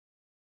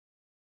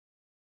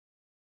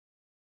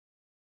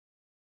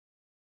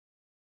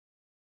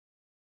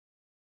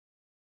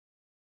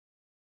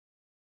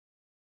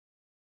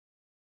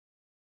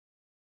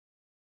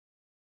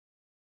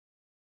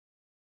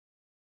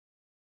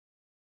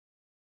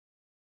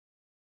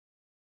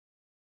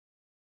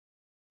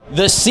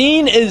The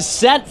scene is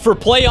set for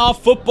playoff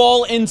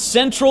football in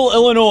Central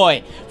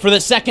Illinois. For the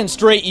second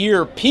straight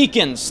year,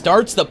 Pekin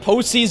starts the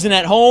postseason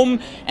at home,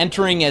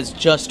 entering as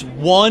just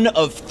one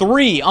of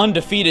three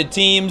undefeated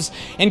teams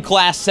in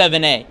Class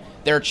 7A.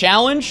 Their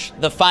challenge,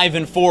 the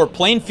 5-4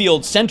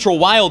 Plainfield Central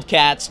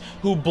Wildcats,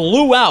 who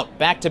blew out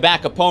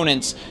back-to-back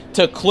opponents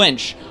to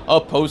clinch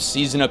a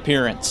postseason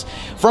appearance.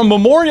 From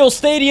Memorial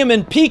Stadium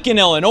in Pekin,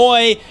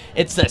 Illinois,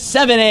 it's the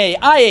 7A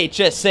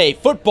IHSA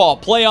football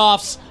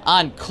playoffs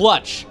on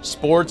Clutch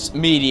Sports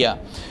Media.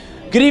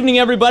 Good evening,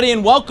 everybody,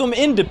 and welcome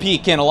into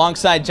Pekin.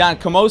 Alongside John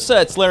Camosa,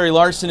 it's Larry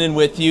Larson in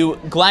with you.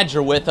 Glad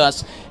you're with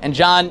us. And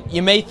John,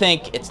 you may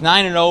think it's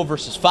 9-0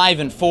 versus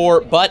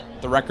 5-4, but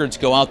the records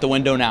go out the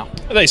window now.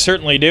 They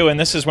certainly do, and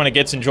this is when it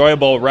gets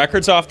enjoyable.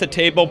 Records off the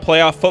table,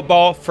 playoff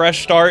football,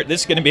 fresh start.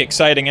 This is going to be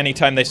exciting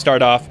anytime they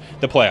start off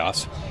the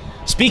playoffs.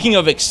 Speaking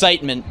of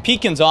excitement,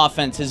 Pekin's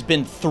offense has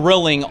been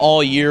thrilling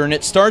all year, and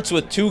it starts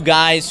with two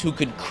guys who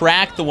could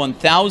crack the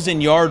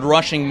 1,000-yard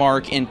rushing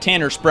mark in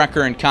Tanner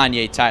Sprecher and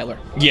Kanye Tyler.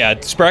 Yeah,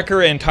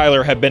 Sprecher and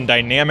Tyler have been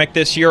dynamic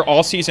this year.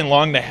 All season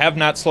long, they have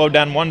not slowed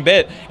down one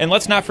bit. And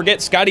let's not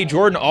forget, Scotty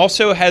Jordan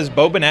also has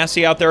Bo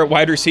Benassi out there at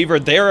wide receiver.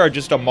 They are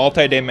just a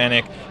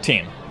multi-dynamic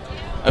team.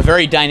 A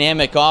very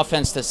dynamic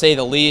offense, to say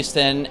the least.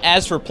 And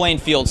as for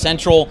Plainfield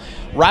Central,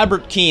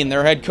 Robert Keene,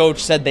 their head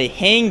coach, said they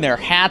hang their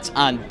hats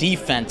on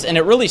defense. And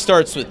it really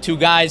starts with two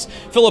guys,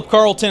 Philip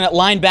Carlton at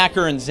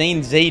linebacker and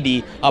Zane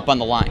Zadie up on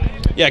the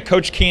line. Yeah,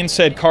 Coach Keene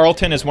said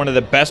Carlton is one of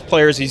the best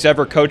players he's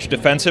ever coached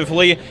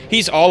defensively.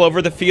 He's all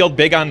over the field,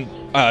 big on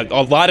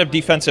a lot of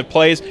defensive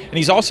plays. And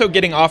he's also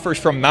getting offers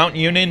from Mount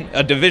Union,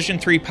 a Division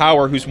III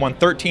power who's won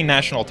 13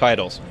 national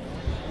titles.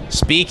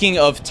 Speaking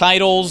of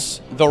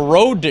titles, the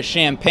road to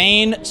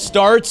Champaign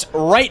starts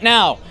right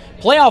now.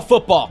 Playoff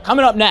football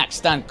coming up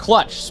next on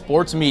Clutch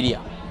Sports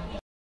Media.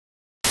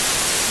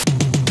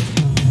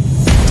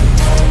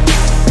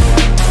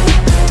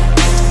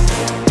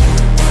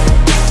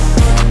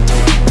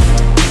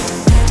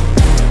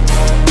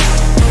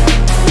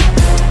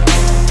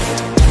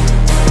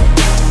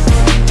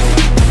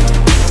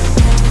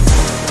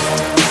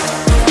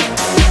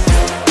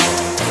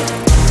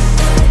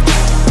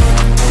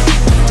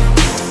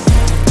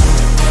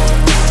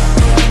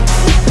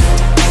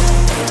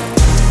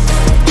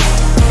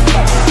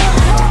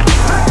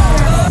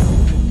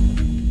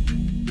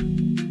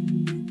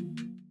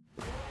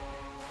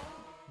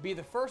 Be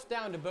the first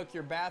down to book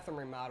your bathroom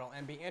remodel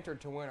and be entered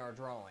to win our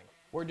drawing.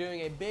 We're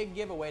doing a big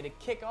giveaway to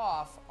kick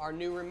off our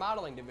new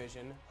remodeling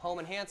division, Home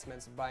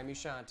Enhancements by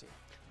Mushanti.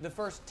 The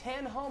first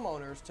 10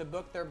 homeowners to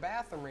book their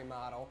bathroom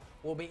remodel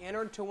will be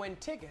entered to win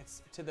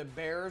tickets to the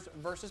Bears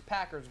vs.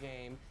 Packers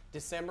game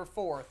December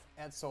 4th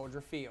at Soldier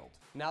Field.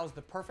 Now's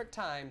the perfect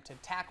time to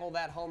tackle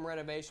that home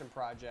renovation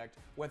project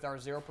with our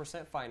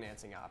 0%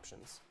 financing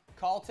options.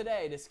 Call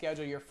today to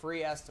schedule your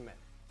free estimate.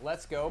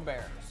 Let's go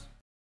Bears!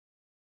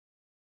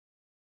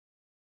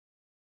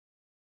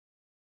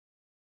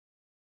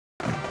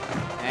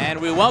 And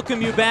we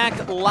welcome you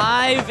back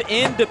live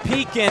into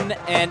Pekin,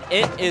 and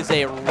it is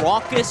a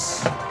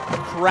raucous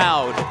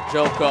crowd,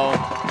 Joko.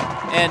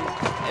 And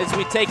as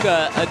we take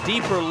a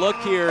deeper look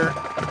here,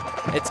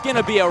 it's going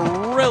to be a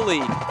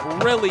really,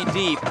 really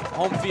deep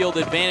home field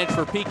advantage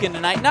for Pekin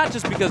tonight, not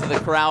just because of the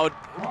crowd,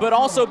 but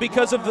also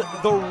because of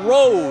the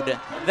road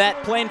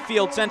that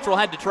Plainfield Central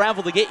had to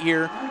travel to get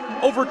here,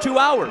 over 2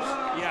 hours.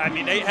 Yeah, I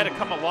mean, they had to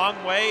come a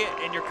long way,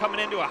 and you're coming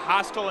into a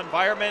hostile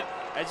environment.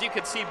 As you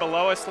can see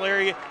below us,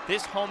 Larry,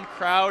 this home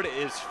crowd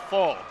is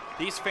full.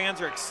 These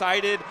fans are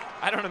excited.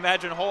 I don't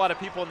imagine a whole lot of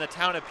people in the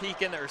town of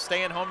Pekin that are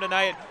staying home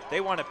tonight. They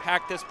want to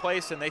pack this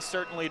place, and they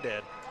certainly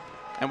did.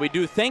 And we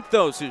do thank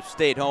those who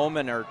stayed home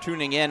and are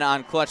tuning in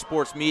on Clutch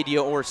Sports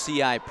Media or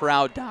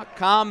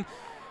CIProud.com.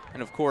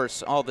 And, of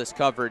course, all this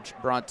coverage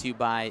brought to you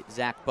by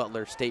Zach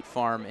Butler, State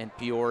Farm and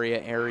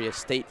Peoria area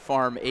State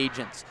Farm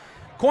agents.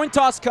 Coin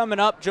toss coming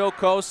up,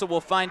 Joko, so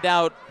we'll find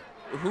out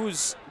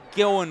who's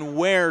going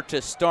where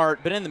to start.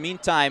 But in the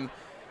meantime,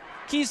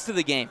 keys to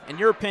the game. In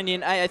your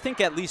opinion, I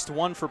think at least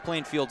one for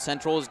Plainfield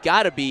Central has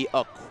got to be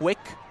a quick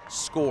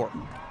score.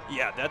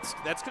 Yeah,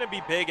 that's going to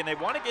be big, and they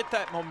want to get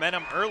that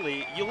momentum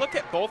early. You look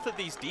at both of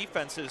these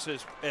defenses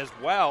as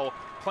well.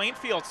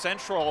 Plainfield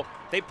Central,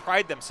 they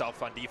pride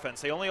themselves on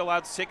defense. They only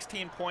allowed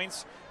 16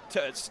 points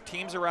to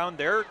teams around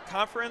their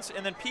conference,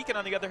 and then Pekin,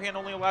 on the other hand,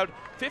 only allowed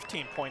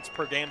 15 points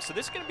per game. So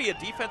this is going to be a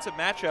defensive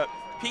matchup.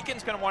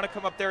 Pekin's going to want to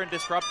come up there and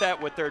disrupt that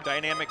with their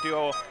dynamic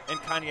duo in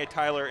Kanye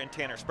Tyler and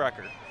Tanner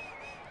Sprecher.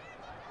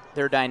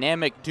 Their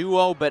dynamic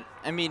duo, but,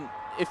 I mean,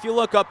 if you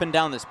look up and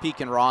down this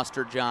Pekin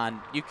roster,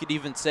 John, you could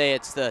even say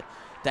it's the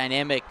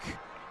dynamic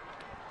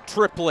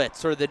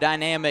triplets or the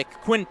dynamic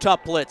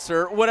quintuplets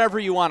or whatever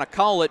you want to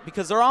call it,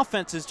 because their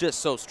offense is just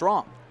so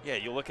strong. Yeah,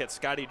 you look at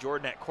Scotty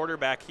Jordan at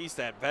quarterback. He's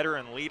that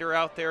veteran leader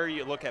out there.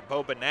 You look at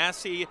Bo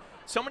Benassi.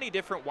 So many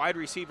different wide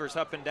receivers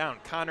up and down.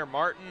 Connor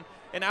Martin.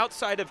 And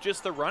outside of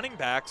just the running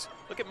backs,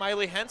 look at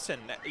Miley Henson.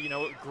 You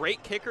know,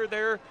 great kicker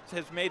there.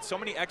 Has made so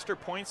many extra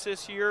points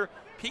this year.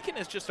 Pekin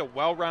is just a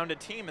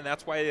well-rounded team, and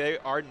that's why they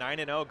are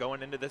 9-0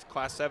 going into this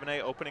Class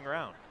 7A opening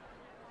round.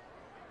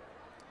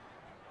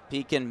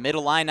 Pekin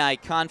Mid-Illini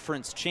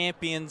Conference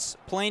champions.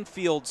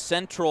 Plainfield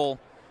Central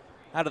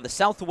out of the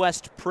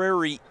Southwest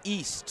Prairie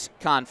East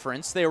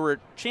Conference. They were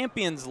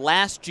champions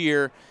last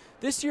year.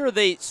 This year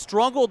they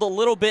struggled a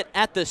little bit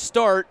at the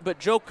start, but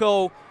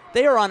Joko,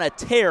 they are on a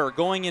tear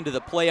going into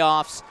the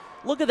playoffs.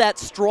 Look at that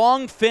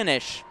strong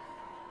finish.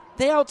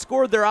 They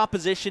outscored their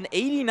opposition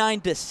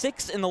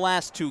 89-6 in the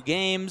last 2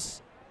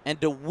 games,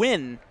 and to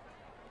win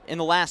in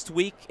the last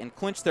week and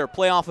clinch their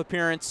playoff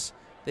appearance,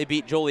 they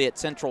beat Joliet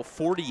Central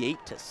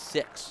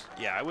 48-6.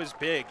 Yeah, it was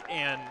big,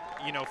 and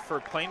you know, for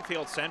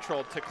Plainfield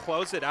Central to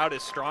close it out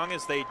as strong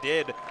as they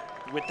did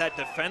with that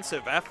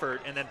defensive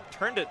effort and then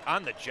turned it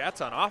on the Jets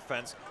on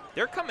offense,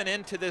 they're coming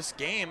into this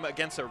game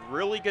against a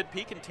really good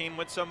Pekin team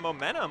with some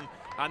momentum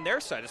on their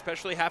side,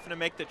 especially having to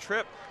make the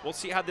trip. We'll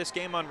see how this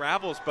game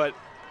unravels, but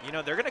you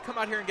know, they're going to come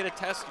out here and get a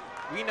test.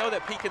 We know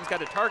that Pekin's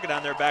got a target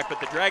on their back,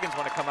 but the Dragons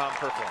want to come out and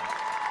perform.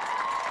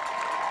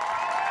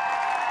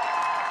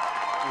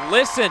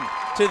 Listen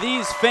to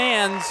these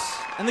fans,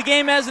 and the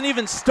game hasn't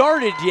even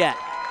started yet.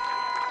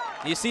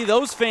 You see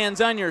those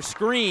fans on your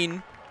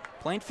screen.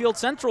 Plainfield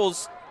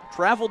Central's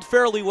traveled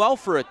fairly well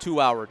for a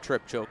 2-hour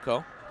trip,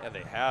 Joko. Yeah,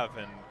 they have,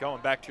 and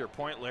going back to your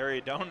point,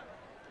 Larry,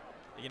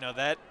 you know,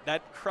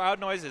 that crowd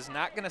noise is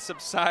not going to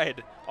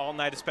subside all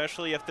night,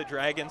 especially if the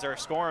Dragons are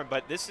scoring,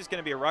 but this is going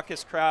to be a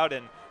ruckus crowd,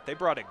 and they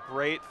brought a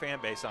great fan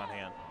base on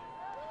hand.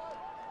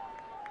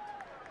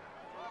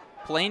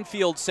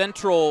 Plainfield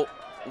Central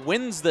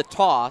wins the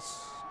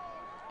toss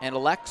and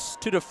elects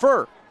to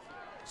defer.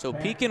 So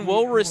Pekin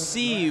will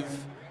receive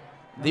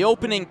the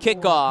opening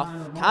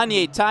kickoff.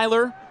 Kanye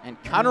Tyler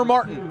and Connor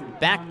Martin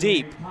back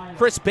deep.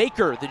 Chris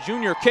Baker, the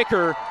junior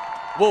kicker,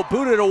 will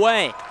boot it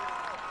away.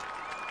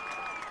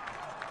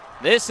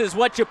 This is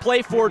what you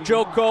play for,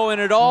 Joko,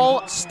 and it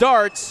all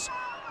starts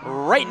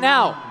right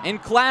now in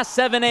Class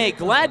 7A.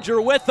 Glad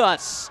you're with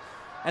us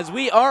as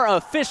we are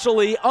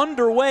officially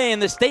underway in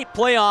the state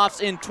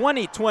playoffs in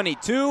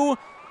 2022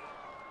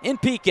 in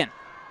Pekin.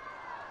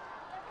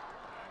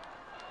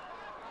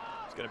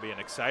 It's going to be an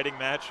exciting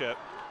matchup.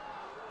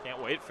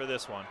 Can't wait for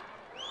this one.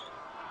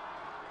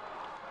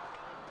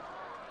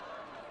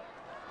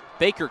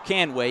 Baker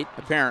can wait,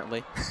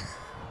 apparently.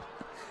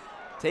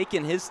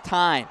 Taking his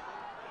time.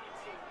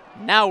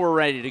 Now we're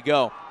ready to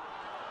go.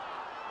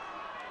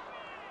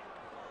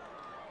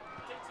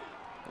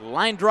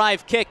 Line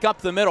drive kick up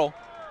the middle.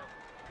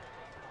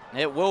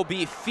 It will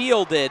be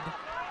fielded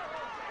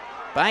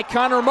by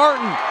Connor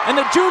Martin, and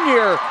the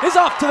junior is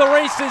off to the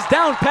races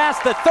down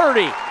past the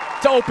 30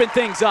 to open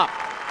things up.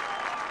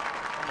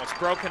 Almost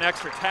broke an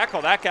extra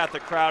tackle. That got the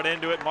crowd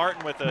into it.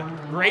 Martin with a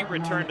great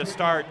return to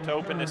start to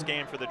open this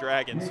game for the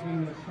Dragons.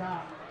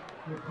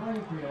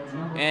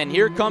 And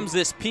here comes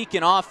this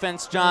Pekin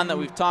offense, John, that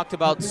we've talked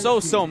about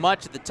so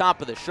much at the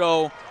top of the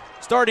show.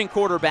 Starting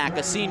quarterback,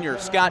 a senior,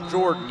 Scott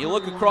Jordan. You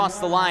look across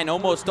the line,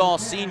 almost all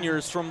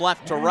seniors from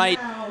left to right.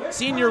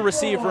 Senior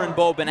receiver in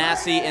Bo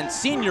Benassi, and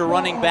senior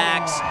running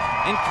backs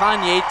in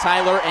Kanye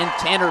Tyler and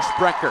Tanner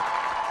Sprecher.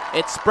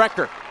 It's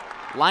Sprecher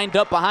lined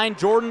up behind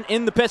Jordan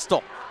in the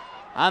pistol.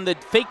 On the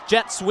fake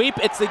jet sweep,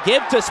 it's the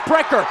give to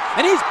Sprecher,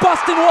 and he's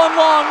busting one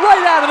long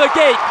right out of the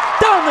gate,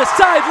 down the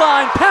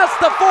sideline, past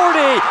the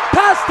 40,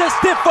 past the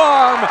stiff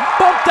arm,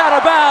 bumped out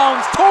of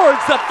bounds towards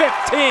the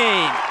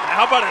 15.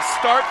 How about a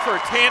start for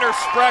Tanner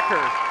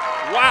Sprecher?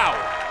 Wow.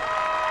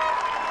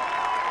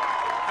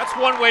 That's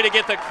one way to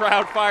get the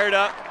crowd fired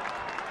up.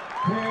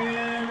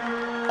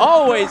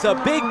 Always a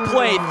big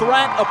play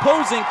threat.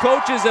 Opposing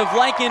coaches have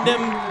likened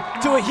him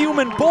to a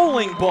human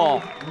bowling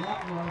ball.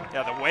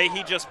 Yeah, the way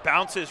he just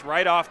bounces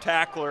right off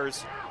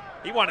tacklers.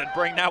 He wanted to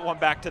bring that one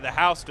back to the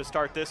house to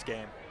start this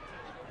game.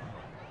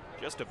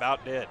 Just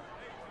about did.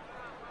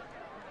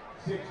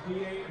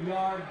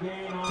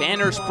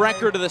 Tanner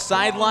Sprecher to the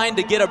sideline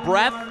to get a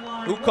breath.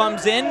 Who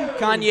comes in?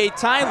 Kanye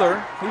Tyler,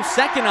 who's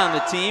second on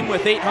the team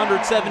with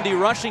 870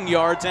 rushing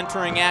yards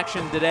entering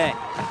action today.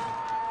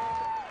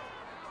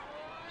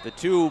 The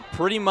two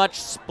pretty much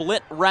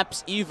split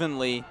reps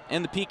evenly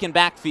in the Pekin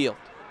backfield.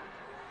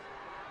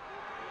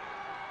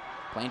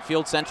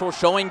 Plainfield Central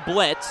showing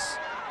blitz.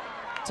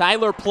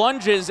 Tyler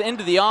plunges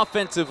into the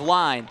offensive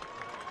line.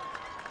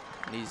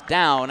 And he's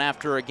down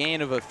after a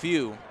gain of a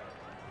few.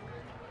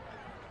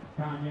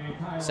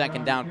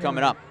 Second down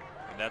coming up.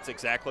 And that's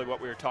exactly what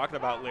we were talking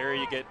about, Larry.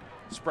 You get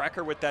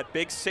Sprecher with that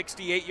big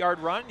 68-yard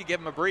run. You give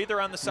him a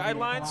breather on the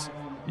sidelines,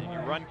 and you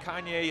run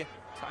Kanye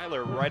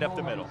Tyler right up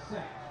the middle.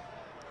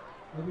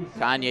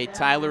 Kanye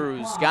Tyler,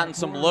 who's gotten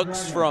some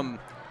looks from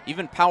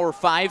even Power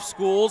 5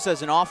 schools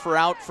as an offer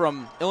out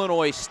from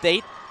Illinois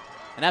State,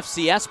 an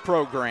FCS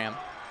program.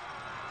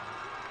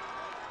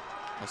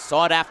 A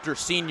sought-after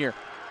senior.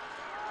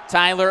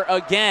 Tyler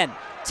again.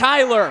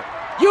 Tyler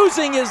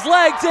using his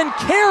legs and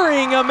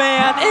carrying a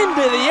man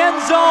into the end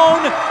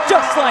zone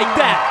just like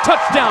that.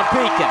 Touchdown,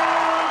 Pekin.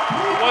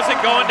 He wasn't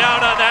going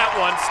down on that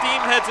one.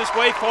 Steam heads his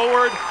way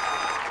forward.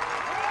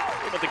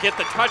 Able to get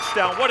the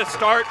touchdown. What a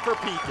start for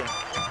Pekin.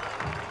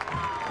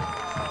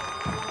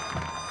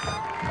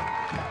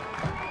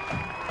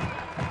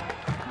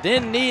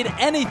 Didn't need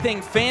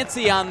anything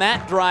fancy on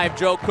that drive,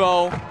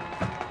 Joko.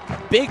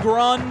 Big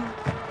run,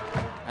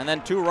 and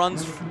then 2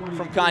 runs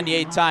from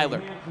Kanye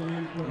Tyler.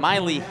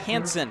 Miley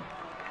Hansen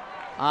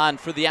on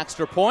for the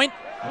extra point.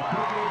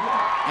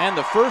 And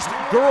the first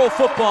girl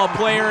football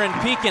player in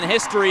Pekin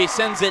history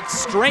sends it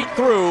straight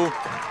through,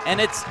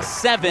 and it's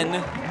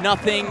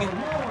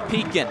 7-0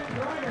 Pekin.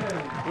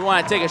 We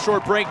want to take a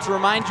short break to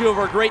remind you of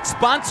our great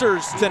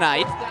sponsors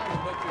tonight.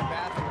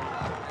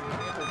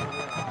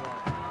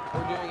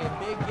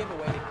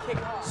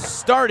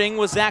 Starting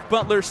with Zach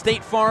Butler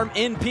State Farm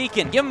in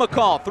Pekin. Give him a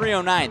call,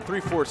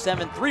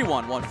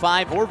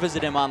 309-347-3115, or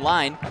visit him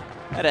online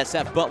at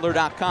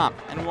sfbutler.com.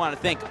 And we want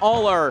to thank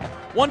all our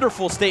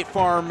wonderful State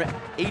Farm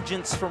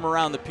agents from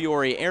around the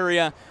Peoria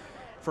area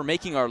for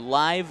making our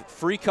live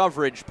free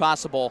coverage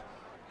possible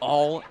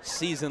all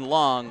season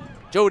long.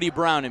 Jody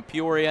Brown in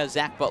Peoria,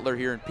 Zach Butler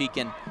here in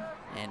Pekin,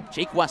 and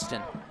Jake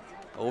Weston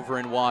over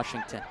in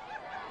Washington.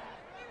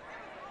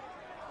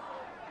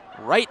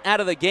 Right out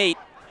of the gate,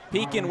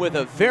 Pekin with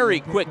a very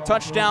quick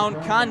touchdown.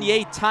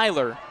 Kanye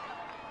Tyler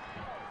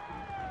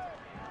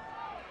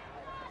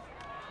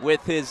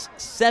with his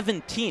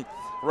 17th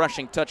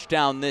rushing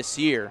touchdown this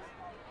year.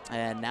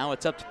 And now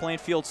it's up to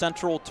Plainfield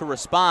Central to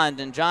respond.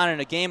 And John, in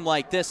a game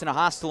like this, in a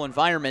hostile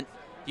environment,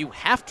 you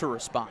have to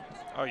respond.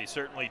 Oh, you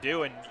certainly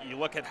do. And you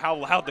look at how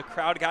loud the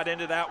crowd got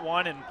into that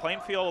one. And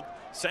Plainfield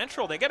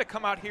Central, they got to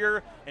come out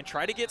here and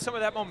try to get some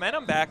of that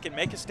momentum back and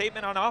make a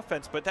statement on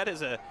offense. But that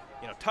is a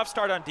tough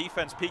start on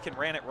defense. Pekin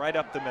ran it right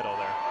up the middle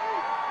there.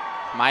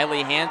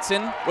 Miley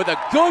Hansen with a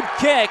good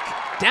kick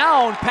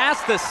down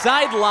past the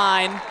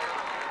sideline,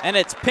 and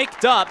it's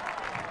picked up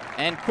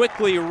and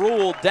quickly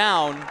ruled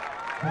down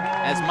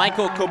as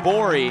Michael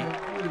Kabor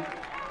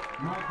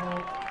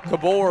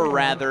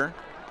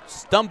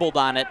stumbled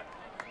on it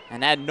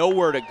and had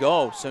nowhere to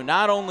go. So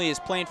not only is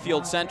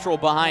Plainfield Central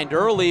behind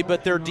early,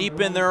 but they're deep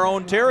in their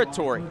own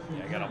territory.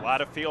 Yeah, got a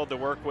lot of field to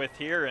work with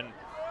here, and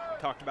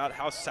talked about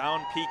how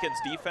sound Pekin's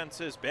defense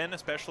has been,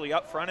 especially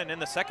up front and in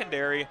the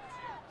secondary.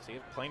 See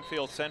if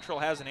Plainfield Central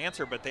has an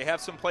answer, but they have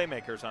some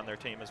playmakers on their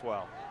team as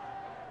well.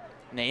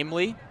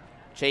 Namely,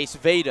 Chase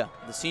Veda,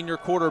 the senior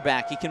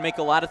quarterback. He can make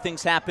a lot of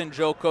things happen,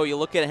 Joko. You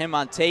look at him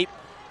on tape.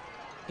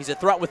 He's a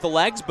threat with the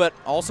legs, but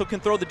also can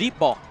throw the deep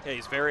ball. Yeah,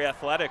 he's very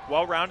athletic,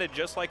 well-rounded,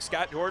 just like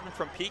Scott Jordan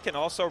from Pekin.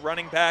 Also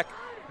running back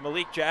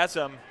Malik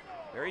Jasm,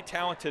 very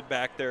talented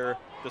back there,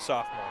 the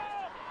sophomore.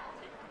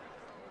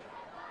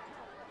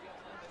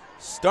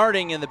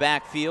 Starting in the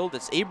backfield,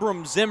 it's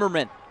Abram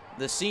Zimmerman,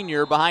 the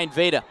senior, behind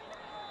Veda.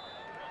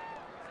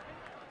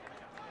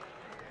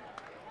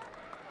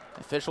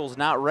 Officials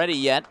not ready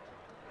yet,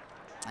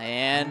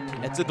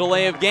 and it's a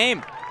delay of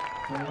game.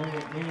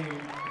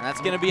 And that's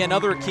going to be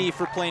another key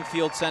for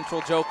Plainfield Central,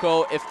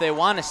 Joko, if they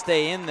want to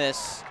stay in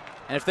this,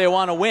 and if they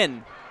want to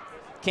win.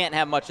 Can't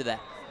have much of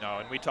that. No,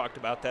 and we talked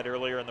about that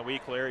earlier in the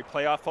week, Larry.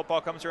 Playoff football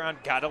comes around,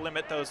 got to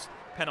limit those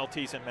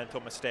penalties and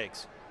mental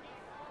mistakes.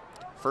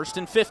 1st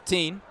and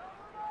 15.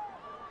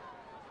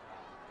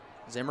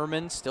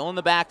 Zimmerman still in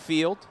the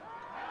backfield.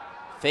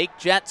 Fake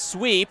jet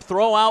sweep,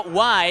 throw out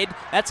wide.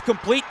 That's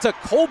complete to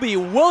Colby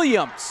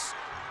Williams.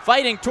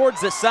 Fighting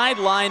towards the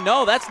sideline.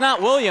 No, that's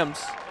not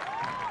Williams.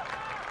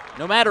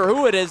 No matter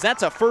who it is,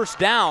 that's a first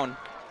down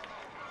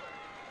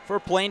for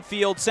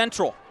Plainfield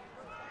Central.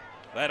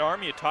 That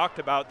arm you talked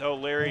about, though,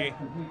 Larry,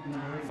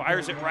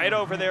 fires it right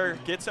over there,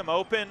 gets him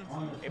open,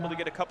 able to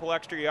get a couple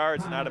extra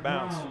yards and out of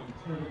bounds.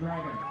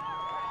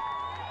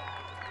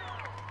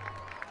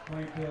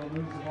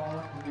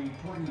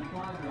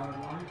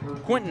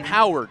 Quentin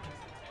Howard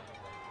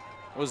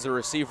was the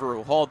receiver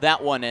who hauled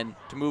that one in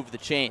to move the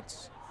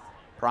chains.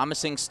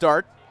 Promising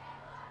start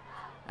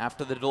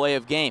after the delay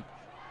of game.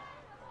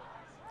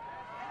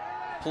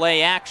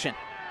 Play action.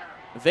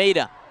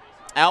 Veda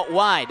out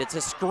wide. It's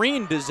a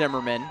screen to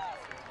Zimmerman,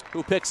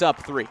 who picks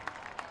up 3.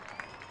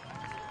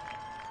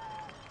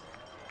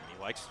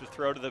 He likes to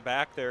throw to the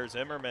back there,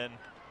 Zimmerman.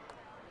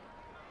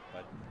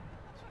 But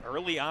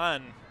early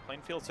on,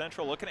 Plainfield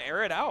Central looking to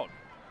air it out.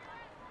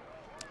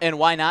 And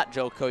why not,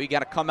 Joko? You got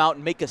to come out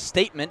and make a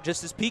statement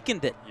just as Pekin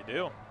did. You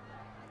do.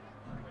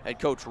 Head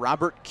coach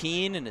Robert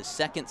Keene in his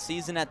 2nd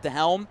season at the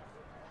helm.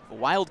 A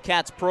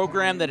Wildcats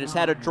program that has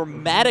had a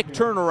dramatic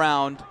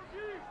turnaround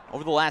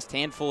over the last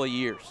handful of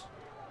years.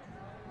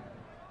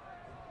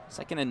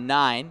 2nd and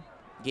 9.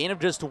 Gain of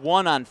just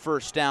 1 on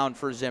first down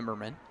for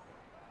Zimmerman.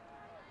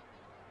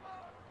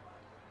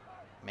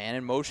 Man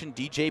in motion,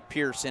 DJ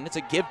Pearson. It's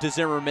a give to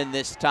Zimmerman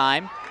this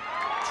time.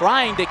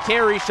 Trying to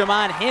carry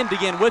Shaman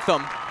Handigan with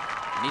him.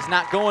 And he's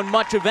not going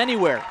much of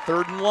anywhere.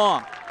 3rd and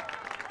long.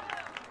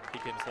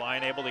 Pekin's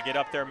line able to get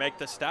up there, make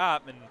the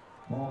stop, and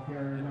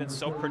they've been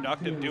so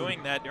productive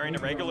doing that during the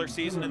regular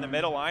season in the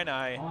Middle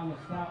Illini.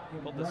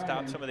 Able to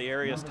stop some of the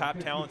area's top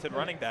talented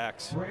running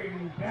backs.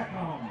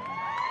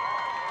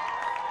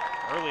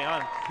 Early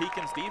on,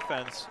 Pekin's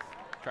defense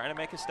trying to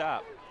make a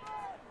stop.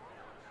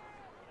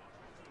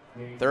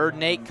 3rd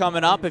and 8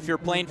 coming up if you're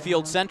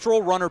Plainfield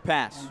Central. Run or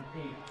pass?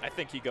 I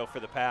think you go for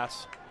the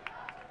pass.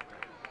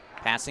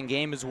 Passing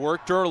game has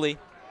worked early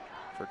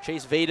for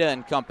Chase Veda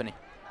and company.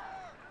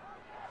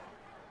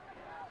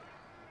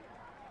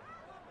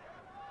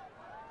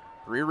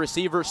 Three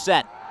receivers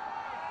set.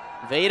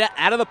 Veda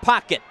out of the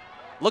pocket,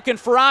 looking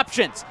for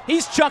options.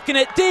 He's chucking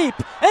it deep,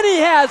 and he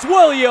has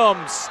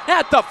Williams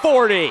at the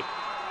 40.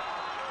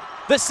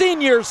 The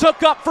seniors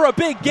hook up for a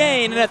big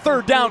gain and a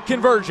third down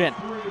conversion.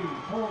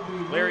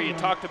 Larry, you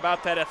talked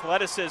about that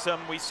athleticism.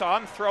 We saw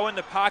him throw in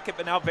the pocket,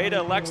 but now Veda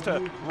elects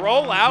to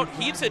roll out,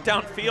 heaves it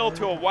downfield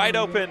to a wide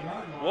open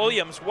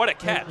Williams. What a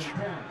catch.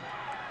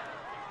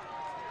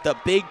 The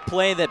big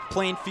play that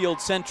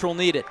Plainfield Central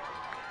needed.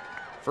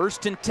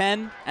 1st and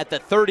 10 at the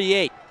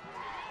 38.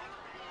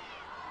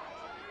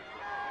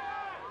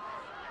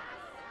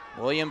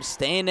 Williams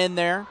staying in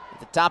there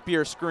at the top of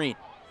your screen.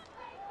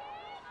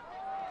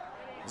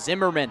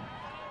 Zimmerman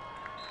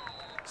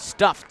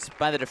stuffed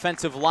by the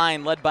defensive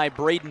line led by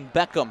Braden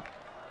Beckham,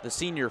 the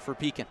senior for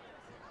Pekin.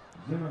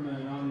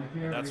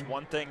 That's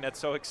one thing that's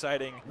so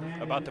exciting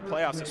about the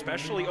playoffs,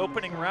 especially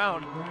opening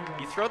round.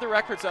 You throw the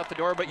records out the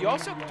door, but you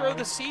also throw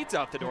the seeds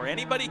out the door.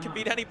 Anybody can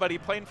beat anybody.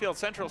 Plainfield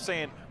Central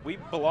saying, we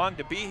belong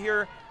to be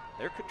here.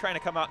 They're trying to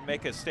come out and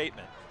make a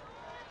statement.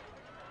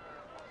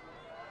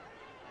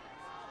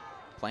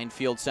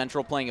 Plainfield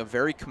Central playing a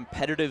very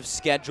competitive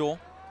schedule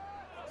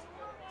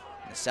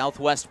in the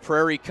Southwest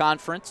Prairie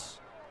Conference.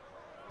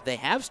 They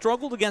have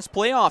struggled against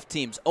playoff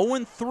teams,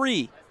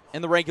 0-3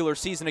 in the regular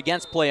season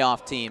against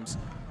playoff teams.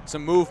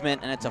 Some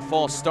movement, and it's a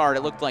false start.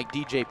 It looked like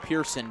DJ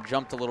Pearson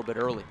jumped a little bit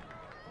early.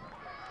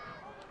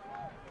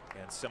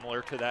 And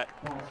similar to that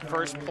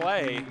first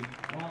play,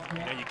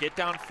 you get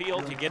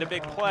downfield, you get a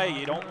big play.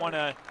 You don't want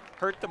to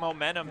hurt the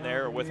momentum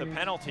there with a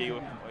penalty,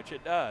 which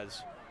it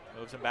does.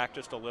 Moves him back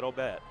just a little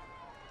bit.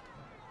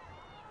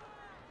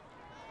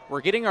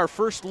 We're getting our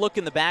first look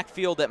in the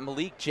backfield at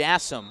Malik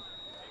Jassam,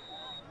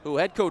 who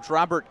head coach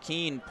Robert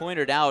Keene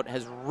pointed out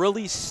has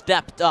really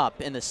stepped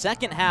up in the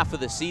second half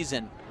of the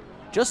season.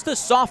 Just a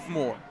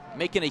sophomore,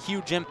 making a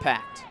huge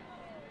impact.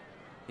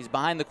 He's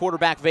behind the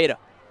quarterback, Veda.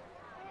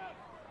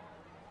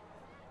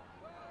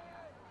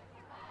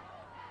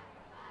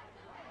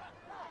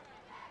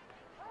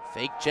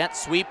 Fake jet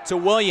sweep to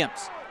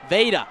Williams.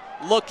 Veda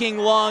looking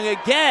long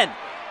again.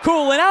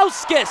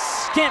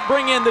 Kulinowskis can't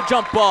bring in the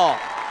jump ball.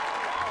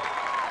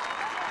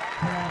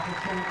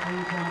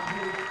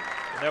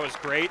 That was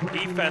great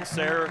defense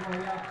there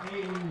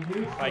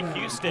by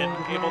Houston,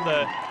 able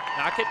to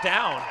knock it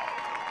down.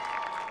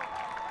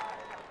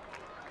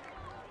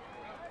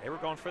 They were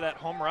going for that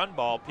home run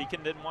ball.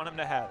 Pekin didn't want him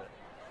to have it.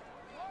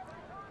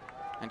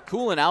 And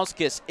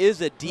Kulinowskis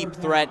is a deep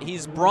threat.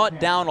 He's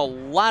brought down a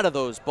lot of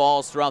those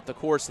balls throughout the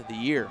course of the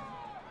year.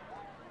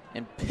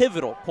 And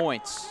pivotal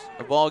points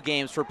of ball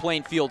games for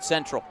Plainfield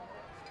Central.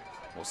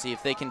 We'll see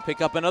if they can pick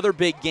up another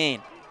big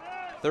gain.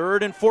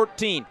 3rd and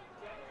 14.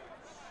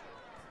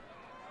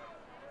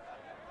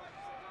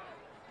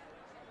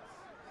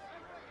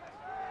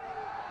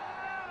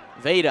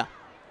 Veda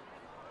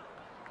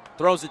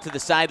throws it to the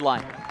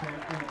sideline.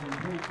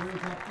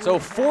 So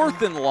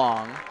 4th and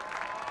long.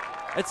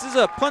 This is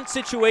a punt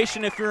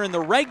situation if you're in the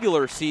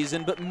regular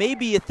season, but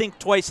maybe you think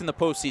twice in the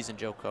postseason,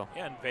 Joko.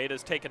 Yeah, and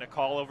Veda's taking a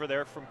call over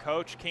there from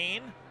Coach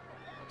Keene.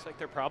 Looks like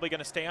they're probably going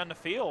to stay on the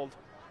field.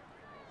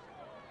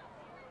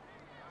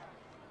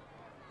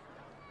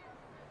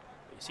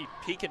 You see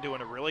Pekin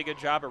doing a really good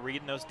job of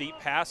reading those deep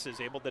passes,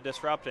 able to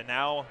disrupt, and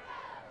now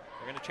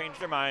they're going to change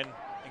their mind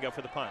and go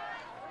for the punt.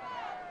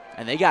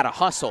 And they got to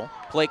hustle.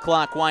 Play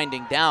clock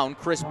winding down.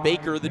 Chris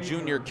Baker, the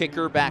junior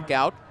kicker, back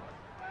out.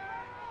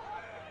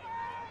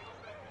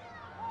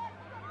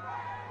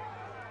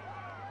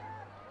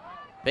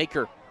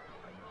 Baker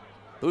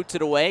boots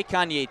it away.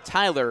 Kanye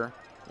Tyler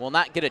will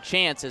not get a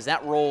chance as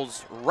that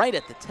rolls right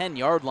at the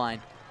 10-yard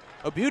line.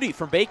 A beauty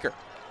from Baker.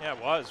 Yeah,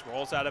 it was.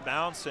 Rolls out of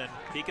bounds, and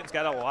Pekin's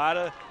got a lot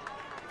of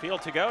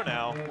field to go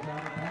now.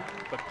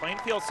 But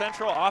Plainfield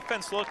Central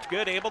offense looked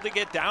good, able to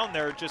get down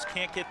there, just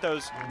can't get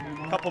those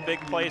couple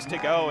big plays to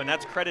go, and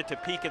that's credit to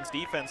Pekin's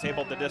defense,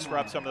 able to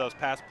disrupt some of those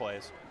pass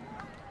plays.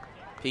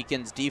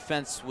 Pekin's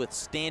defense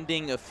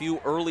withstanding a few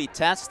early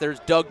tests. There's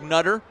Doug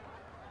Nutter,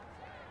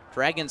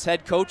 Dragons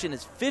head coach in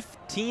his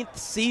 15th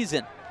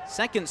season,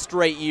 2nd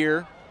straight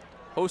year,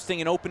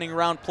 hosting an opening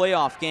round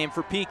playoff game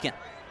for Pekin.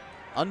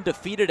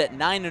 Undefeated at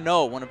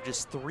 9-0, one of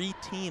just 3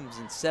 teams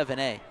in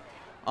 7A,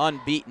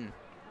 unbeaten.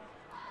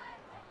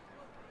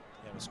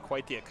 It was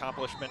quite the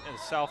accomplishment in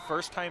itself.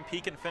 First time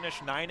Pekin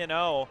finished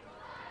 9-0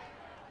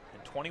 in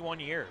 21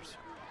 years.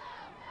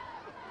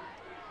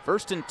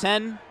 1st and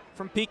 10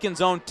 from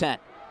Pekin's own 10.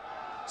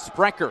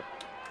 Sprecher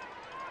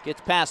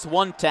gets past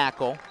 1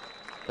 tackle,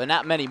 but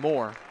not many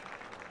more.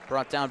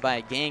 Brought down by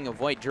a gang of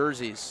white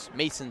jerseys.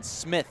 Mason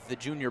Smith, the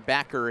junior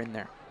backer, in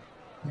there.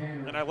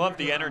 And I love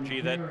the energy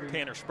that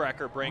Tanner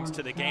Sprecher brings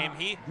to the game.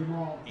 He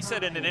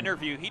said in an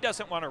interview he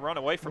doesn't want to run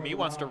away from you, he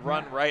wants to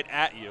run right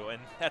at you,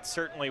 and that's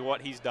certainly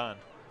what he's done.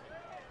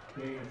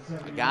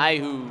 A guy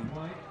who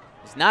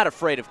is not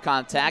afraid of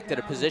contact at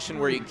a position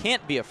where you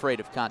can't be afraid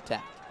of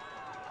contact.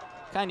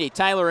 Kanye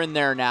Tyler in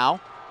there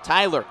now.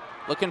 Tyler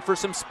looking for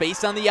some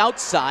space on the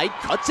outside,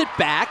 cuts it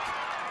back.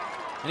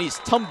 And he's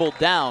tumbled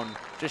down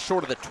just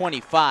short of the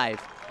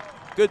 25.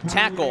 Good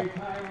tackle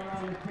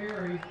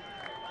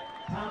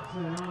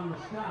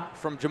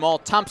from Jamal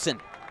Thompson,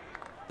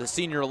 the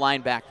senior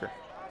linebacker.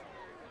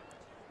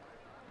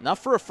 Enough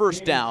for a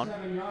first down.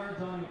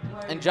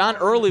 And John,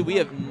 early we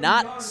have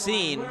not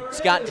seen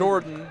Scott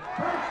Jordan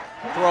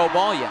throw a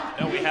ball yet.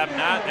 No, we have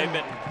not. They've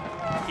been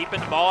keeping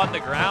the ball on the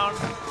ground.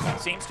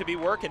 Seems to be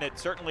working. It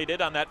certainly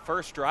did on that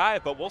first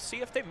drive, but we'll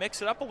see if they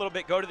mix it up a little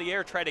bit, go to the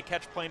air, try to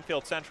catch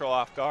Plainfield Central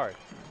off guard.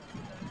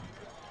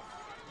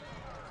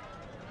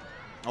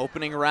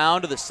 Opening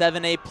round of the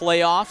 7A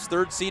playoffs,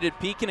 third-seeded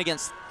Pekin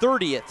against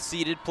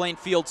 30th-seeded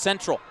Plainfield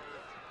Central.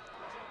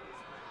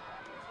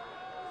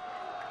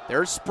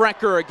 There's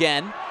Sprecher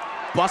again,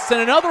 busting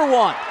another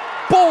one.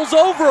 Bowls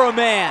over a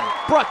man,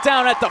 brought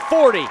down at the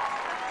 40.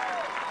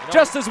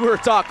 Just as we were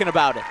talking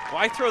about it.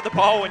 Why throw the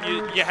ball when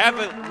you have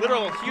a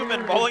literal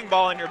human bowling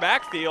ball in your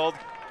backfield?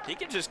 He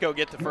can just go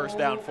get the first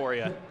down for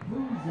you.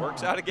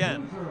 Works out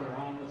again.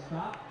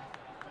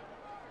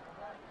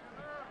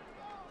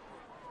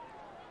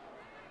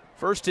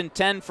 First and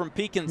 10 from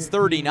Pekin's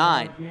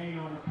 39.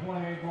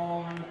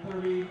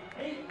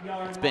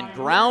 It's been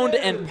ground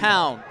and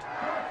pound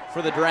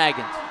for the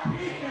Dragons.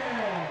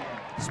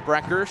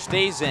 Sprecher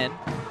stays in,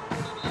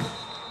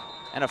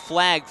 and a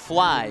flag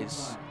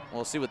flies.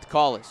 We'll see what the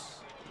call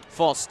is.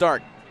 False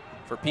start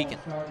for Pekin.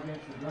 So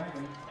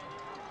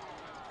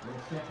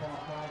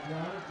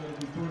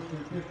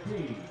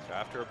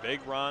after a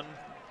big run,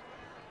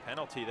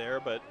 penalty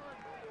there, but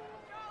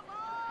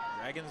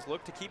Dragons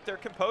look to keep their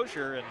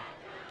composure, and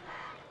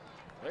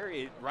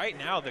right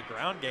now the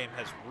ground game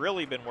has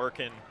really been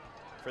working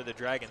for the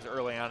Dragons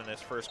early on in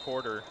this first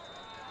quarter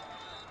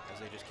as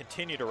they just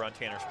continue to run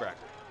Tanner Sprecher.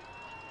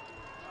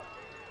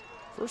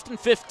 First and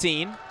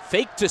 15,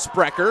 fake to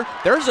Sprecher.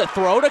 There's a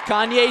throw to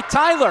Kanye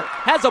Tyler.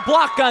 Has a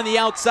block on the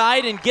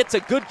outside and gets a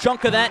good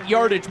chunk of that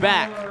yardage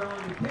back.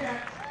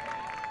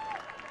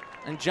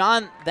 And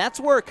John, that's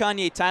where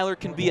Kanye Tyler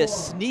can be a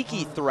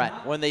sneaky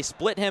threat when they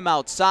split him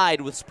outside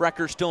with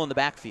Sprecher still in the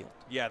backfield.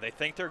 Yeah, they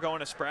think they're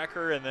going to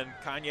Sprecher, and then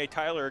Kanye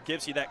Tyler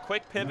gives you that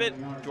quick pivot.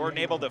 Jordan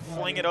able to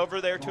fling it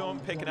over there to him,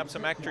 picking up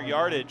some extra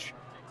yardage.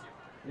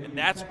 And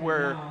that's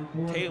where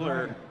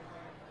Tyler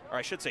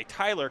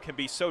can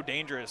be so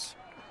dangerous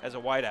as a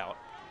wideout.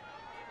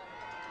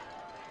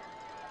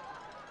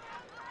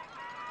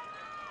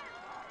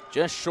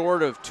 Just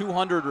short of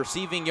 200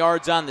 receiving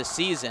yards on the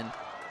season.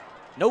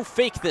 No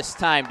fake this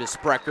time to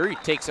Sprecher. He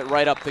takes it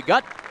right up the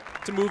gut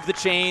to move the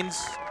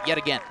chains yet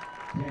again.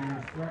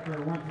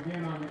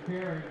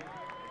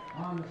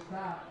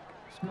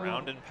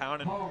 Ground and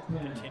pound and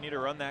continue to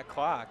run that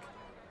clock.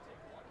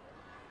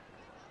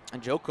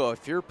 And Joko,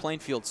 if you're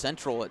Plainfield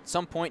Central, at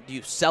some point do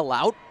you sell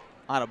out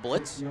on a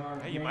blitz?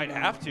 Yeah, you might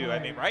have to. I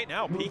mean, right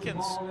now,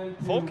 Pekin's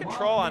full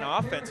control on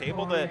offense,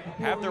 able to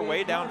have their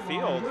way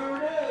downfield.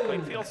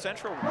 Plainfield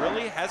Central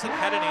really hasn't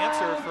had an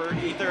answer for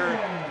either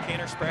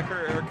Tanner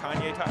Sprecher or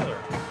Kanye Tyler.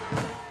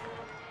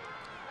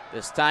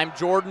 This time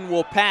Jordan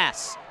will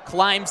pass,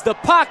 climbs the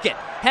pocket,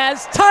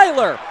 has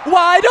Tyler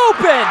wide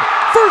open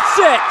for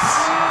 6.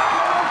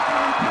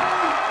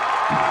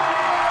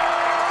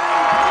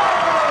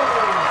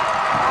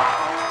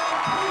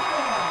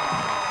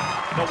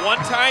 The one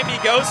time he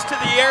goes to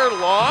the air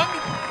long,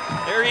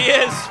 there he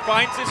is,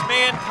 finds his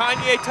man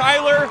Kanye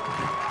Tyler,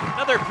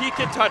 another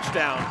Pekin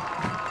touchdown.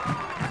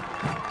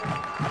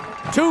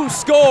 2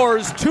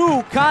 scores,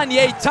 2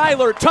 Kanye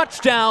Tyler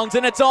touchdowns,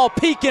 and it's all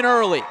Pekin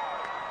early.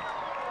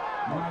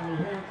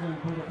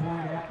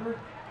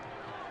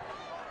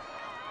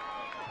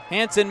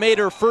 Hansen made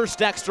her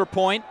first extra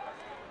point.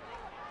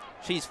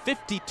 She's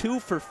 52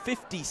 for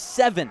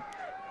 57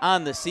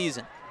 on the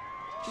season.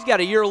 She's got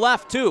a year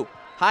left too.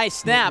 High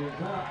snap,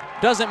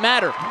 doesn't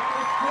matter.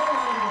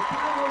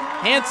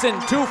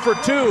 Hansen 2 for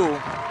 2,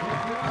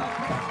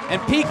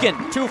 and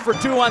Pekin 2 for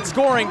 2 on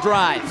scoring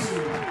drives.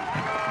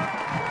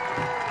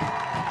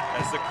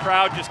 As the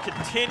crowd just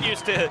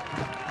continues to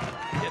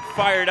get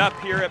fired up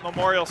here at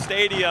Memorial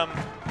Stadium.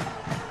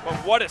 But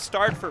what a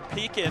start for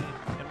Pekin,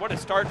 and what a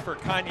start for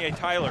Kanye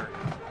Tyler.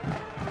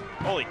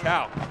 Holy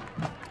cow.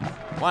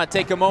 I want to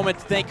take a moment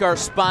to thank our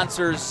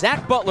sponsors.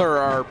 Zach Butler,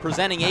 our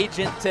presenting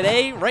agent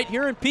today, right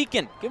here in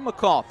Pekin. Give him a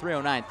call,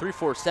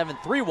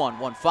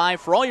 309-347-3115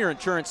 for all your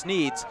insurance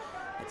needs.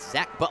 It's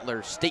Zach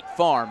Butler, State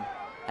Farm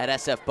at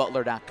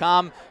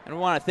sfbutler.com. And we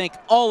want to thank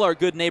all our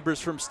good neighbors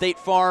from State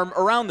Farm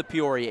around the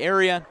Peoria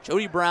area.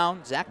 Jody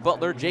Brown, Zach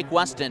Butler, Jake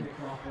Weston.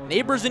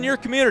 Neighbors in your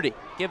community,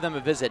 give them a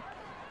visit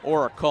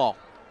or a call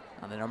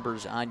on the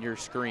numbers on your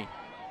screen.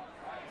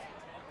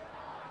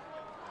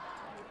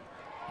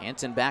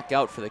 Hansen back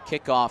out for the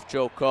kickoff,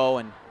 Joko,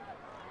 and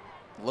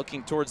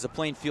looking towards the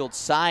Plainfield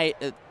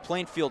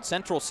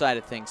Central side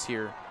of things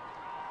here.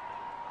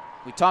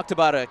 We talked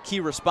about a key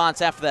response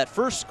after that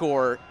first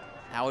score.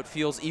 Now it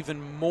feels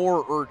even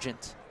more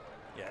urgent.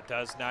 Yeah, it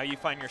does. Now you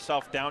find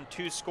yourself down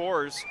 2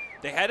 scores.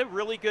 They had a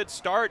really good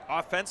start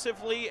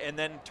offensively and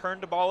then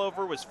turned the ball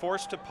over, was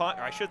forced to punt,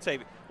 or I should say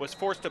was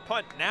forced to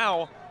punt.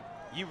 Now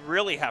you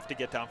really have to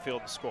get downfield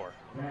and score.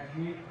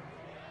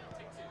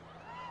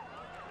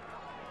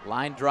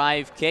 Line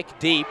drive kick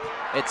deep.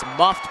 It's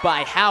muffed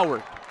by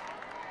Howard.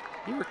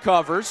 He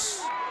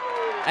recovers,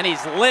 and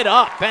he's lit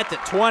up at the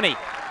 20.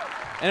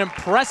 An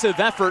impressive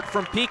effort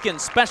from Pekin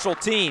special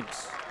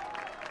teams.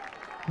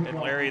 And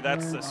Larry,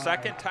 that's the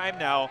second time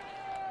now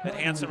that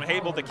Hanson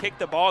able to kick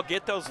the ball,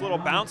 get those little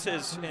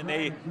bounces, and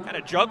they kind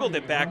of juggled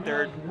it back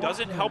there.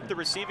 Doesn't help the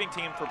receiving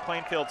team for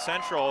Plainfield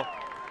Central.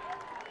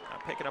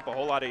 Not picking up a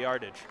whole lot of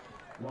yardage.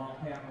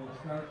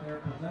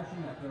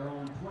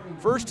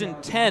 First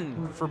and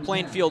 10 for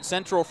Plainfield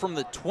Central from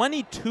the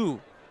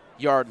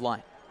 22-yard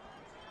line.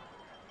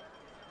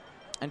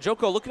 And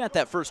Joko, looking at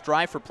that first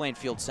drive for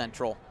Plainfield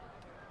Central,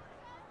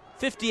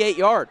 58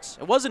 yards.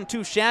 It wasn't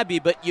too shabby,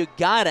 but you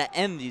gotta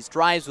end these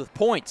drives with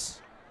points.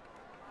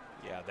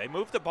 Yeah, they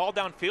moved the ball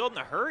downfield in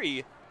a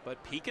hurry,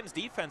 but Pekin's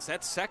defense,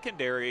 that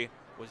secondary,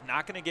 was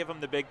not going to give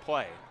them the big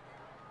play.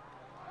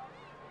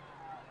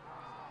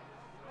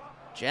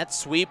 Jet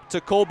sweep to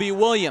Colby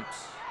Williams.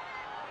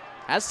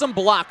 Has some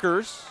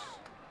blockers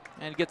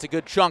and gets a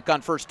good chunk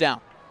on first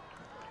down.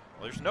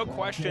 Well, there's no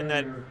question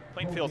that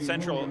Plainfield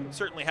Central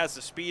certainly has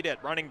the speed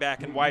at running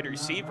back and wide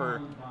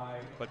receiver,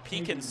 but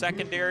Pekin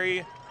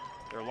secondary,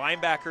 their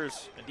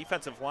linebackers and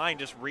defensive line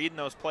just reading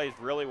those plays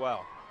really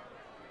well.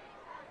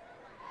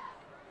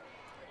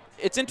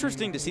 It's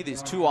interesting to see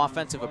these two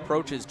offensive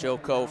approaches,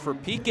 Joko. For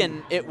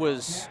Pekin, it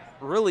was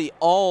really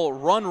all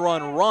run,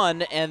 run,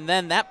 run, and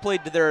then that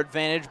played to their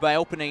advantage by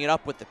opening it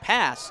up with the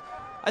pass.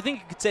 I think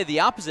you could say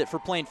the opposite for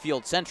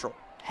Plainfield Central.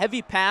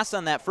 Heavy pass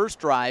on that first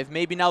drive.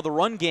 Maybe now the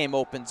run game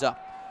opens up.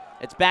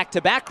 It's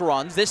back-to-back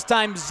runs. This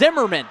time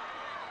Zimmerman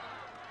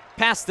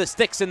past the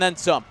sticks and then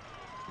some.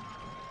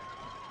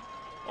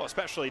 Well,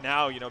 especially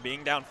now, you know,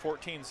 being down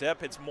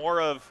 14-zip, it's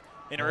more of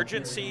an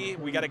urgency.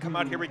 We got to come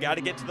out here. We got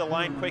to get to the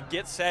line quick,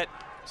 get set,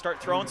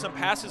 start throwing some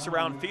passes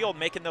around field,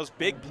 making those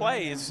big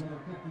plays.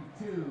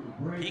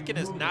 Pekin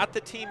is not the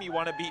team you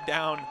want to beat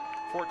down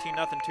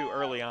 14-0 too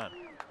early on.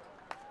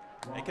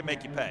 They can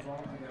make you pay.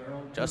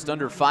 Just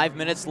under 5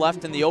 minutes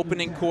left in the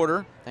opening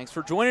quarter. Thanks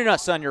for joining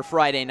us on your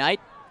Friday night.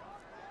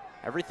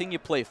 Everything you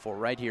play for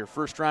right here.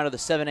 First round of the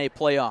 7A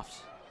playoffs.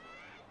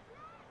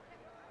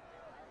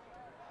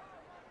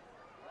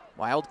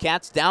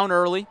 Wildcats down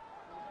early.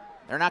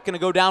 They're not going to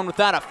go down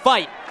without a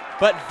fight,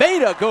 but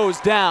Veda goes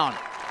down.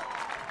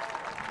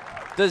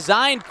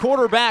 Designed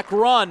quarterback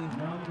run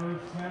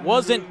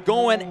wasn't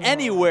going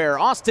anywhere.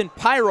 Austin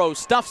Pyro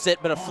stuffs it,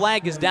 but a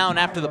flag is down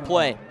after the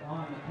play.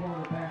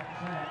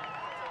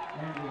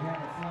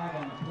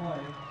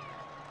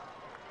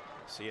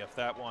 See if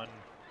that one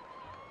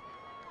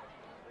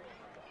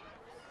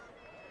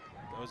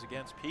goes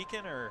against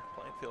Pekin or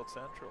Plainfield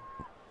Central.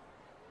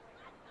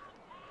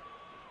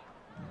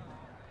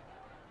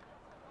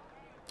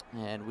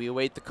 And we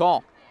await the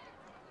call.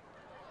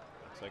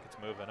 Looks like it's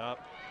moving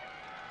up.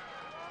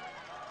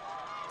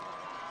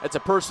 It's a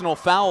personal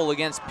foul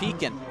against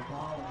Pekin.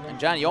 And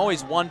John, you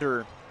always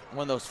wonder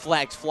when those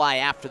flags fly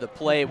after the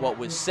play what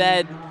was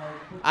said.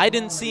 I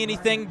didn't see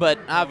anything, but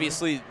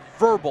obviously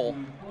verbal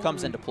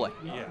comes into play.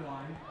 Yeah,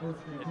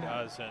 it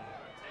does. And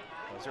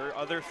those are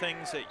other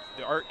things that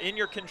are in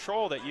your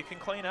control that you can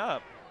clean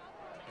up.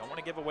 Don't want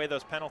to give away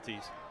those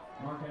penalties.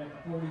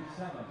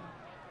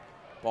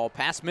 Ball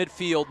past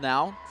midfield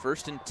now,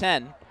 1st and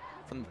 10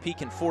 from the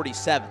Pekin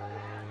 47.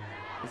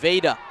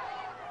 Veda.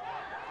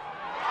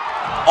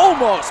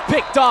 Almost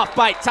picked off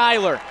by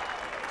Tyler.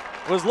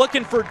 Was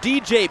looking for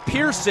DJ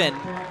Pearson.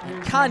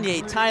 And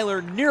Kanye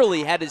Tyler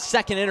nearly had his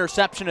second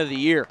interception of the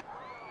year.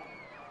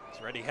 He's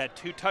already had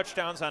 2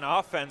 touchdowns on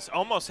offense,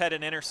 almost had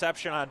an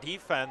interception on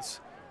defense.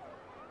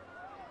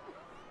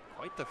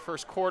 Quite the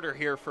first quarter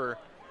here for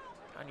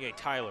Kanye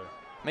Tyler.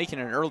 Making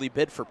an early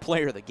bid for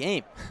player of the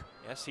game.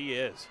 Yes, he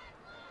is.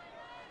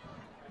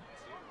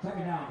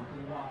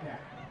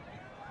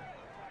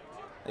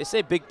 They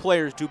say big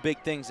players do big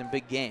things in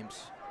big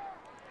games.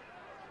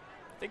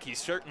 I think he's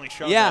certainly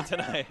shown that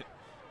tonight.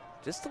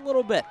 Just a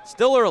little bit.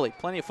 Still early.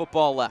 Plenty of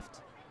football left.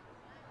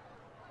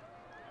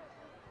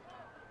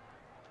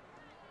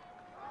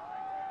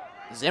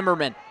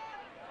 Zimmerman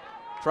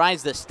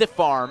tries the stiff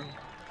arm,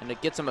 and it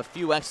gets him a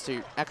few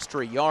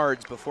extra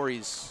yards before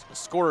he's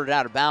scored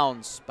out of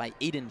bounds by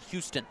Aiden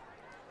Houston.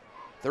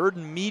 3rd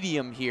and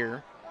medium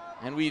here.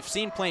 And we've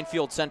seen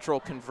Plainfield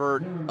Central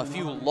convert a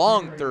few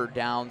long 3rd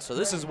downs, so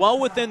this is well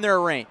within their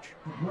range.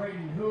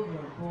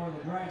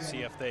 See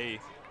if they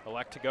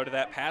elect to go to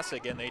that pass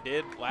again. They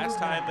did last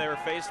time they were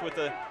faced with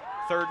a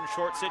 3rd and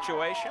short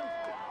situation.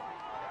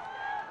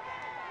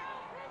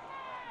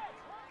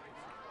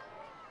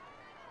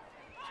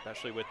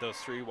 Especially with those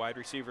 3 wide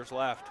receivers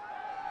left.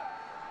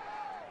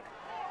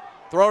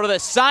 Throw to the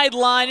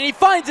sideline, and he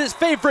finds his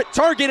favorite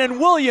target in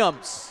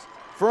Williams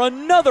for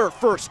another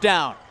 1st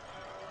down.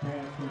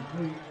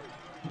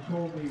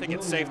 I think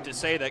it's safe to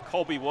say that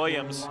Colby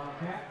Williams,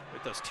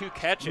 with those 2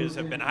 catches,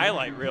 have been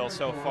highlight reel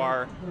so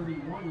far.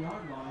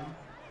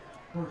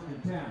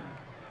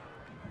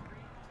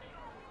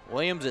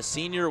 Williams, a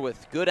senior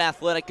with good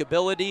athletic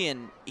ability,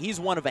 and he's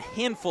one of a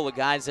handful of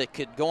guys that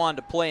could go on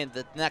to play at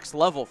the next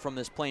level from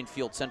this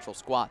Plainfield Central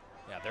squad.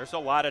 Yeah, there's a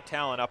lot of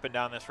talent up and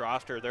down this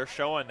roster. They're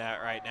showing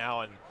that right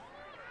now, and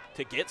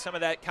to get some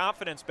of that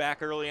confidence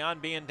back early on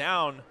being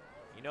down,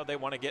 you know they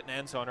want to get in the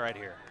end zone right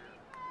here.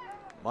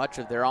 Much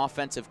of their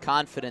offensive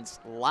confidence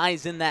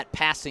lies in that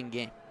passing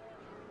game.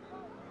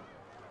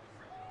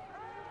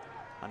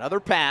 Another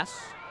pass.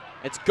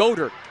 It's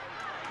Goddard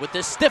with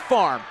his stiff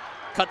arm.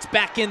 Cuts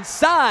back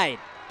inside.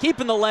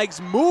 Keeping the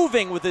legs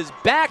moving with his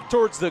back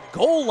towards the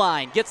goal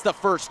line. Gets the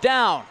first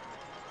down.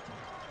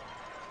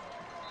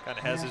 Kind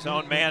of has his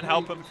own man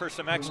help him for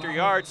some extra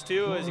yards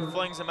too as he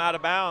flings him out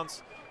of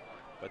bounds.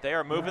 But they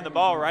are moving the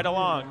ball right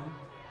along.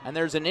 And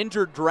there's an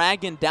injured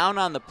Dragon down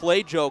on the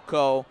play,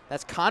 Joko.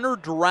 That's Connor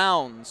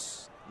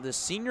Drowns, the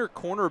senior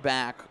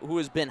cornerback who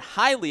has been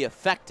highly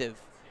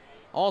effective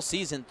all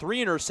season.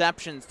 3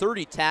 interceptions,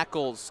 30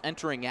 tackles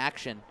entering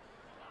action.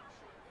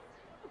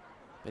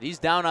 But he's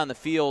down on the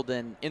field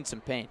and in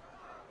some pain.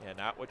 Yeah,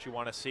 not what you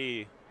want to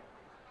see.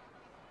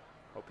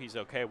 Hope he's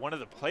okay. One of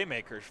the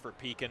playmakers for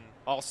Pekin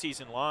all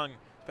season long,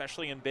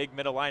 especially in big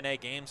Mid-Illini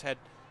games, had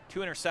 2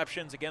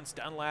 interceptions against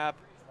Dunlap,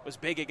 was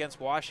big against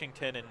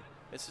Washington, and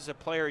this is a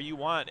player you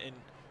want in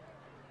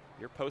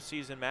your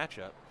postseason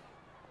matchup.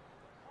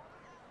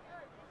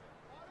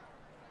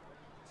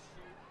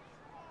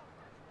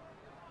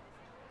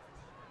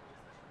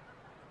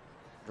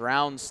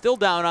 Drowns still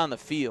down on the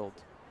field.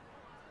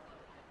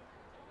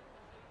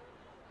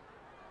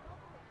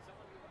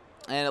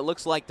 And it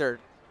looks like they're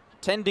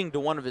tending to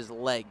one of his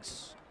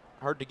legs.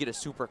 Hard to get a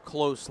super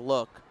close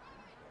look.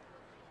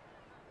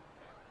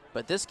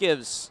 But this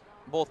gives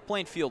both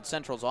Plainfield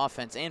Central's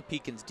offense and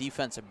Pekin's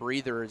defense a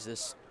breather as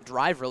this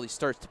drive really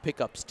starts to pick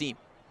up steam.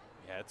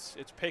 Yeah,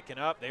 it's picking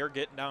up. They are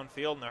getting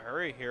downfield in a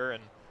hurry here,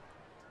 and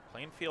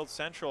Plainfield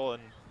Central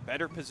in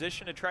better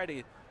position to try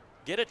to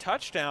get a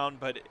touchdown,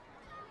 but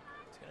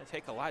it's going to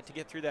take a lot to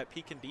get through that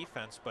Pekin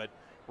defense. But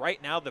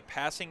right now the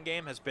passing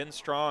game has been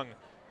strong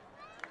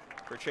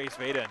for Chase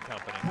Veda and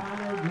company.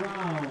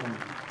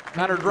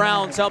 Connor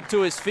Drowns up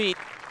to his feet,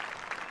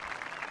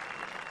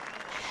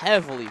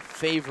 heavily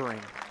favoring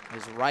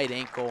his right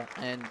ankle.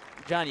 And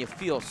John, you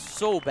feel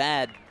so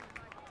bad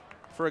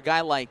for a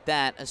guy like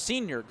that, a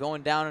senior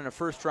going down in a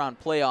first-round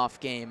playoff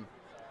game,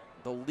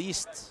 the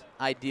least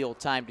ideal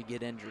time to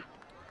get injured.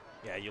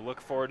 Yeah, you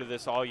look forward to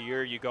this all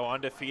year. You go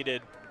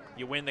undefeated,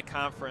 you win the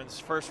conference,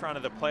 first round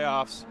of the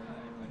playoffs,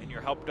 and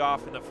you're helped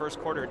off in the first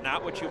quarter.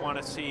 Not what you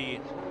want to see.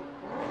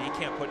 And he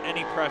can't put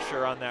any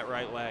pressure on that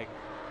right leg.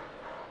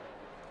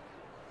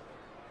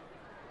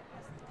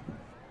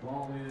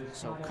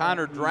 So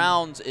Connor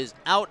Drowns is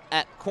out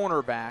at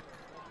cornerback.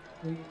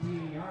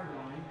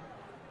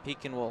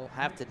 Pekin will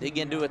have to dig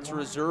into its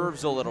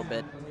reserves a little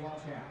bit.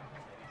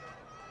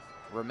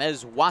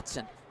 Ramez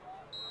Watson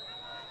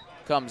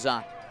comes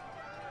on.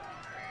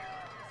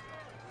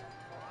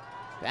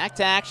 Back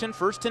to action,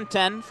 1st and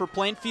 10 for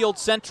Plainfield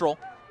Central.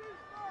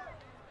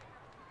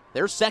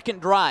 Their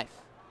second drive.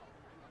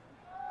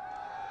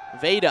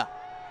 Veda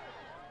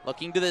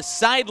looking to the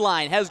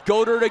sideline, has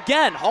Goddard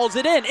again, hauls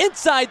it in,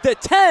 inside the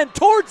 10,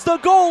 towards the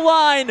goal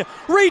line,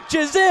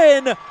 reaches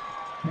in,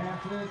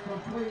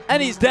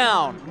 and he's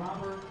down.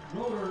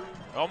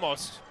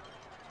 Almost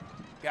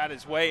got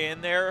his way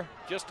in there,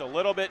 just a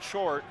little bit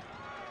short.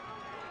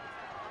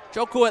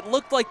 Joko, it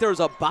looked like there was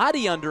a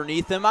body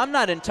underneath him. I'm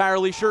not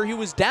entirely sure he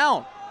was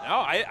down. No,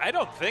 I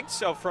don't think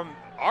so. From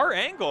our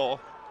angle,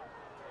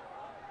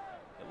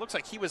 it looks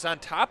like he was on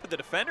top of the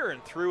defender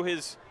and threw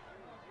his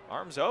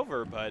arms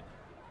over, but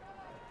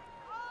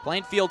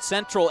Plainfield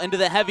Central into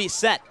the heavy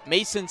set.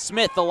 Mason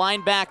Smith, the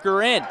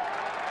linebacker, in.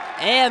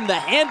 And the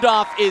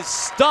handoff is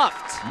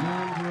stuffed.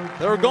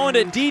 They're going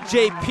to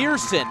DJ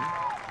Pearson,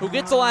 who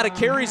gets a lot of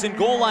carries in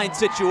goal line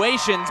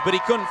situations, but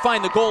he couldn't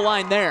find the goal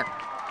line there.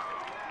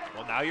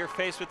 Well, now you're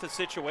faced with a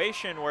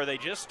situation where they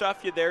just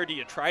stuff you there. Do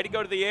you try to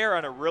go to the air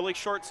on a really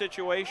short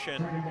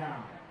situation?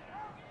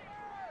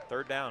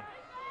 Third down.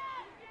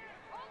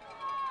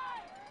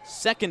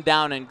 Second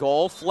down and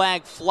goal.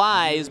 Flag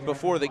flies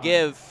before the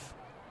give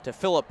to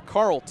Philip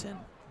Carlton.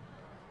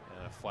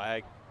 And a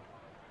flag.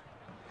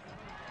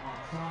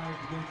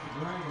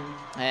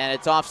 And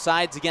it's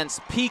offsides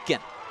against Pekin.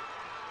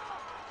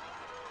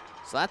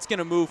 So that's going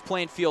to move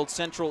Plainfield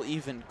Central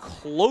even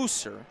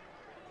closer,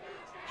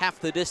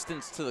 half the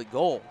distance to the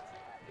goal.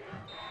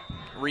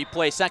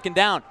 Replay, second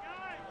down.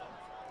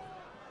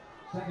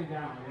 Second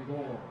down and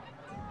goal.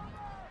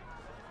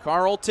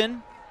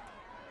 Carlton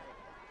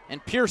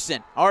and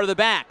Pearson are the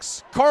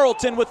backs.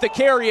 Carlton with the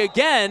carry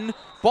again.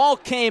 Ball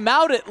came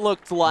out, it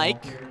looked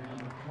like.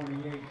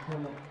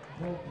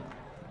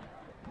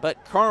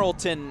 But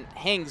Carlton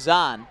hangs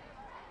on.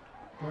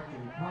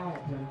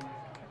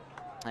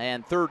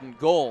 And 3rd and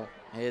goal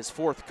is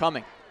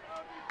forthcoming.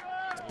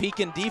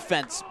 Pekin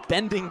defense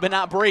bending but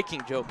not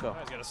breaking, Joko.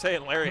 I was going to say,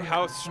 and Larry,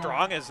 how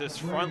strong has this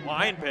front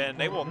line been?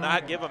 They will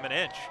not give him an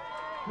inch.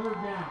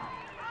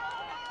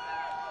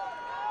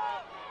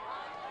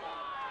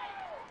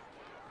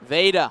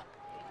 Veda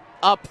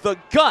up the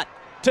gut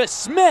to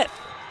Smith.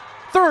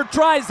 3rd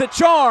tries the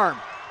charm,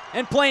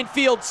 and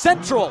Plainfield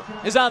Central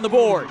is on the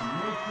board.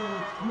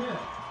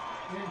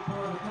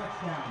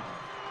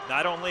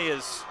 not only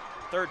is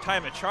third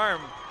time a charm,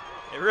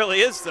 it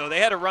really is, though. They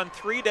had to run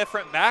 3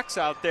 different backs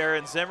out there,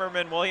 and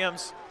Zimmerman,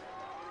 Williams,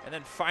 and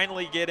then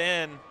finally get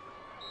in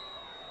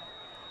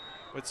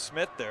with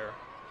Smith there.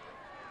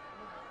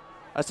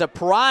 A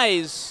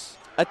surprise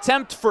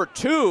attempt for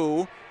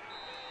 2.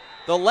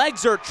 The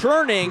legs are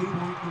churning,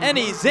 and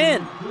he's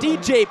in.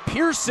 DJ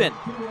Pearson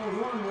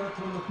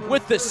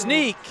with the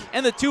sneak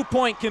and the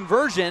 2-point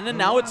conversion, and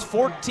now it's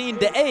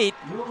 14-8.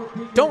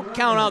 Don't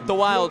count out the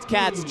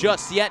Wildcats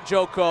just yet,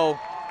 Joko.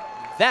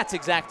 That's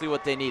exactly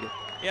what they needed.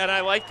 Yeah, and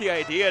I like the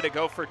idea to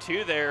go for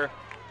 2 there.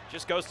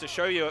 Just goes to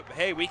show you,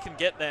 hey, we can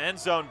get in the end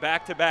zone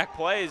back-to-back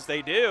plays.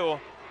 They do.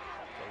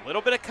 A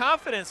little bit of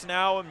confidence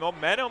now and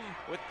momentum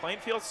with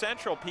Plainfield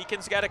Central.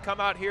 Pekin's got to come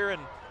out here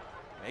and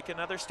make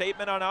another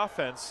statement on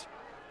offense.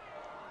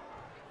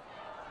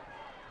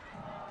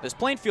 This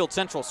Plainfield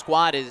Central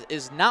squad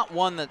is not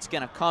one that's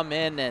going to come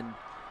in and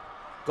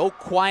go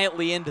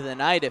quietly into the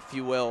night, if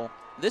you will.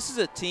 This is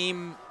a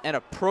team and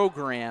a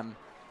program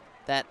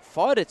that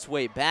fought its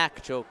way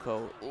back,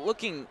 Joko.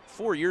 Looking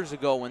 4 years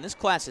ago when this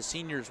class of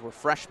seniors were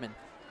freshmen,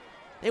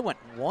 they went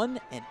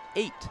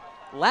 1-8.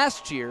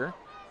 Last year,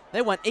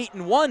 they went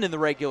 8-1 in the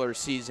regular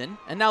season,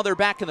 and now they're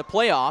back in the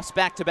playoffs,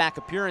 back-to-back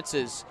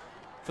appearances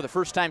for the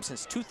first time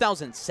since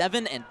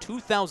 2007 and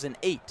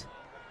 2008.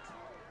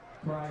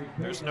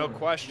 There's no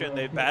question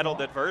they've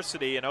battled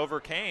adversity and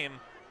overcame.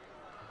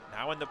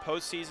 Now in the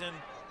postseason,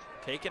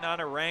 taking on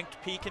a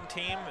ranked Pekin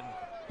team and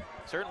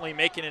certainly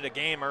making it a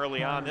game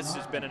early on. This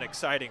has been an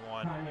exciting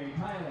one.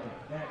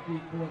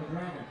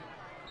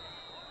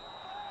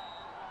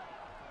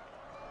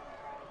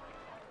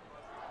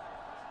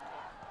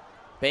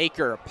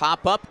 Baker,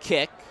 pop-up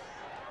kick.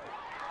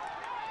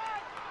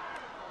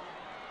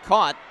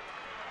 Caught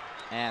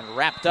and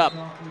wrapped up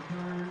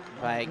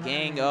by a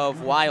gang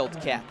of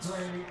Wildcats.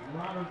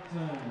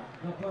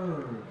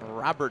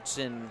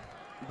 Robertson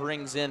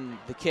brings in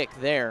the kick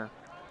there.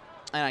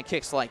 And on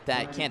kicks like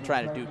that, you can't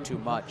try to do too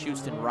much.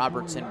 Houston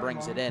Robertson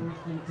brings it in.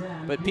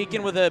 But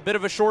Pekin with a bit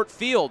of a short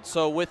field,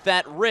 so with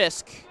that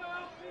risk,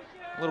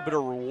 a little bit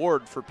of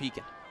reward for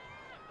Pekin.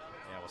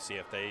 Yeah, we'll see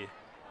if they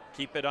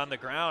keep it on the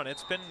ground.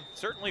 It's been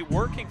certainly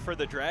working for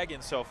the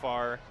Dragons so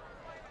far.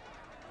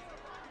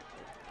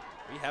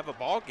 We have a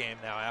ball game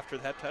now after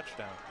that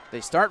touchdown.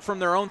 They start from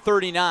their own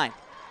 39.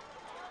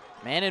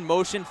 Man in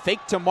motion,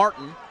 fake to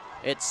Martin.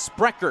 It's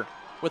Sprecher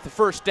with the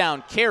first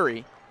down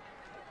carry.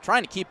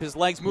 Trying to keep his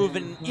legs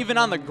moving even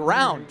on the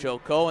ground,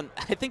 Joko, and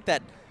I think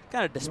that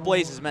kind of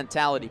displays his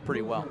mentality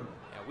pretty well.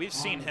 Yeah, we've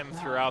seen him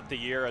throughout the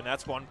year, and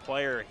that's one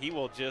player. He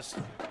will just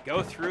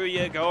go through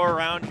you, go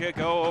around you,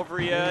 go over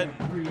you. And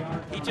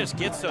he just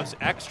gets those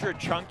extra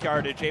chunk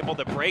yardage, able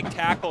to break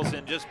tackles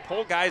and just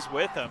pull guys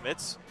with him.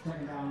 It's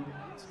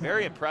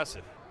very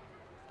impressive.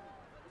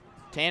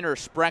 Tanner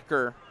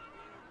Sprecher,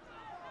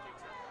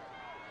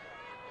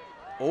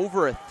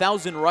 over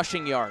 1,000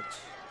 rushing yards.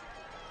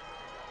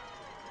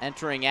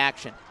 Entering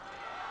action.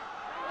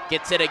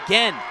 Gets it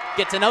again.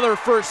 Gets another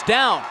first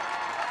down.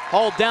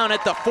 Hauled down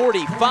at the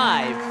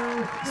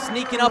 45.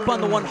 Sneaking up on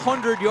the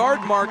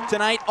 100-yard mark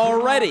tonight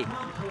already.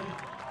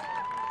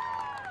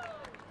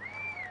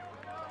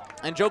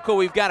 And Joko,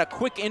 we've got a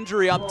quick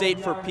injury update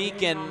for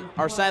Pekin.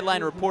 Our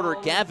sideline reporter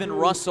Gavin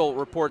Russell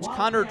reports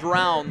Connor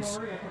Drowns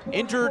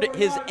injured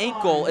his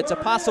ankle. It's a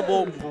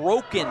possible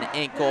broken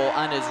ankle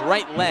on his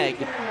right leg,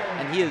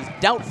 and he is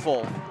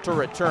doubtful to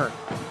return.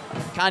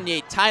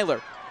 Kanye Tyler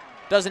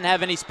doesn't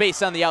have any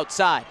space on the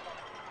outside.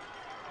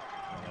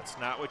 That's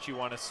not what you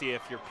want to see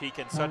if you're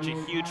Pekin. Such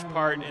a huge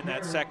part in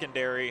that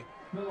secondary.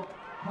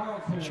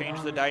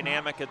 Change the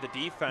dynamic of the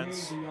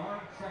defense.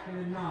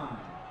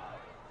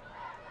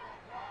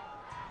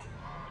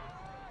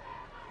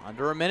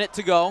 Under a minute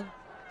to go.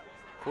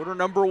 Quarter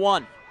number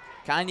 1.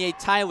 Kanye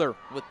Tyler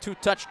with 2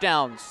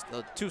 touchdowns.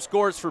 The 2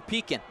 scores for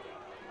Pekin.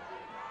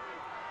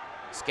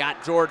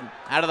 Scott Jordan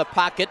out of the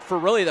pocket for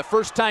really the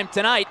first time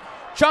tonight.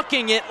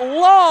 Chucking it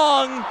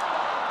long.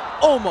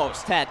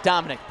 Almost had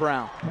Dominic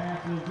Brown.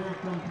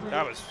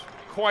 That was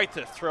quite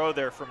the throw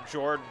there from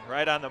Jordan.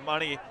 Right on the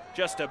money,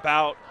 just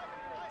about.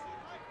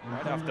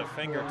 Right off the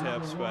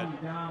fingertips, but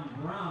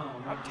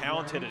how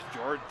talented is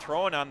Jordan?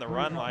 Throwing on the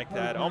run like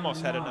that,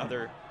 almost had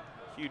another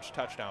huge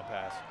touchdown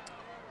pass.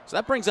 So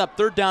that brings up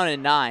 3rd down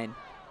and 9.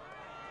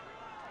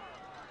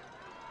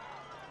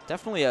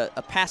 Definitely a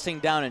passing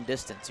down in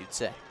distance, you'd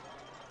say.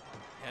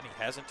 And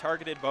he hasn't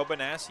targeted Bo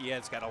Benassi yet.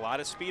 He's got a lot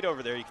of speed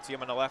over there. You can see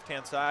him on the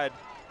left-hand side.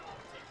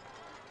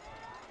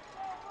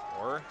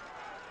 Or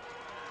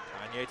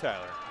Kanye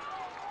Tyler.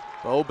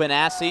 Bo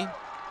Benassi,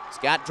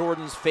 Scott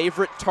Jordan's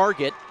favorite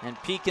target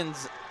and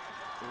Pekin's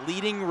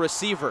leading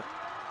receiver.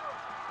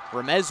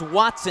 Ramez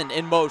Watson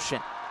in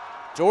motion.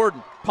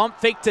 Jordan, pump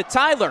fake to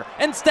Tyler.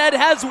 Instead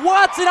has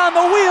Watson on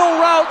the wheel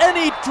route, and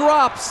he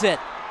drops it.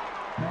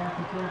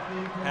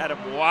 Had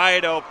him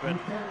wide open.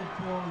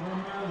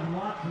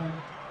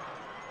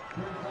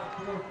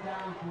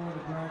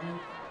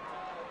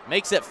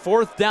 Makes it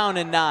 4th down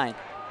and 9.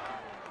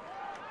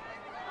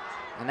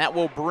 And that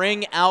will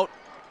bring out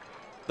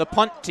the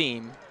punt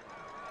team.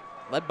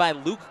 led by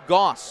Luke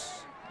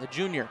Goss, the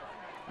junior,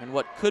 in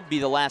what could be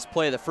the last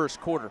play of the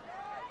first quarter.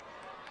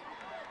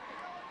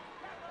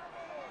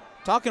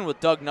 Talking with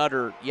Doug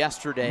Nutter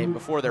yesterday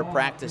before their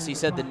practice, he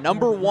said the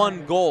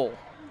 #1 goal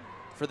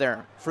for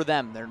them,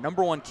 their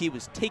 #1 key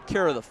was take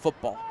care of the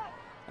football.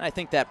 And I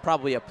think that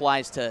probably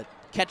applies to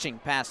catching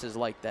passes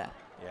like that.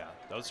 Yeah,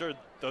 those are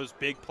those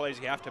big plays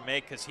you have to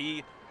make, because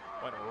he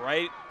went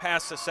right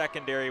past the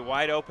secondary,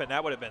 wide open.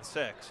 That would have been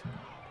 6.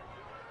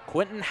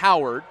 Quentin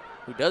Howard,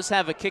 who does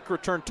have a kick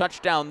return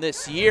touchdown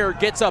this year,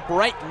 gets up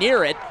right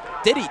near it.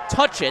 Did he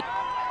touch it?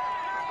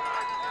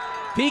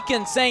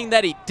 Pekin saying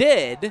that he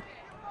did.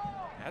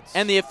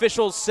 And the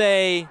officials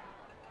say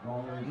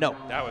no.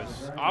 That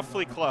was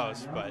awfully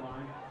close, but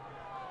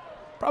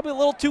probably a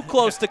little too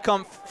close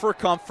for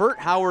comfort.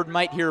 Howard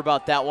might hear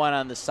about that one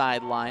on the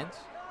sidelines.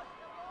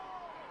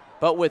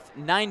 But with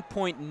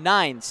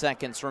 9.9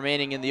 seconds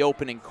remaining in the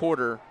opening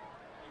quarter,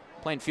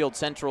 Plainfield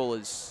Central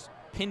is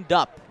pinned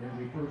up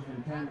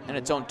in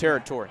its own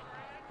territory.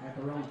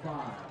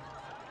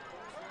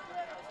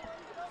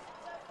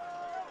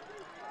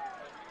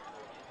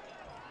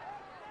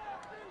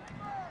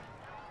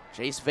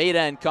 Chase Veda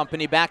and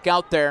company back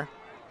out there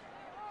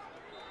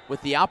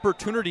with the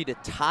opportunity to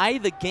tie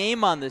the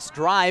game on this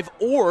drive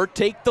or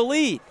take the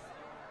lead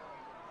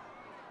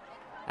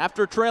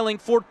after trailing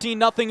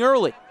 14-0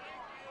 early.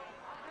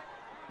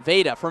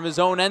 Veda from his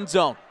own end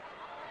zone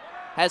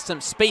has some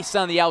space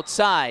on the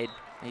outside.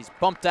 He's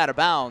bumped out of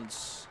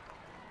bounds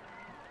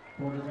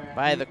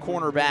by the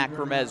cornerback,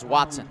 Ramez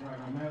Watson.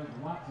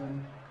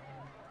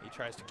 He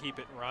tries to keep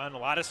it and run. A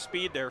lot of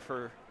speed there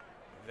for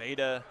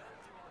Veda.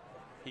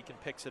 Pekin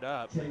picks it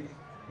up.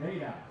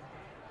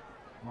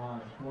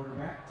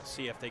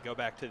 See if they go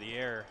back to the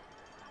air.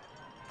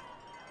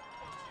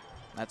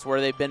 That's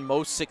where they've been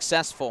most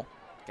successful.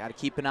 Got to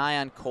keep an eye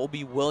on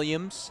Colby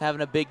Williams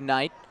having a big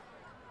night.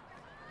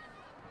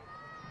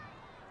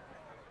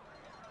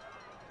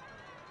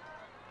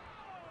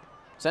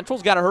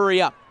 Central's got to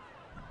hurry up.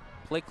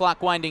 Play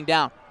clock winding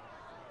down.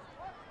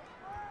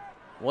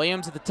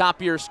 Williams at the top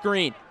of your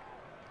screen.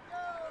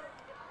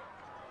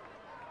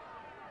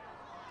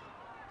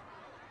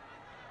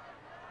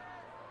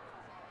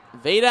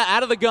 Veda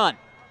out of the gun.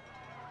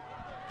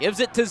 Gives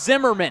it to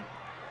Zimmerman.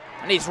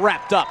 And he's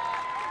wrapped up.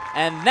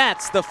 And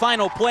that's the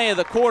final play of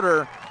the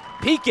quarter.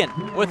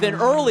 Pekin with an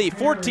early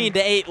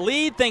 14-8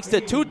 lead thanks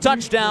to 2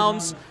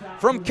 touchdowns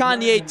from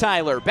Kanye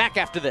Tyler. Back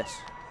after this.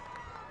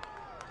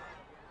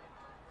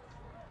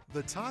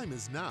 The time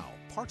is now.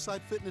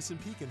 Parkside Fitness in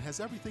Pekin has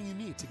everything you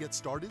need to get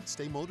started,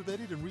 stay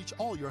motivated, and reach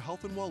all your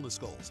health and wellness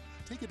goals.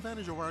 Take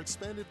advantage of our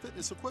expanded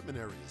fitness equipment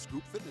areas,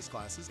 group fitness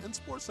classes, and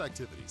sports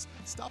activities.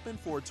 Stop in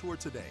for a tour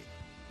today.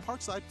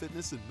 Parkside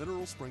Fitness in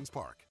Mineral Springs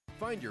Park.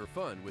 Find your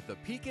fun with the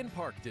Pekin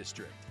Park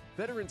District.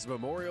 Veterans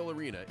Memorial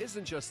Arena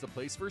isn't just the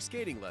place for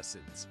skating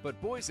lessons,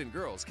 but boys and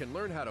girls can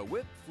learn how to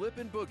whip, flip,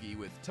 and boogie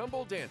with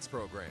tumble dance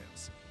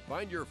programs.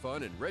 Find your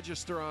fun and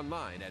register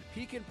online at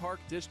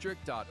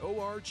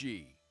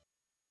pekinparkdistrict.org.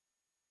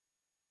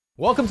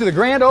 Welcome to the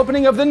grand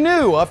opening of the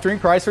new Ufftring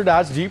Chrysler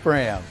Dodge Jeep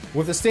Ram.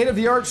 With a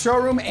state-of-the-art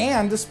showroom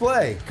and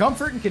display,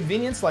 comfort and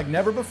convenience like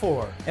never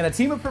before, and a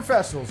team of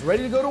professionals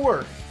ready to go to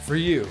work for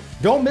you.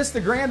 Don't miss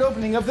the grand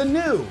opening of the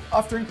new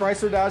Ufftring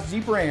Chrysler Dodge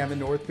Jeep Ram in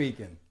North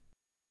Pekin.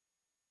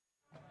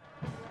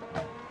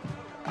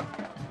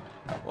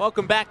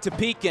 Welcome back to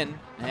Pekin,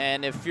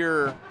 and if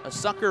you're a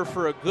sucker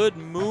for a good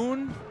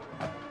moon,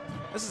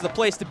 this is the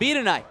place to be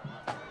tonight.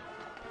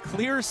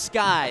 Clear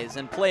skies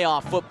and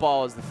playoff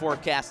football is the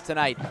forecast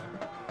tonight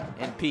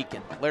in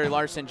Pekin. Larry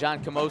Larson,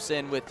 John Camosa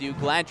in with you.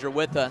 Glad you're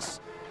with us.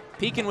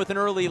 Pekin with an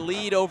early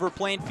lead over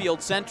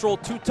Plainfield Central.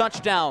 2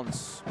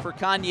 touchdowns for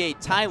Kanye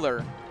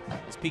Tyler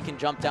as Pekin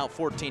jumped out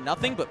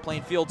 14-0, but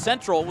Plainfield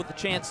Central with a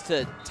chance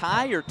to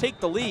tie or take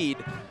the lead.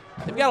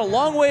 They've got a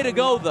long way to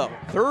go, though.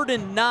 3rd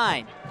and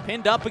 9,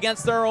 pinned up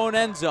against their own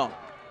end zone.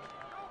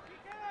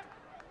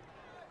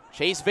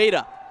 Chase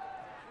Veda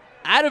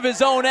out of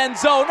his own end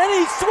zone, and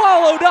he's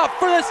swallowed up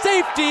for the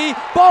safety.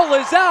 Ball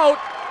is out,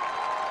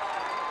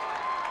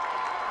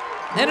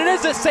 and it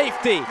is a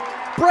safety.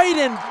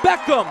 Braden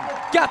Beckham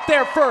got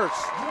there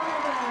first.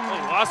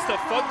 They lost the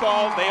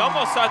football. They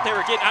almost thought they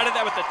were getting out of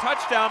that with a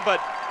touchdown,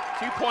 but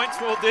 2 points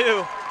will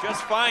do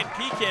just fine.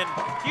 Pekin,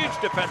 huge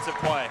defensive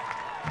play.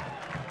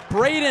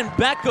 Braden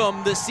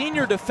Beckham, the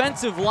senior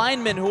defensive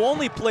lineman who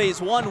only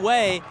plays one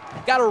way,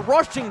 got a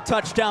rushing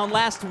touchdown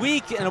last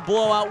week in a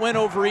blowout win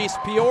over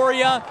East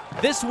Peoria.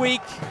 This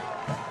week,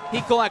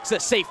 he collects a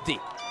safety.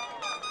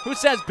 Who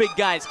says big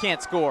guys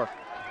can't score?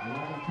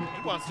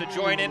 He wants to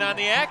join in on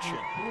the action.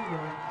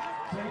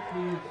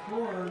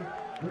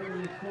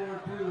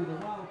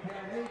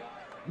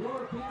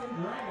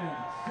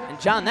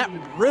 And John, that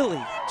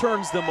really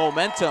turns the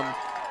momentum.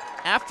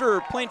 After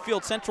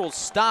Plainfield Central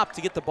stopped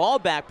to get the ball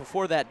back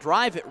before that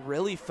drive, it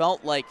really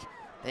felt like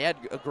they had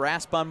a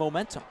grasp on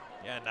momentum.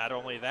 Yeah, not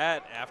only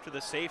that, after the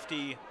safety,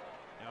 you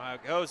know how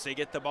it goes, they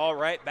get the ball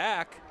right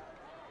back.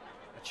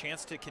 A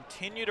chance to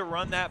continue to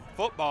run that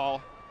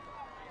football.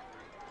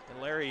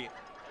 And Larry,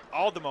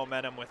 all the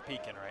momentum with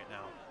Pekin right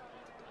now.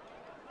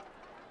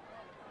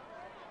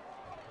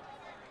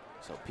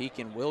 So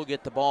Pekin will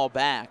get the ball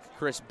back.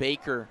 Chris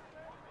Baker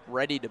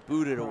ready to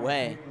boot it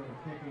away.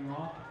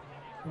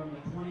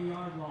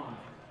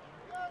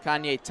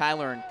 Kanye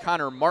Tyler and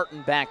Connor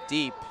Martin back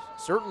deep.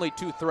 Certainly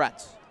two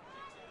threats.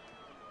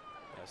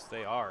 Yes,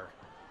 they are.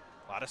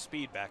 A lot of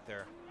speed back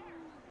there.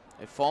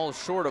 It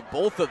falls short of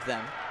both of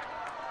them.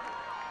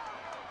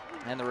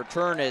 And the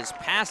return is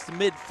past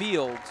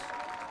midfield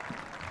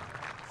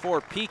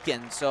for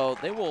Pekin, so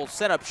they will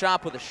set up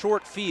shop with a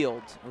short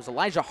field. It was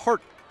Elijah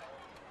Hart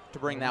to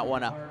bring that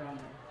one up.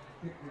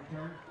 And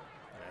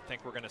I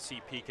think we're going to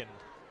see Pekin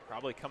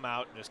probably come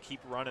out and just keep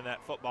running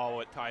that football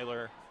with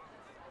Tyler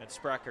and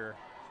Sprecher.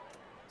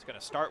 It's going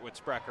to start with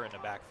Sprecher in the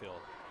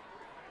backfield.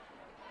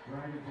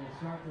 Dragons will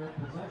start their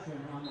possession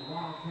on the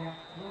Wildcat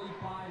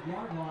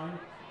 45-yard line,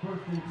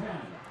 1st and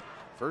 10.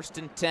 1st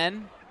and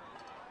 10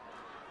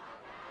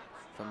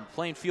 from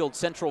Plainfield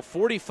Central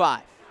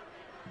 45.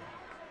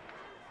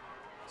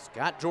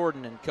 Scott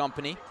Jordan and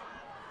company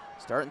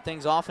starting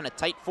things off in a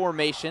tight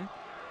formation.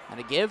 And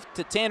a give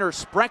to Tanner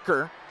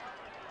Sprecher.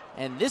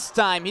 And this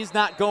time he's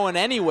not going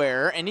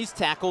anywhere, and he's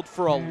tackled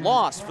for a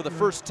loss for the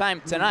first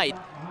time tonight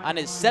on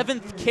his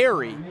 7th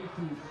carry.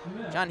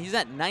 John, he's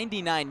at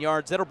 99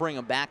 yards. That'll bring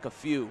him back a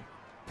few.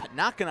 But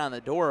knocking on the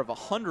door of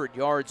 100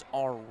 yards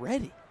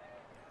already.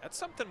 That's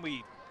something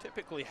we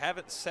typically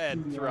haven't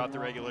said throughout the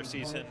regular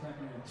season.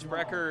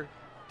 Sprecher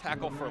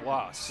tackle for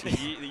loss.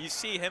 you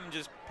see him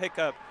just pick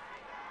up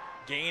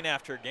gain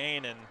after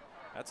gain, and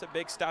that's a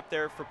big stop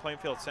there for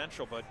Plainfield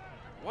Central, but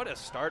what a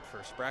start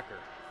for Sprecher.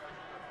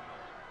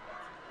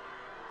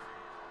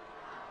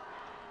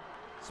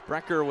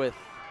 Sprecher with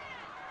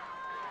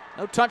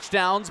no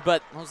touchdowns,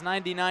 but those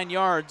 99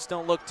 yards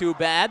don't look too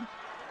bad.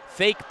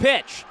 Fake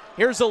pitch.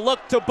 Here's a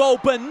look to Bo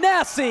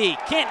Benassi.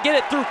 Can't get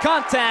it through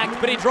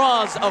contact, but he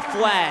draws a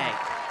flag.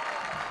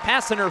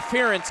 Pass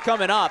interference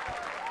coming up.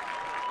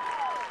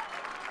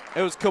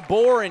 It was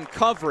Cabor in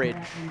coverage,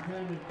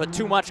 but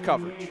too much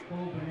coverage.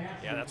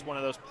 Yeah, that's one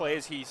of those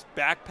plays. He's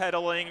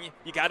backpedaling.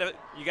 You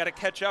gotta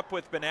catch up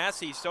with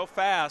Benassi so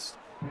fast,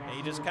 and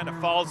he just kind of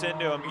falls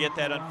into him. You get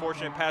that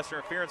unfortunate pass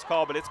interference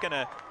call, but it's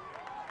gonna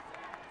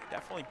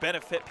definitely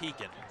benefit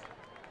Pekin.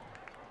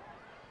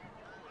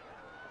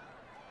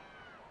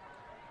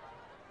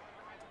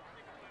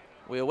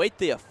 We await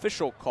the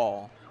official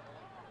call.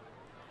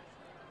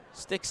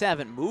 Sticks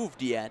haven't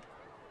moved yet,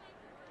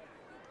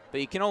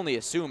 but you can only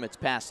assume it's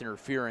pass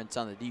interference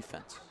on the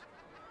defense.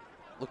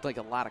 Looked like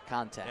a lot of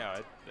contact. Yeah,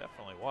 it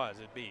definitely was.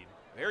 It'd be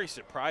very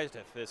surprised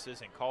if this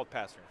isn't called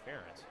pass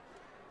interference.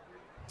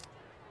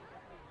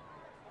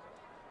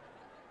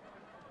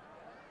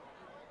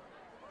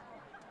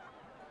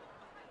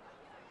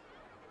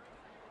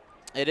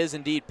 It is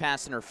indeed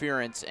pass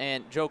interference.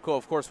 And Joko,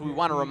 of course, we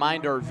want to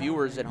remind our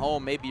viewers at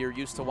home, maybe you're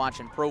used to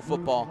watching pro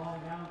football.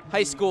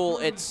 High school,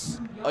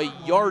 it's a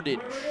yardage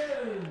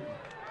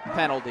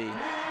penalty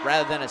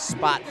rather than a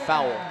spot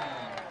foul.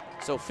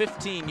 So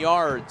 15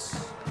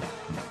 yards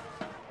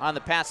on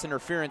the pass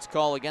interference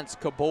call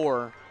against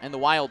Cabor and the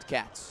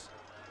Wildcats.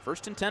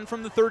 1st and 10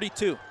 from the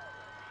 32.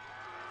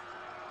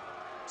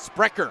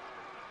 Sprecher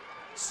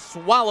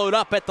swallowed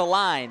up at the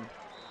line.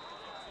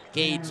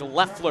 Gage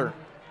Leffler,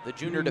 the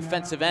junior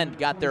defensive end,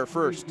 got there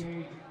first.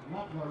 And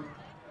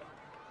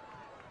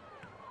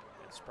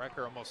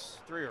Sprecher almost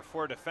 3 or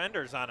 4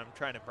 defenders on him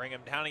trying to bring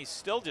him down. He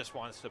still just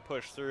wants to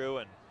push through,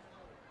 and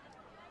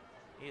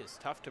he is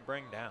tough to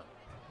bring down.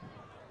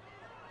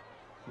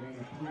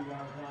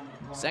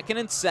 2nd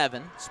and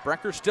 7.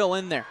 Sprecher still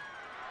in there.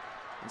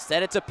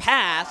 Instead, it's a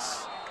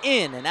pass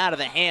in and out of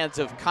the hands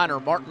of Connor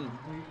Martin.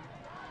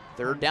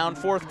 3rd down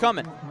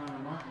forthcoming.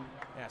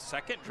 Yeah,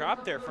 2nd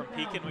drop there from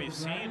Pekin we've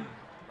seen.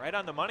 Right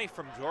on the money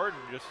from Jordan,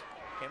 just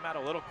came out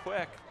a little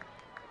quick.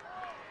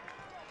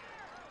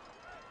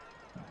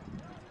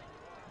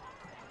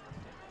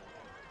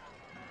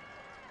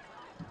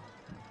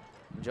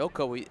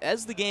 Joko,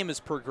 as the game has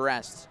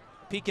progressed,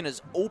 Pekin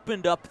has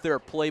opened up their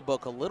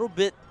playbook a little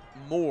bit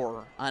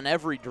more on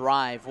every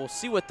drive. We'll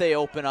see what they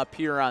open up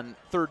here on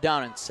 3rd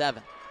down and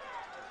 7.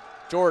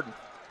 Jordan,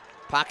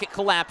 pocket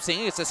collapsing.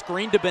 It's a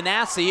screen to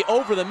Benassi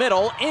over the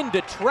middle into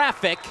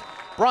traffic.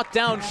 Brought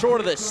down short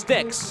of the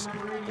sticks.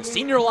 The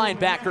senior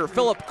linebacker,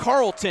 Philip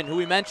Carlton, who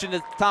we mentioned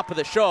at the top of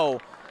the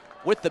show,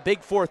 with the big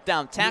 4th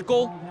down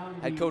tackle.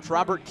 Head coach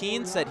Robert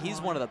Keene said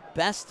he's one of the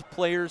best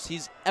players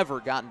he's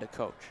ever gotten to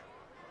coach.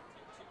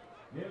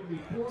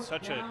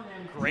 Such a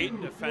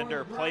great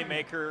defender,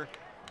 playmaker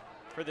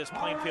for this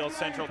Plainfield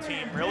Central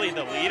team. Really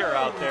the leader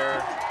out there. A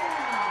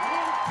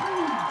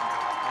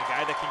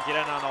guy that can get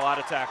in on a lot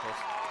of tackles.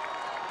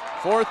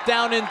 4th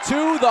down and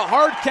 2. The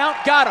hard count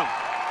got him.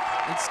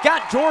 And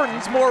Scott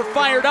Jordan's more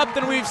fired up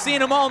than we've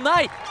seen him all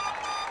night.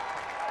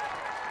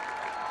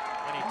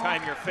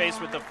 Anytime you're faced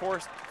with the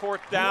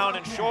 4th down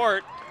and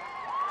short,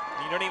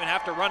 you don't even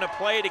have to run a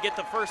play to get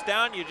the 1st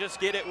down. You just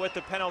get it with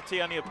the penalty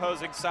on the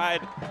opposing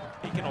side.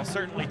 Pekin will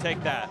certainly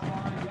take that.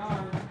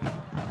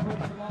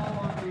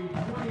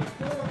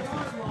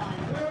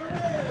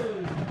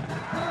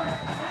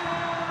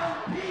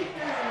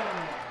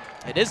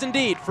 It is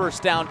indeed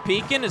first down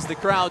Pekin, as the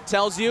crowd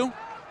tells you.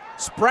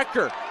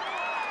 Sprecher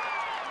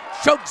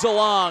chugs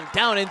along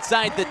down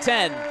inside the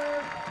 10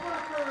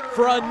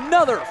 for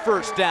another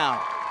first down.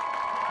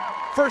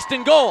 First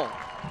and goal.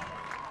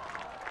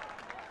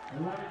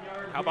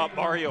 How about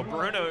Mario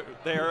Bruno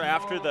there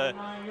after the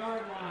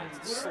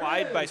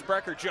slide by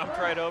Sprecher, jumped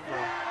right over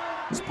him.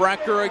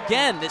 Sprecher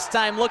again, this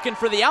time looking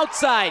for the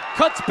outside,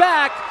 cuts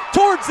back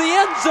towards the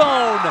end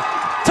zone.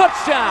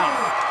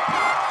 Touchdown.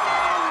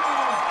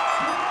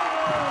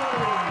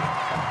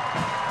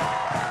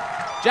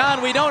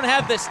 John, we don't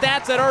have the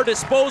stats at our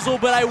disposal,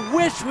 but I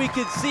wish we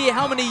could see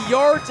how many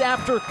yards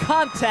after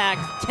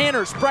contact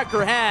Tanner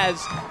Sprecher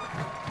has,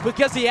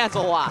 because he has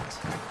a lot.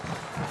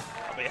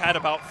 He had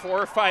about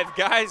 4 or 5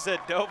 guys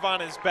that dove on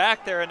his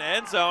back there in the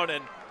end zone,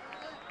 and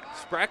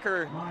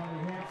Sprecher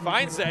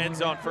finds the end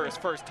zone for his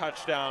first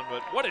touchdown,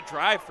 but what a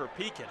drive for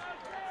Pekin.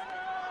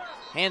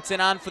 Hansen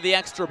on for the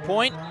extra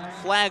point.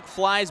 Flag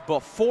flies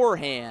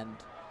beforehand,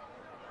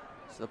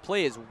 so the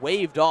play is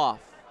waved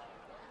off.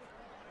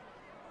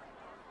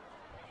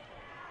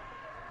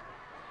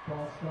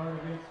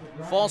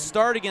 False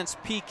start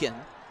against Pekin,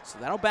 so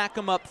that'll back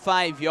him up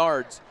 5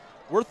 yards.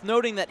 Worth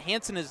noting that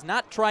Hansen has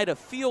not tried a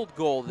field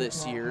goal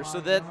this year, so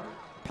that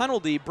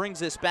penalty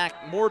brings us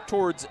back more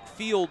towards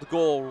field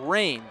goal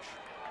range.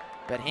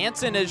 But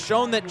Hansen has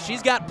shown that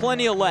she's got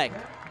plenty of leg.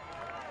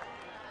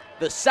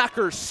 The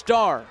soccer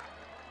star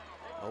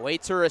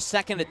awaits her a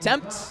second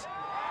attempt,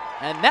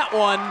 and that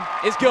one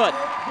is good.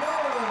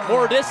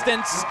 More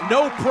distance,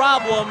 no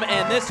problem,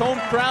 and this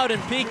home crowd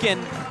in Pekin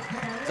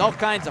is all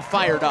kinds of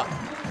fired up.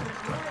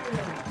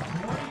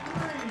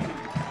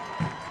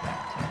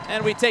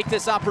 And we take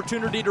this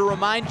opportunity to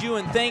remind you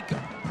and thank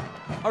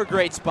our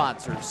great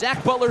sponsors.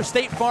 Zach Butler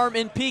State Farm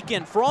in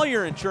Pekin for all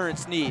your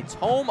insurance needs.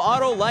 Home,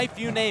 auto, life,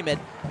 you name it.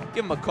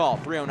 Give him a call,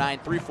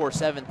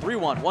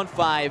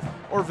 309-347-3115,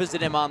 or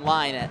visit him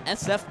online at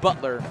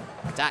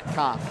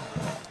sfbutler.com.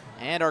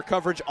 And our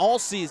coverage all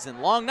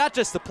season long, not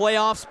just the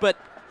playoffs, but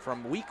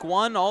from week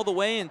 1 all the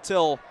way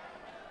until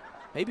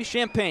maybe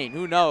Champaign,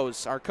 who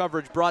knows. Our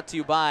coverage brought to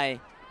you by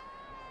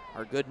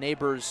our good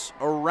neighbors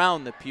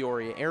around the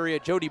Peoria area.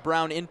 Jody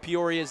Brown in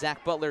Peoria,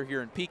 Zach Butler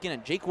here in Pekin,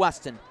 and Jake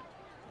Weston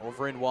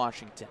over in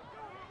Washington.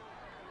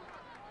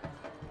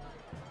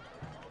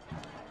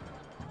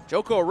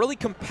 Joko, a really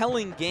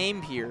compelling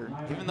game here,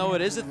 even though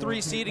it is a 3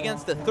 seed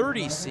against a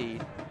 30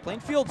 seed.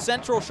 Plainfield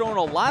Central showing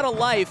a lot of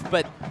life,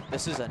 but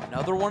this is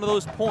another one of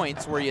those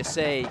points where you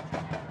say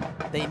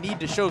they need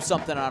to show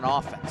something on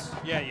offense.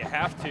 Yeah, you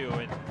have to,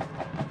 and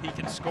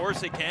Pekin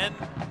scores again.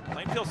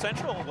 Plainfield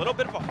Central, a little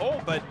bit of a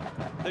hole, but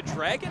the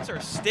Dragons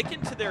are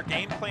sticking to their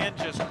game plan,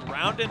 just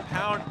ground and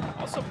pound,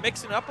 also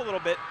mixing up a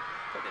little bit,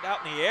 put it out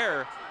in the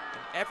air, and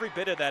every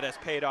bit of that has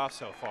paid off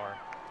so far.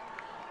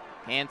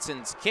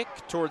 Hansen's kick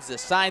towards the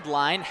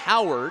sideline.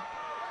 Howard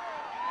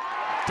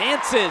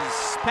dances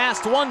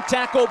past one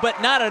tackle,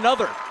 but not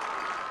another.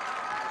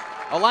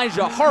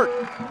 Elijah Hart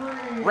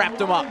wrapped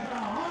him up.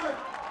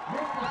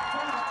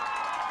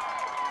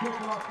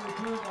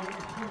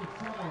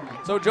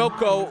 So,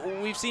 Joko,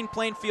 we've seen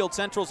Plainfield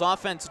Central's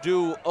offense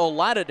do a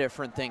lot of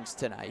different things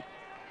tonight.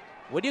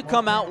 What do you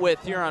come out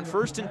with here on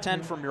 1st and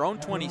 10 from your own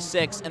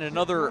 26 in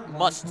another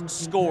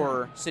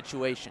must-score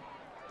situation?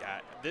 Yeah,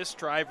 this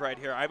drive right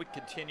here, I would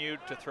continue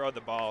to throw the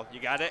ball. You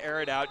got to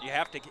air it out. You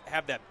have to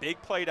have that big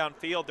play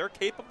downfield. They're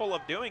capable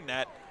of doing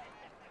that.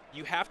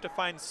 You have to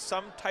find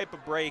some type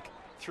of break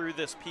through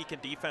this Pekin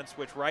defense,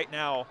 which right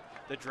now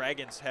the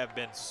Dragons have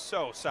been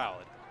so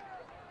solid.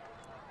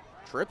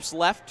 Trips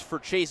left for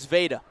Chase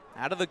Veda.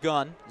 Out of the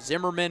gun,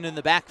 Zimmerman in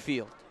the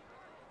backfield.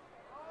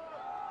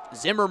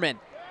 Zimmerman,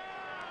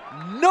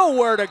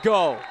 nowhere to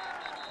go.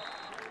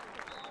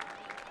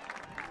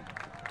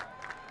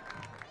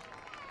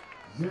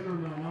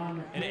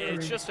 And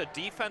it's just a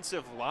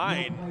defensive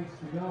line.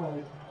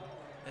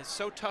 It's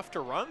so tough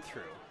to run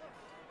through.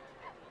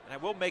 And I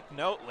will make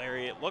note,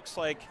 Larry, it looks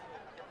like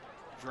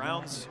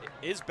Drowns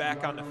is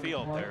back on the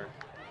field there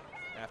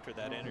after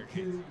that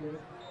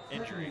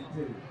injury.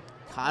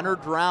 Connor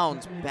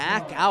Drowns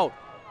back out.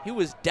 He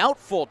was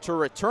doubtful to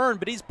return,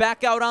 but he's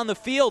back out on the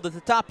field at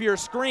the top of your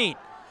screen.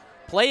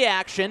 Play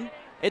action.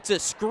 It's a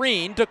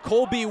screen to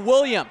Colby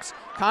Williams.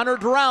 Connor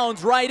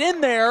Drowns right in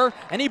there,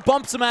 and he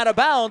bumps him out of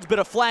bounds, but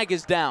a flag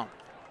is down.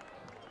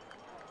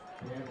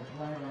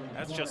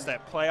 That's just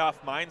that playoff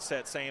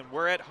mindset saying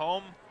we're at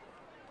home,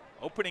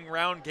 opening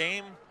round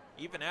game,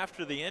 even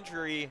after the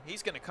injury,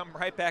 he's going to come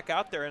right back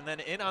out there and then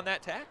in on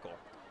that tackle.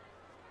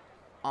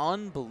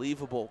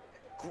 Unbelievable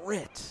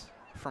grit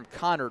from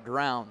Connor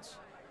Drowns.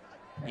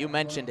 You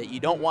mentioned it. You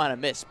don't want to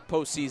miss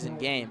postseason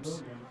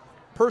games.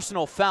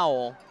 Personal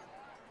foul,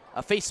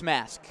 a face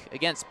mask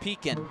against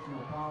Pekin.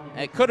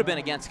 And it could have been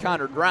against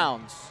Connor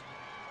Drowns.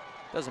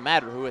 Doesn't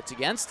matter who it's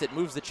against. It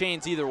moves the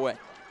chains either way.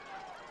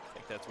 I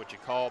think that's what you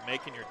call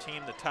making your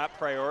team the top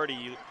priority.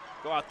 You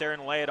go out there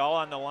and lay it all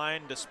on the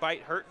line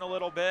despite hurting a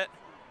little bit.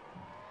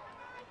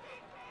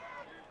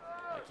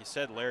 Like you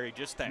said, Larry,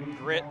 just that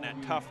grit and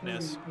that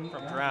toughness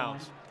from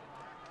Drowns.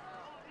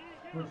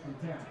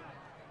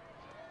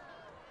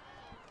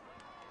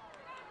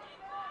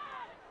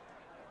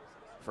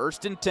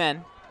 First and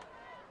 10.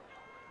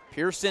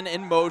 Pearson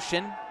in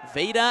motion.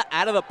 Veda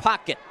out of the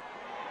pocket.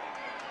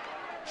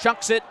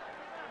 Chucks it.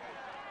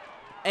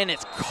 And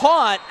it's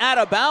caught out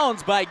of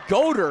bounds by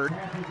Godert.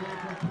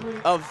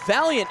 A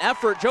valiant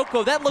effort.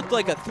 Joko, that looked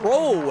like a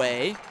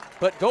throwaway,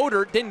 but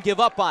Godert didn't give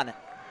up on it.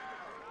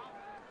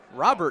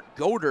 Robert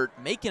Godert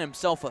making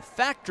himself a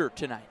factor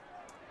tonight.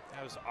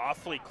 That was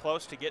awfully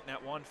close to getting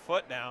that 1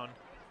 foot down.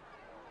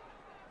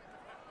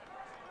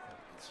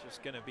 It's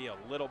just going to be a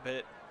little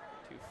bit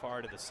too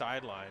far to the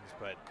sidelines,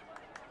 but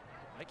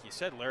like you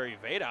said, Larry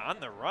Veda on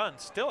the run,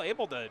 still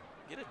able to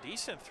get a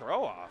decent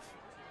throw off.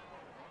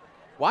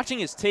 Watching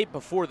his tape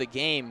before the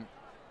game,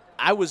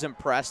 I was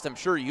impressed. I'm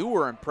sure you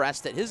were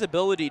impressed at his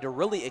ability to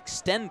really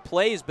extend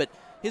plays, but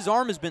his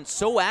arm has been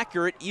so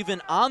accurate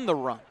even on the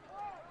run.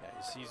 Yeah,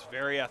 he's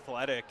very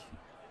athletic.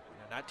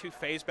 Not too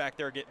phased back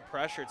there getting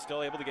pressured,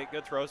 still able to get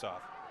good throws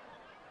off.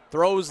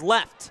 Throws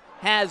left,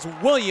 has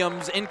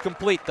Williams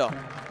incomplete though.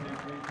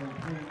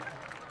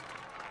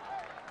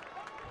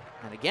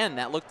 And again,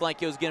 that looked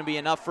like it was going to be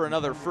enough for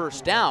another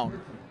first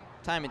down.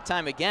 Time and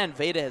time again,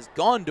 Veda has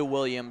gone to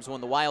Williams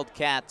when the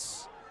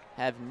Wildcats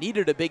have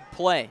needed a big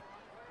play.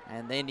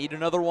 And they need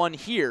another one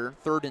here,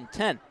 3rd and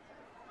 10.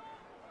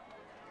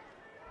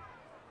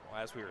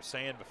 Well, as we were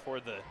saying before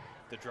the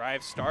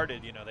drive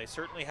started, you know, they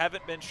certainly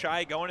haven't been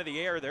shy going to the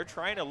air. They're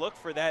trying to look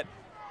for that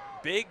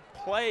big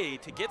play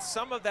to get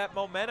some of that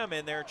momentum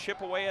in there,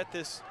 chip away at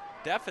this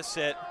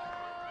deficit.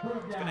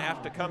 It's going to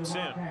have to come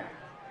soon.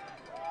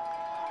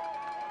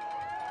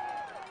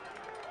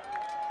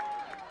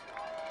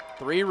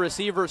 Three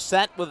receivers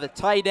set with a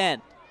tight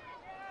end.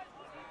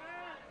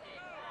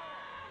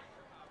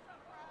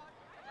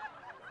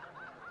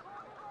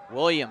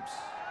 Williams,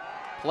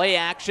 play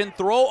action,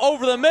 throw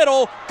over the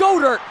middle.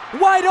 Godert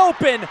wide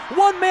open,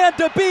 one man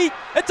to beat.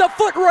 It's a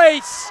foot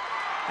race,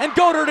 and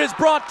Godert is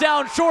brought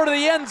down short of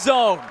the end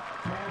zone.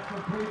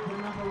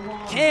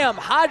 Cam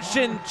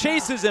Hodgson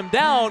chases him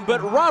down,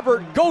 but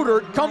Robert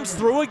Godert comes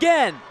through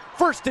again.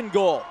 1st and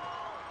goal.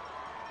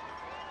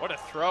 What a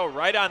throw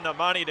right on the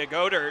money to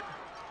Godert.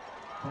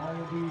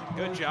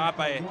 Good job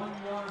by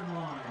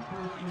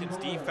Pekin's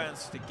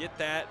defense to get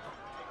that.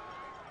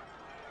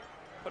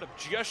 Put him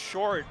just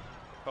short,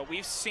 but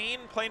we've seen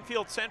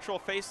Plainfield Central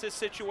face this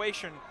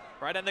situation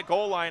right on the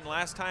goal line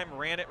last time,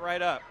 ran it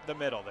right up the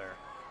middle there.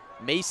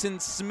 Mason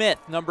Smith,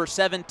 number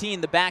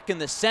 17, the back in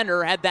the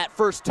center, had that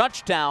first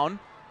touchdown.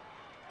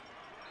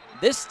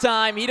 This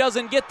time he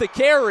doesn't get the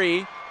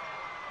carry,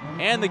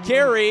 and the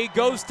carry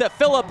goes to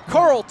Philip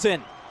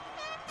Carlton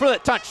for the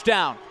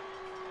touchdown.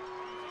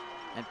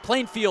 And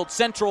Plainfield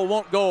Central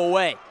won't go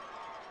away.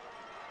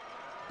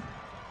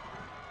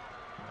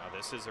 Now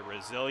this is a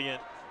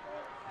resilient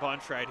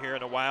bunch right here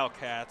in the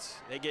Wildcats.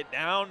 They get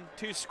down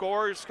 2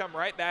 scores, come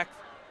right back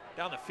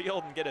down the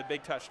field and get a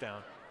big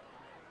touchdown.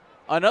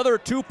 Another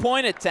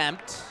 2-point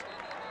attempt.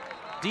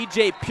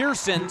 DJ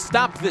Pearson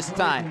stopped this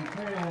time.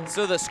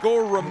 So the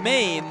score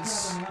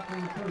remains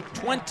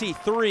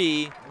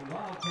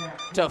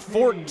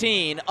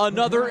 23-14.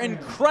 Another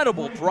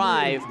incredible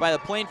drive by the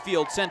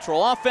Plainfield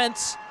Central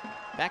offense.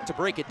 Back to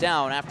break it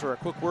down after a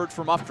quick word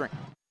from Uftring.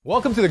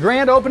 Welcome to the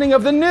grand opening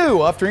of the new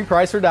Uftring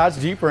Chrysler Dodge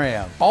Jeep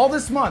Ram. All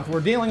this month, we're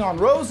dealing on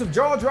rows of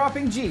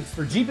jaw-dropping Jeeps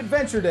for Jeep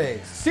Adventure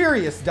Days,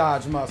 serious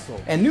Dodge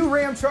muscle, and new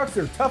Ram trucks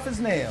that are tough as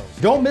nails.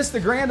 Don't miss the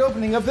grand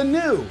opening of the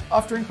new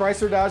Uftring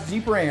Chrysler Dodge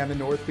Jeep Ram in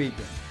North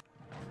Pekin.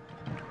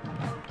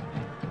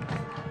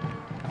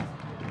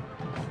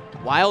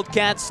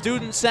 Wildcat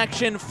student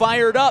section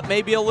fired up,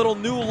 maybe a little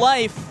new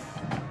life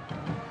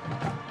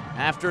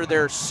after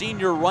their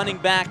senior running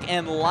back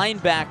and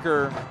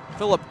linebacker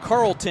Philip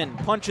Carlton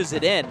punches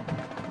it in.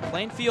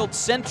 Plainfield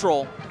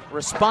Central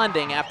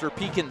responding after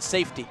Pekin's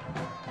safety.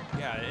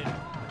 Yeah,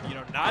 you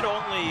know, not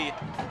only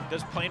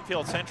does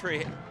Plainfield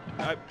Central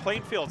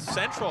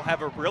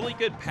have a really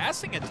good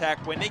passing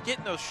attack, when they get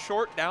in those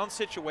short down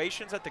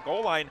situations at the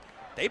goal line,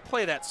 they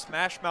play that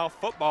smash mouth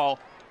football,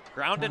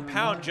 ground and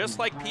pound, just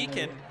like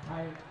Pekin.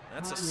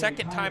 That's the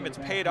 2nd time it's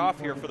paid off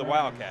here for the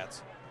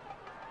Wildcats.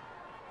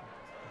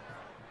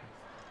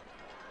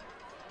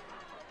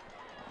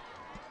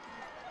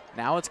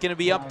 Now it's going to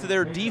be up to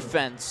their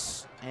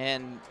defense,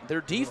 and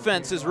their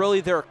defense is really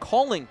their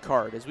calling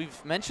card. As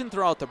we've mentioned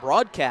throughout the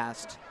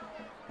broadcast,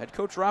 head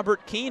coach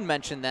Robert Keene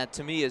mentioned that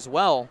to me as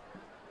well.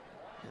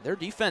 Their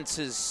defense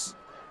has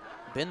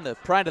been the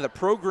pride of the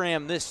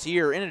program this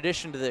year, in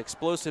addition to the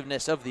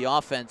explosiveness of the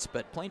offense,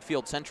 but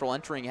Plainfield Central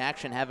entering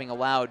action having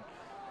allowed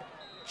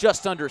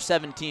just under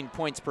 17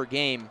 points per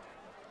game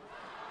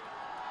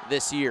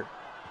this year.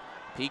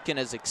 Pekin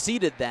has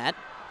exceeded that.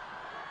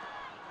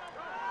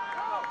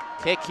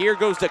 Kick here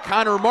goes to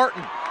Connor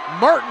Martin.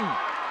 Martin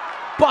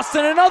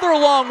busting another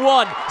long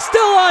one.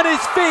 Still on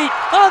his feet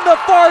on the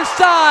far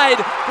side.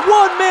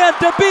 One man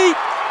to beat,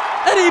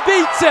 and he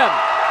beats him.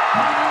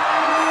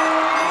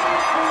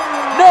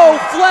 No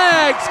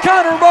flags.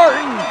 Connor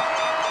Martin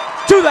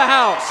to the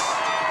house.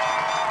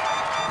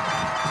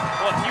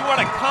 Well, if you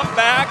want to come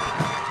back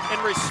and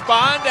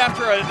respond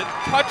after a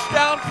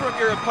touchdown from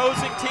your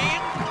opposing team,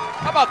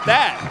 how about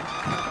that?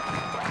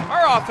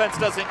 Our offense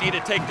doesn't need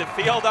to take the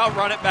field. I'll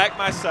run it back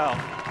myself.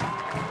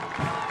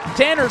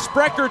 Tanner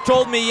Sprecher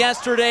told me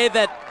yesterday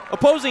that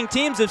opposing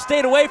teams have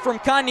stayed away from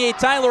Kanye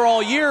Tyler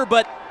all year,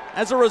 but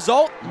as a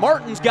result,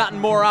 Martin's gotten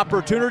more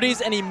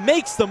opportunities, and he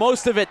makes the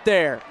most of it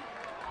there.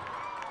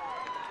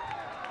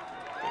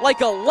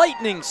 Like a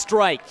lightning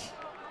strike.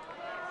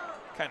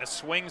 Kind of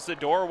swings the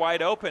door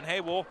wide open.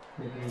 Hey, we'll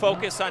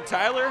focus on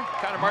Tyler.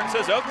 Connor Martin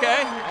says,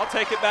 okay, I'll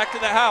take it back to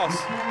the house.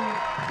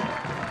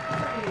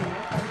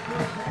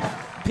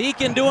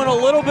 Pekin doing a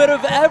little bit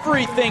of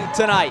everything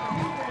tonight.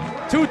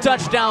 2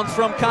 touchdowns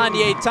from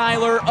Kanye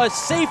Tyler, a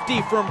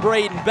safety from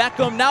Braden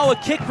Beckham, now a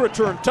kick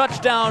return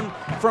touchdown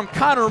from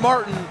Connor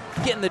Martin,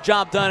 getting the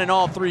job done in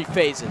all 3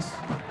 phases.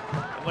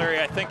 And Larry,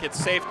 I think it's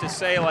safe to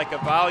say, like a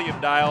volume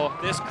dial,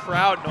 this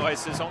crowd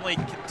noise has only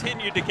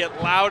continued to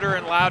get louder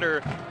and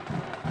louder.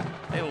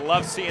 They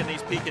love seeing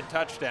these Pekin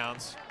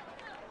touchdowns.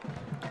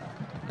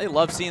 They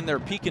love seeing their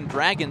Pekin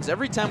Dragons.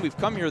 Every time we've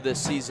come here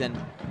this season,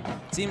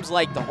 it seems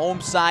like the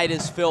home side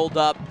is filled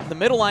up. The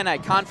Middle-Illini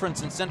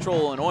Conference in Central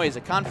Illinois is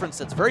a conference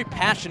that's very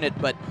passionate,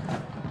 but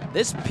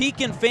this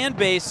Pekin fan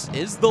base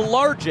is the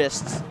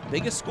largest,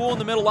 biggest school in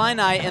the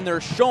Middle-Illini, and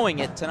they're showing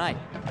it tonight.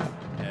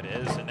 It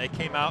is, and they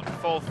came out in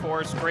full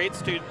force. Great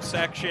student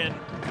section.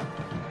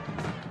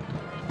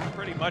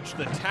 Pretty much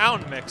the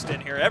town mixed in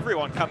here.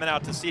 Everyone coming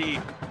out to see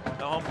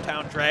the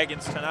hometown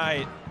Dragons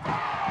tonight.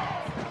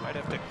 Might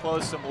have to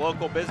close some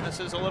local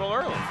businesses a little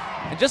early.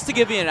 And just to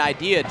give you an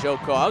idea,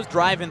 Joko, I was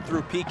driving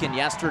through Pekin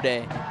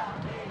yesterday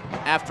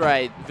after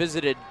I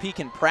visited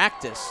Pekin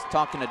practice,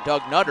 talking to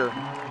Doug Nutter,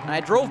 and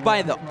I drove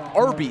by the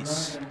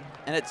Arby's,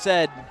 and it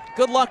said,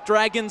 "Good luck,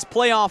 Dragons,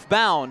 playoff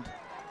bound."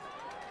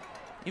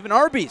 Even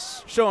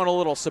Arby's showing a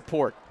little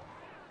support.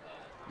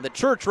 The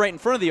church right in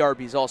front of the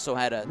Arby's also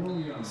had a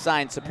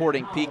sign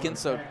supporting Pekin,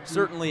 so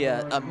certainly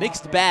a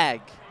mixed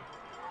bag.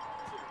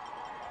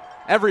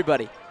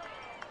 Everybody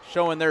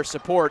showing their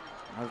support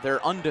of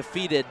their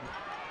undefeated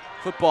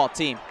football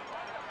team.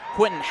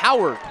 Quentin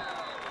Howard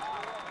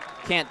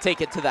can't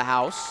take it to the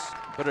house,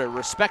 but a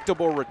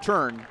respectable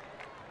return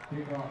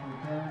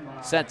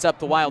sets up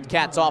the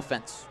Wildcats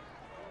offense.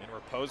 And we're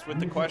posed with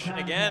the question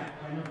again,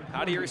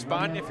 how do you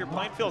respond if you're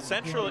Plainfield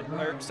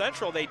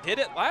Central? They did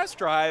it last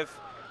drive.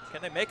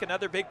 Can they make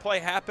another big play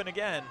happen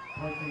again?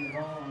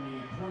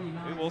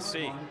 We will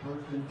see.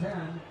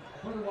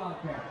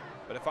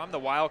 But if I'm the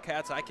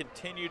Wildcats, I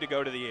continue to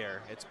go to the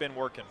air. It's been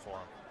working for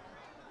them.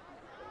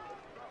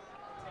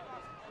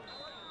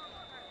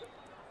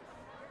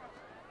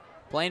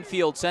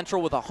 Plainfield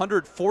Central with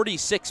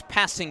 146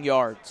 passing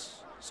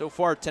yards so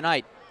far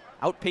tonight,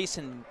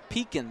 outpacing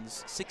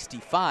Pekin's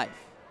 65.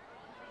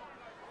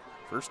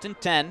 1st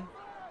and 10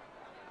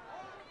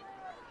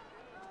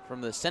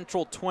 from the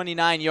Central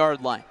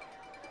 29-yard line.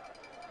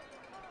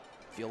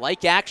 If you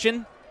like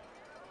action,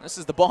 this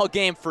is the ball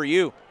game for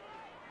you.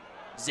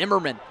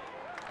 Zimmerman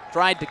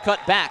tried to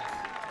cut back,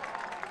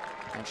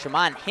 and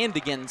Shaman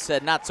Handigan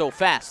said not so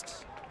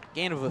fast.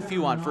 Gain of a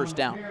few on 1st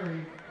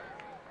down.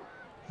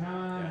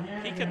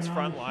 Yeah, Pekin's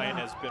front line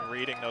has been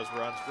reading those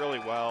runs really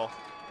well.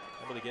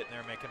 Able to get in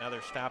there and make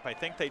another stop. I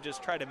think they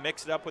just try to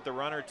mix it up with a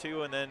run or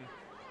two and then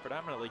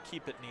predominantly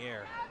keep it in the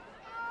air.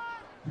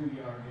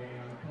 2-yard gain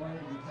on the play,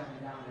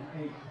 7 down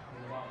and 8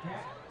 for the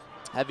Wildcats.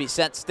 Heavy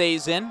set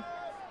stays in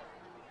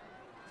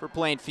for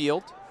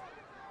Plainfield.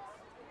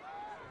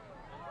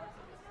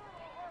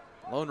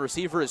 Lone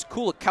receiver is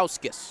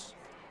Kulikowskis.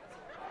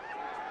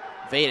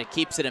 Veda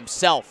keeps it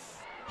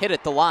himself. Hit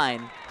at the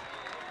line.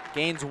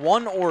 Gains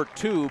 1 or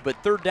 2,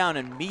 but 3rd down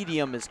and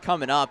medium is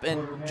coming up.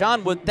 And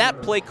John, what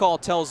that play call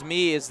tells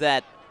me is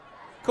that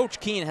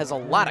Coach Keene has a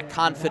lot of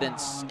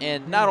confidence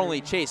in not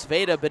only Chase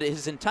Veda, but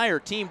his entire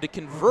team to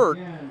convert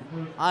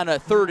on a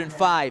 3rd and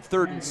 5,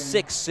 3rd and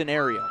 6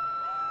 scenario.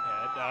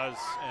 Yeah, it does.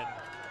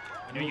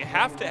 And you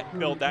have to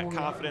build that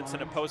confidence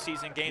in a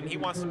postseason game. He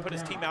wants to put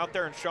his team out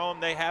there and show them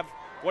they have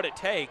what it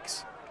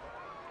takes.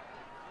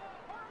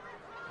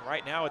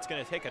 Right now, it's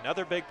going to take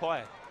another big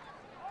play.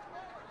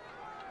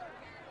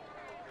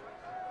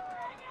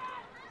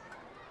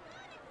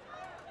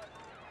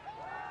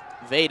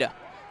 Veda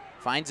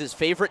finds his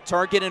favorite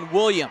target in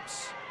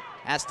Williams.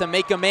 Has to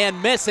make a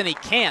man miss, and he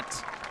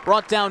can't.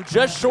 Brought down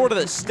just short of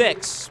the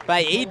sticks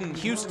by Aiden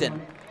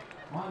Houston.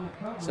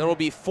 So it'll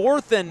be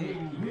 4th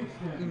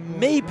and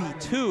maybe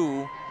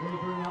 2.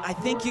 I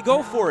think you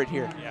go for it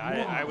here.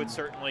 Yeah, I would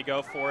certainly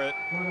go for it.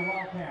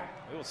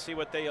 We will see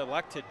what they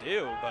elect to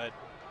do, but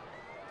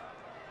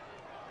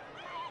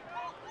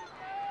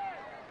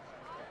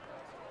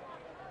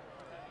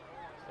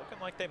it's looking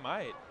like they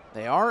might.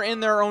 They are in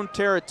their own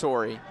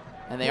territory,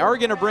 and they are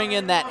going to bring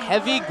in that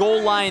heavy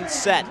goal line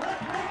set.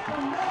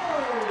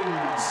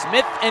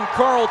 Smith and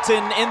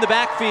Carlton in the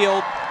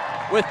backfield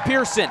with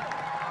Pearson.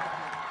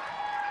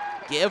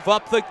 Give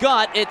up the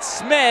gut. It's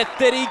Smith.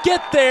 Did he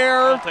get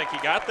there? I don't think he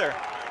got there.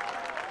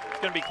 It's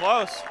going to be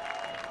close.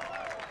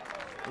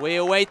 We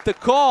await the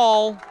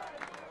call.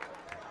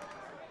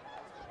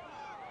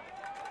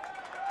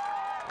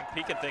 And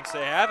Pekin thinks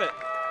they have it.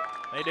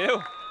 They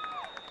do.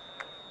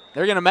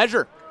 They're going to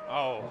measure.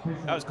 Oh,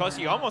 that was close.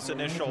 He almost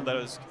initialed that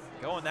it was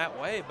going that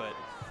way, but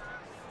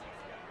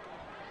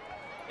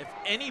if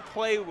any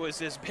play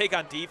was as big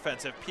on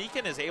defense, if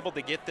Pekin is able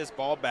to get this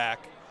ball back,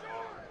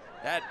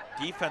 that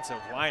defensive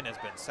line has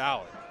been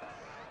solid.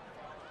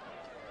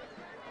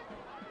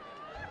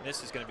 And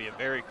this is going to be a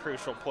very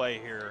crucial play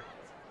here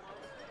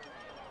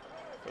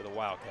for the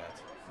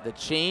Wildcats. The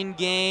chain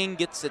gang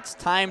gets its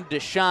time to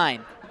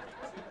shine.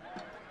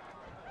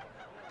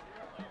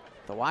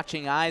 The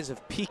watching eyes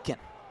of Pekin.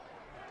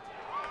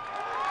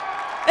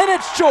 And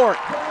it's short.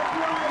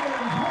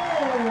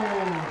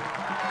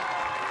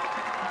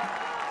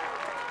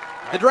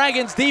 The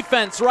Dragons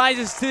defense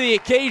rises to the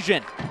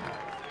occasion.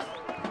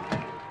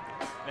 And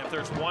if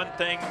there's one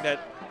thing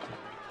that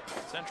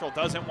Central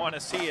doesn't want to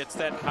see, it's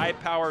that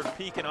high-powered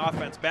Pekin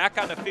offense. Back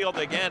on the field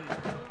again,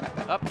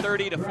 up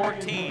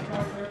 30-14.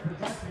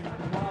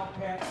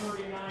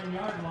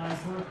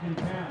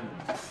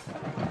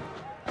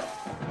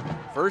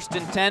 First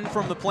and 10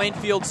 from the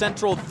Plainfield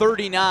Central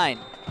 39.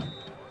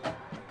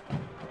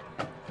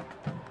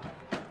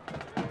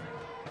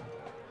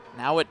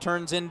 Now it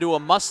turns into a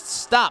must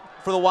stop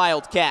for the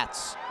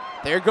Wildcats.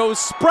 There goes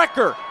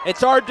Sprecher.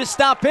 It's hard to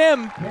stop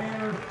him.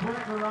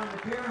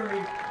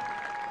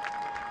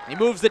 He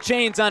moves the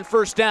chains on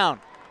first down.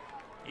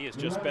 He has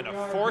just been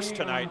a force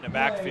tonight in the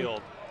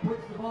backfield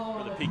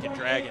for the Pekin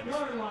Dragons.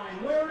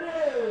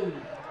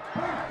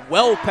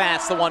 Well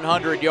past the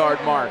 100-yard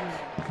mark,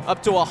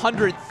 up to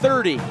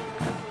 130.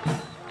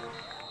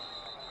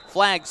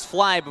 Flags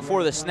fly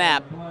before the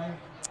snap.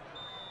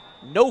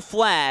 No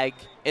flag,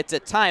 it's a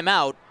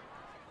timeout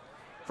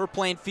for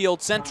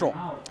Plainfield Central.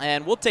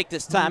 And we'll take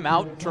this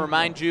timeout to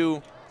remind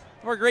you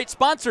of our great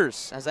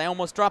sponsors, as I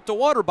almost dropped a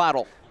water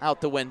bottle out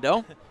the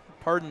window.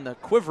 Pardon the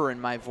quiver in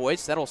my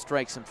voice, that'll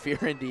strike some fear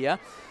into you. I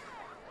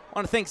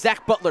want to thank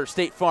Zach Butler,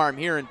 State Farm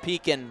here in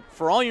Pekin,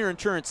 for all your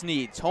insurance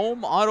needs.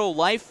 Home, auto,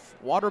 life,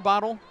 water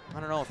bottle, I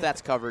don't know if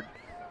that's covered.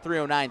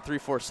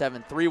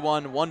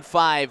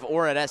 309-347-3115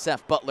 or at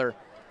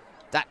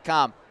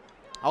sfbutler.com.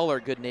 All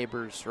our good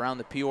neighbors around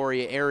the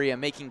Peoria area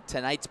making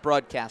tonight's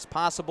broadcast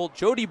possible.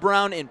 Jody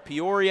Brown in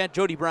Peoria,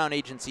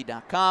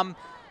 jodybrown.agency.com.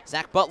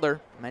 Zach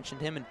Butler,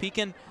 mentioned him in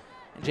Pekin,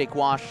 and Jake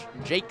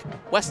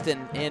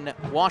Weston in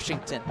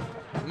Washington.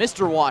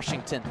 Mr.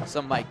 Washington,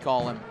 some might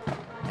call him,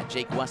 at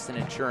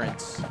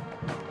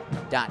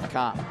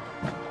jakewestoninsurance.com.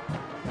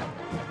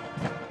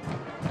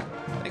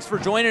 Thanks for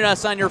joining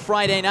us on your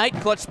Friday night.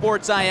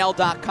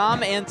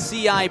 ClutchSportsIL.com and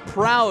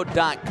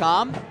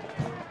CIProud.com.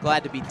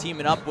 Glad to be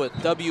teaming up with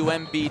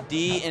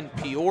WMBD in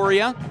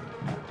Peoria.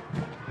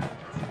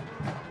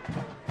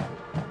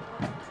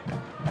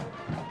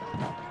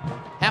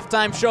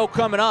 Halftime show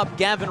coming up.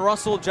 Gavin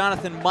Russell,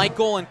 Jonathan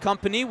Michael, and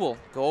company will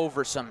go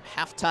over some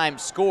halftime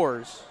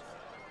scores.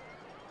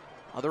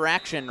 Other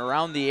action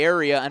around the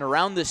area and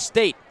around the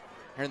state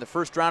here in the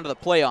first round of the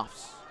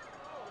playoffs.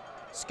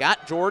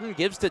 Scott Jordan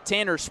gives to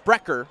Tanner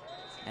Sprecher,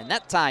 and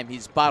that time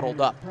he's bottled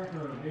up.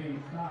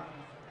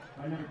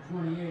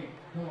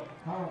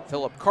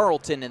 Philip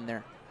Carlton in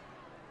there.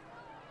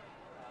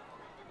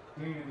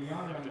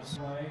 Just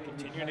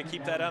continuing to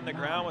keep that on the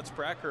ground with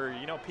Sprecher.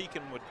 You know,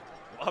 Pekin would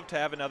love to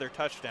have another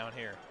touchdown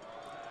here.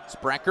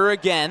 Sprecher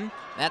again,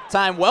 that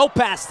time well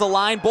past the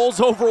line, bowls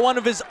over one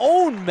of his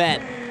own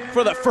men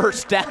for the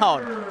first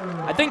down.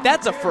 I think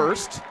that's a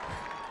first.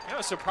 You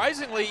know,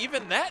 surprisingly,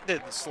 even that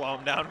didn't slow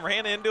him down.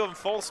 Ran into him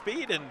full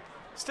speed and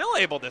still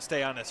able to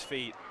stay on his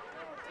feet.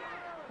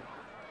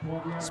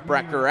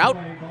 Sprecher out,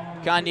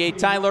 Kanye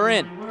Tyler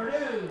in.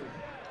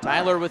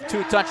 Tyler with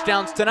 2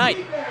 touchdowns tonight.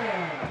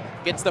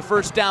 Gets the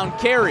first down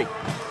carry.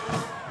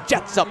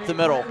 Jets up the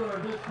middle.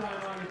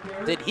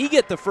 Did he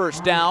get the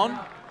first down?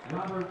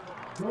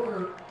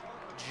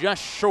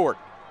 Just short.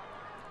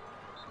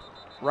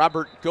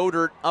 Robert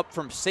Godert up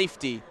from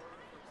safety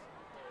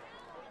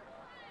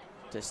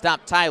to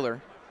stop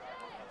Tyler.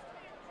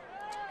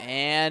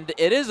 And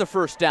it is a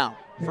first down.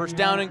 First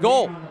down and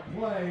goal.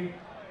 And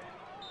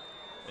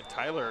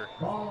Tyler,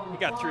 he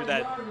got through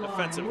that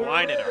defensive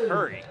line in a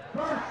hurry.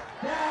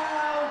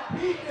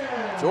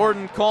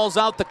 Jordan calls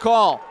out the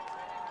call.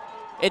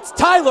 It's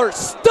Tyler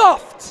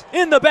stuffed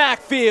in the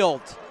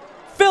backfield.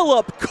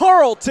 Philip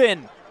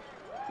Carlton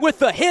with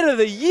the hit of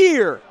the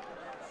year.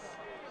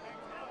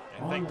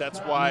 I think that's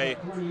why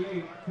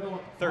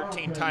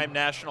 13-time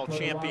national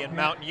champion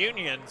Mount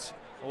Union's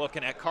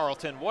looking at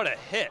Carlton. What a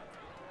hit.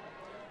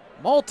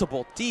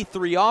 Multiple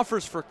D3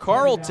 offers for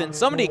Carlton.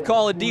 Somebody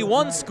call a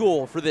D1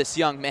 school for this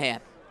young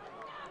man.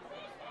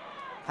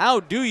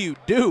 How do you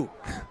do?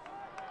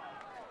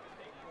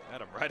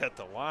 Had him right at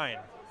the line.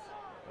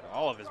 Put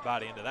all of his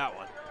body into that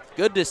one.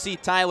 Good to see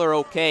Tyler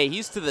okay.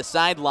 He's to the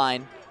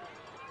sideline.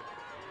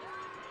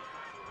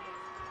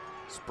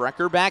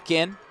 Sprecher back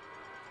in.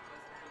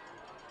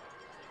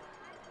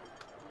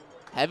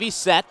 Heavy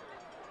set.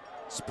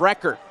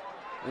 Sprecher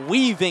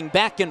weaving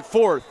back and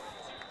forth.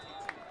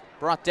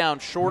 Brought down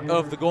short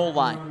of the goal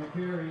line.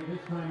 There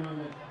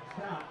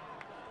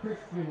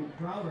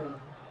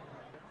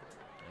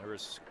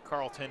was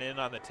Carlton in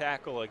on the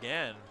tackle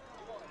again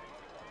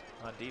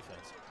on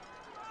defense.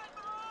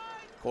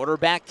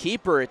 Quarterback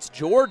keeper, it's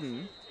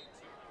Jordan.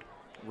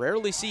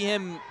 Rarely see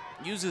him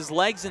use his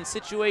legs in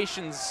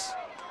situations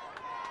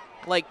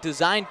like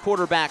designed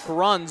quarterback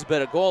runs,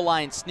 but a goal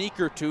line sneak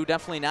or two,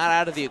 definitely not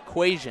out of the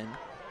equation.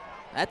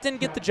 That didn't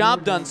get the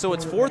job done, so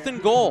it's 4th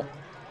and goal.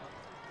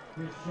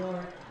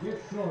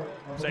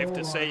 Safe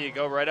to say you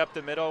go right up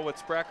the middle with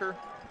Sprecher.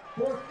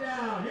 4th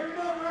down. Here we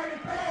go, Dragon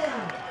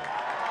Bam!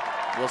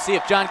 We'll see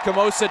if John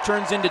Camosa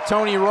turns into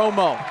Tony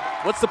Romo.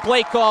 What's the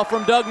play call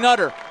from Doug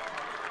Nutter?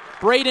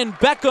 Braden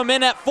Beckham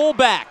in at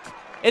fullback.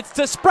 It's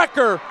to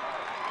Sprecher,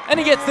 and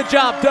he gets the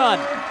job done.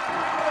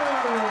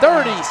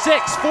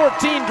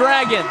 36-14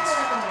 Dragons.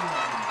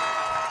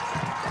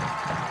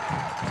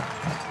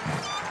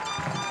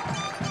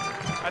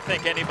 I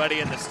think anybody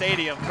in the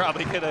stadium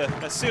probably could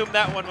have assumed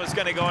that one was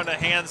going to go in the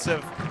hands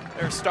of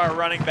their star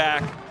running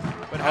back.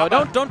 But how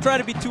don't try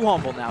to be too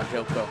humble now,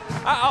 Joko.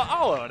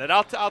 I'll own it.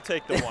 I'll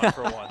take the 1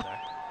 for 1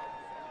 there.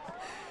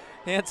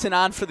 Hansen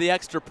on for the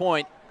extra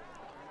point.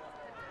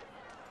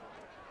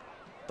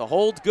 The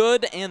hold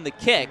good, and the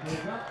kick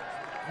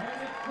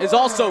is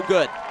also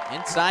good.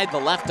 Inside the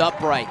left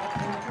upright.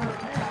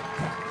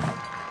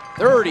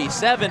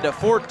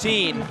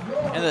 37-14,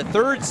 and the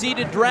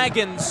 3rd-seeded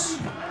Dragons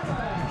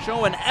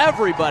showing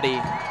everybody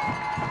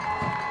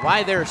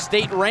why they're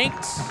state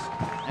ranked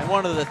and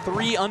one of the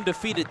 3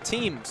 undefeated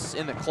teams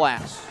in the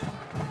class.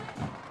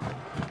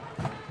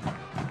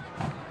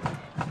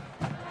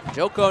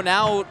 Joko,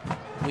 now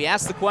we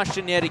ask the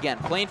question yet again.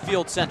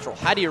 Plainfield Central,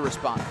 how do you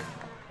respond?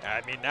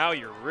 I mean, now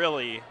you're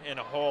really in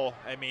a hole.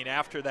 I mean,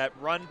 after that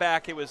run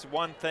back, it was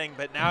one thing,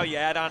 but now you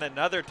add on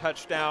another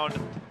touchdown.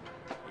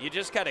 You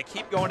just got to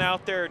keep going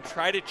out there and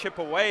try to chip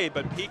away,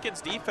 but Pekin's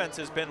defense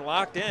has been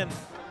locked in.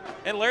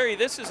 And Larry,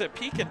 this is a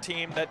Pekin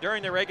team that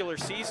during the regular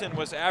season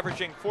was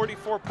averaging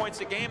 44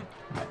 points a game.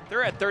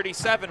 They're at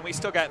 37. We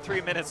still got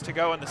 3 minutes to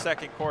go in the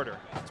 2nd quarter.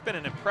 It's been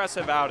an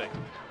impressive outing.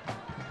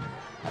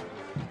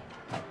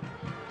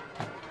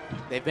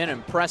 They've been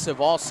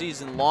impressive all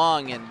season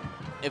long, and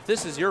if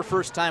this is your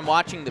first time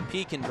watching the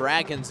Pekin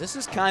Dragons, this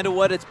is kind of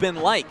what it's been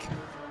like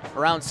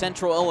around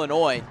Central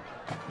Illinois.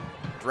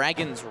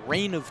 Dragons'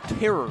 reign of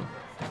terror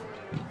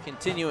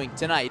continuing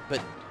tonight,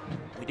 but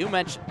we do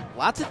mention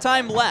lots of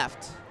time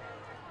left.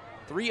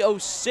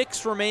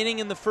 3:06 remaining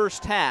in the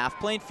first half.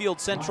 Plainfield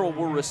Central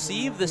will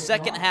receive the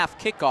second half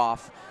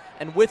kickoff,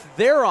 and with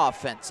their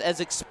offense as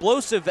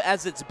explosive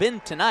as it's been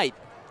tonight,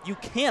 you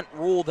can't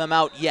rule them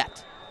out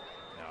yet.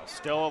 No,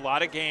 still a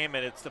lot of game,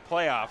 and it's the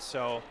playoffs,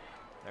 so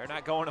they're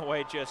not going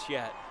away just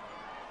yet.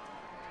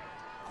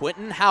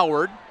 Quentin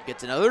Howard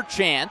gets another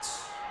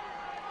chance,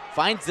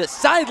 finds the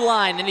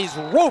sideline, and he's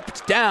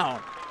roped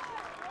down.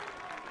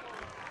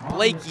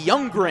 Blake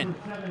Youngren.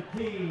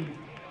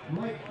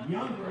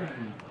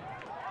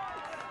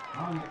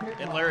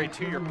 And Larry,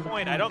 to your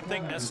point, I don't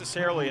think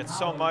necessarily it's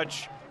so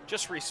much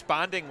just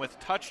responding with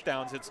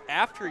touchdowns. It's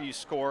after you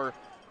score,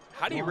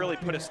 how do you really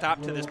put a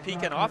stop to this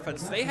Pekin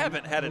offense? They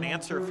haven't had an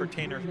answer for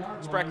Tanner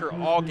Sprecher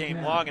all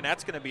game long, and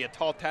that's going to be a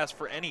tall task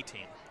for any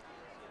team.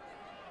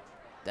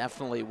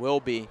 Definitely will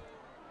be.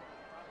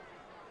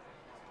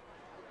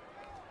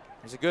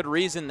 There's a good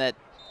reason that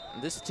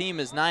this team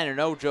is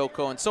 9-0,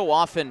 Joko, and so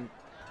often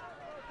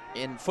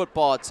in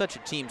football, it's such a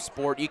team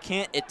sport.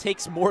 It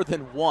takes more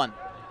than one.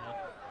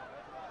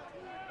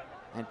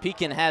 And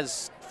Pekin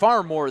has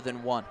far more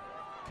than one.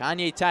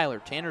 Kanye Tyler,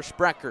 Tanner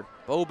Sprecher,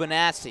 Bo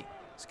Benassi,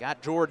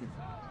 Scott Jordan.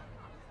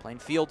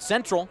 Plainfield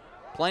Central,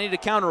 plenty to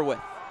counter with.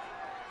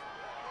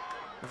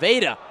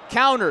 Veda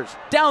counters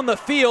down the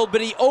field,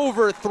 but he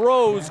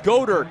overthrows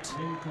Godert.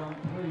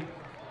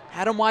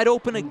 Had him wide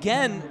open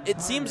again.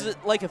 It seems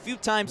like a few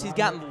times he's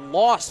gotten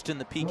lost in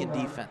the Pekin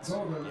defense.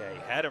 Yeah, he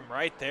had him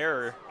right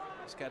there.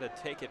 He's got to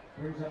take it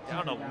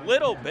down a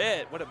little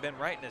bit. Would have been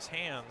right in his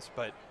hands,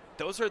 but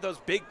those are those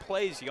big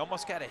plays. You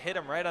almost got to hit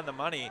him right on the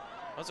money.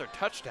 Those are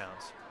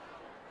touchdowns.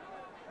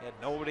 He had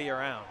nobody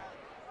around.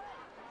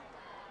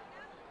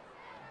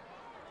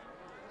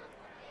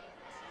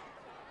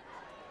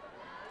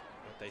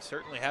 But they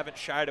certainly haven't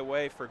shied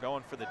away for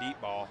going for the deep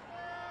ball.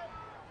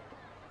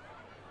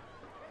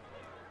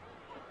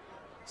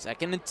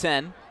 2nd and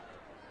 10.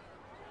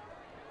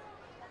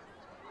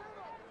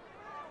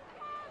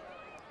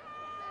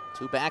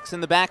 Two backs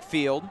in the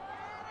backfield.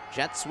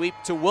 Jet sweep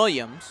to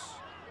Williams.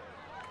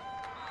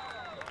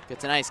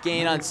 Gets a nice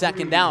gain on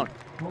 2nd down.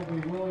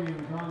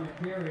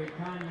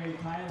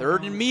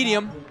 3rd and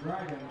medium.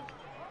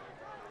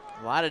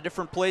 A lot of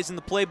different plays in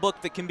the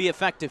playbook that can be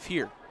effective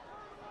here.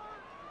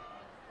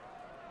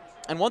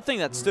 And one thing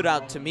that stood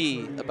out to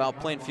me about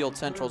Plainfield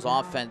Central's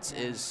offense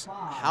is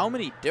how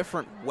many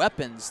different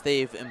weapons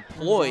they've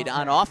employed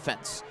on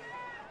offense.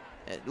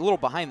 A little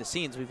behind the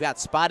scenes, we've got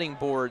spotting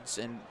boards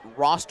and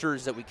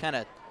rosters that we kind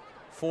of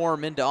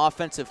form into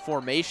offensive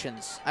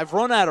formations. I've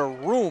run out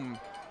of room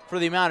for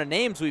the amount of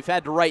names we've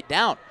had to write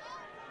down.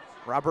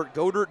 Robert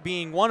Godert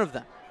being one of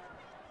them.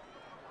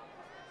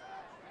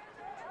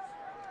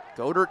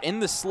 Godert in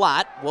the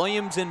slot,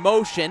 Williams in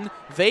motion,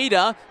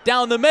 Veda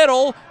down the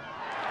middle.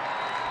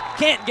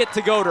 Can't get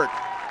to Godert.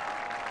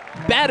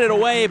 batted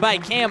away by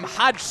Cam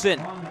Hodgson.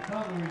 On the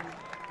coverage,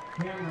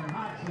 Cameron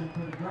Hodgson for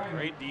the Dragons.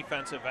 Great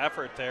defensive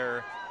effort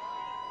there.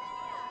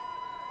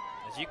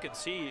 As you can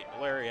see,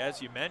 Larry,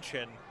 as you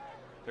mentioned,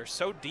 they're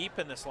so deep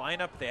in this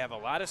lineup. They have a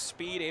lot of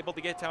speed, able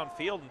to get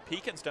downfield, and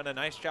Pekin's done a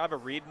nice job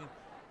of reading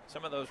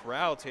some of those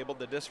routes, able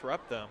to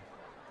disrupt them.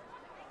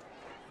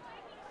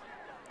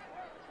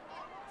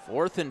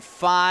 4th and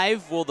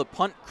 5. Will the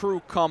punt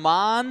crew come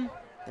on?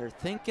 They're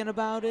thinking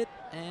about it,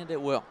 and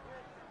it will.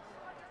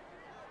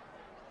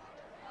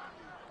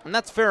 And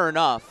that's fair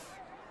enough.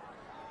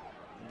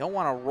 You don't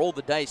want to roll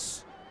the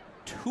dice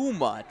too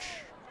much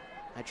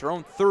at your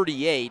own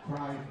 38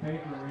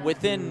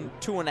 within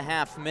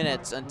 2.5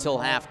 minutes until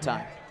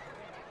halftime.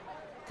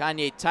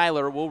 Kanye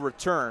Tyler will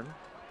return.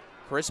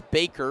 Chris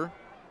Baker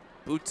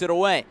boots it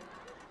away.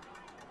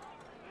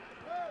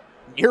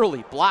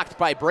 Nearly blocked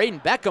by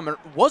Braden Beckham. Or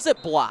was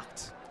it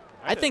blocked?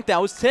 I think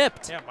that was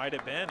tipped. Yeah, might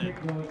have been.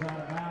 Kick goes out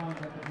of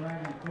bounds at the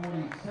Dragon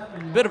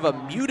 47. Bit of a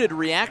muted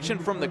reaction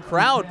from the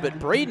crowd, but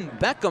Braden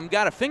Beckham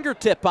got a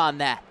fingertip on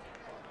that.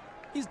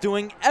 He's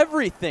doing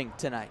everything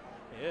tonight.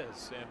 He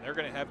is, and they're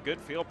going to have good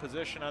field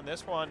position on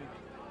this one.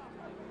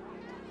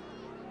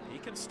 He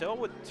can still,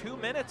 with 2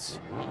 minutes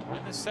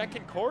in the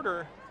second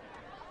quarter,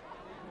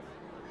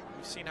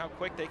 we've seen how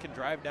quick they can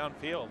drive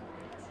downfield.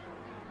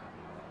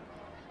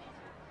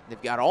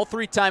 They've got all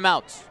 3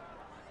 timeouts.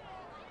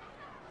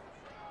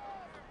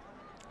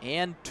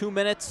 And 2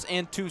 minutes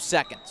and 2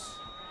 seconds.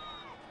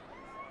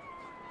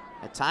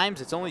 At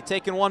times, it's only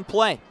taken 1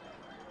 play.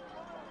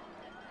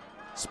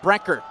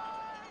 Sprecher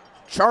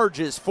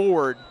charges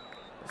forward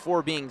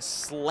before being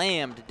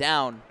slammed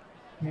down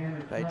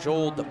by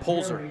Joel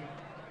DePulzer.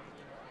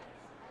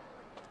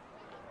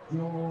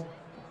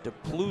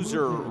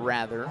 DePluser,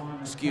 rather,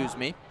 excuse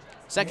me.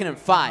 2nd and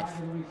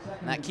 5.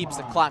 And that keeps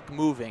the clock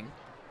moving.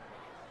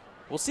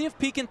 We'll see if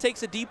Pekin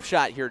takes a deep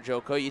shot here,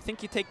 Joko. You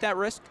think you take that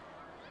risk?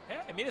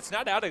 Yeah, I mean, it's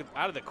not out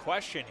of the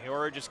question here,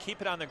 or just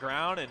keep it on the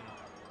ground and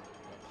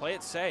play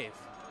it safe.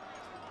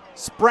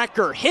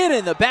 Sprecher hit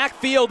in the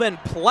backfield and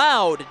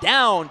plowed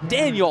down.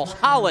 Daniel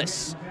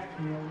Hollis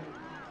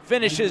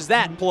finishes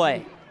that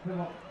play.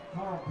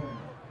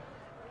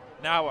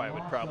 Now I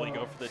would probably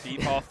go for the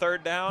deep ball.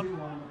 3rd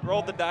down,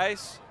 roll the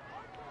dice,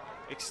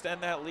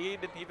 extend that lead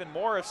even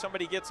more if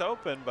somebody gets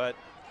open, but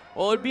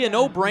well, it'd be a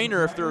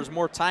no-brainer if there was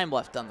more time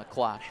left on the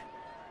clock.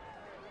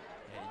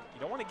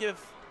 you don't want to give,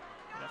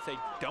 if they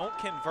don't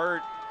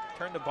convert,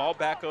 turn the ball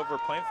back over.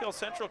 Plainfield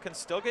Central can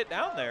still get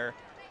down there.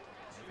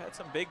 They've had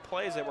some big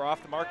plays that were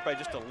off the mark by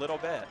just a little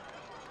bit.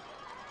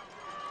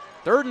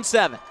 3rd and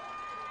 7.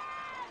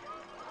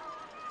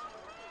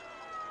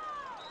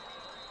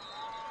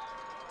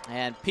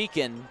 And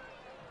Pekin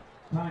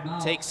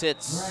takes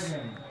its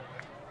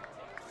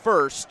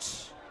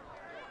first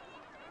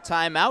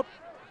timeout.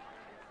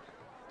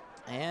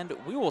 And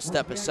we will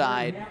step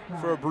aside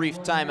for a brief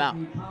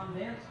timeout.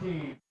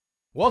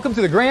 Welcome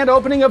to the grand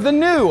opening of the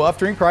new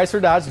Ufftring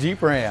Chrysler Dodge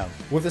Jeep Ram.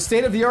 With a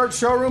state-of-the-art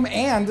showroom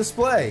and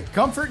display,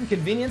 comfort and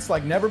convenience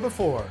like never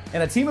before,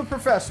 and a team of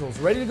professionals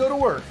ready to go to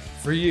work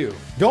for you.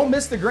 Don't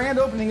miss the grand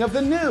opening of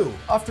the new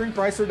Ufftring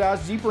Chrysler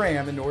Dodge Jeep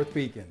Ram in North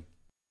Pekin.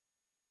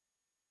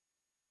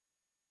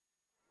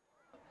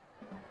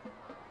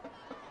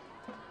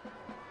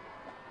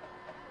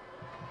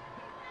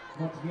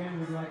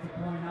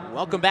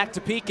 Welcome back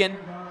to Pekin.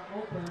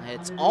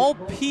 It's all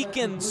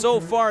Pekin so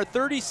far,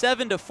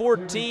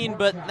 37-14,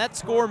 but that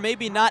score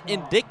maybe not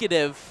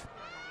indicative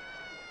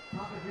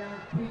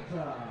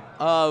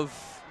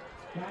of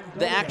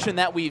the action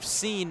that we've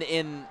seen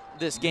in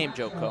this game,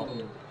 Joko.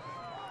 No,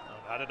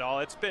 not at all.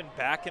 It's been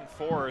back and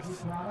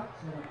forth.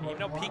 You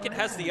know, Pekin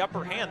has the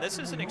upper hand. This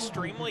is an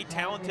extremely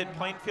talented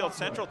Plainfield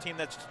Central team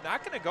that's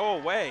not going to go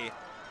away.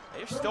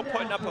 They're still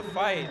putting up a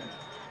fight.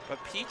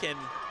 But Pekin,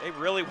 they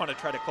really want to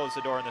try to close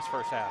the door in this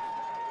first half.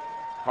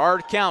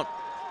 Hard count.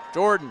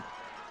 Jordan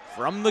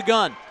from the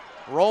gun.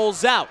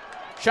 Rolls out.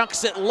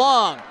 Chucks it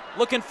long.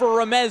 Looking for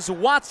Ramez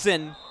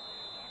Watson.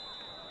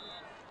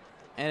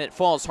 And it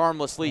falls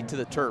harmlessly to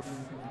the turf.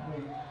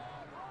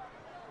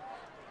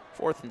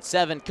 4th and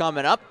 7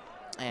 coming up.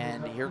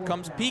 And here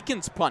comes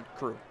Pekin's punt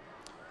crew.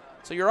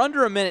 So you're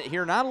under a minute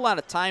here. Not a lot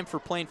of time for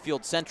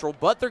Plainfield Central,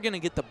 but they're going to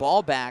get the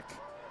ball back.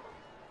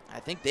 I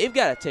think they've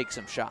got to take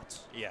some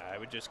shots. Yeah, I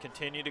would just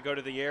continue to go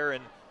to the air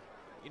and,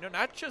 you know,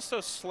 not just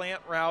those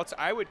slant routes.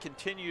 I would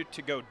continue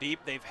to go deep.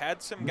 They've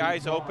had some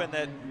guys open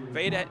that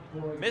Veda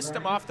missed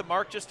them off the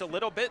mark just a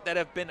little bit that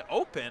have been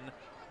open.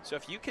 So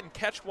if you can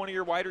catch one of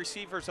your wide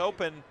receivers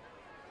open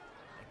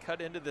and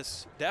cut into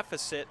this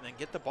deficit and then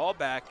get the ball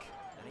back,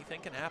 anything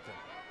can happen.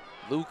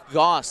 Luke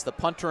Goss, the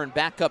punter and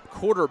backup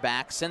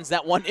quarterback, sends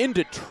that one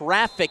into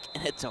traffic,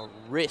 and it's a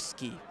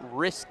risky,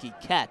 risky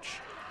catch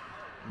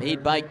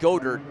made by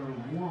Goddard.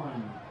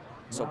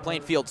 So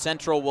Plainfield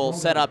Central will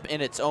set up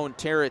in its own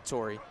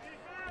territory.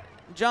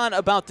 John,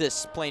 about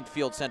this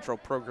Plainfield Central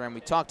program,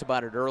 we talked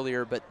about it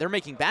earlier, but they're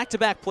making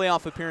back-to-back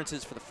playoff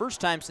appearances for the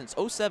first time since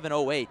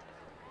 07-08.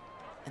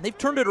 And they've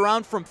turned it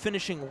around from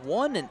finishing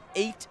 1-8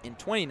 in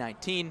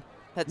 2019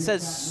 that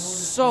says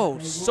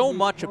so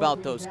much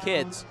about those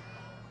kids,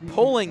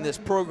 pulling this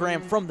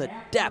program from the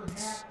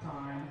depths.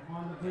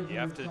 You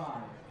have to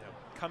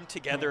come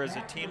together as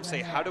a team,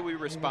 say, how do we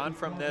respond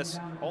from this?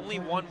 Only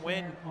one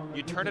win,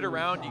 you turn it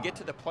around, you get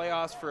to the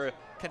playoffs for a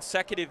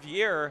consecutive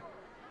year,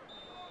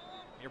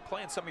 you're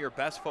playing some of your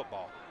best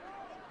football.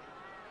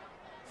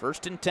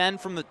 1st and 10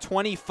 from the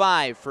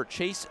 25 for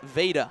Chase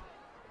Veda.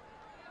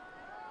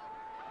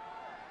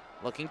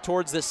 Looking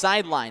towards the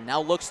sideline,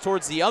 now looks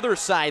towards the other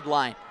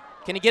sideline.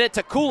 Can he get it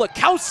to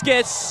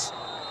Kulikowskis?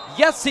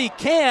 Yes, he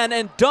can,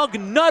 and Doug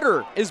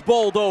Nutter is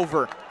bowled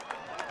over.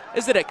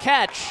 Is it a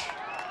catch?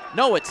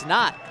 No, it's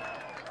not.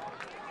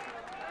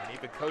 And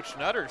even Coach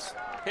Nutter's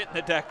hitting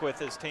the deck with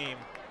his team.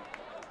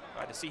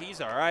 Glad to see he's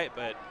all right,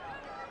 but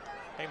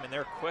came in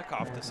there quick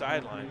off the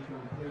sideline.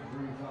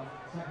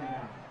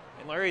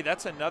 And Larry,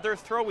 that's another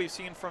throw we've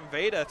seen from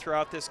Veda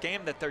throughout this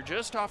game, that they're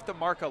just off the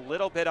mark a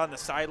little bit on the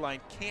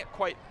sideline, can't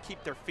quite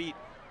keep their feet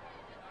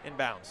in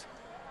bounds.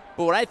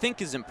 But what I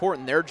think is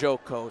important there,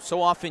 Joko,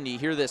 so often you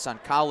hear this on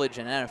college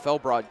and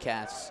NFL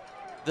broadcasts,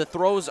 the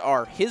throws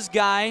are his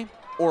guy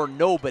or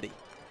nobody.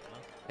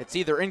 It's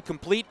either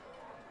incomplete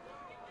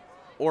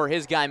or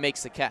his guy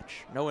makes the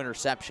catch. No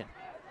interception.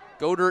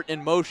 Godert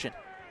in motion.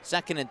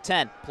 2nd and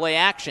 10. Play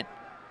action.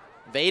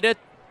 Veda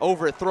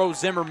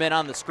overthrows Zimmerman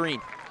on the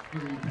screen.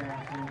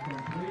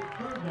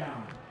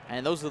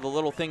 And those are the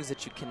little things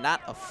that you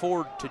cannot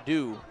afford to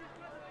do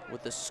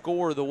with the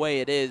score the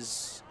way it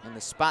is in the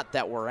spot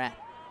that we're at.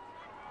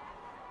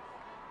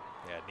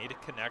 Yeah, need to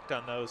connect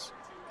on those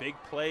big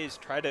plays.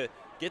 Try to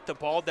get the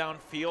ball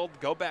downfield.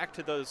 Go back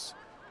to those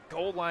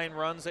goal line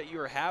runs that you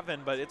were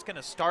having, but it's going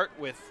to start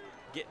with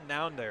getting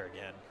down there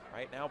again.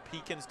 Right now,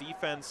 Pekin's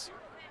defense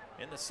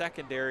in the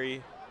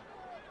secondary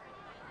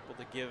able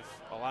to give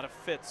a lot of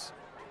fits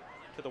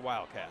to the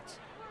Wildcats.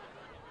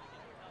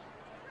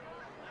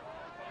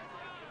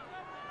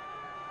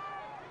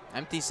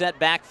 Empty set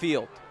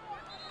backfield.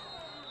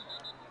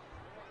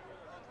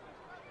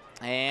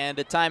 And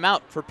a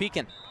timeout for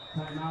Pekin.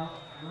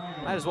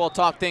 Might as well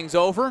talk things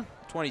over.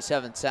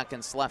 27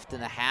 seconds left in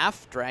the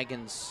half.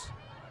 Dragons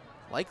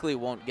likely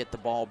won't get the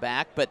ball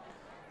back, but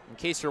in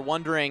case you're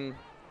wondering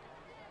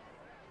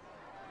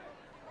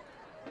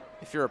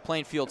if you're a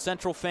Plainfield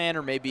Central fan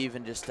or maybe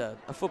even just a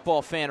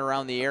football fan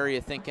around the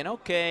area thinking,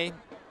 okay,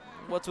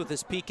 what's with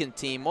this Pekin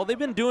team? Well, they've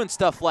been doing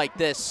stuff like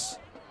this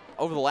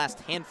over the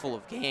last handful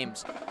of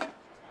games.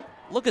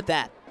 Look at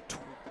that.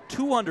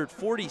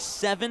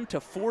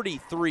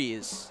 247-43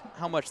 is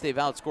how much they've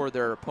outscored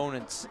their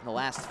opponents in the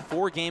last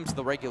 4 games of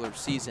the regular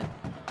season.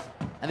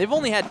 And they've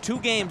only had 2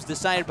 games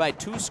decided by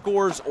 2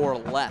 scores or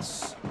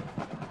less.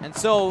 And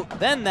so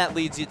then that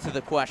leads you to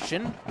the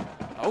question,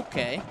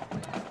 okay,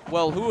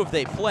 well, who have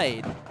they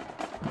played?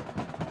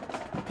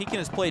 Pekin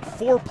has played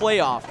 4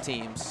 playoff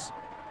teams.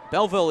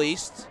 Belleville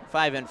East,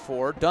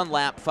 5-4,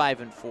 Dunlap,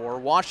 5-4,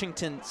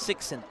 Washington,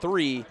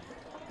 6-3,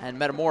 and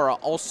Metamora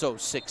also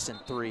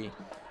 6-3.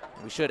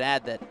 We should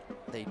add that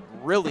they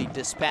really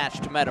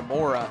dispatched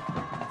Metamora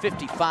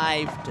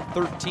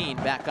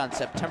 55-13 back on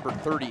September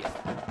 30th.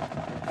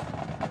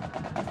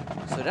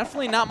 So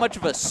definitely not much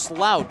of a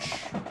slouch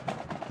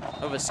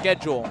of a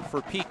schedule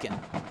for Pekin,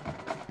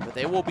 but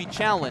they will be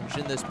challenged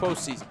in this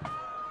postseason.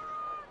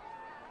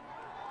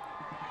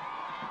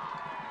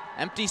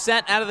 Empty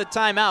set out of the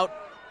timeout.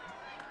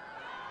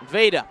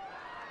 Veda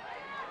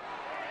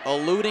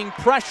eluding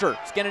pressure.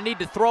 He's going to need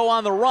to throw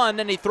on the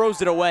run, and he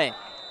throws it away.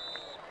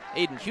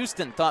 Aiden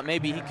Houston thought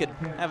maybe he could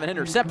have an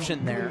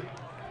interception there.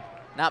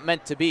 Not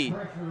meant to be.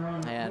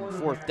 And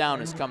 4th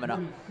down is coming up.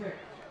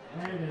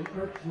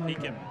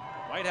 Pekin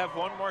might have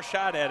one more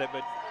shot at it,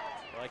 but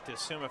I like to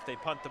assume if they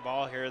punt the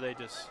ball here, they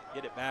just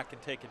get it back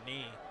and take a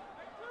knee.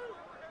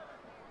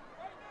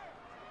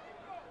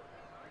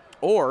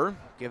 Or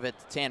give it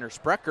to Tanner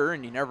Sprecher,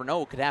 and you never know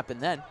what could happen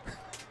then,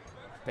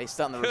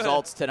 based on the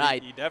results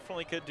tonight. You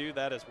definitely could do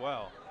that as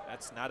well.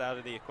 That's not out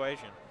of the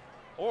equation.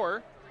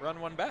 Or run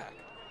one back.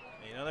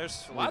 You know,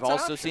 there's lots We've of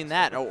also options seen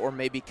that, there. or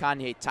maybe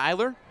Kanye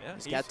Tyler. Yeah,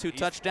 he's got 2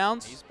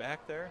 touchdowns. He's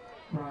back there.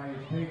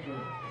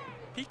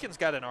 Pekin's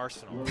got an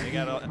arsenal. They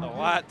got a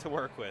lot to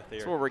work with here.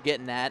 That's what we're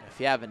getting at, if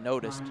you haven't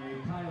noticed.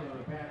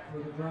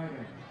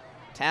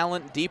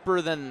 Talent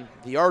deeper than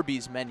the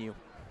Arby's menu.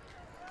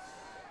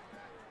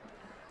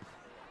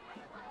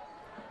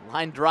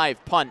 Line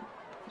drive punt.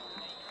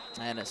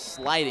 And a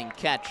sliding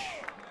catch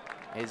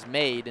is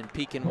made, and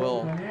Pekin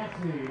will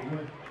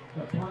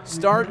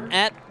start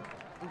at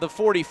the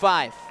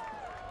 45.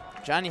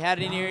 John, you had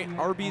any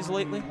Arby's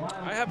lately?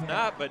 I have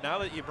not, but now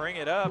that you bring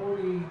it up,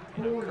 you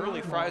know,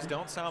 curly fries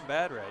don't sound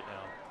bad right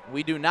now.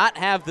 We do not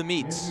have the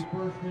meats,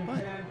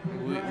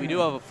 but we do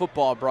have a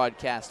football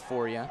broadcast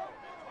for you.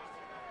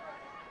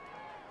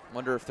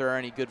 Wonder if there are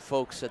any good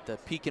folks at the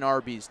Pekin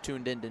Arby's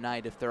tuned in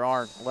tonight. If there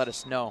aren't, let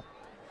us know.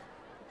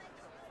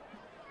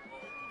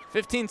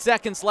 15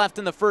 seconds left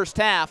in the first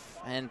half,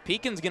 and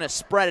Pekin's going to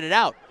spread it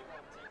out.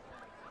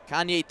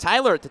 Kanye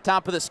Tyler at the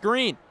top of the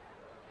screen.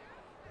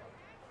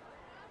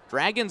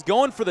 Dragons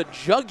going for the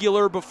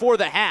jugular before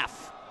the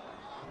half.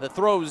 The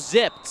throw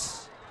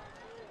zipped,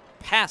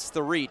 past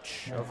the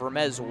reach of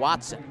Ramez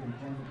Watson.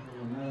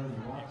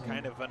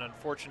 Kind of an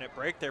unfortunate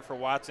break there for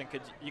Watson.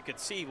 You could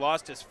see he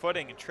lost his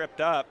footing and tripped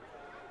up.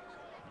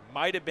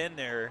 Might have been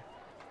there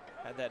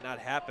had that not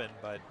happened,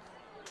 but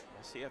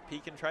we'll see if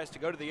Pekin tries to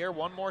go to the air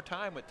one more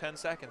time with 10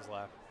 seconds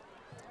left.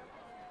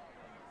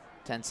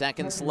 10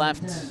 seconds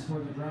left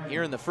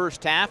here in the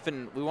first half,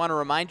 and we want to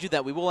remind you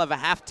that we will have a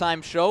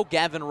halftime show.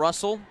 Gavin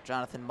Russell,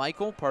 Jonathan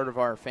Michael, part of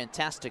our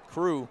fantastic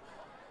crew,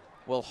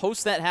 will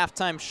host that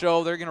halftime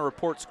show. They're going to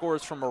report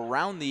scores from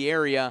around the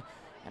area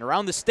and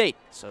around the state,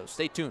 so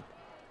stay tuned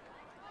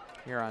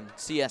here on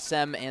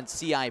CSM and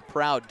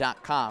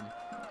CIProud.com.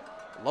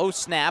 Low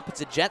snap,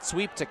 it's a jet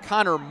sweep to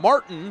Connor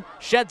Martin,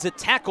 sheds a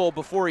tackle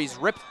before he's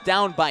ripped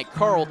down by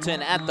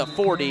Carlton at the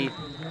 40.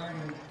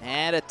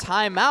 And a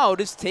timeout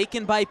is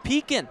taken by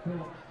Pekin.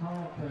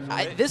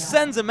 This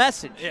sends a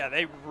message. Yeah,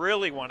 they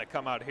really want to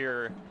come out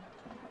here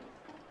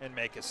and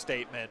make a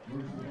statement.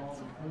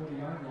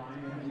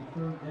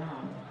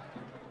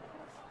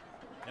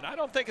 And I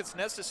don't think it's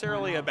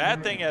necessarily a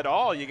bad thing at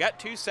all. You got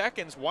 2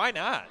 seconds, why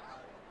not?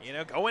 You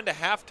know, go into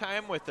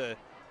halftime with a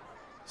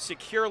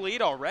secure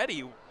lead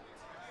already. Why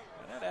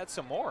not add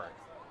some more?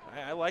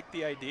 I like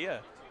the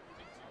idea.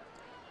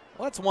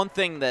 Well, that's one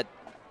thing that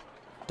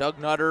Doug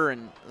Nutter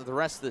and the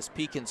rest of this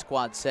Pekin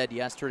squad said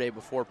yesterday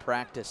before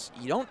practice.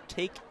 You don't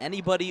take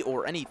anybody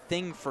or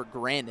anything for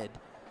granted.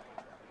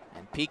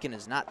 And Pekin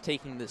is not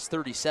taking this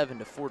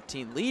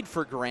 37-14 lead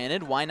for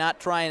granted. Why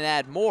not try and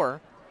add more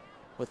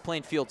with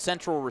Plainfield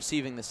Central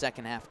receiving the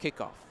second half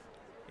kickoff?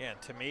 Yeah,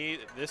 and to me,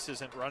 this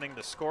isn't running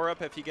the score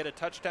up if you get a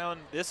touchdown.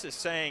 This is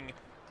saying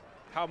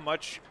how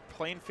much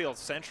Plainfield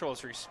Central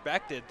is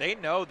respected. They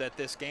know that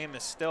this game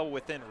is still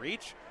within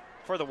reach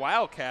for the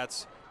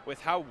Wildcats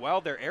with how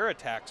well their air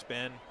attack's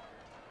been.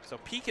 So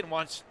Pekin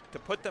wants to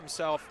put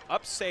themselves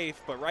up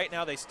safe, but right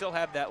now they still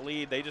have that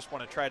lead. They just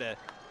want to try to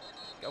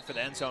go for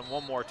the end zone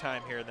one more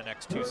time here in the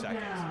next 2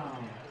 seconds.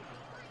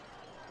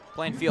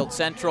 Plainfield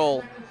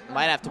Central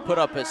might have to put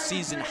up a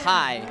season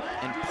high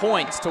in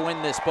points to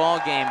win this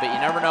ball game, but you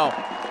never know.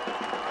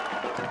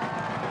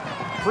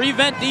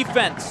 Prevent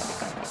defense.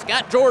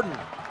 Scott Jordan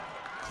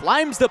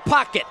climbs the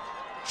pocket,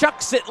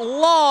 chucks it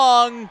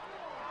long,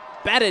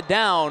 batted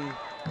down,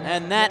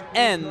 and that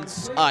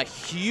ends a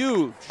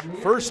huge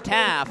first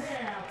half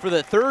for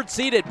the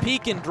third-seeded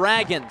Pekin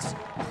Dragons.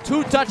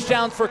 2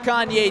 touchdowns for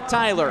Kanye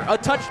Tyler, a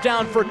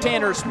touchdown for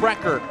Tanner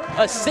Sprecher,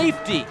 a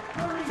safety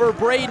for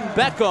Braden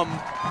Beckham,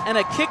 and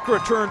a kick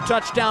return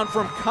touchdown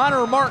from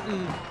Connor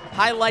Martin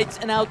highlights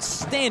an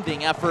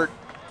outstanding effort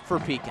for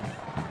Pekin.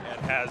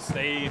 It has.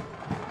 They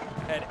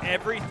had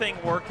everything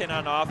working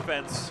on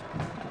offense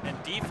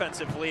and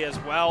defensively as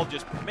well,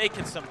 just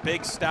making some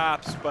big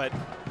stops, but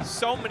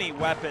so many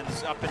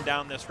weapons up and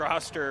down this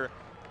roster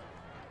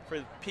for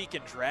the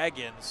Pekin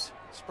Dragons.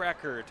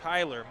 Sprecher,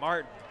 Tyler,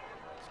 Martin,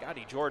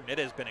 Scotty Jordan. It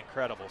has been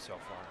incredible so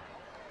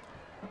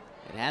far.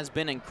 It has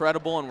been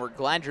incredible, and we're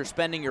glad you're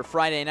spending your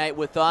Friday night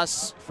with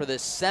us for the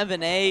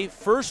 7A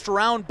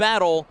first-round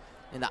battle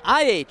in the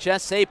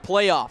IHSA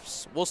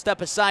playoffs. We'll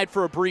step aside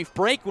for a brief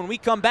break. When we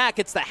come back,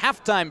 it's the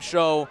halftime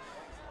show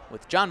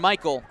with John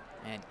Michael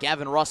and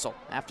Gavin Russell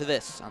after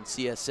this on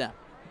CSM.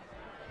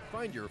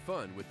 Find your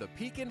fun with the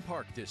Pekin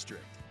Park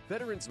District.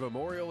 Veterans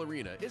Memorial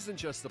Arena isn't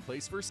just the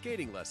place for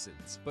skating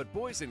lessons, but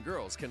boys and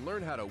girls can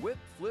learn how to whip,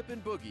 flip,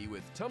 and boogie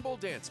with tumble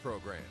dance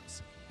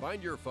programs.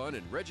 Find your fun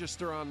and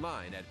register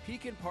online at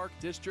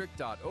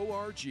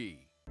pekinparkdistrict.org.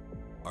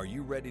 Are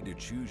you ready to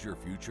choose your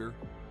future?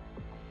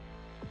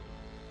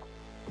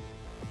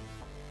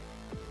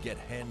 Get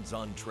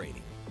hands-on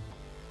training.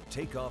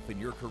 Take off in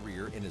your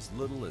career in as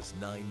little as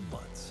 9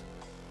 months.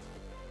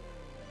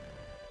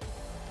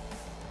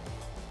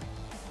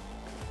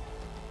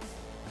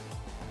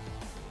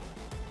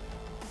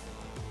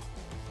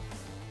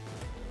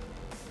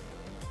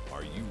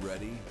 Are you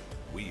ready?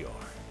 We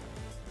are.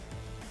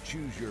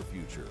 Choose your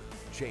future.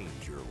 Change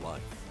your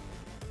life.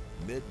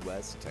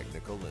 Midwest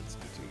Technical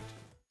Institute.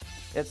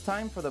 It's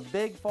time for the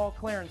big fall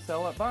clearance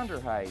sale at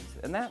Vonderheid's,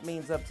 and that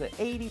means up to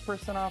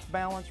 80% off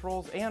balance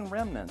rolls and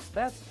remnants.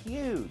 That's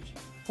huge.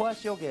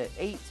 Plus, you'll get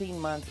 18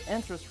 months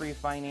interest-free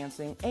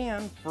financing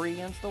and free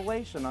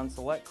installation on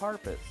select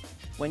carpets.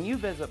 When you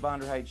visit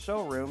Vonderheid's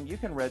showroom, you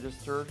can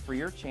register for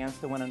your chance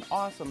to win an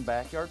awesome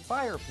backyard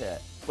fire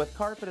pit. With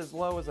carpet as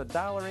low as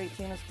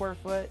 $1.18 a square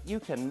foot,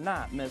 you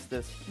cannot miss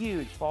this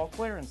huge fall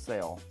clearance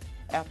sale.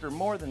 After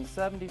more than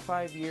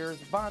 75 years,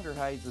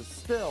 Vonderheid's is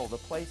still the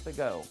place to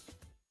go.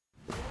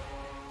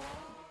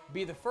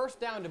 Be the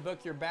first down to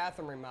book your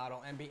bathroom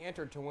remodel and be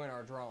entered to win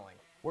our drawing.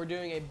 We're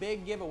doing a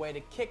big giveaway to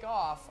kick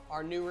off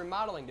our new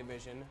remodeling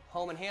division,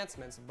 Home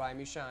Enhancements by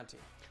Mushanti.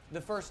 The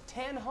first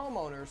 10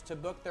 homeowners to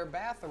book their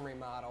bathroom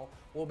remodel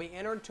will be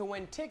entered to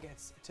win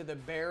tickets to the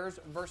Bears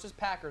vs.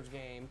 Packers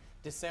game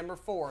December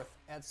 4th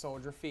at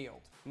Soldier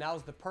Field.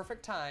 Now's the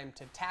perfect time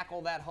to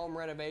tackle that home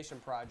renovation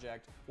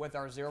project with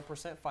our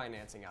 0%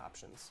 financing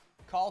options.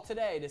 Call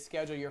today to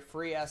schedule your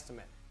free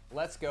estimate.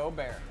 Let's go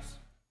Bears!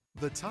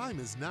 The time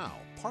is now.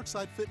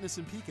 Parkside Fitness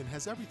in Pekin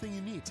has everything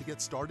you need to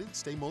get started,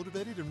 stay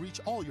motivated, and reach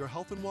all your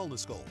health and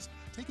wellness goals.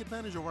 Take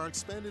advantage of our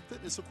expanded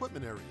fitness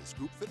equipment areas,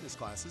 group fitness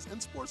classes,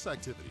 and sports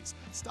activities.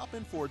 Stop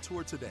in for a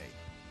tour today.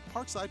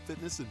 Parkside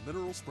Fitness in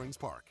Mineral Springs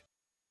Park.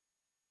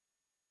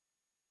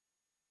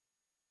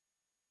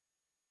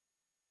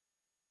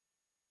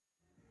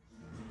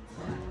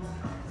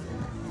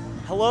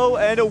 Hello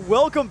and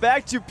welcome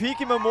back to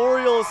Pekin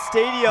Memorial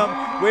Stadium,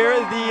 where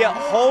the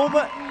home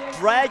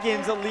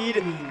Dragons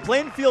lead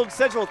Plainfield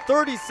Central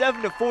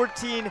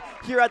 37-14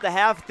 here at the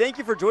half. Thank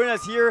you for joining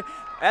us here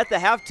at the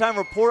halftime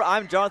report.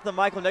 I'm Jonathan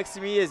Michael. Next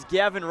to me is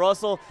Gavin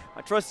Russell,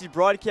 my trusty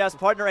broadcast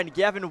partner. And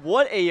Gavin,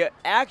 what a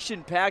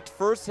action-packed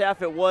first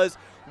half it was.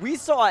 We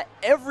saw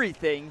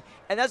everything,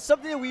 and that's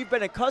something that we've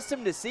been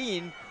accustomed to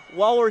seeing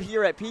while we're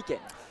here at Pekin.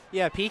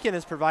 Yeah, Pekin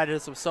has provided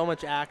us with so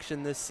much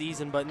action this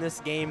season, but in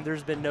this game,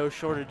 there's been no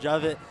shortage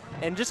of it.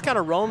 And just kind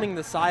of roaming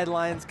the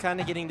sidelines,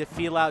 kind of getting to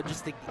feel out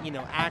just the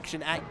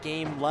action at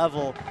game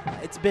level,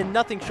 it's been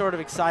nothing short of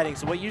exciting.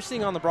 So what you're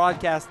seeing on the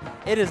broadcast,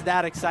 it is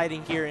that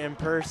exciting here in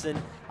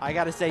person. I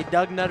got to say,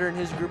 Doug Nutter and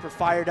his group are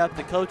fired up.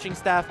 The coaching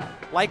staff,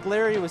 like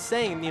Larry was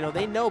saying,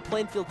 they know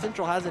Plainfield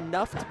Central has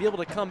enough to be able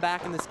to come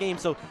back in this game.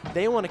 So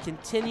they want to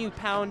continue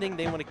pounding,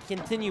 they want to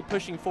continue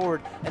pushing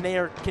forward, and they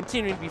are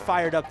continuing to be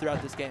fired up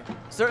throughout this game.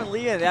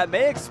 Certainly, and that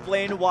may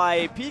explain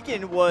why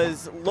Pekin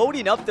was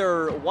loading up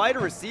their wide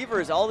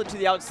receivers all to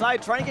the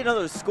outside, trying to get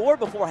another score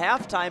before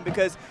halftime,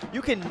 because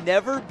you can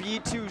never be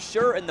too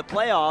sure in the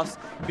playoffs,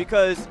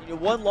 because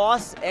one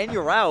loss and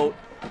you're out.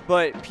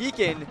 But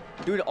Pekin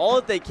doing all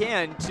that they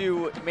can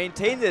to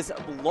maintain this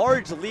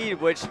large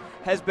lead, which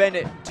has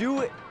been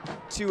due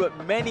to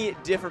many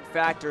different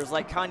factors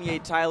like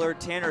Kanye Tyler,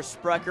 Tanner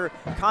Sprecher,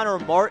 Connor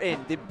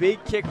Martin, the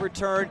big kick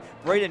return,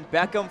 Braden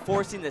Beckham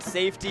forcing the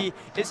safety.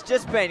 It's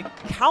just been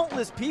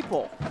countless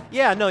people.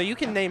 Yeah, no, you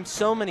can name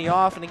so many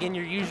off, and again,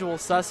 your usual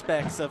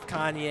suspects of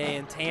Kanye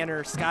and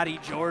Tanner, Scotty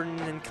Jordan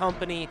and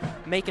company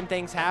making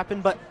things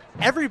happen, but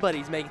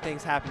everybody's making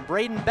things happen.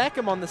 Braden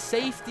Beckham on the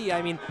safety.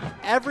 I mean,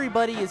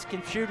 everybody is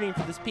contributing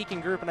for this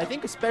Pekin group, and I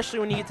think especially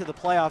when you get to the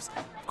playoffs,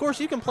 of course,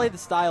 you can play the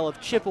style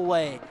of chip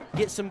away,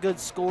 get some good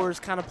scores,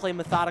 kind of play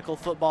methodical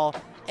football.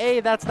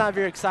 A, that's not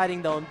very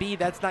exciting, though, and B,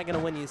 that's not going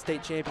to win you a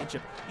state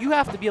championship. You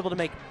have to be able to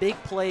make big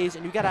plays,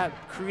 and you got to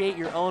create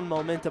your own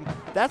momentum.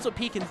 That's what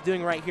Pekin's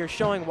doing right here,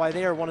 showing why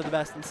they are one of the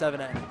best in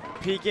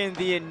 7A. Pekin,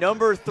 the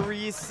number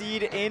 3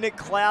 seed in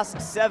Class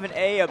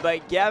 7A.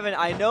 But Gavin,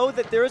 I know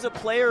that there is a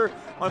player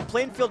on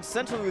Plainfield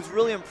Central who was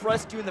really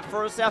impressed you in the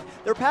first half.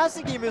 Their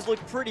passing game has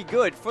looked pretty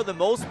good for the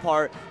most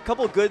part. A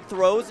couple good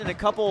throws and a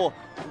couple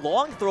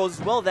long throws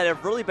as well that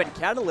have really been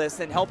catalysts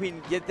in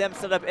helping get them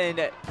set up in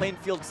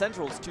Plainfield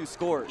Central's 2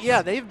 scores.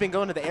 Yeah, they've been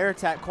going to the air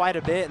attack quite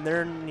a bit, and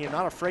they're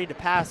not afraid to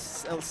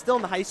pass. Still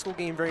in the high school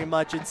game very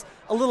much. It's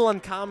a little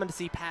uncommon to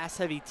see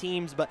pass-heavy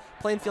teams, but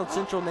Plainfield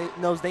Central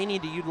knows they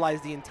need to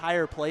utilize the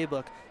entire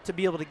playbook to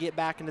be able to get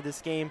back into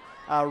this game.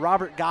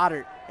 Robert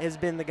Goddard has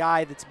been the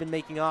guy that's been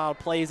making a lot of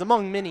plays,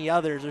 among many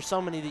others. There's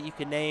so many that you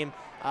can name.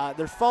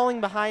 They're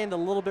falling behind a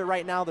little bit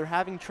right now. They're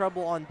having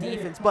trouble on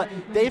defense, but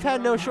they've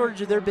had no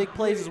shortage of their big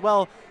plays as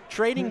well.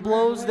 Trading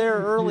blows there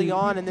early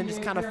on and then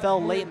just kind of fell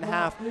late in the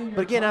half.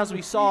 But again, as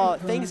we saw,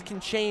 things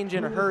can change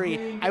in a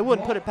hurry. I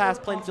wouldn't put it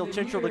past Plainfield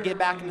Central to get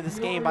back into this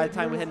game by the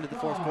time we head into the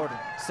fourth quarter.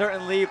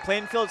 Certainly,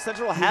 Plainfield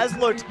Central has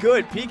looked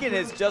good. Pekin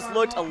has just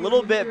looked a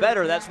little bit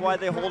better. That's why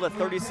they hold a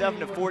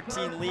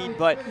 37-14 lead.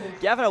 But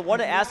Gavin, I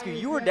want to ask you,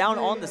 you were down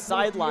on the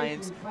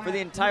sidelines for the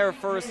entire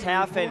first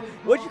half, and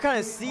what did you kind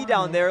of see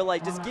down there?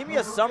 Like, just give me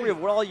a summary of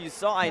what all you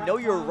saw. I know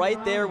you were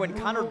right there when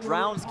Connor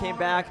Drowns came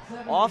back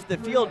off the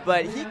field,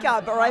 but he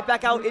got right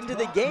back out into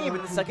the game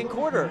in the second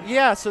quarter.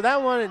 Yeah, so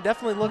that one, it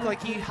definitely looked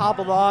like he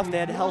hobbled off. They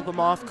had to help him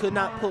off, could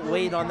not put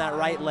weight on that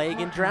right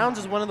leg. And Drowns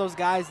is one of those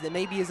guys that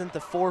maybe isn't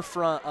the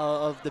forefront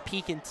of the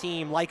Pekin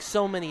team like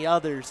so many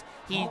others.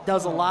 He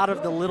does a lot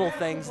of the little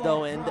things,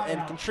 though, and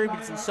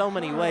contributes in so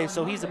many ways,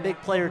 so he's a big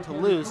player to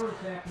lose.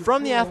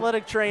 From the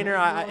athletic trainer,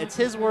 it's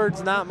his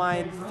words, not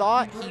mine,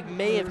 thought he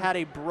may have had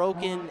a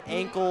broken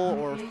ankle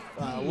or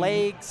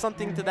leg,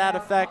 something to that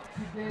effect,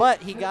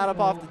 but he got up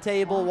off the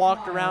table,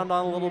 walked around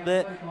on a little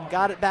bit,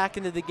 got it back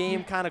into the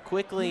game kind of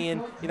quickly,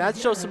 and that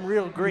shows some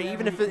real grit.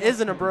 Even if it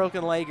isn't a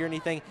broken leg or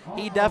anything,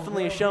 he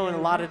definitely is showing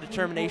a lot of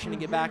determination to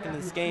get back into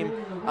this game.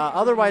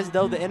 Otherwise,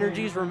 though, the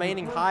energy is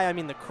remaining high. I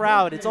mean, the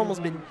crowd, it's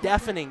almost been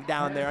deafening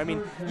down there. I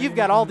mean, you've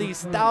got all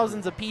these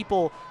thousands of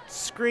people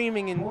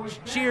screaming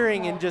and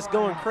cheering and just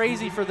going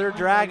crazy for their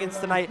Dragons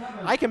tonight.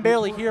 I can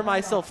barely hear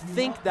myself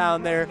think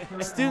down there.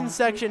 The student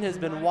section has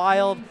been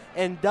wild,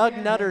 and Doug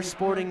Nutter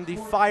sporting the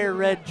fire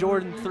red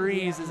Jordan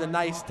 3s is a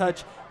nice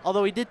touch,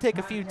 although he did take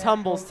a few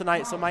tumbles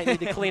tonight, so might need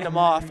to clean them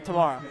off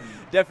tomorrow.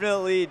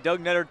 Definitely, Doug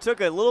Nutter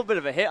took a little bit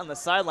of a hit on the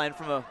sideline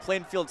from a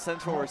Plainfield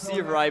Central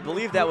receiver. I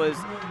believe that was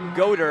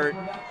Godert.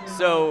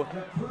 So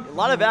a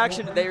lot of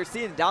action that you're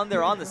seeing down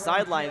there on the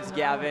sidelines,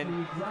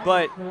 Gavin.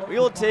 But we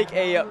will take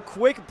a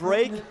quick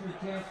break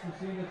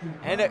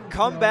and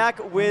come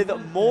back with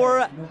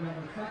more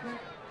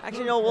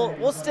Actually, no,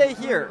 we'll stay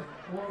here.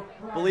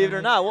 Believe it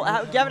or not.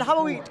 Well, Gavin, how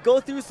about we go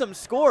through some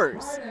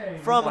scores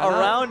from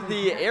around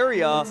the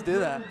area? Let's do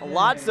that.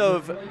 Lots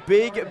of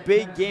big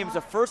games.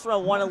 The first one I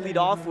want to lead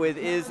off with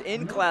is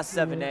in Class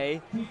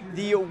 7A.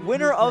 The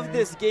winner of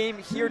this game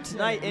here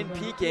tonight in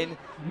Pekin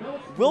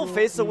will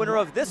face the winner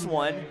of this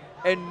one.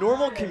 And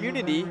Normal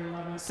Community,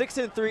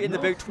 6-3 in the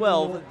Big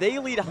 12. They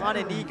lead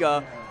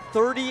Hananiga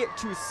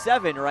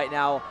 30-7 right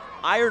now.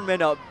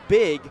 Ironmen up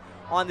big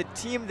on the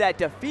team that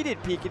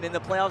defeated Pekin in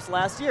the playoffs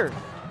last year.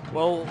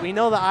 Well, we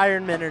know the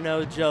Ironmen are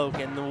no joke,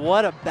 and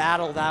what a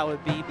battle that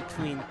would be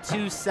between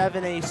two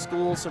 7A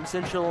schools from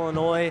Central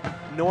Illinois,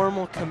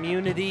 Normal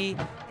Community,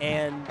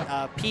 and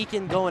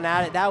Pekin going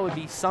at it. That would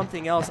be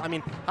something else. I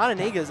mean,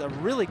 Hananiga is a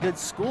really good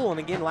school, and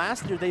again,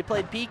 last year they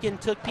played Pekin,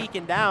 took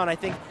Pekin down. I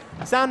think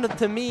sounded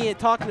to me,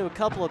 talking to a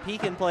couple of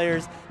Pekin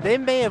players, they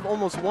may have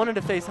almost wanted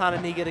to face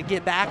Hananiga to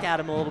get back at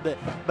him a little bit.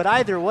 But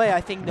either way, I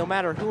think no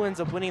matter who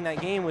ends up winning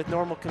that game with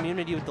Normal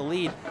Community with the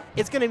lead,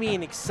 it's going to be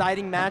an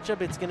exciting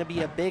matchup. It's going to be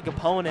a big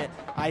opponent.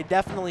 I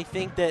definitely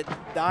think that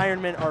the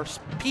Ironmen are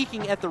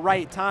peaking at the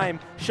right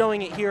time,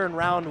 showing it here in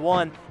round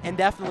one, and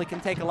definitely can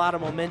take a lot of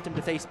momentum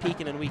to face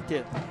Pekin in week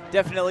 2.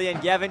 Definitely, and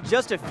Gavin,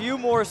 just a few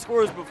more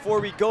scores before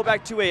we go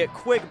back to a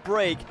quick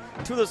break.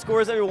 Two of the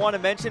scores that we want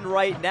to mention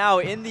right now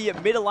in the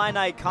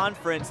Mid-Illini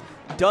Conference.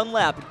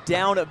 Dunlap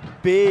down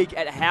big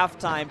at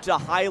halftime to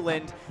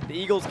Highland. The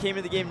Eagles came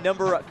into the game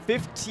number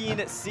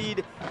 15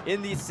 seed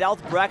in the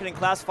South bracket in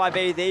Class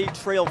 5A. They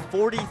trail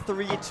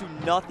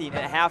 43-0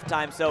 at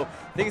halftime, so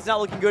things not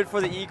looking good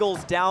for the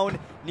Eagles down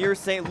near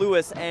St.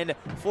 Louis. And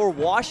for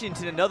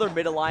Washington, another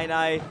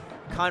Mid-Illini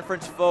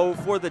Conference foe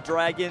for the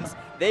Dragons,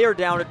 they are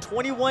down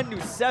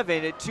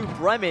 21-7 to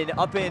Bremen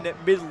up in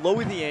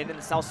Midlothian in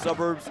the south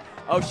suburbs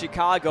of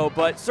Chicago.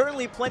 But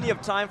certainly plenty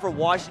of time for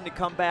Washington to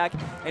come back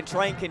and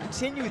try and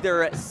continue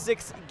their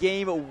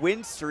 6-game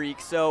win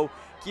streak. So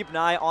keep an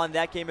eye on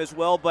that game as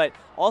well. But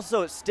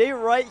also stay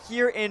right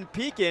here in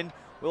Pekin.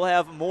 We'll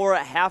have more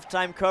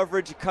halftime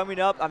coverage coming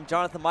up. I'm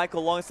Jonathan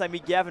Michael alongside me,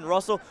 Gavin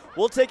Russell.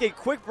 We'll take a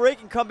quick break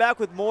and come back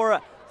with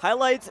more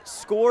highlights,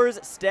 scores,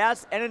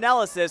 stats, and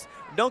analysis.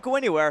 Don't go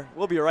anywhere.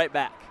 We'll be right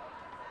back.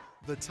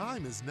 The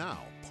time is now.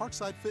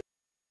 Parkside Fitness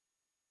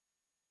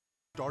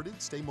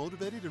started, stay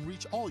motivated, and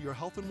reach all your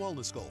health and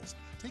wellness goals.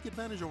 Take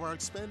advantage of our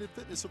expanded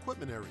fitness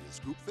equipment areas,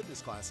 group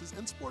fitness classes,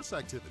 and sports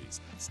activities.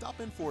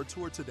 Stop in for a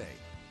tour today.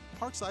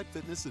 Parkside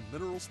Fitness in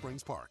Mineral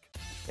Springs Park.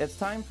 It's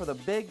time for the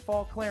big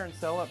fall clearance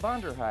sale at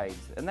Vonderheide,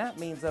 and that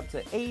means up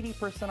to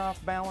 80%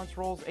 off balance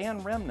rolls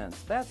and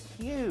remnants. That's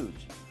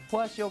huge.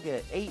 Plus, you'll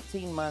get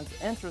 18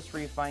 months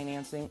interest-free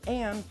financing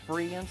and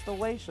free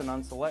installation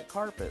on select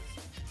carpets.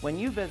 When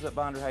you visit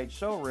Vonderheide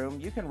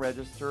showroom, you can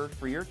register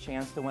for your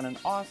chance to win an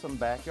awesome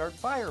backyard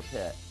fire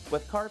pit.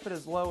 With carpet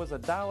as low as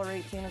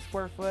 $1.18 a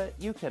square foot,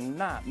 you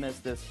cannot miss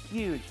this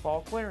huge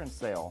fall clearance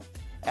sale.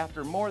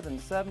 After more than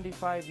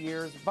 75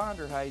 years,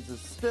 Vonderheide is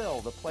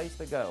still the place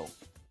to go.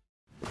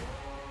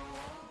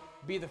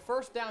 Be the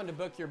first down to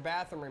book your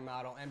bathroom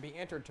remodel and be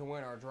entered to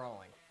win our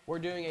drawing. We're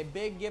doing a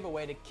big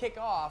giveaway to kick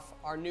off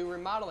our new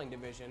remodeling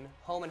division,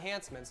 Home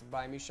Enhancements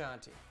by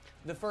Mushanti.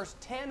 The first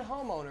 10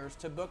 homeowners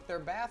to book their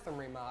bathroom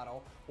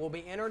remodel will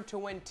be entered to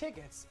win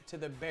tickets to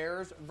the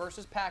Bears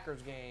vs.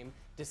 Packers game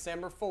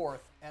December 4th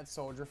at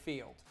Soldier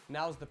Field.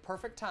 Now's the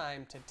perfect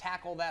time to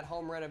tackle that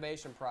home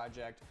renovation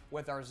project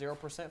with our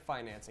 0%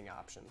 financing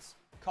options.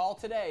 Call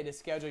today to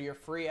schedule your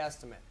free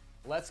estimate.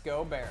 Let's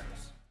go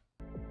Bears!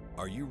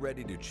 Are you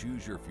ready to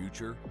choose your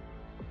future?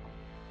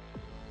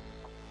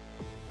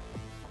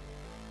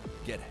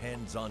 Get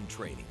hands-on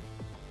training.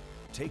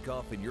 Take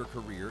off in your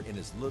career in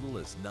as little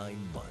as 9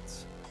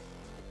 months.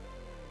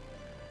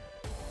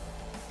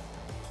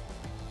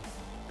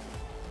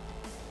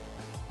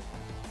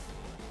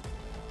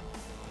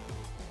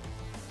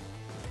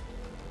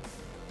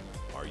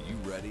 Are you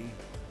ready?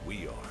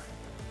 We are.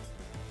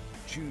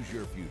 Choose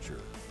your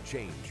future.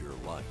 Change your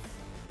life.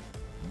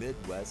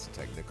 Midwest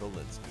Technical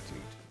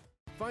Institute.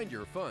 Find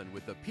your fun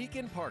with the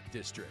Pekin Park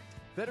District.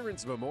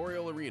 Veterans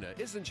Memorial Arena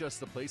isn't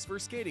just a place for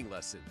skating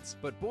lessons,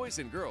 but boys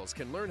and girls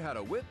can learn how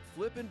to whip,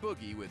 flip, and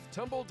boogie with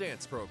tumble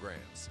dance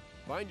programs.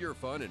 Find your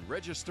fun and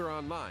register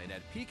online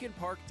at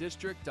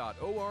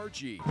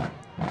pekinparkdistrict.org.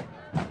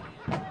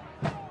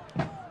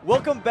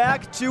 Welcome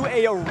back to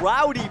a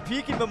rowdy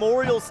Pekin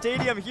Memorial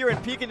Stadium here in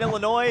Pekin,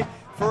 Illinois.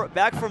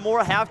 Back for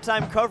more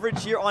halftime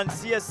coverage here on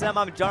CSM.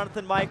 I'm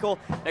Jonathan Michael.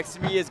 Next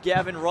to me is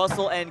Gavin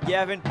Russell. And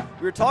Gavin,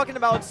 we were talking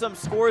about some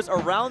scores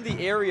around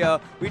the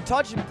area. We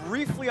touched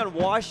briefly on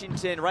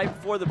Washington right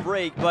before the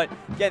break, but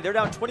again, they're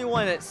down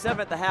 21-7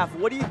 at the half.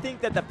 What do you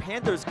think that the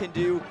Panthers can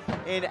do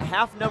in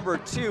half number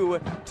 2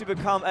 to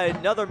become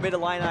another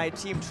Mid-Illini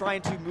team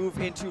trying to move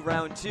into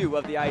round 2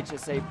 of the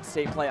IHSA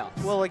state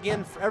playoffs? Well,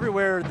 again,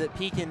 everywhere that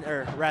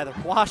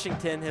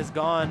Washington has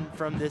gone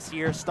from this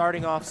year,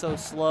 starting off so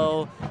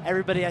slow,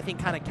 everybody I think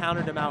kind of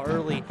counted them out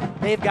early.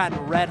 They've gotten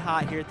red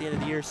hot here at the end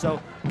of the year,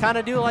 so kind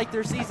of do like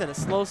their season, a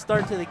slow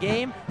start to the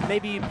game,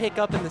 maybe you pick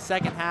up in the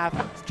second half,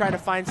 try to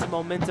find some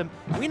momentum.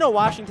 We know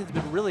Washington's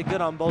been really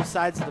good on both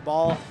sides of the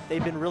ball.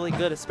 They've been really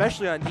good,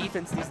 especially on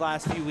defense these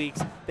last few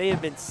weeks. They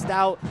have been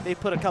stout. They've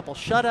put a couple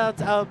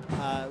shutouts up.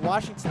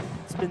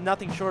 Washington's been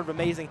nothing short of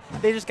amazing.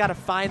 They just got to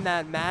find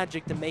that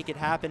magic to make it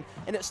happen,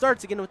 and it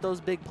starts again with those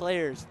big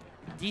players.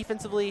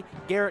 Defensively,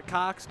 Garrett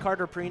Cox,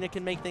 Carter Perina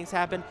can make things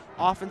happen.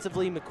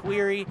 Offensively,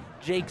 McQueary,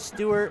 Jake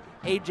Stewart,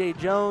 A.J.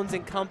 Jones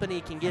and company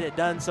can get it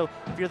done. So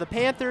if you're the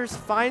Panthers,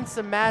 find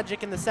some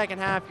magic in the second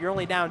half. You're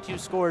only down 2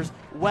 scores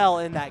well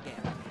in that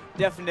game.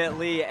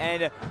 Definitely.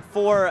 And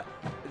for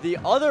the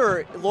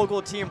other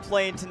local team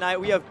playing tonight,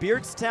 we have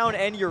Beardstown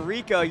and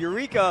Eureka.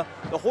 Eureka,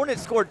 the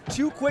Hornets scored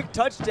 2 quick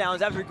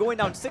touchdowns after going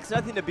down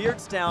 6-0 to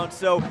Beardstown.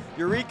 So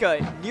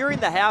Eureka, nearing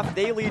the half,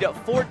 they lead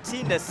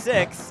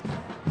 14-6.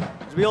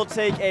 We'll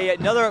take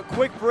another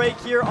quick break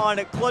here on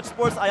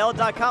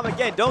ClutchSportsIL.com.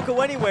 Again, don't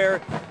go anywhere.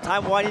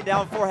 Time winding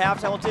down for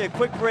halftime. We'll take a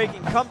quick break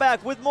and come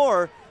back with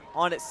more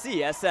on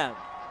CSM.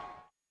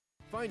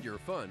 Find your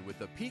fun with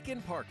the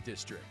Pekin Park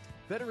District.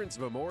 Veterans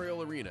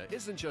Memorial Arena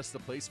isn't just the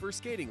place for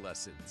skating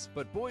lessons,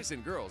 but boys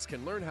and girls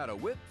can learn how to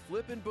whip,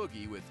 flip, and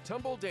boogie with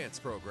tumble dance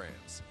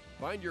programs.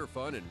 Find your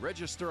fun and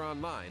register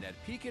online at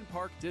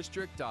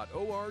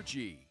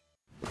pekinparkdistrict.org.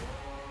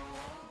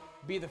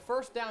 Be the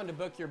first down to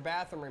book your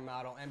bathroom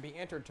remodel and be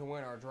entered to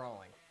win our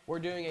drawing. We're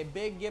doing a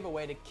big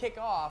giveaway to kick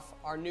off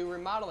our new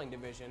remodeling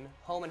division,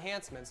 Home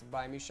Enhancements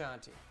by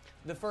Mushanti.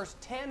 The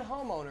first 10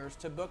 homeowners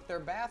to book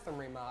their bathroom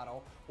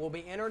remodel will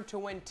be entered to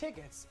win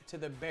tickets to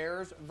the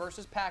Bears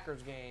vs.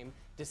 Packers game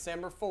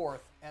December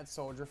 4th at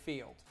Soldier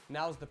Field.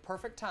 Now's the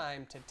perfect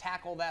time to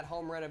tackle that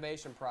home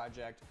renovation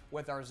project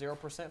with our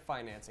 0%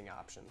 financing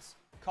options.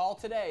 Call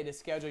today to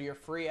schedule your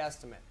free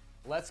estimate.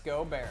 Let's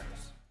go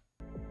Bears!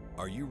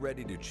 Are you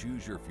ready to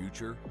choose your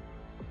future?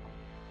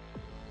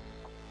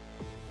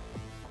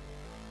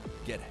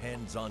 Get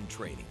hands-on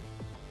training.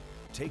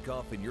 Take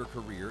off in your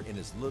career in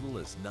as little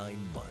as 9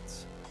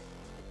 months.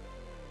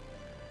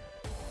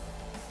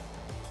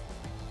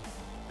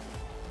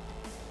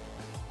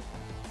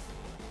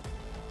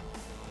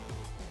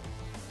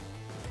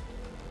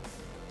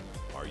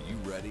 Are you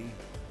ready?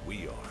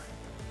 We are.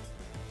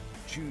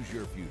 Choose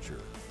your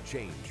future.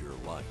 Change your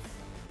life.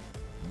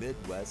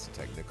 Midwest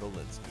Technical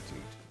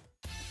Institute.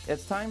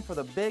 It's time for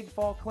the big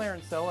fall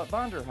clearance sale at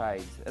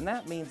Vonderheid's, and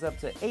that means up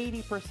to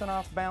 80%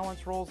 off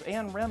balance rolls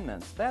and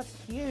remnants. That's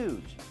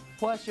huge!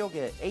 Plus, you'll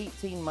get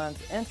 18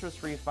 months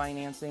interest-free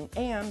financing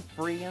and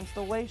free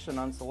installation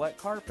on select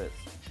carpets.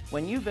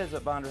 When you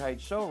visit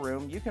Vonderheid's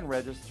showroom, you can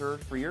register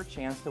for your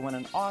chance to win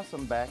an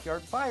awesome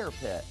backyard fire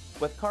pit.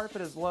 With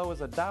carpet as low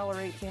as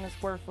 $1.18 a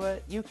square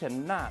foot, you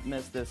cannot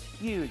miss this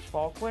huge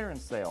fall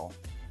clearance sale.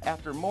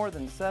 After more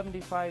than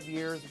 75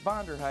 years,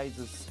 Vonderheid's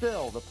is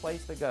still the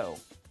place to go.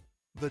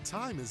 The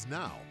time is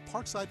now.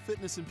 Parkside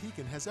Fitness in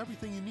Pekin has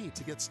everything you need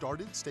to get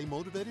started, stay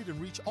motivated, and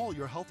reach all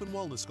your health and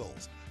wellness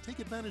goals. Take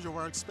advantage of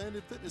our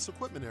expanded fitness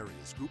equipment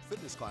areas, group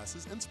fitness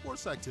classes, and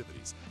sports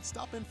activities.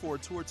 Stop in for a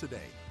tour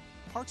today.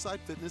 Parkside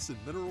Fitness in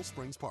Mineral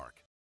Springs Park.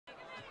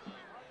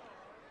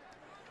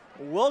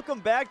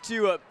 Welcome back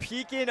to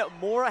Pekin.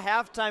 More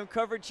halftime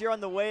coverage here on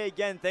the way.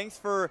 Again, thanks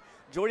for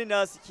joining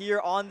us here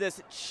on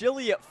this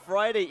chilly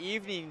Friday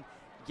evening.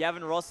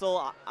 Gavin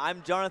Russell,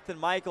 I'm Jonathan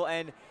Michael,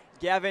 and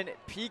Gavin,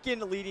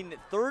 Pekin leading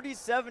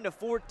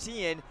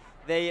 37-14.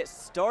 They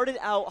started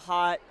out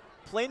hot.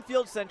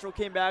 Plainfield Central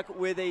came back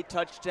with a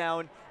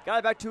touchdown, got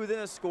it back to within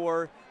a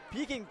score.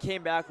 Pekin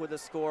came back with a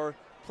score.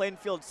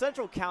 Plainfield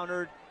Central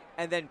countered,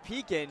 and then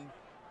Pekin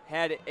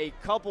had a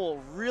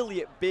couple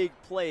really big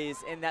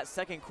plays in that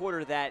second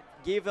quarter that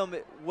gave them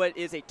what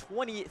is a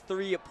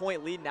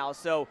 23-point lead now.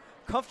 So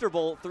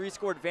comfortable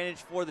 3-score advantage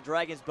for the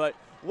Dragons. But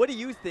what do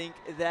you think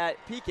that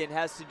Pekin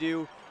has to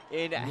do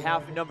in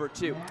half number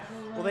 2?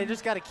 Well, they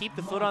just got to keep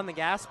the foot on the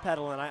gas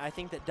pedal, and I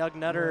think that Doug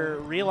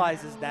Nutter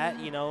realizes that.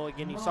 You know,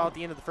 again, you saw at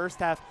the end of the first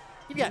half,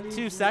 you've got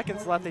 2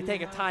 seconds left. They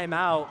take a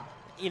timeout.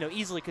 You know,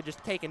 easily could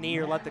just take a knee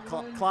or let the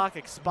clock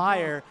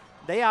expire.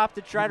 They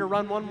opted to try to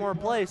run one more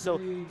play. So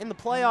in the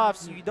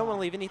playoffs, you don't want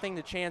to leave anything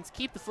to chance.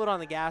 Keep the foot on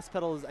the gas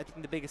pedal is, I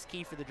think, the biggest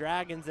key for the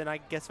Dragons. And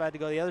I guess if I had to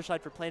go the other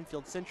side for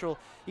Plainfield Central,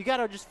 you got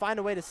to just find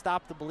a way to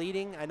stop the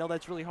bleeding. I know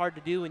that's really hard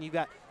to do, and you've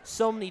got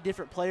so many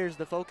different players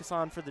to focus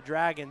on for the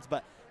Dragons,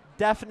 but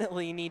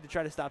definitely you need to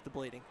try to stop the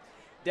bleeding.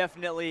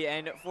 Definitely.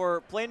 And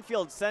for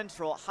Plainfield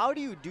Central, how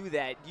do you do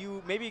that?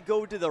 You maybe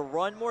go to the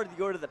run more? Do you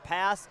go to the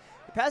pass?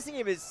 The passing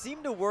game has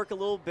seemed to work a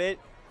little bit.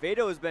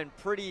 Vado has been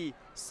pretty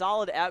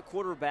solid at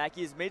quarterback.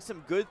 He's made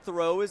some good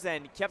throws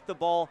and kept the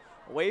ball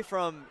away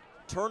from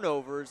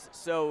turnovers.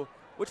 So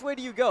which way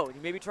do you go? Do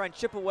you maybe try and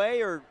chip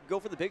away or go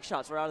for the big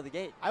shots right out of the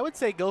gate? I would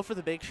say go for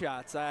the big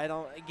shots.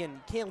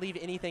 Can't leave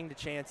anything to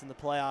chance in the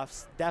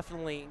playoffs.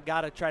 Definitely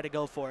got to try to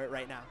go for it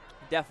right now.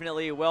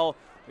 Definitely. Well,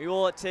 we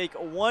will take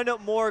one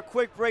more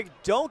quick break.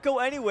 Don't go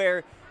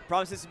anywhere.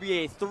 Promises to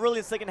be a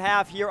thrilling second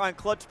half here on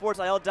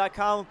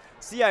ClutchSportsIL.com,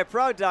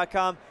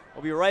 CIProud.com.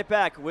 We'll be right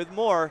back with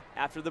more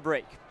after the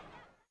break.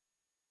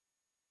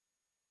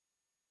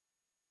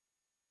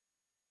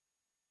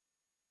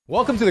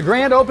 Welcome to the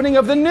grand opening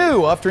of the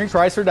new Upstream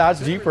Chrysler Dodge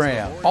Jeep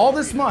Ram. All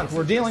this month,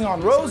 we're dealing on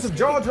rows of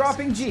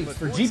jaw-dropping Jeeps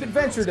for Jeep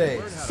Adventure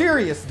Days,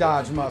 serious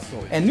Dodge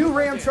muscle, and new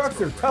Ram trucks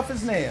that are tough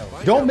as nails.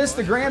 Don't miss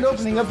the grand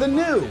opening of the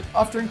new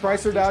Upstream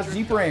Chrysler Dodge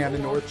Jeep Ram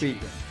in North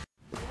Pekin.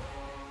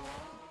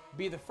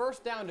 Be the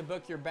first down to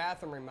book your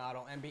bathroom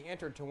remodel and be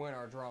entered to win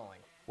our drawing.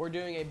 We're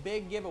doing a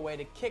big giveaway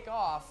to kick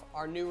off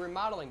our new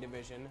remodeling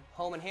division,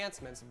 Home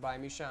Enhancements by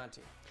Mushanti.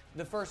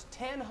 The first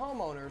 10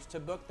 homeowners to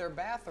book their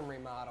bathroom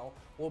remodel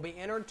will be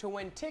entered to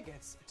win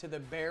tickets to the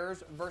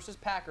Bears vs.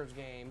 Packers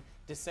game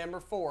December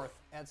 4th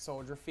at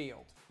Soldier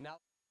Field. Now,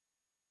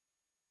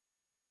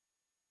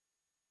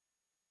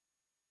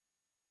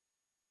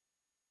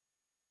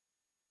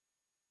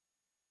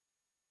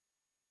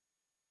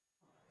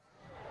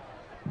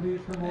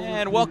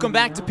 and welcome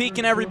back to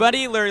Pekin,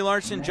 everybody. Larry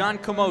Larson, John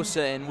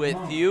Camosa in with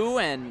you,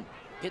 and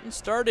getting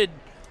started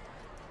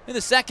in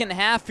the second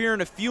half here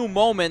in a few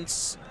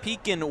moments.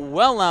 Pekin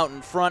well out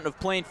in front of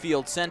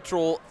Plainfield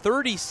Central,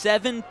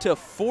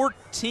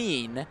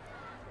 37-14.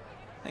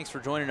 Thanks for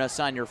joining us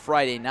on your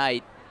Friday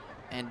night.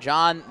 And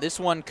John, this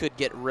one could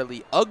get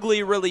really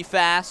ugly really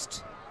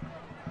fast,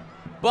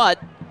 but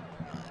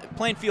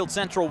Plainfield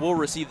Central will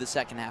receive the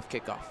second half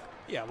kickoff.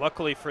 Yeah,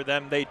 luckily for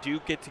them, they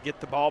do get to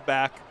get the ball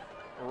back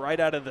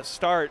right out of the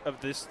start of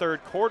this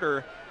third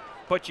quarter.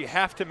 But you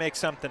have to make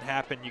something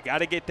happen. You got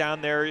to get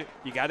down there.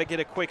 You got to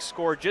get a quick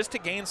score just to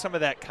gain some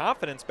of that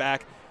confidence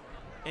back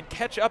and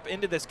catch up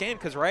into this game,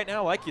 because right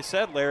now, like you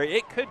said, Larry,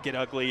 it could get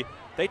ugly.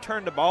 They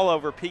turn the ball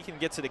over. Pekin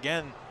gets it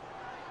again.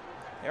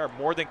 They are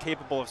more than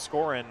capable of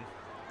scoring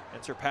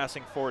and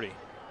surpassing 40.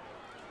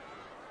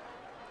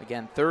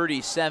 Again,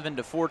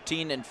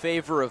 37-14 in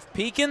favor of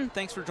Pekin.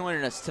 Thanks for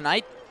joining us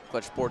tonight.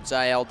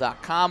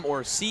 ClutchSportsIL.com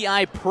or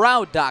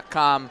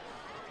CIProud.com,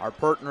 our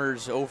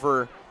partners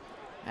over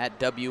at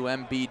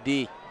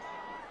WMBD.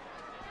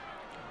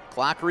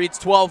 Clock reads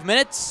 12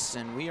 minutes,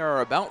 and we are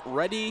about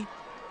ready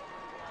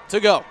to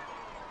go.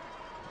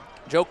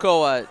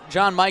 Joko,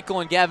 John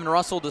Michael and Gavin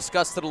Russell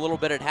discussed it a little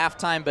bit at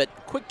halftime, but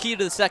quick key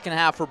to the second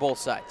half for both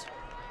sides.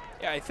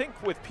 Yeah, I think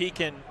with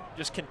Pekin,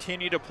 just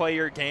continue to play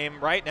your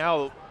game. Right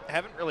now,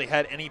 haven't really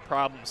had any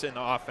problems in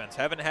the offense,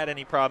 haven't had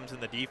any problems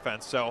in the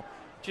defense, so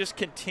just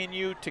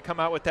continue to come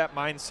out with that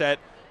mindset.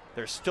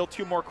 There's still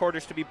 2 more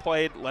quarters to be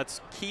played. Let's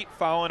keep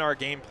following our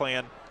game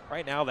plan.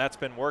 Right now, that's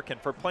been working.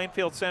 For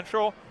Plainfield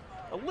Central,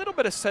 a little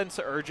bit of sense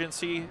of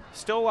urgency.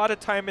 Still a lot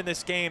of time in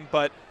this game,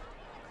 but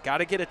got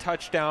to get a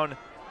touchdown,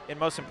 and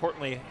most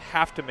importantly,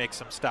 have to make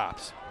some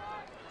stops.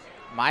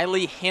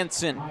 Miley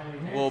Hansen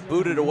will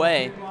boot it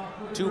away.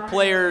 2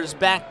 players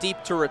back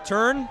deep to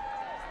return.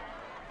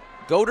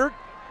 Godert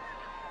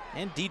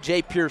and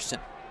DJ Pearson.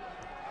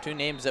 2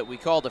 names that we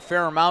called a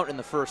fair amount in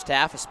the first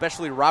half,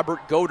 especially Robert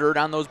Godert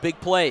on those big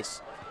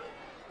plays.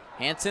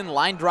 Hansen,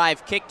 line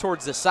drive kick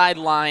towards the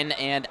sideline,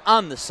 and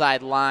on the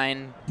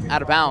sideline,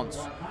 out of bounds.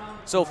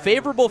 So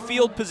favorable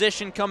field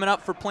position coming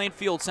up for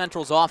Plainfield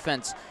Central's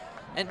offense.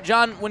 And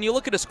John, when you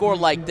look at a score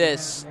like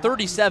this,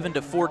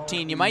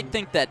 37-14, you might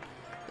think that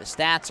the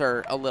stats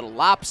are a little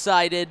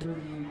lopsided.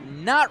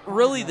 Not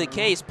really the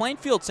case.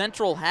 Plainfield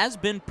Central has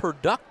been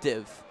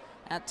productive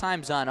at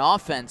times on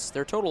offense.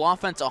 Their total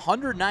offense,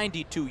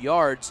 192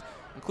 yards,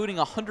 including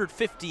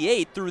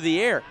 158 through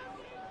the air.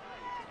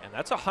 And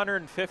that's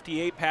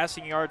 158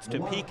 passing yards to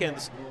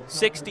Pekin's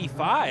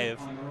 65.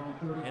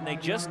 And they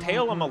just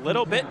tail them a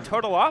little bit in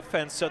total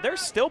offense, so they're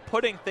still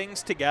putting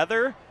things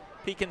together.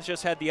 Pekin's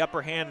just had the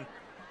upper hand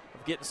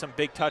of getting some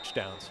big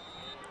touchdowns.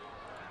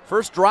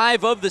 First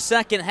drive of the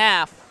second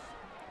half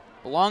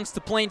belongs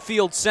to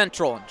Plainfield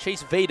Central. And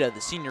Chase Veda,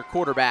 the senior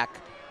quarterback,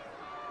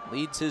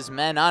 leads his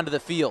men onto the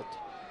field.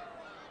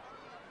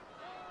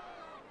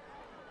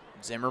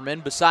 Zimmerman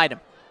beside him.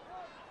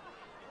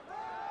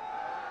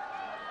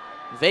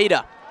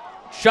 Veda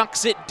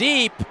chucks it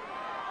deep,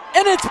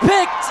 and it's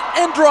picked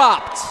and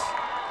dropped.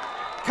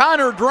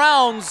 Connor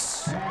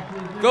Drowns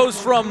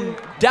goes from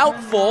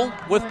doubtful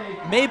with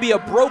maybe a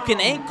broken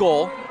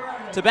ankle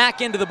to back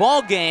into the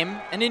ball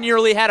game, and he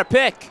nearly had a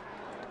pick.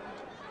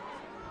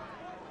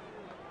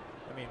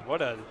 I mean,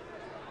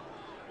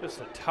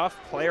 just a tough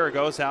player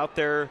goes out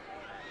there,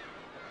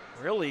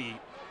 really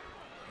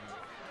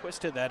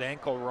twisted that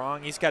ankle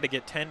wrong. He's got to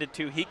get tended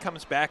to. He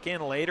comes back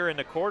in later in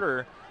the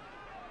quarter,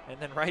 and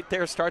then right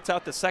there starts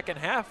out the second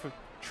half,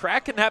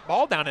 tracking that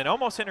ball down and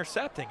almost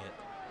intercepting it.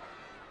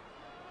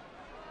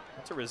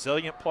 That's a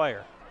resilient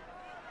player.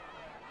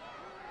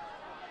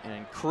 An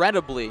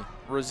incredibly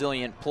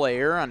resilient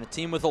player on a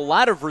team with a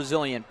lot of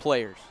resilient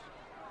players.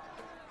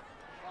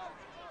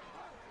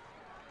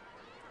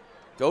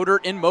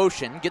 Godert in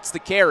motion, gets the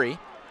carry,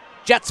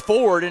 jets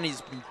forward, and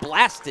he's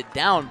blasted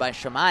down by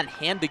Shaman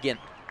Handigan.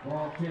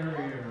 Ball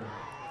carrier.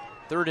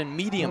 3rd and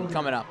medium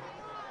coming up.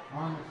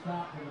 On the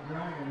stop for the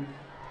Dragons,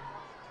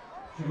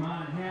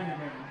 Shaman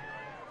Hannigan.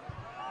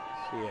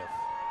 See if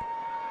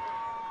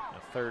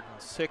a 3rd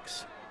and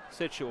 6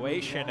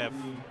 situation, if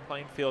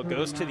Plainfield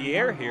goes to the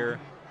air here.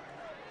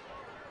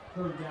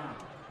 3rd down.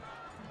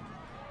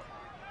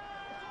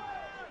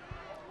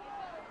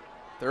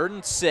 3rd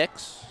and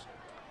 6.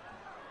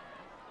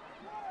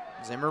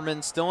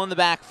 Zimmerman still in the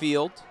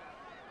backfield.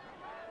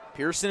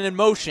 Pearson in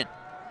motion.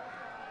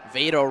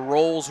 Veda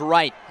rolls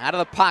right out of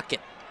the pocket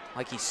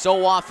like he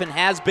so often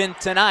has been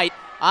tonight.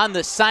 On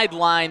the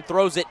sideline,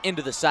 throws it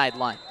into the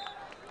sideline.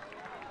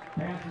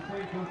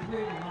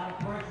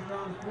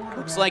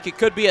 Looks like it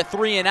could be a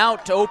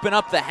 3-and-out to open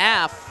up the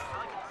half,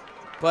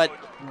 but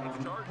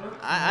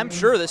I'm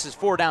sure this is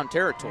 4-down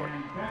territory.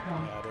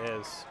 Yeah, it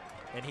is.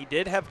 And he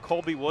did have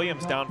Colby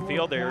Williams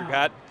downfield there.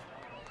 Got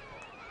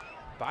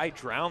by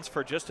Drowns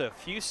for just a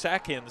few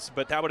seconds,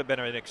 but that would have been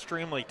an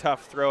extremely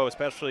tough throw,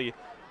 especially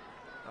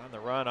on the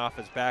run off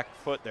his back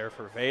foot there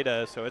for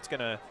Veda. So it's going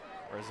to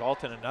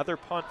result in another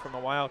punt from the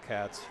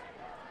Wildcats.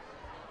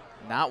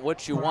 Not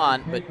what you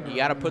want, but you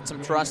got to put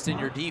some trust in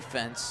your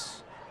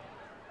defense.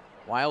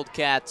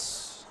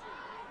 Wildcats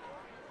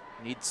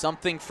need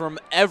something from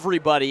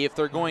everybody if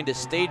they're going to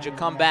stage a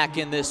comeback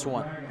in this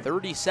one.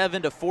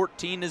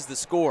 37-14 is the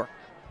score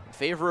in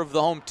favor of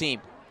the home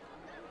team.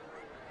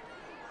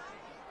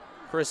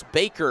 Chris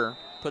Baker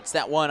puts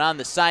that one on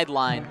the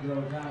sideline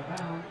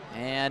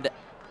and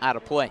out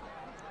of play.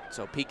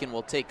 So Pekin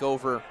will take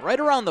over right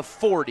around the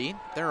 40,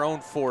 their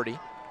own 40.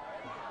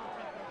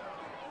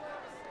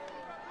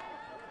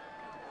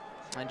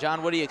 And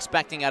John, what are you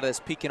expecting out of this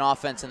Pekin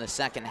offense in the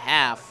second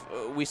half?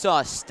 We saw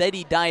a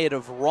steady diet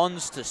of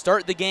runs to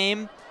start the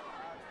game.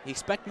 You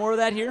expect more of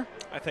that here?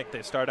 I think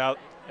they start out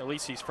at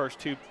least these first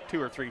two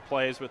or three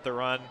plays with the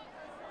run.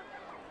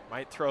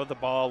 Might throw the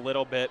ball a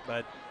little bit,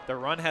 but the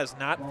run has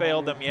not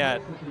failed them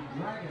yet.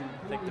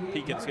 I think the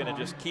Pekin's going to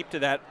just keep to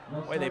that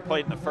way they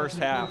played in the first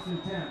half.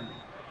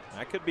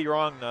 I could be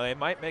wrong, though. They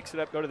might mix it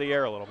up, go to the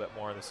air a little bit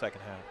more in the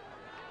second half.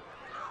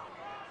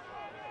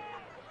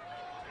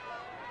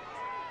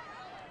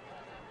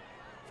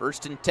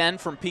 First and 10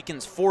 from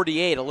Pekin's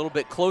 48, a little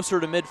bit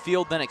closer to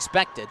midfield than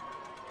expected.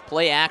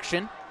 Play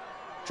action.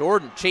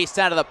 Jordan chased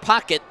out of the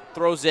pocket,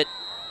 throws it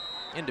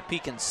into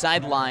Pekin's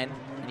sideline.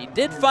 And he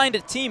did find a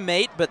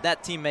teammate, but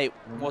that teammate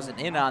wasn't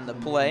in on the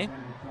play.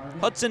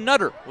 Hudson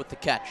Nutter with the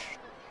catch,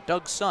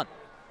 Doug's son.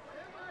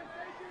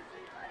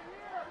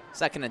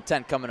 Second and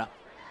 10 coming up.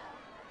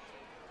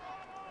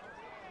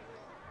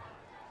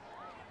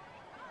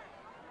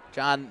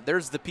 John,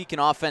 there's the Pekin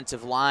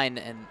offensive line,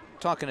 and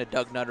talking to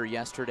Doug Nutter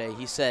yesterday,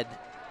 he said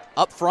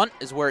up front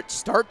is where it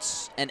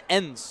starts and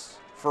ends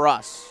for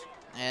us.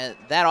 And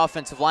that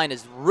offensive line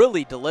has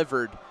really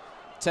delivered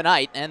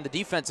tonight, and the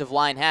defensive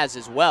line has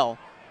as well.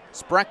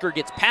 Sprecher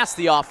gets past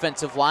the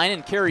offensive line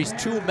and carries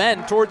two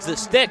men towards the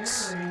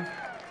sticks.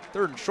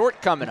 Third and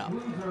short coming up.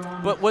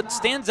 But what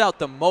stands out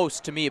the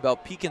most to me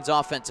about Pekin's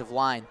offensive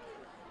line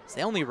is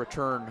they only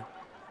return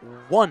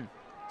one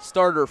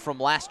starter from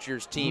last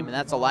year's team, and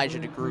that's Elijah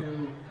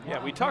DeGroot.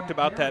 Yeah, we talked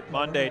about that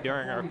Monday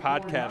during our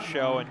podcast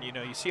show, and you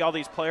see all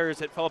these players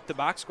that fill up the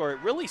box score. It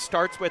really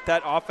starts with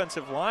that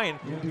offensive line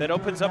that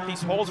opens up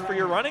these holes for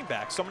your running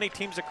back. So many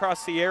teams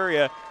across the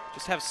area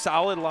just have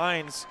solid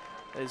lines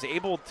that is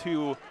able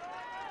to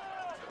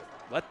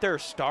let their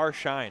star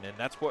shine, and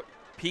that's what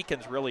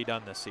Pekin's really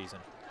done this season.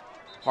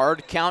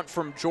 Hard count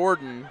from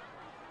Jordan,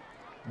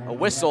 a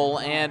whistle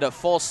and a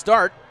false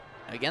start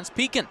against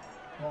Pekin.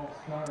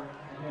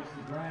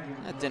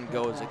 That didn't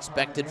go as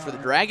expected for the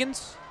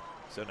Dragons.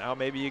 So now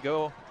maybe you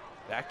go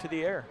back to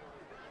the air.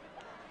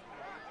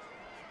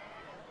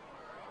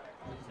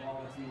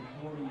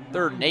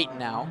 Third and 8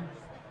 now.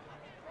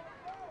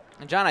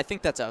 And John, I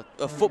think that's a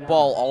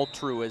football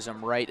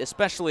altruism, right?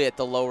 Especially at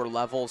the lower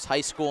levels,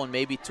 high school and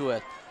maybe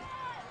to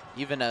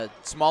even a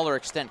smaller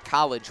extent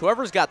college.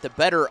 Whoever's got the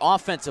better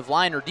offensive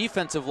line or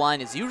defensive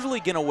line is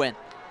usually going to win.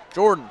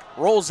 Jordan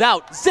rolls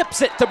out,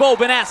 zips it to Bo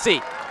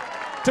Benassi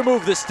to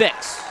move the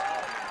sticks.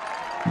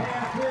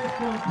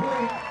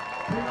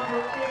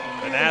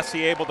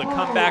 Benassi able to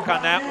come back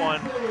on that one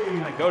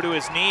and go to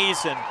his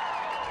knees and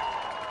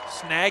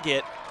snag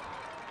it.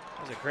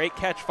 That was a great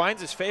catch.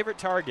 Finds his favorite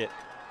target.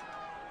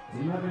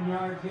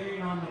 11-yard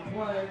gain on the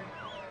play.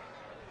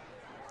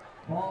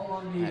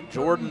 That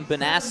Jordan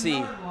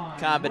Benassi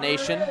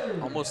combination,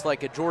 almost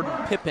like a Jordan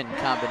Pippen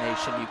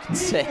combination, you can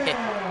say.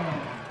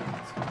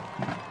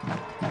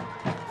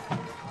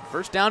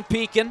 First down,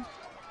 Pekin.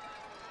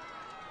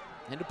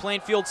 Into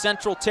Plainfield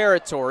Central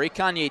territory.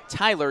 Kanye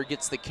Tyler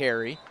gets the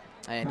carry,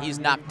 and he's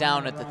knocked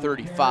down at the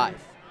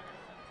 35.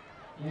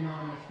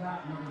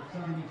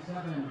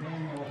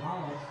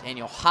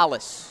 Daniel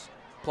Hollis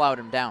plowed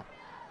him down.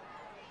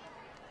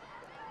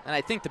 And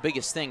I think the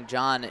biggest thing,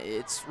 John,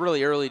 it's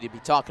really early to be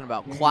talking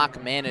about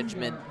clock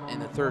management in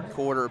the third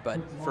quarter, but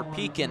for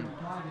Pekin,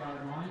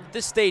 at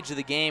this stage of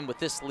the game with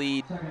this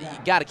lead, you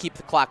got to keep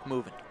the clock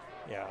moving.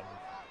 Yeah,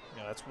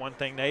 that's one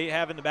thing they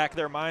have in the back of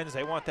their minds.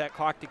 They want that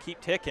clock to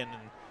keep ticking, and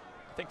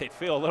I think they'd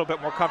feel a little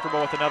bit more comfortable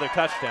with another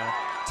touchdown.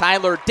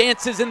 Tyler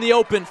dances in the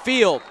open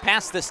field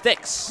past the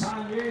sticks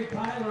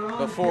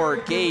before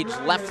Gage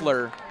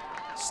Leffler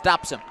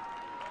stops him.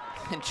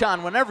 And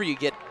John, whenever you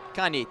get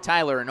Kanye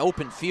Tyler in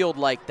open field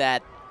like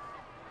that,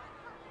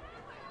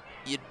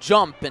 you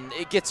jump and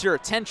it gets your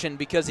attention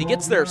because he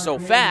gets there so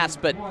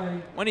fast, but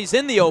when he's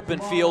in the open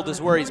field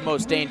is where he's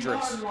most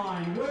dangerous.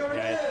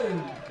 Yeah,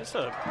 just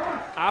a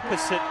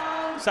opposite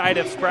side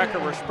of Sprecher,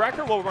 where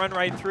Sprecher will run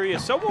right through you.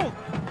 So will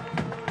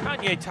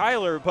Kanye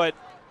Tyler, but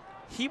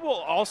he will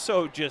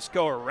also just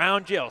go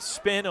around you. He'll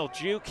spin, he'll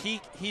juke.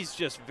 He's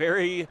just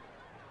very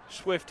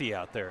swifty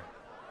out there.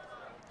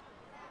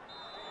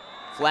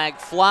 Flag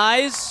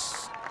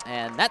flies,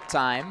 and that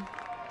time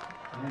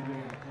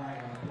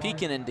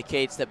Pekin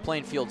indicates that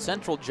Plainfield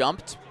Central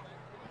jumped,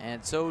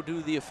 and so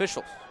do the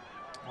officials.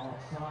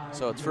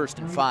 So it's 1st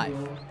and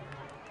 5.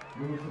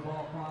 Moves the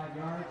ball 5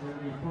 yards. It'll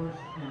be 1st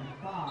and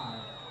 5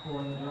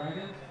 for the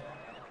Dragons.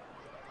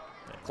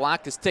 The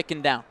clock is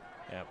ticking down.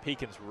 Yeah,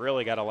 Pekin's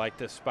really got to like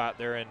this spot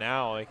they're in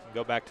now. They can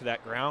go back to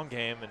that ground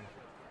game. And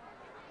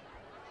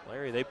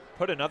Larry, they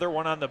put another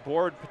one on the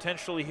board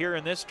potentially here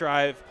in this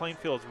drive.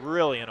 Plainfield's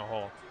really in a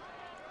hole.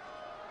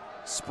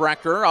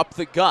 Sprecher up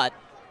the gut.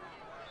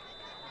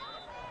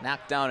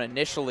 Knocked down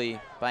initially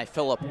by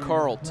Philip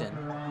Carlton.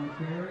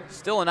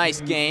 Still a nice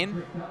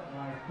gain.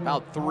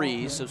 About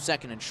 3, so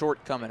 2nd and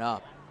short coming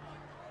up.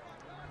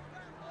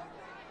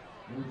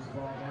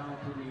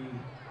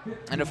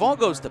 And if all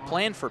goes to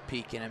plan for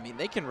Pekin, I mean,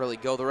 they can really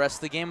go the rest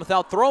of the game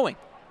without throwing.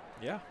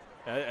 Yeah,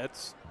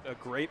 that's a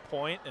great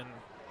point. And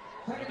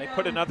when they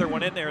put another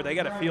one in there, they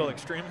got to feel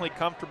extremely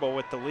comfortable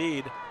with the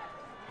lead.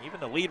 Even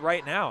the lead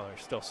right now, they're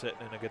still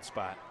sitting in a good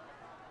spot.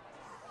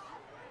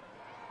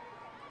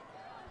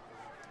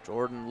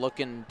 Jordan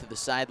looking to the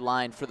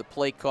sideline for the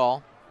play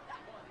call.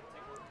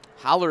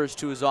 Hollers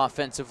to his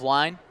offensive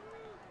line.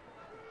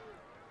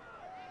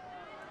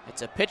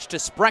 It's a pitch to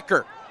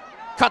Sprecher.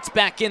 Cuts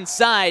back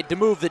inside to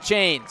move the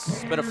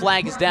chains, but a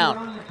flag is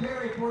down.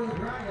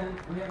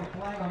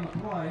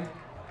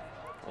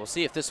 We'll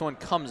see if this one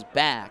comes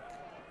back.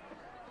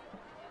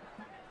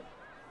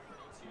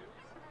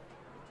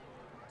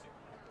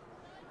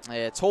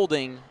 It's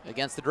holding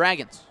against the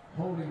Dragons.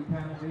 Holding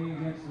penalty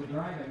against the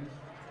Dragons.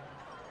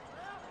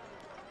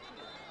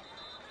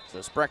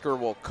 So Sprecher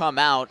will come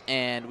out,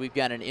 and we've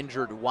got an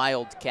injured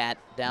Wildcat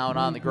down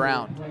on the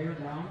ground. Player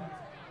down.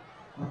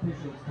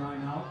 Officials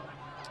timeout.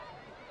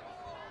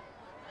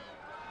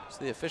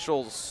 So the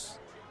officials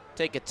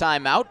take a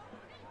timeout.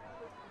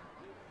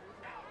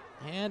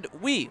 And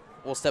we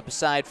will step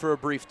aside for a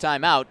brief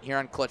timeout here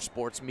on Clutch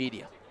Sports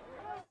Media.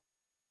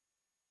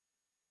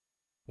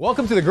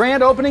 Welcome to the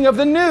grand opening of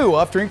the new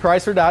Uftring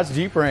Chrysler Dodge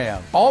Jeep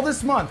Ram. All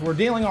this month, we're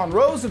dealing on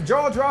rows of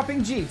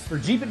jaw-dropping Jeeps for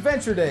Jeep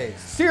Adventure Days,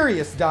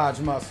 serious Dodge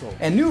muscle,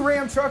 and new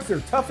Ram trucks that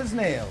are tough as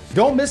nails.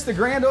 Don't miss the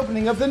grand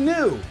opening of the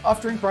new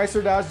Uftring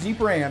Chrysler Dodge Jeep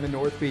Ram in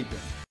North Pekin.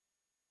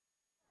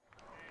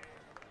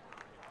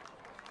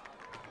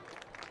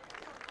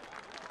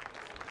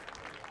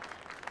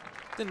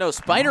 Didn't know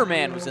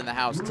Spider-Man was in the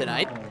house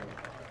tonight.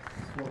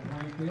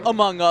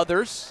 Among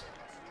others,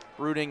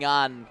 rooting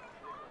on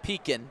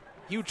Pekin.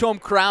 Huge home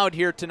crowd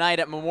here tonight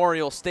at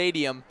Memorial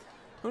Stadium.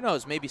 Who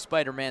knows, maybe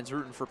Spider-Man's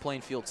rooting for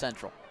Plainfield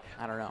Central.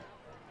 I don't know.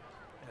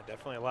 Yeah,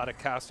 definitely a lot of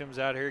costumes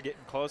out here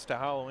getting close to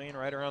Halloween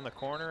right around the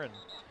corner and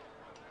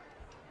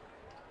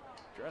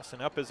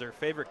dressing up as their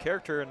favorite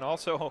character and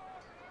also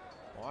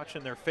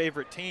watching their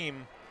favorite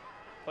team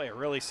play a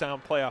really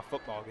sound playoff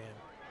football game.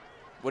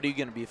 What are you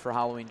going to be for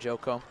Halloween,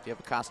 Joko? Do you have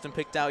a costume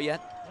picked out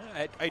yet?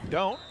 I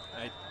don't.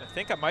 I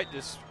think I might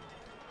just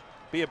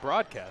be a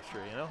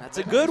broadcaster, you know. That's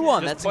a good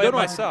one. Just That's a good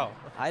one. myself.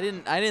 I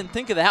didn't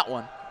think of that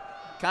one.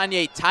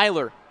 Kanye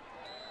Tyler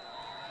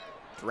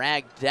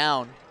dragged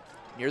down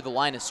near the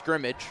line of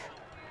scrimmage.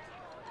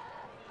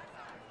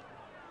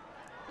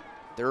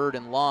 3rd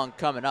and long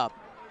coming up.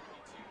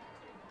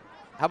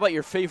 How about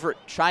your favorite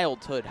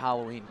childhood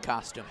Halloween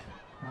costume?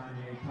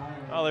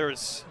 Oh, there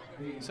was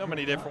so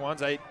many different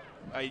ones.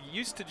 I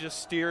used to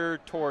just steer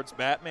towards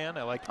Batman.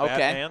 I liked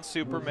Batman,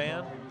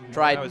 Superman.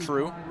 Tried I was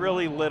true.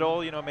 Really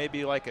little, you know,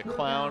 maybe like a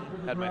clown.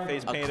 Had my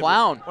face painted. A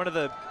clown. One of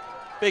the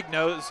big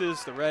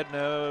noses, the red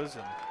nose,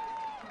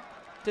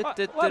 and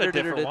a lot of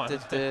different ones.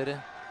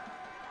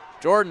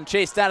 Jordan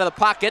chased out of the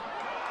pocket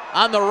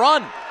on the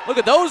run. Look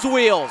at those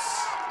wheels.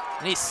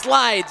 And he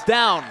slides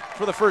down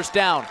for the first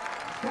down.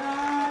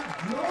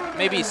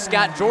 Maybe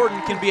Scott Jordan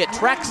can be a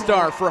track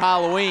star for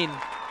Halloween.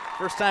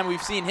 First time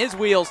we've seen his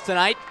wheels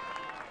tonight.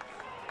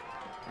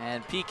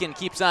 And Pekin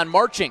keeps on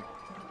marching.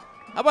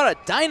 How about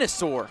a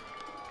dinosaur?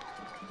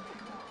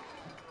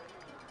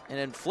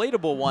 An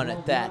inflatable one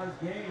at that.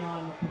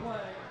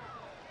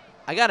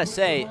 I gotta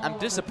say, I'm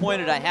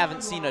disappointed I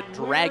haven't seen a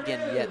dragon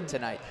yet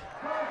tonight.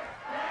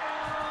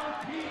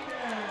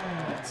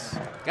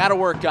 Gotta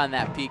work on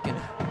that, Pekin.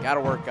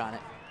 Gotta work on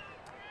it.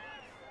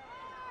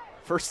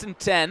 1st and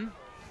 10.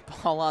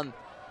 Ball on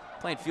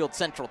Plainfield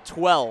Central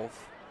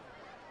 12.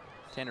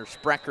 Tanner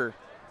Sprecher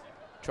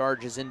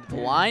charges into the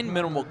line,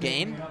 minimal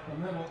gain.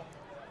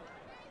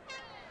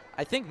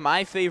 I think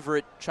my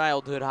favorite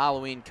childhood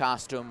Halloween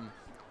costume,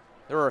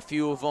 there are a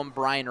few of them.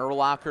 Brian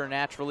Urlacher,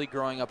 naturally,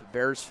 growing up a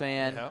Bears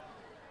fan. Yep.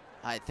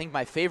 I think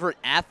my favorite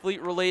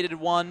athlete-related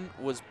one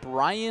was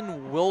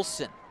Brian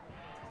Wilson,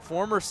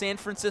 former San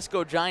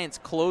Francisco Giants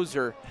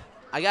closer.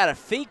 I got a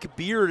fake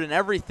beard and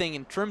everything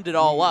and trimmed it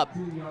all up.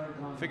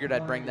 Figured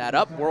I'd bring that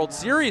up. World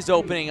Series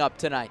opening up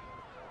tonight.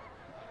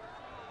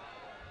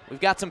 we've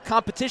got some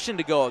competition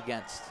to go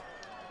against.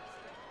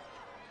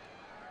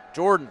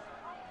 Jordan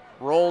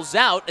rolls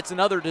out. It's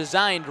another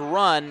designed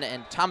run,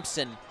 and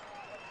Thompson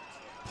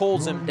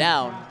pulls him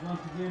down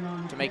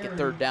to make it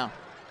 3rd down.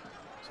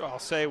 So I'll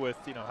say with,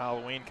 you know,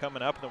 Halloween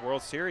coming up in the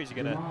World Series, you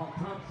going to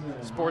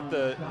sport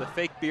the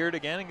fake beard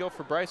again and go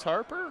for Bryce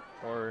Harper?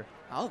 Or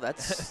oh,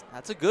 that's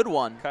a good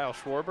one. Kyle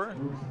Schwarber?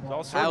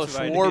 Kyle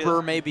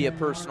Schwarber may be a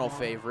personal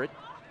favorite.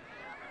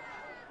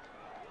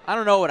 I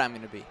don't know what I'm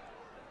going to be.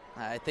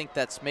 I think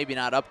that's maybe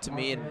not up to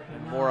me and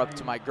more up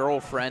to my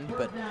girlfriend,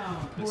 but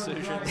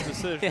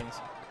decisions.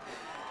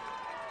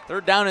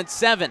 3rd down and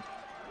 7.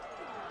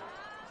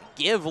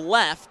 Give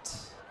left,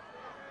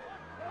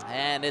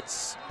 and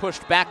it's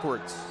pushed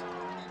backwards.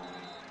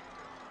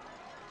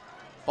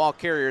 Ball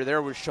carrier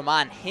there was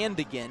Shaman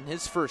Handigan,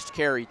 his first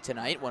carry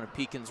tonight, one of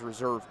Pekin's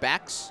reserve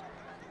backs.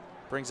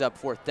 Brings up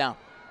 4th down.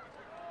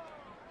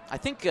 I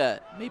think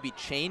maybe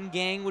Chain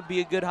Gang would be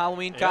a good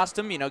Halloween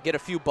costume. You know, get a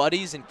few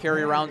buddies and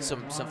carry around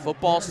some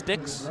football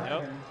sticks.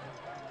 Yep.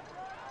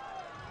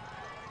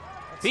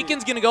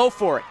 Pekin's going to go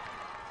for it.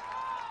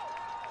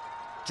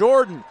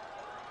 Jordan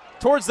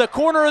towards the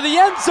corner of the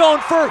end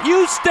zone for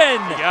Houston.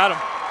 You got him.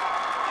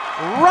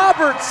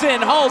 Robertson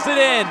hauls it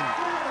in.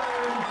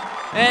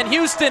 And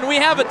Houston, we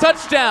have a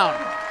touchdown.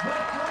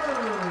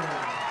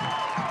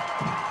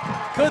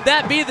 Could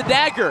that be the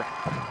dagger?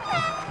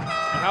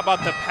 How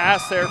about the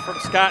pass there from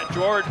Scott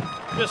Jordan?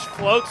 Just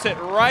floats it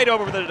right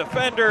over the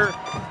defender.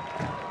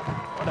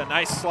 What a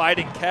nice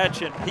sliding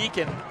catch, and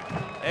Pekin,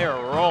 they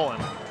are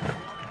rolling.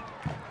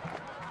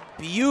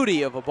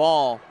 Beauty of a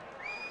ball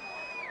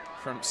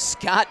from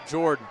Scott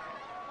Jordan.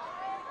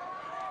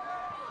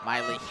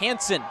 Miley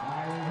Hansen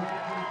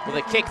with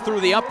a kick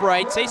through the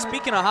uprights. Hey,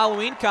 speaking of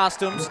Halloween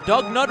costumes,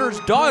 Doug Nutter's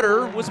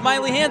daughter was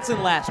Miley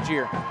Hansen last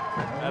year.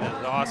 That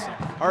is awesome.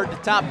 Hard to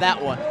top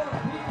that one.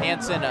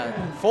 Hansen, a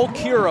folk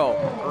hero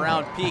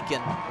around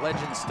Pekin.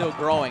 Legend still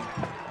growing,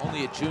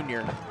 only a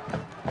junior.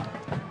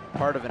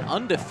 Part of an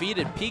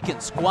undefeated Pekin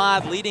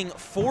squad, leading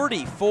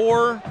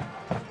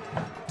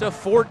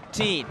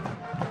 44-14.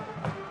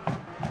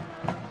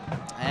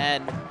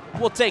 And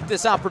we'll take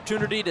this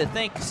opportunity to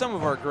thank some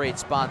of our great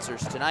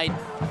sponsors tonight,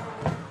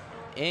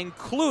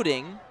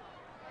 including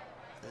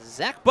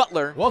Zach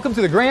Butler. Welcome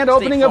to the grand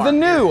opening of the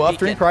new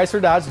Upstream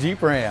Chrysler Dodge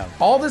Jeep Ram.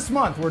 All this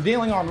month, we're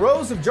dealing on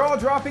rows of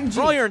jaw-dropping Jeeps.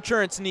 For all your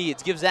insurance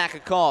needs, give Zach a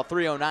call,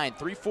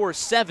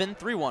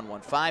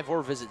 309-347-3115,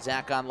 or visit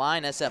Zach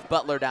online,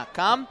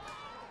 sfbutler.com.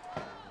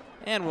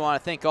 And we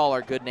want to thank all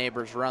our good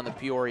neighbors around the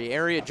Peoria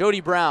area.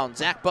 Jody Brown,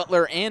 Zach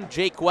Butler, and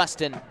Jake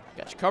Weston.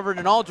 Got you covered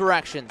in all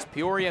directions,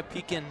 Peoria,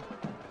 Pekin,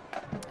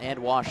 and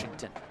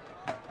Washington.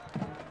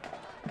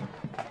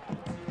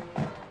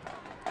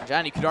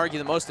 John, you could argue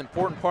the most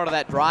important part of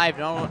that drive,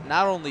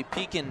 not only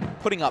Pekin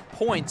putting up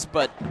points,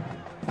 but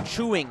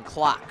chewing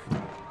clock.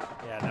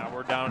 Yeah, now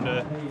we're down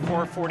to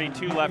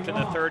 4:42 left in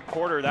the 3rd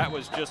quarter. That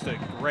was just a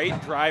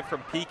great drive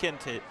from Pekin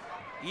to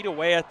eat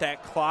away at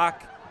that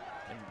clock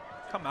and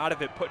come out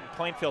of it, putting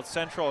Plainfield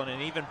Central in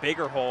an even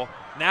bigger hole.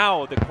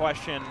 Now the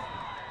question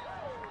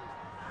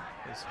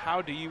is,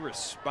 how do you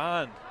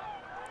respond?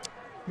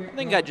 I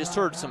think I just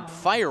heard some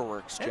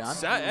fireworks, John.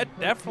 It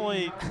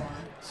definitely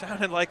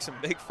sounded like some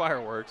big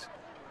fireworks.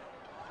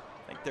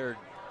 I think they're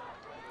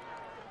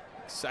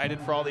excited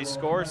for all these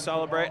scores,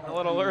 celebrating a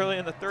little early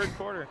in the 3rd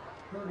quarter.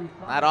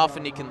 Not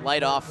often you can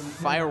light off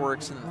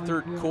fireworks in the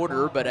 3rd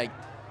quarter, but I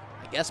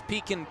guess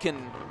Pekin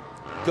can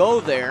go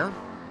there.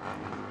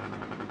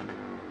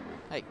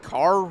 Hey,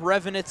 car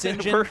revving its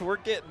engine. We're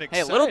getting excited.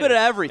 Hey, a little bit of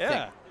everything.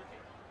 Yeah.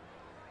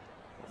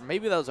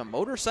 Maybe that was a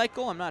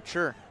motorcycle, I'm not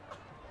sure.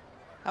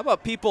 How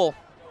about people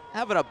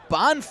having a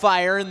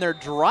bonfire in their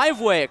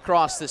driveway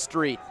across the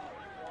street?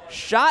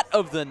 Shot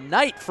of the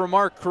night from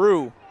our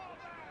crew.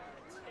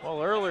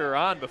 Well, earlier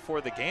on, before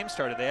the game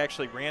started, they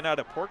actually ran out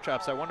of pork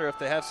chops. I wonder if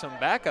they have some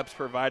backups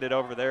provided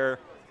over there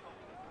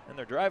in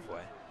their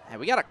driveway. Hey,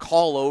 we got a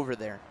call over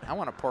there. I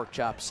want a pork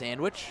chop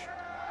sandwich.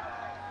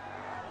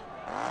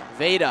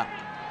 Veda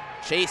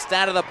chased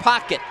out of the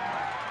pocket,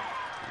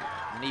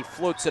 and he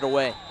floats it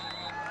away.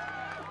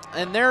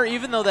 And there,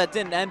 even though that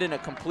didn't end in a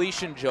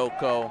completion,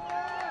 Joko,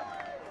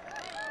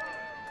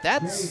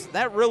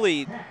 that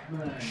really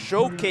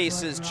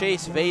showcases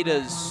Chase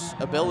Veda's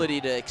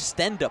ability to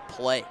extend a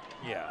play.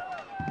 Yeah,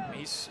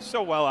 he's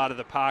so well out of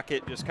the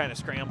pocket, just kind of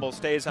scrambles,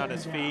 stays on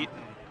his feet.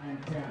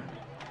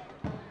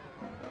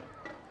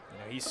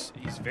 He's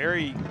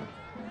very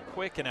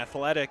quick and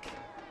athletic,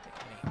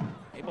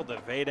 able to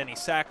evade any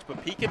sacks,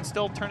 but Pekin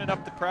still turning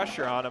up the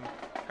pressure on him,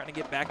 trying to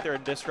get back there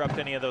and disrupt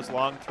any of those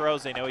long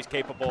throws they know he's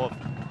capable of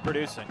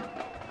producing.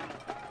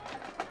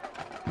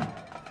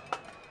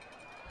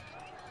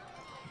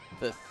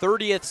 The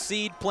 30th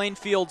seed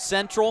Plainfield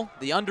Central,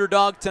 the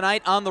underdog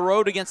tonight on the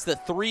road against the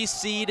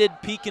 3-seeded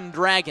Pekin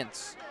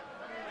Dragons.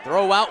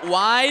 Throw out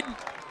wide,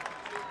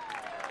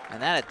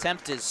 and that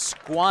attempt is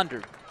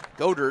squandered.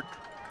 Godert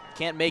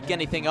can't make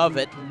anything of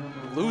it,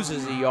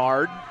 loses a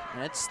yard,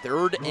 and it's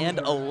 3rd and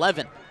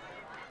 11.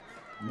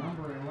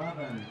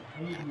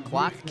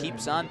 Clock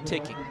keeps on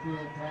ticking.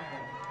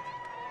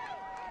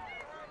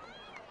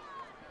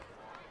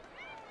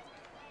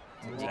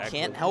 You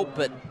can't help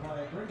but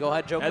go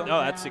ahead, Joko. No,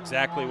 that's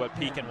exactly what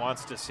Pekin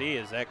wants to see,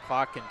 is that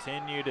clock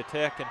continue to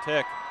tick and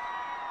tick.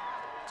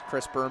 As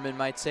Chris Berman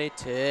might say,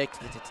 tick,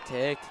 tick,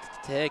 tick,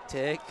 tick,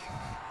 tick.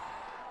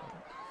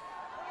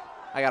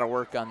 I got to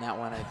work on that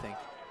one, I think.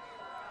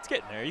 It's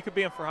getting there. You could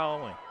be in for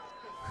Halloween.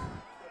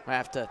 I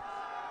have to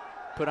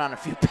put on a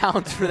few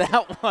pounds for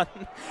that one.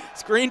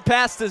 Screen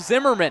pass to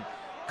Zimmerman.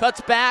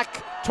 Cuts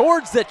back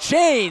towards the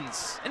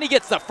chains, and he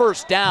gets the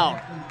first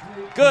down.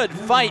 Good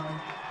fight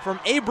from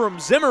Abram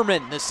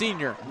Zimmerman, the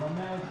senior.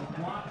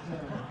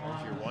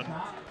 There's your one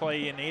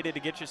play you needed to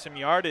get you some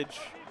yardage.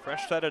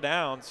 Fresh set of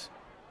downs.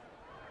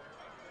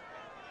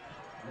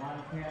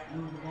 Wildcat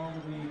moved the ball to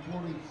the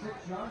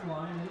 46-yard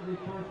line. It'll be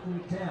 1st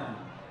and 10.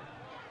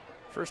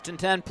 1st and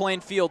 10,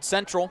 Plainfield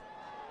Central.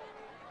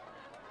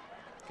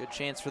 Good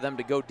chance for them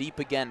to go deep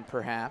again,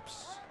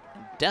 perhaps.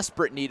 In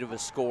desperate need of a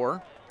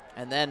score,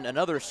 and then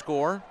another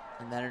score,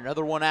 and then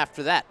another one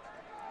after that.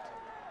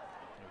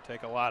 It'll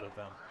take a lot of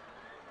them.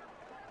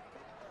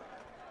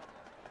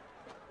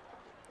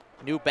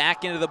 New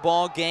back into the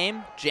ball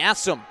game.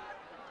 Jassam,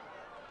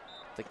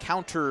 the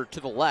counter to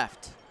the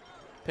left,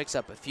 picks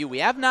up a few. We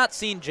have not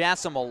seen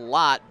Jassam a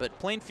lot, but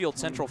Plainfield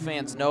Central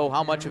fans know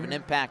how much of an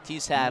impact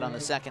he's had on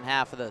the second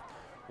half of the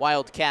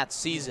Wildcats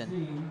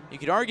season. You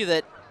could argue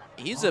that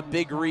he's a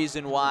big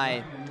reason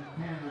why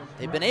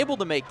they've been able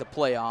to make the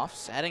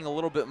playoffs, adding a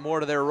little bit more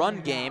to their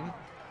run game,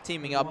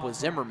 teaming up with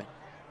Zimmerman.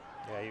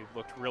 Yeah, he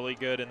looked really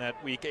good in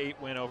that Week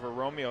 8 win over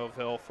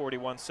Romeoville,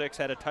 41-6.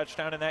 Had a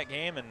touchdown in that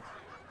game, and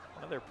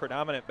one of their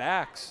predominant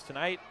backs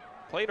tonight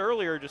played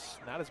earlier, just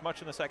not as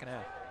much in the second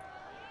half.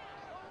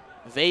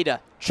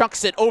 Veda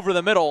chucks it over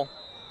the middle,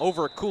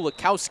 over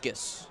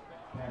Kulikowskis.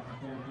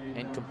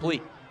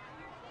 Incomplete.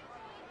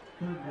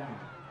 And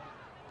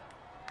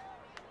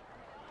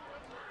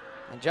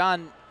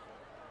John,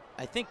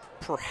 I think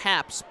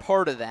perhaps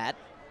part of that,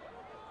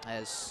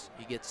 as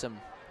you get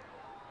some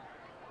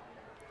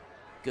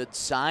good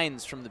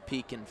signs from the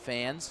Pekin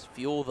fans,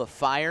 fuel the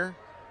fire.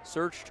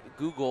 Searched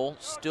Google,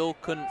 still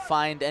couldn't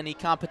find any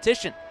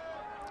competition.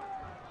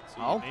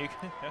 Oh,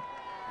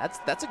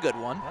 that's a good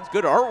one. It's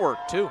good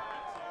artwork too.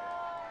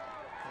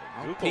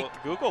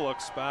 Google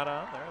looks spot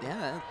on there.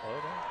 Yeah,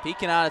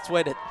 Pekin on its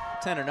way to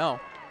 10-0.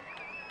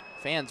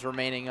 Fans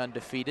remaining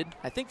undefeated.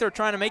 I think they're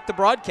trying to make the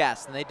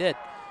broadcast, and they did.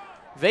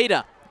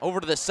 Veda over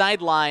to the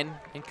sideline,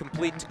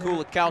 incomplete to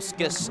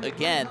Kulikowskis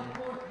again.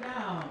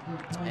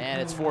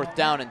 And it's 4th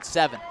down and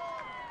 7.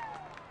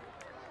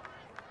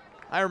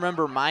 I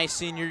remember my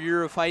senior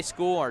year of high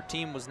school, our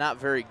team was not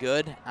very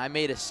good. I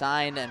made a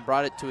sign and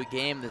brought it to a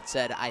game that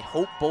said, "I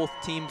hope both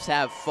teams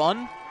have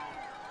fun."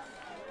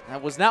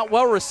 That was not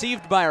well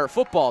received by our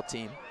football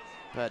team,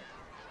 but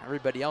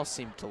everybody else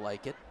seemed to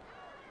like it.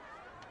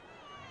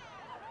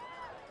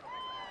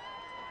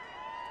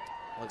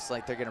 Looks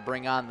like they're going to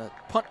bring on the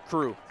punt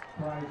crew.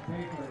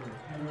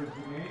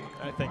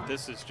 I think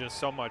this is just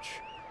so much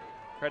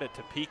credit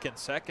to Pekin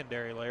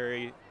secondary,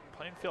 Larry.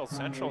 Plainfield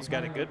Central's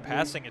got a good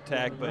passing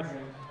attack, but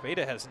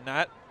Veda has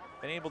not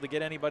been able to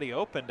get anybody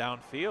open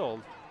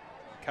downfield.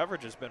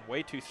 Coverage has been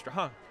way too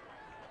strong.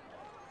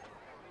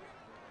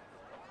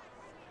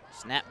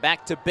 Snap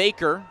back to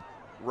Baker,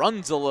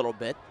 runs a little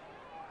bit.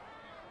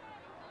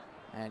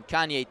 And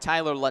Kanye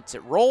Tyler lets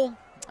it roll,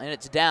 and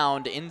it's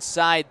down to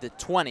inside the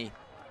 20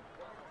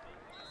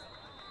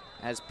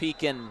 as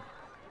Pekin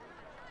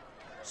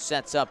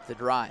sets up the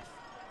drive.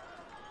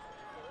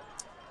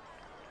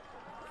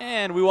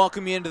 And we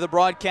welcome you into the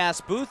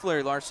broadcast booth.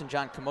 Larry Larson,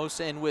 John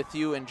Camosa in with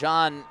you. And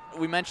John,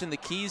 we mentioned the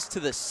keys to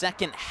the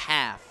second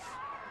half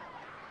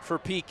for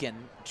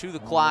Pekin. Chew the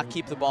clock,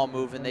 keep the ball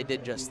moving. They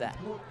did just that.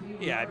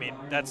 Yeah, I mean,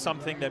 that's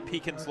something that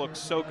Pekin's looked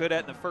so good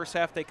at in the first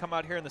half. They come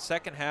out here in the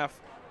second half,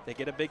 they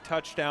get a big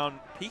touchdown.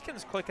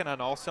 Pekin's clicking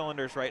on all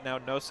cylinders right now,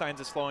 no signs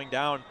of slowing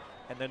down.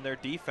 And then their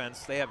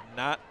defense, they have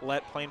not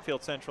let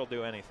Plainfield Central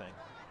do anything.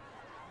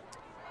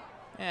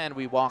 And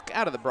we walk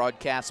out of the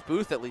broadcast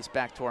booth, at least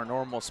back to our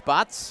normal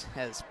spots,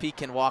 as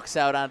Pekin walks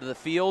out onto the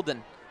field,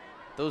 and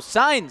those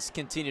signs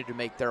continue to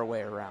make their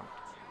way around.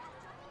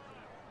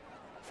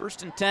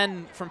 1st and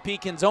 10 from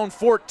Pekin's own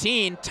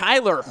 14.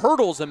 Tyler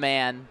hurdles a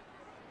man,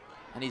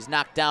 and he's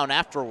knocked down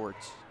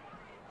afterwards.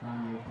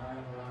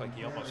 Like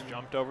he almost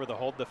jumped over the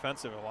whole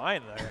defensive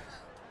line there.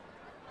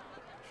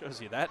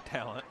 Shows you that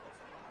talent.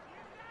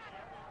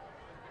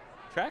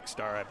 Track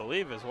star, I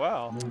believe, as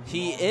well.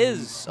 He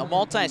is a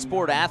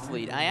multi-sport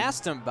athlete. I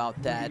asked him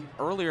about that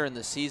earlier in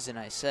the season.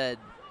 I said,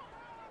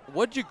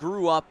 what'd you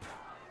grow up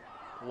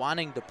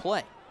wanting to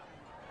play?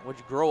 What'd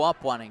you grow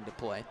up wanting to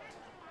play?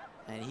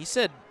 And he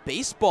said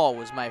baseball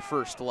was my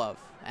first love,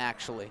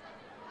 actually.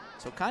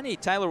 So Kanye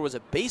Tyler was a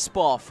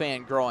baseball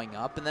fan growing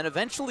up, and then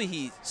eventually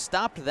he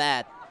stopped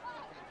that.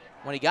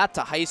 When he got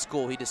to high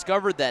school, he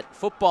discovered that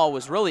football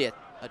was really a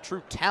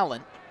true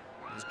talent.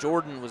 As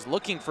Jordan was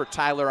looking for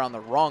Tyler on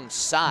the wrong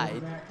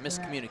side.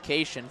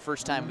 Miscommunication,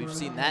 first time we've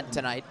seen that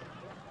tonight.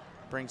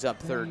 Brings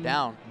up 3rd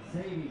down.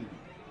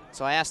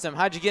 So I asked him,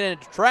 how'd you get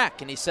into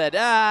track? And he said,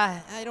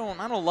 I don't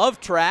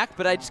love track,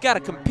 but I just got to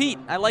compete.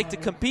 I like to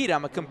compete.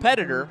 I'm a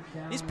competitor.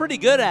 He's pretty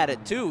good at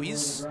it, too.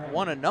 He's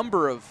won a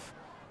number of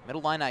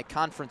Middle-Illini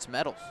Conference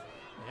medals.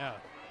 Yeah,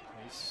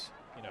 he's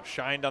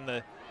shined on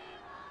the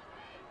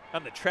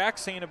track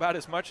scene about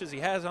as much as he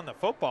has on the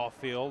football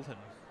field, and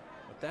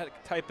with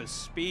that type of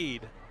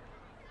speed,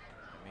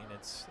 I mean,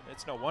 it's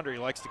no wonder he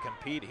likes to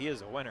compete. He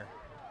is a winner.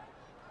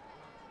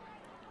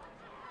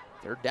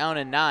 They're down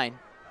in 9.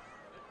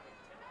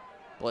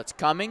 Blitz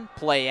coming,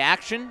 play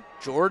action.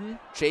 Jordan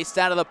chased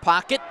out of the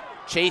pocket,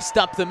 chased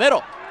up the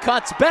middle,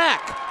 cuts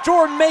back.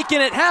 Jordan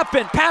making it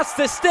happen, past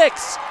the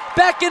sticks,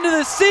 back into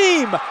the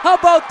seam. How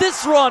about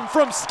this run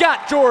from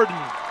Scott Jordan?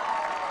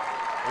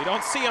 We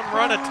don't see him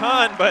run a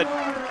ton, but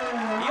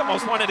he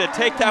almost wanted to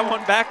take that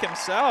one back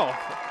himself.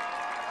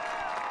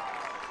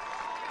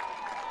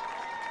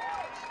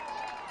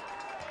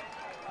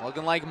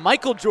 Looking like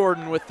Michael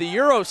Jordan with the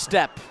Euro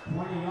step,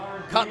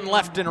 cutting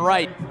left and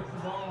right.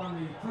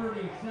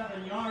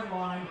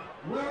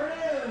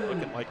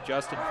 Looking like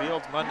Justin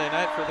Fields Monday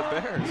night for the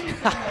Bears.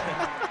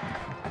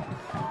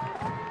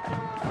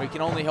 We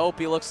can only hope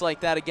he looks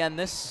like that again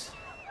this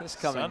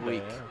coming Sunday,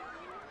 week. Yeah.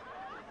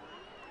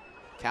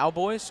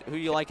 Cowboys, who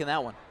you like in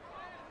that one?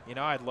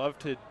 I'd love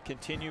to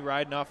continue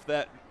riding off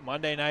that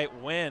Monday night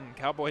win.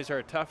 Cowboys are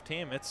a tough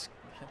team. It's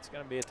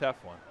going to be a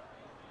tough one.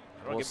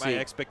 I don't get my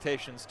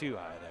expectations too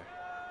high there.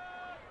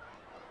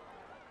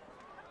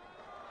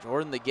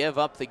 Jordan the give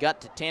up the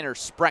gut to Tanner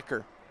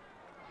Sprecher.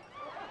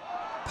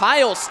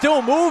 Pyle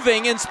still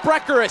moving, and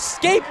Sprecher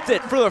escaped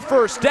it for the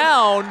first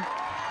down.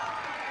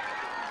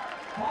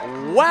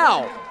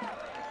 Wow.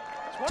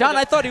 John,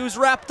 I thought he was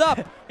wrapped up.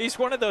 He's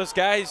one of those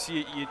guys,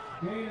 you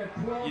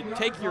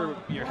take your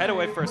head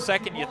away for a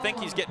second, you think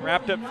he's getting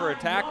wrapped up for a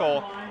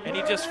tackle, and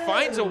he just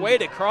finds a way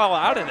to crawl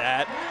out of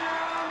that.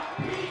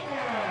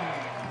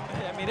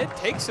 I mean, it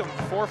takes him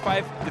 4 or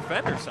 5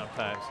 defenders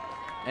sometimes.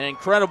 An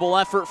incredible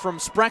effort from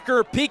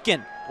Sprecher.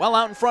 Pekin well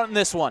out in front in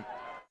this one.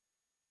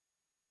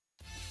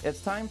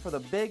 It's time for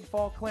the big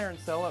fall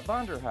clearance sale at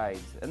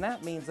Vonderheid's, and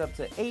that means up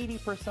to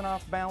 80%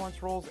 off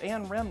balance rolls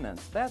and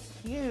remnants. That's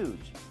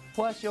huge.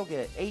 Plus, you'll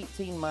get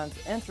 18 months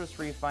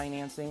interest-free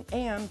financing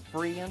and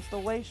free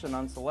installation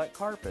on select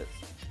carpets.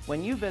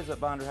 When you visit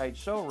Vonderheid's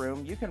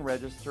showroom, you can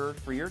register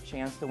for your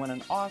chance to win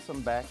an awesome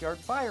backyard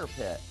fire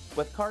pit.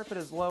 With carpet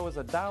as low as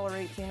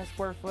 $1.18 a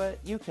square foot,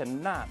 you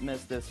cannot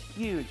miss this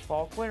huge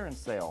fall clearance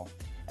sale.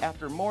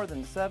 After more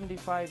than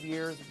 75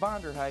 years,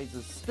 Vonderheid's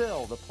is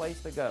still the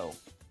place to go.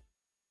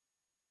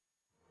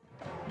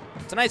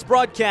 Tonight's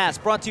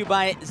broadcast brought to you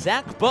by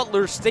Zach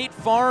Butler State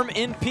Farm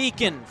in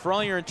Pekin. For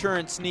all your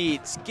insurance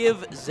needs,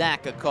 give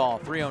Zach a call,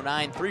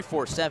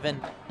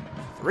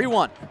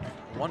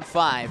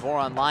 309-347-3115, or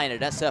online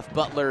at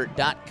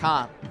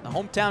sfbutler.com. The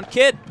hometown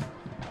kid,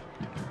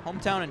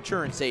 hometown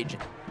insurance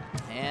agent.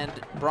 And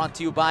brought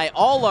to you by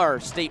all our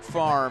State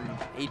Farm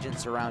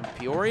agents around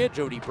Peoria,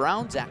 Jody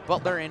Brown, Zach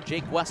Butler, and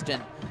Jake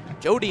Weston.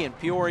 Jody in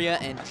Peoria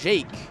and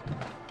Jake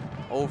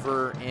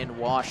over in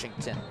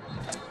Washington.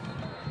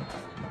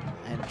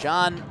 And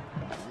John,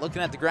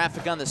 looking at the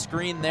graphic on the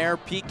screen there,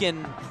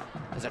 Pekin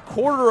is a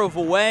quarter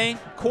away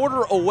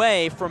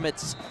from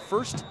its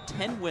first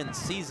 10-win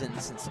season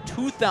since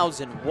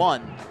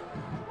 2001.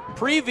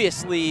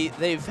 Previously,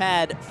 they've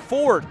had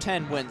 4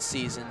 10-win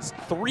seasons,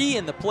 3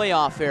 in the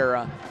playoff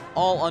era,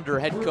 all under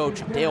head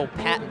coach Dale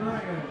Patton.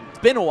 It's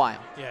been a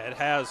while. Yeah, it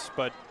has,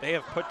 but they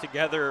have put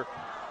together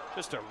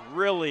just a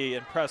really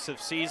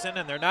impressive season,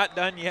 and they're not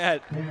done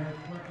yet.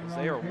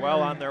 They are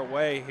well on their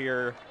way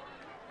here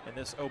in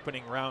this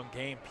opening round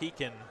game.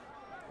 Pekin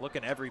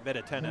looking every bit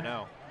of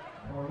 10-0.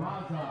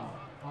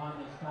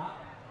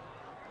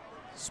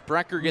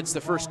 Sprecher gets the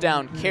first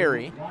down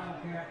carry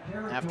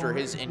after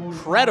his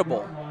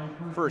incredible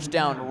first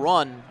down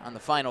run on the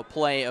final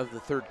play of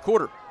the third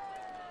quarter.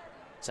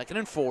 2nd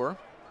and 4.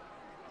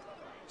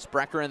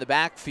 Sprecher in the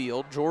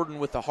backfield. Jordan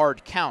with the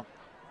hard count.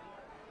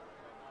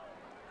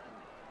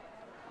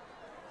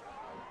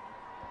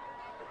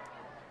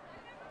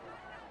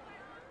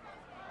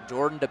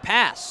 Jordan to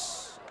pass.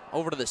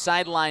 Over to the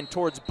sideline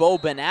towards Bo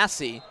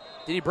Benassi.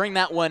 Did he bring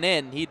that one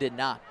in? He did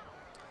not.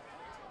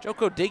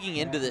 Joko digging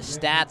into the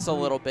stats a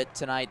little bit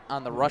tonight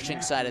on the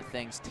rushing side of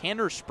things.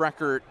 Tanner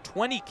Sprecher,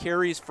 20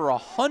 carries for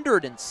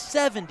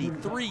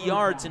 173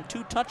 yards and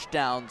 2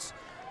 touchdowns.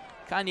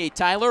 Kanye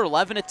Tyler,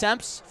 11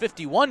 attempts,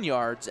 51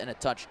 yards and a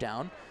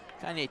touchdown.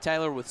 Kanye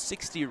Tyler with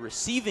 60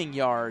 receiving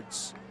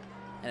yards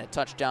and a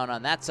touchdown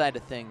on that side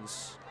of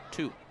things,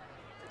 too.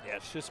 Yeah,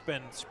 it's just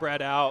been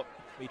spread out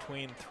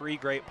between 3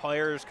 great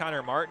players.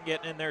 Connor Martin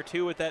getting in there,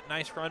 too, with that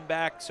nice run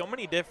back. So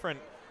many different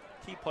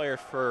key players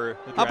for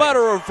the Dragons. How about a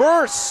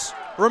reverse?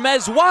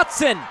 Ramez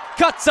Watson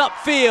cuts up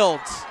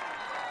field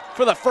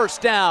for the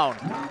first down.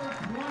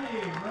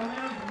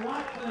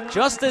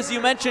 Just as you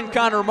mentioned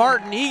Connor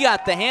Martin, he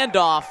got the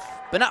handoff,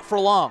 but not for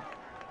long.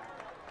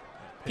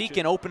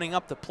 Pekin opening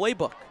up the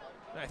playbook.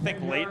 I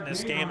think late in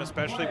this game,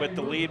 especially with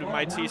the lead, we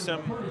might see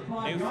some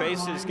new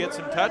faces get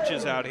some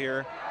touches out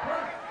here.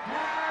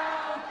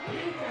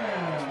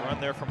 Let's run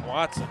there from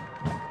Watson.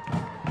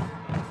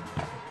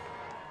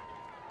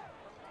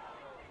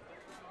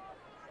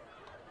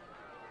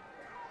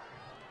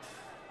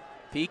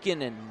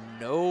 Pekin in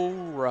no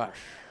rush.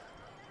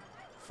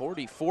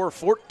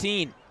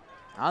 44-14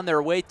 on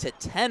their way to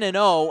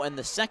 10-0 in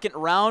the second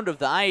round of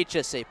the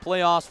IHSA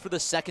playoffs for the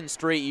second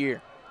straight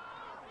year.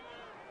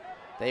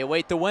 They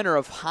await the winner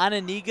of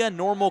Hononegah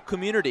Normal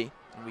Community.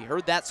 And we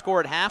heard that score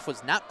at half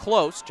was not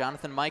close.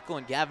 Jonathan Michael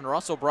and Gavin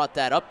Russell brought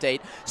that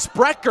update.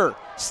 Sprecher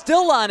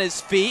still on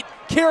his feet,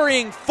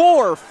 carrying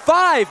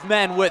 4-5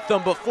 men with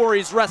him before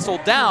he's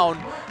wrestled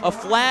down. A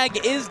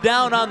flag is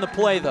down on the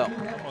play, though.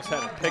 Almost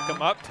had to pick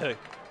him up to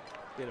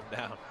get him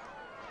down.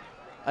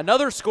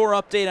 Another score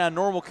update on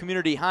Normal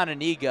Community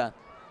Hononegah.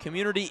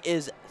 Community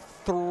is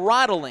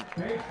throttling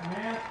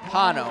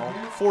Hano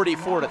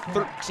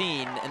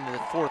 44-13 in the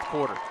fourth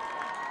quarter.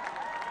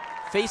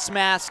 Face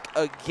mask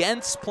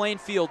against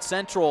Plainfield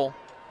Central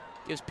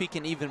gives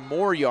Pekin even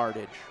more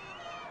yardage.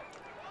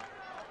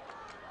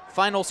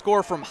 Final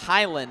score from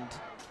Highland.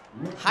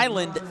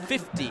 Highland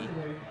 50,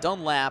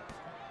 Dunlap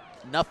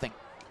nothing.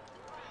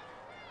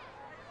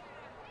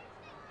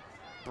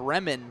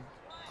 Bremen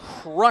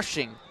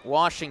crushing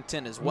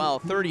Washington as well,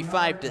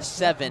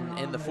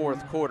 35-7 in the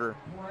fourth quarter.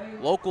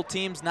 Local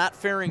teams not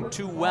faring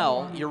too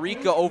well.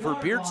 Eureka over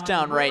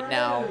Beardstown right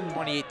now,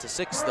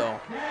 28-6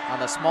 though, on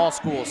the small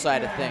school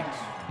side of things.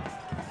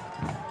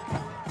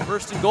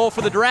 First and goal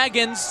for the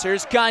Dragons.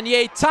 Here's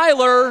Kanye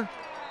Tyler.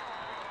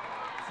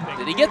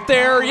 Did he get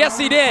there? Yes,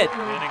 he did.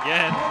 And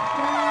again,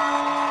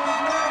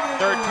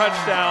 third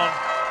touchdown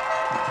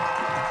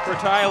for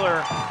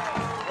Tyler.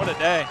 What a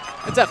day.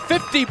 It's a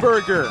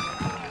 50-burger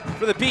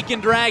for the Pekin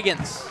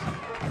Dragons.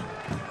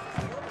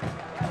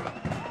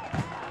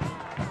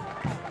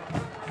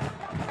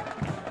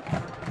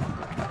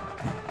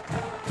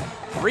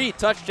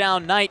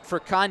 Three-touchdown night for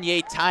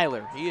Kanye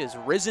Tyler. He has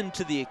risen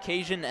to the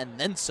occasion and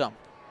then some.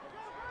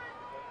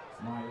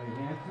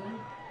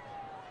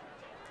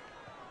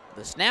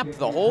 The snap,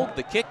 the hold,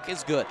 the kick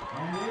is good.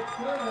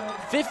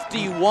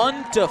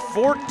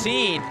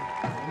 51-14.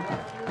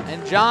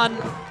 And John,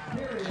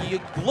 you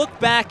look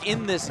back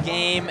in this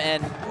game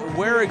and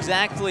where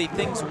exactly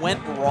things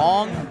went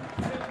wrong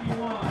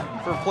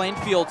for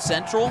Plainfield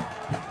Central.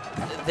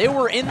 They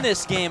were in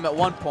this game at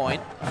one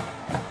point.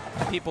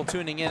 People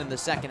tuning in the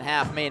second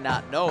half may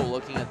not know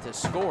looking at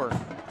this score.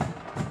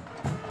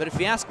 But if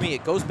you ask me,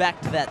 it goes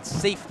back to that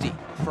safety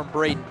from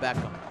Braden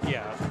Beckham.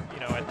 Yeah, you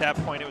know, at that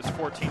point it was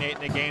 14-8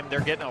 in the game. They're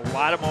getting a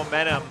lot of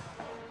momentum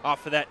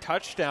off of that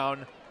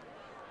touchdown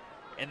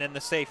and then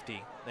the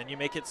safety. Then you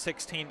make it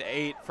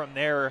 16-8 from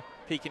there.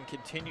 Pekin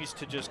continues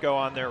to just go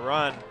on their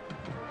run.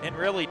 And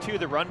really, too,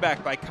 the run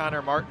back by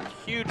Connor Martin,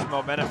 huge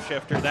momentum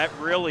shifter. That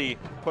really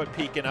put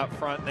Pekin up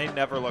front, and they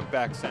never looked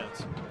back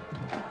since.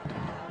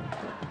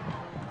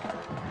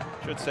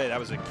 Should say that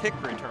was a kick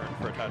return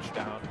for a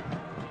touchdown.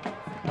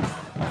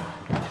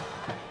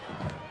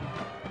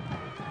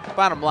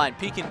 Bottom line,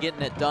 Pekin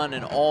getting it done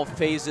in all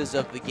phases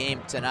of the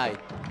game tonight.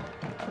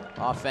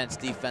 Offense,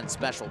 defense,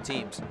 special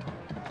teams.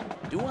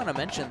 Do want to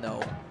mention,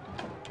 though,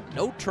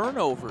 no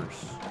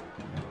turnovers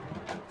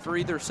for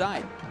either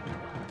side.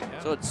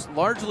 Yeah. So it's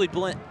largely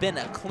been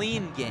a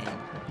clean game.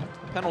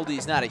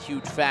 Penalties not a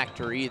huge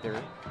factor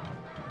either,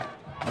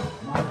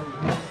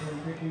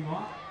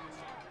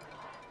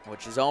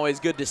 which is always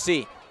good to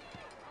see.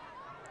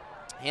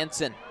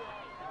 Hansen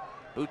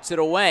boots it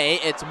away.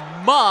 It's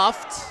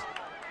muffed,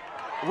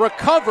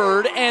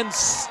 recovered, and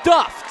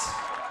stuffed.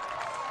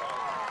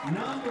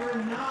 Number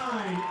 9,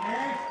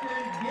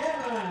 Ashton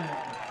Gibbons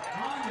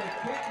on the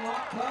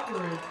kickoff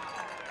coverage.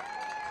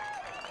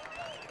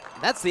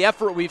 That's the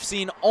effort we've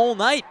seen all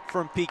night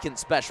from Pekin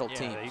special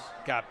teams. They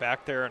got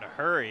back there in a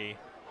hurry.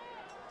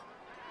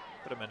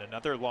 Put them in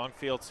another long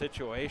field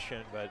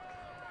situation, but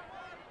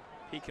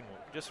Pekin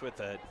just with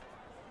a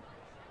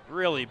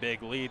really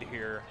big lead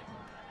here.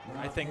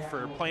 I think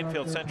for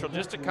Plainfield Central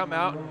just to come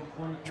out,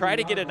 try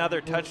to get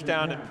another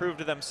touchdown and prove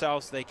to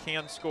themselves they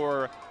can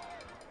score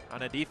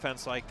on a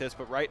defense like this,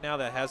 but right now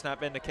that has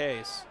not been the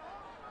case.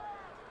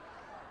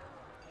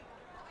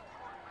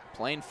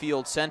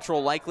 Plainfield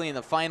Central likely in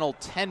the final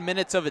 10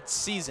 minutes of its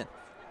season.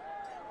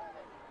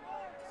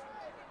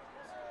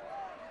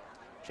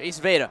 Chase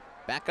Veda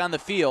back on the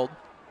field.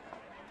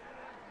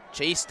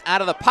 Chased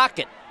out of the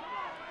pocket.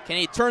 Can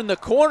he turn the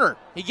corner?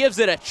 He gives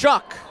it a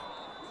chuck,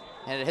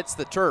 and it hits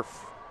the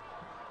turf.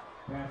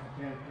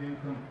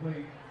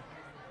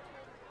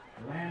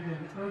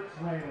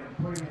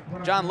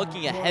 John,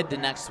 looking ahead to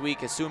next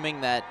week, assuming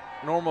that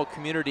Normal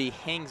Community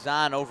hangs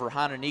on over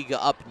Hononegah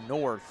up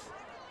north,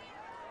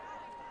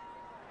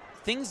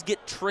 things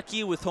get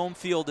tricky with home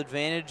field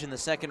advantage in the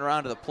second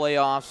round of the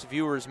playoffs.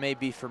 Viewers may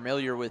be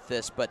familiar with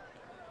this, but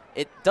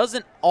it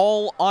doesn't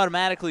all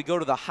automatically go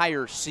to the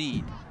higher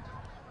seed.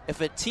 If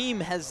a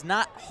team has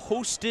not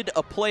hosted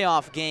a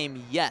playoff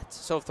game yet,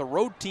 so if the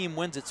road team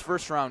wins its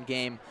first round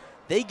game,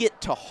 they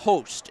get to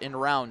host in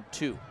round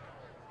 2.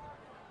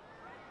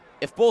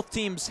 If both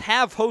teams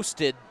have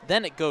hosted,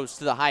 then it goes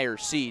to the higher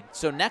seed.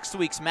 So next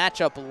week's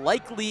matchup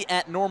likely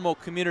at Normal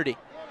Community.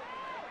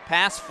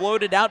 Pass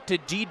floated out to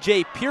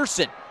DJ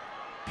Pearson.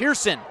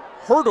 Pearson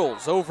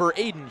hurdles over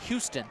Aiden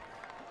Houston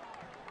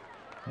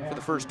for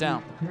the first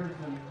down.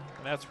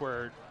 And that's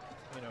where,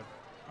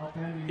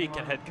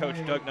 Pekin head coach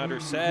Doug Nutter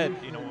said,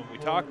 when we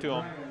talked to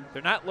him,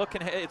 they're not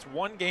looking ahead. It's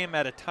one game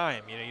at a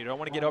time. You don't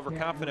want to get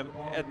overconfident.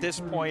 At this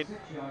point,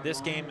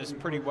 this game is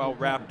pretty well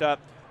wrapped up.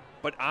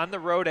 But on the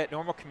road at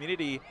Normal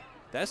Community,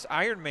 this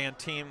Ironman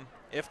team,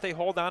 if they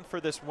hold on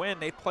for this win,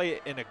 they play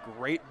in a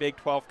great Big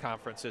 12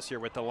 conference this year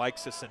with the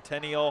likes of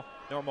Centennial,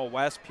 Normal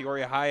West,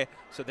 Peoria High.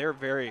 So they're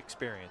very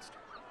experienced.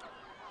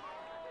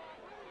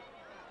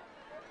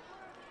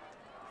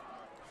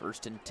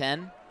 1st and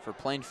 10 for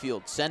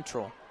Plainfield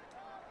Central.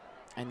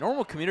 And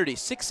Normal Community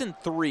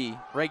 6-3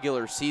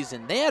 regular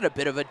season. They had a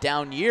bit of a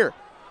down year.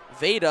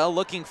 Veda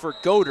looking for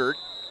Godert.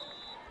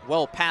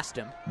 Well past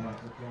him.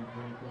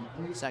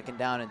 2nd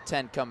down and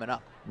 10 coming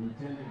up.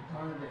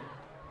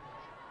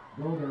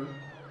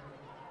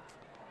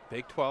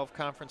 Big 12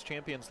 conference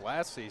champions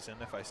last season,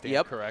 if I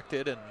stand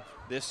corrected. And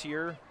this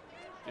year,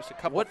 just a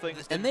couple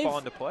things didn't fall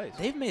into place.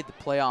 They've made the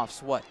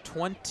playoffs,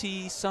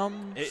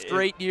 20-some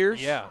straight years?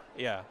 Yeah.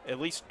 At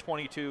least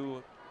 20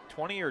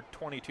 or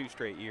 22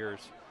 straight years.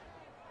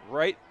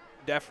 Right,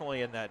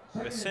 definitely in that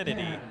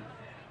vicinity.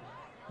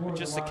 But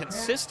just the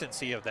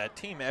consistency of that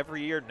team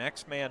every year,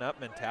 next man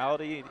up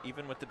mentality,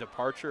 even with the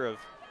departure of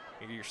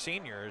your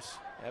seniors,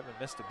 haven't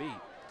missed a beat.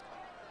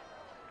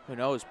 Who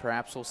knows,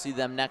 perhaps we'll see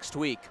them next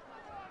week.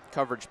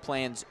 Coverage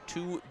plans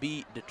to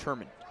be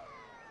determined.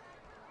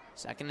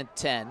 2nd and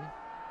 10.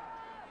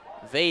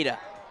 Veda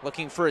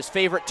looking for his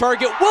favorite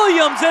target,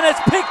 Williams, and it's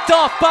picked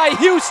off by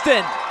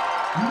Houston.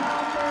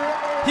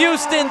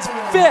 Houston's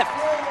 5th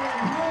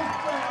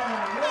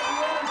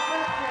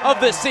of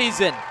the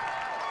season.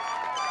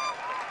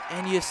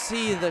 And you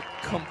see the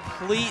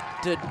complete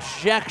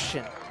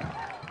dejection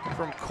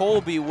from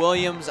Colby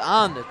Williams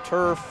on the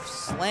turf,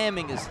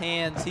 slamming his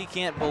hands. He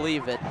can't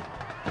believe it.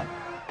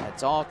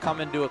 It's all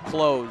coming to a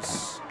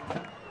close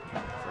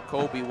for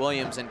Colby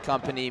Williams and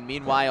company.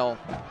 Meanwhile,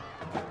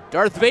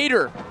 Darth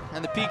Vader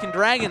and the Pekin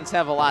Dragons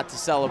have a lot to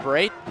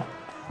celebrate.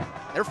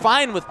 They're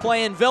fine with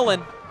playing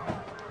villain.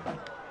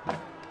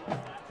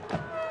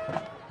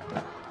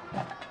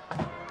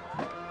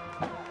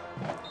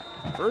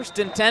 First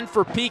and 10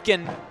 for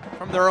Pekin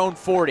from their own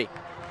 40. A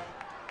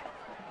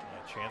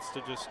chance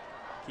to just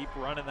keep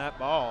running that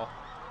ball.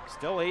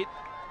 Still 8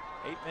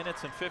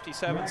 minutes and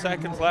 57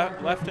 seconds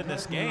left in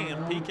this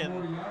game.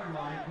 Pekin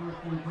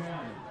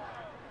can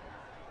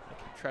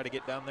try to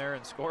get down there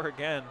and score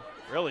again.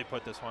 Really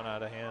put this one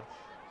out of hand.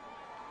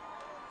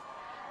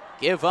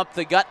 Give up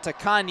the gut to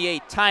Kanye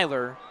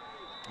Tyler,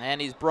 and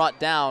he's brought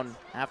down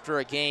after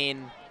a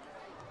gain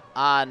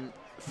on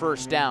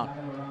 1st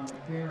down.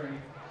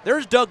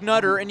 There's Doug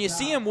Nutter, and you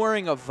see him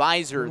wearing a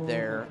visor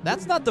there.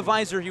 That's not the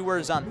visor he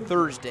wears on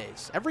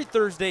Thursdays. Every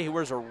Thursday he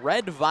wears a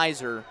red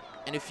visor,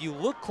 and if you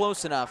look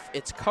close enough,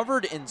 it's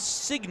covered in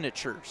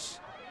signatures.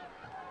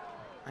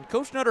 And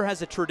Coach Nutter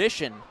has a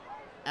tradition.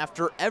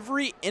 After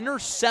every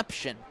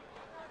interception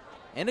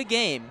in a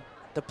game,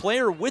 the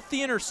player with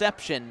the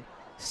interception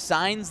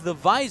signs the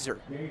visor.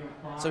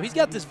 So he's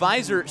got this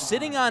visor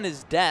sitting on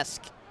his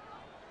desk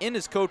in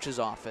his coach's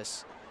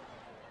office,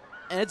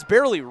 and it's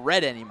barely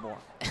red anymore.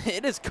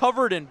 It is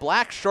covered in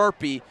black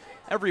Sharpie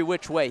every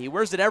which way. He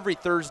wears it every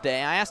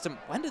Thursday. I asked him,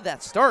 when did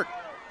that start?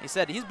 He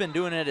said he's been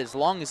doing it as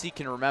long as he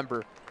can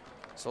remember.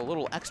 So a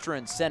little extra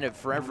incentive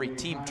for every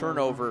team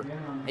turnover.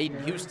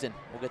 Aiden Houston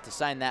will get to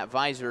sign that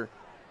visor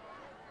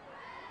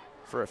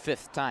for a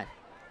 5th time.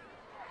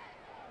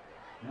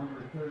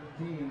 Number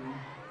 13.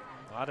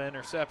 A lot of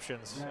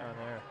interceptions on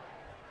there.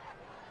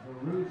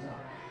 On the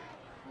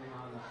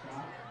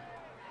stop.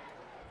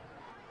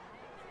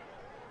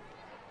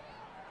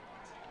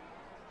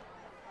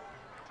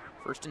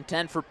 First and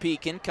 10 for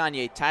Pekin.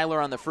 Kanye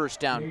Tyler on the 1st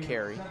down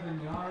carry.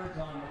 7 yards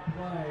on the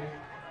play.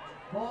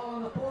 Ball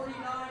on the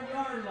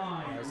 49-yard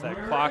line. As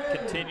that clock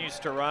continues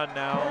to run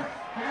now,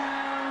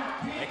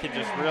 they can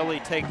just really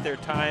take their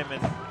time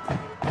and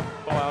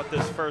pull out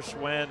this first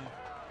win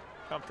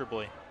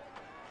comfortably.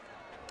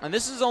 And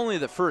this is only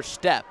the first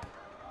step,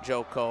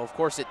 Joko. Of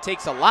course, it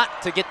takes a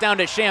lot to get down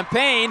to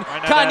Champaign.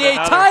 Kanye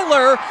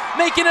Tyler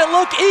making it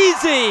look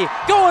easy,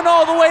 going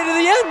all the way to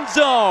the end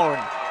zone.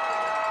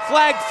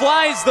 Flag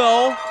flies,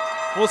 though.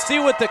 We'll see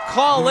what the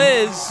call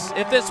is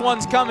if this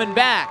one's coming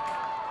back.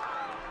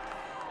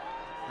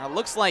 Now, it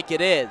looks like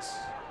it is.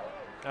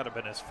 That'd have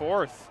been his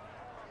 4th.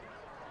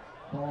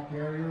 Ball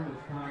carrier was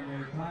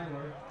Kanye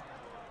Tyler.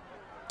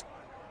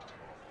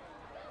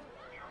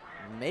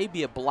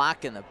 Maybe a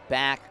block in the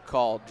back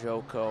called,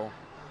 Joko.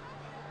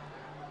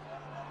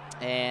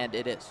 And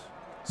it is.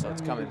 So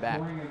it's coming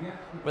back.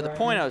 But the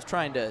point I was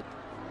trying to,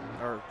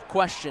 or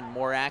question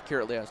more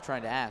accurately, I was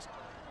trying to ask.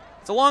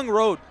 It's a long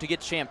road to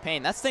get to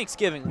Champaign. That's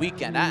Thanksgiving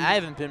weekend. I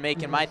haven't been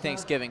making my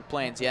Thanksgiving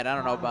plans yet. I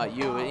don't know about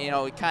you. You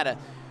know, it kind of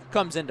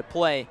comes into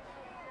play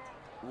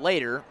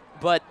later.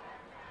 But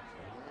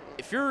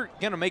if you're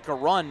going to make a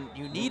run,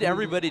 you need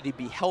everybody to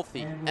be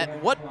healthy.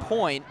 At what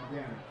point,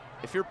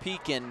 if you're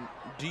Pekin,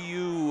 do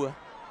you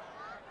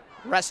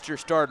rest your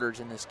starters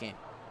in this game.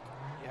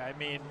 Yeah, I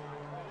mean,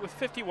 with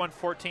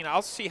 51-14,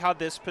 I'll see how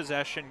this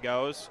possession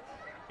goes.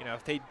 You know,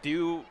 if they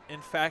do,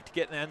 in fact,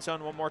 get in the end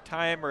zone one more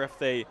time, or if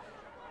they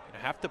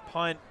have to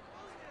punt,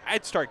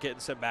 I'd start getting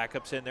some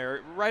backups in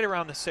there right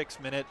around the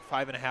 6-minute,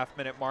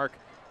 5.5-minute mark.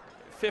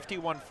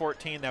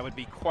 51-14, that would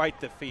be quite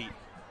the feat.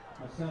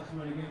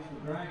 Assessment against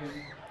the Dragons.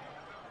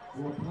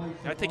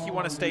 I think you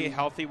want to stay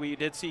healthy. We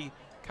did see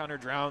Connor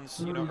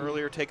Drowns,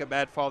 earlier take a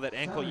bad fall, that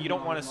ankle. You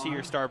don't want to see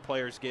your star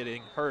players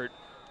getting hurt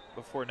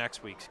before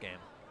next week's game.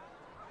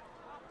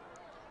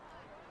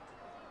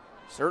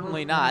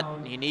 Certainly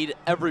not. You need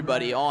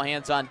everybody, all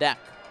hands on deck.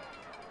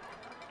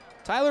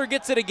 Tyler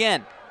gets it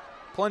again.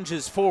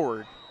 Plunges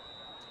forward.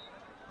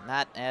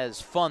 Not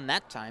as fun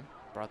that time.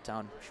 Brought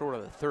down short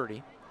of the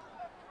 30.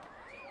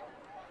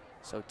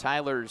 So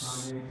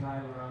Tyler's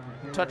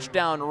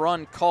touchdown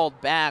run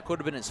called back. Would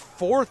have been his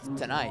 4th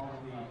tonight.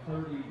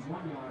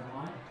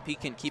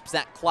 Pekin keeps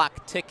that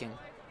clock ticking.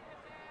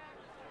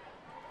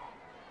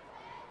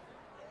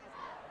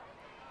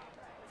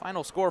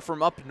 Final score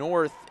from up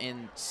north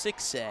in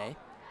 6A.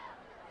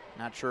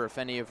 Not sure if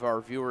any of our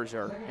viewers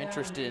are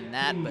interested in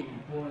that, but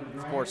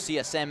of course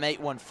CSM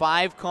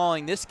 815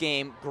 calling this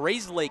game.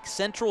 Grayslake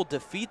Central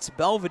defeats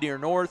Belvedere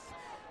North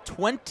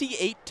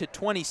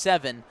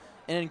 28-27.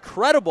 An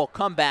incredible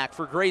comeback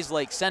for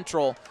Grayslake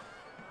Central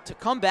to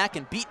come back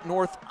and beat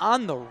North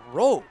on the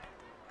road.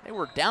 They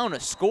were down a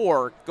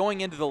score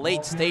going into the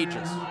late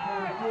stages.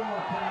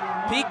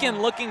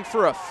 Pekin looking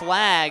for a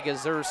flag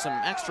as there was some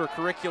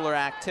extracurricular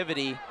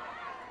activity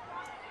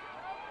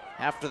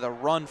after the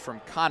run from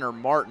Connor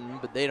Martin,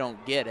 but they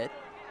don't get it.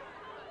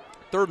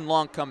 3rd and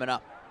long coming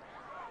up.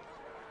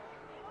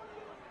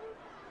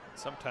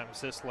 Sometimes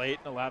this late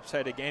in a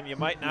lopsided game, you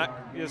might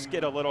not just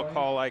get a little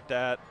call like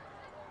that.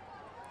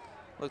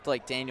 Looked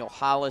like Daniel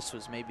Hollis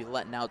was maybe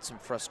letting out some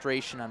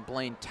frustration on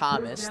Blaine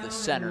Thomas, the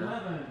center.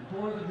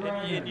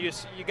 And you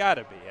got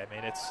to be. I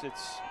mean, it's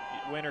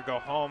win or go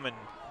home, and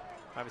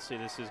obviously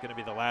this is going to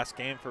be the last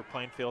game for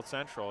Plainfield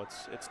Central.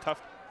 It's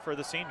tough for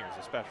the seniors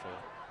especially.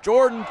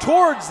 Jordan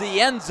towards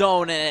the end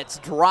zone, and it's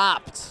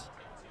dropped.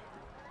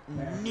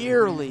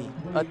 Nearly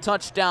a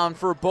touchdown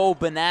for Bo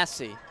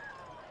Benassi.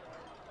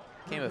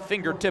 Came a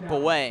fingertip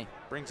away.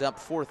 Brings up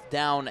 4th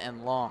down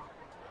and long.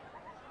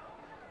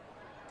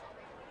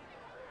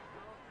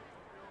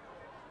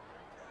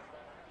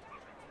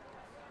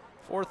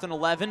 Fourth and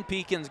 11,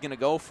 Pekin's going to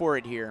go for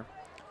it here.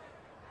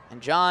 And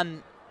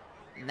John,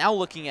 now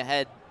looking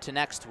ahead to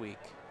next week,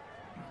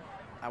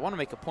 I want to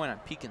make a point on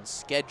Pekin's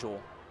schedule.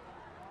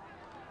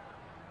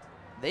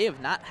 They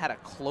have not had a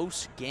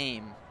close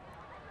game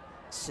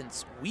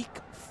since week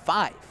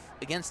 5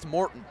 against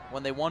Morton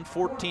when they won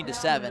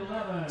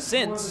 14-7.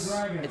 Since,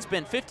 it's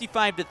been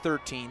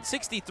 55-13,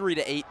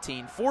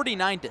 63-18,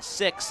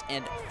 49-6,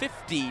 and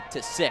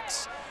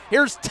 50-6.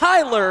 Here's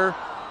Tyler,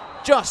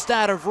 just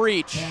out of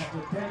reach.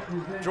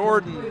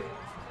 Jordan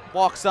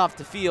walks off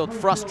the field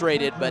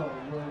frustrated, but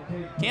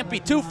can't be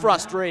too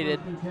frustrated,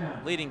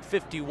 leading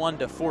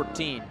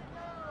 51-14.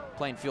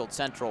 Plainfield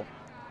Central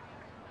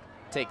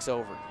takes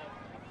over.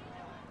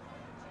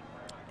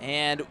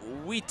 And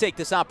we take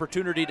this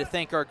opportunity to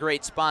thank our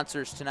great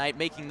sponsors tonight,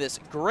 making this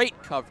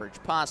great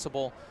coverage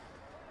possible.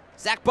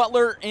 Zach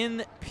Butler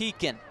in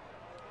Pekin.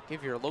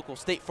 Give your local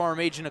State Farm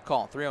agent a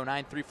call,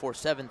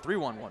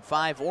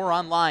 309-347-3115, or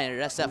online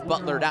at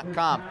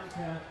sfbutler.com.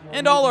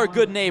 And all our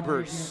good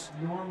neighbors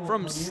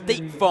from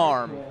State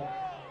Farm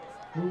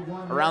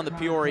around the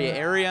Peoria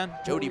area,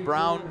 Jody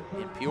Brown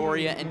in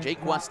Peoria and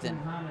Jake Weston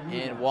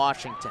in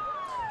Washington.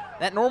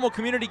 That normal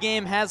community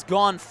game has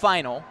gone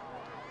final.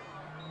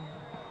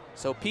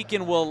 So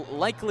Pekin will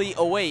likely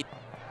await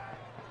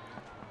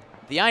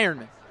the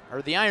Ironman,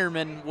 or the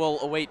Ironman will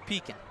await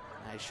Pekin,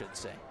 I should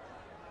say.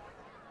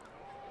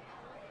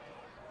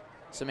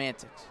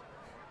 Semantics.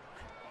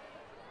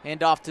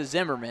 Hand off to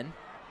Zimmerman.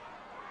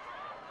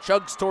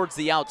 Chugs towards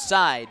the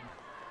outside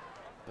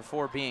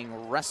before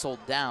being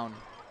wrestled down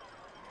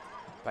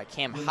by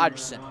Cam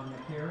Hodgson.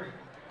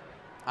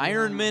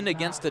 Ironman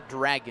against a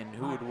Dragon,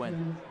 who would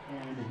win?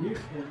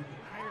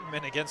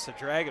 Ironman against the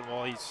Dragon.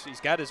 Well, he's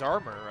got his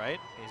armor, right?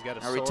 He's got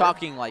a sword. Are we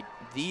talking like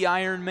the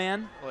Iron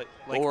Man? Like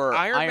or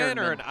Iron Man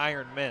or an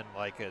Iron Man,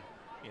 like a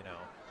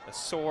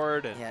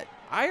sword, and yeah.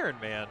 Iron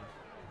Man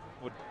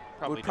would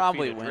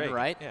probably win, Drake.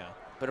 right? Yeah.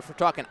 But if we're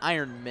talking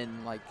Iron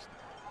Men, like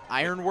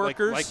iron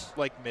workers,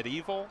 like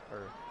medieval,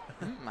 or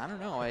I don't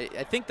know. I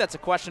think that's a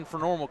question for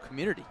normal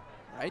community,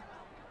 right?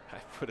 I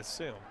would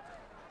assume.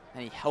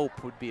 Any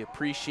help would be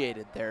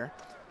appreciated there.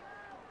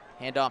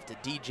 Hand off to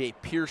DJ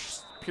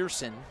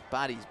Pearson.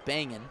 Body's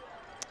banging.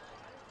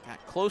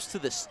 Got close to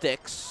the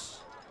sticks.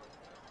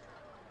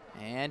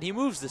 And he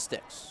moves the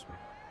sticks.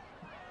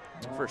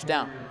 First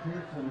down.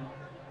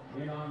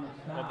 Well,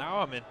 now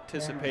I'm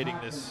anticipating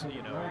this,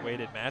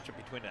 weighted matchup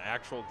between an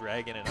actual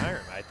Dragon and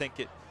Iron Man. I think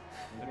it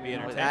would be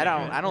entertaining.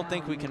 I don't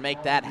think we can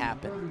make that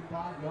happen.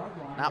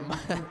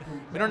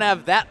 We don't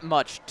have that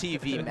much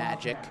TV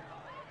magic.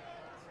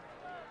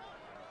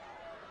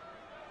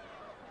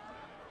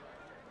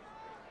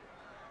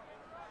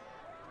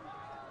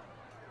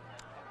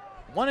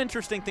 One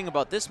interesting thing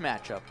about this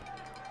matchup,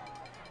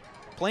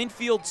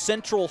 Plainfield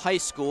Central High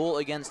School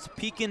against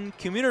Pekin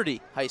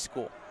Community High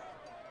School.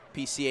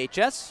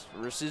 PCHS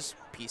versus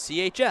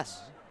PCHS.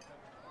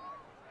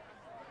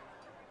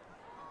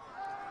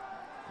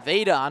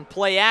 Veda on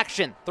play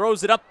action,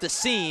 throws it up the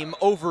seam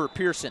over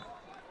Pearson.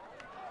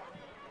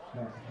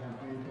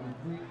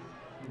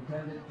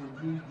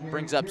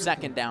 Brings up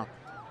second down.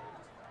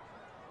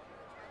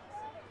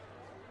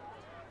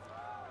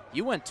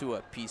 You went to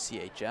a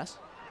PCHS.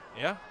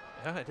 Yeah,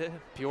 I did.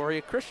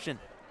 Peoria Christian.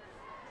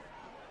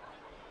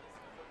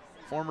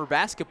 Former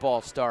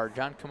basketball star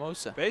John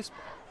Camosa.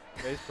 Baseball.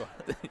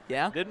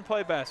 Yeah? Didn't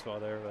play basketball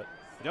there, but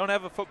you don't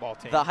have a football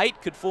team. The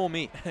height could fool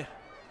me.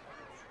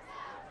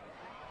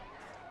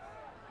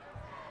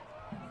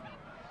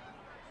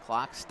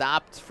 Clock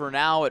stopped for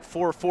now at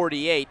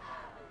 4:48.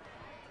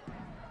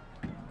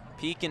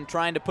 Pekin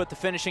trying to put the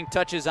finishing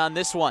touches on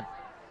this one.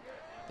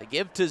 They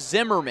give to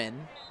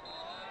Zimmerman,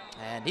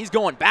 and he's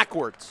going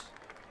backwards.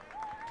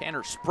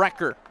 Tanner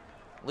Sprecher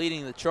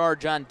leading the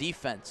charge on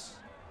defense,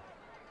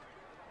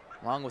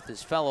 along with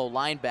his fellow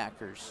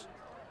linebackers.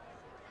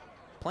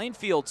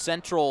 Plainfield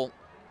Central,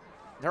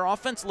 their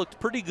offense looked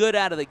pretty good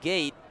out of the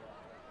gate,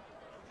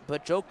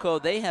 but Joko,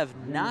 they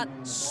have not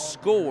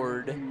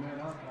scored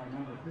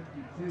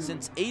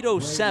since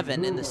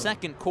 8:07 in the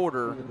second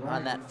quarter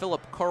on that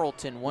Philip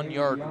Carlton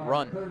 1-yard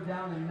run.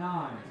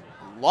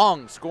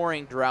 Long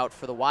scoring drought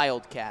for the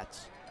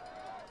Wildcats.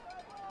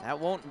 That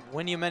won't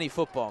win you many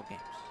football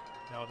games.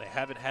 No, they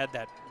haven't had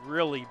that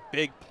really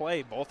big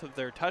play. Both of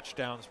their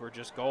touchdowns were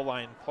just goal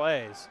line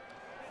plays.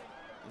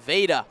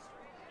 Veda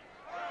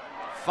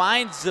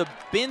finds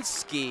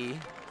Zabinski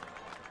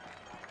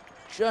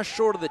just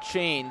short of the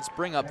chains,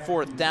 bring up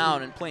fourth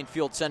down, and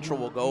Plainfield Central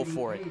will go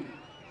for it.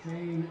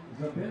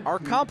 Our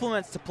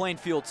compliments to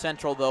Plainfield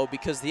Central, though,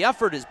 because the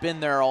effort has been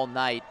there all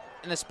night,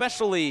 and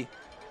especially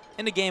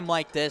in a game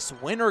like this,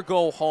 win or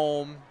go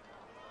home,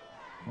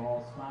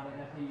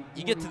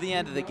 you get to the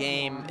end of the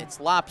game, it's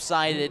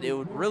lopsided. It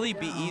would really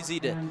be easy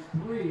to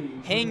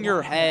hang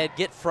your head,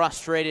 get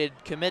frustrated,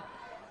 commit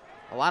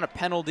a lot of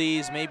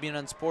penalties, maybe an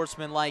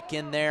unsportsmanlike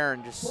in there,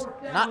 and just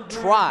not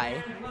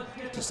try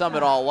to sum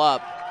it all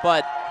up.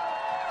 But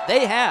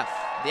they have.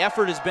 The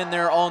effort has been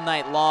there all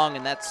night long,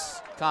 and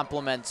that's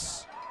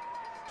compliments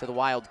to the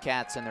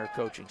Wildcats and their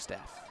coaching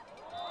staff.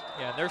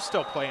 Yeah, and they're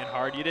still playing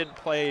hard. You didn't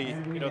play,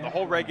 the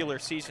whole regular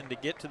season to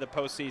get to the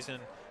postseason,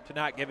 to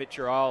not give it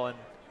your all, and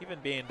even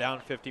being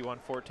down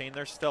 51-14,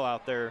 they're still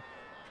out there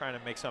trying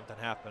to make something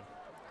happen.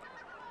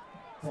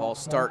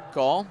 False start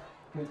call.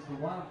 So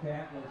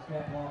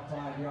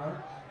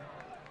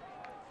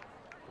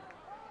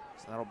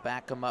that'll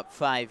back them up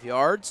 5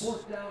 yards.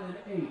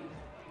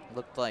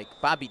 Looked like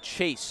Bobby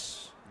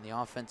Chase in the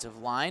offensive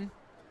line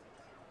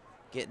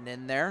getting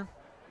in there.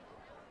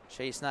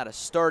 Chase not a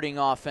starting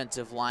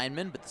offensive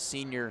lineman, but the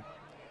senior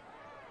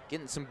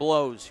getting some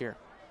blows here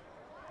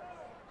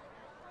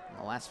in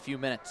the last few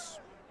minutes.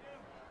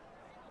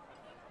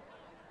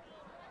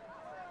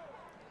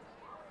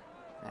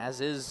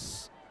 As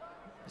is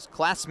his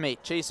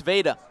classmate Chase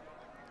Veda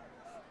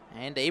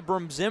and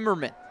Abram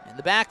Zimmerman in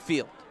the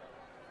backfield.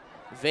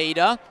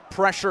 Veda,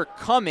 pressure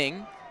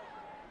coming,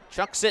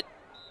 chucks it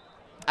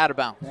out of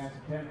bounds. Pass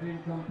attempt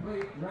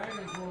incomplete.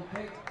 Dragons will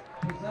take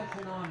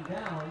possession on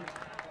down.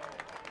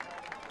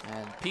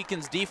 And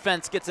Pekin's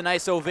defense gets a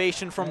nice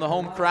ovation from the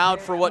home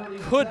crowd for what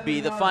could be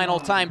the final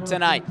time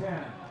tonight.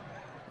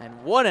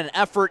 And what an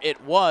effort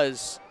it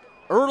was.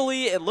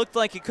 Early, it looked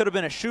like it could have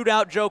been a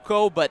shootout,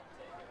 Joko, but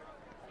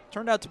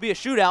turned out to be a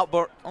shootout,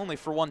 but only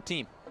for one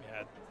team.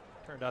 Yeah, it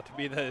turned out to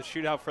be the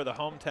shootout for the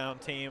hometown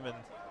team, and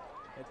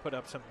they put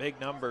up some big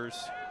numbers,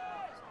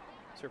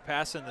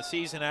 surpassing the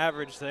season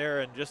average there,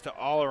 and just an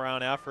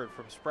all-around effort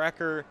from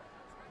Sprecher,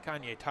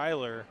 Kanye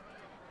Tyler.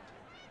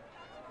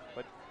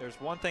 But there's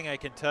one thing I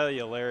can tell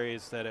you, Larry,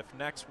 is that if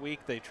next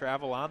week they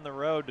travel on the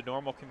road to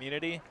Normal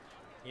Community,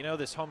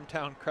 this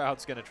hometown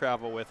crowd's going to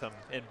travel with them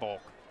in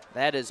bulk.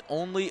 That is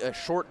only a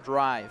short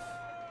drive.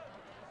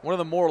 One of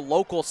the more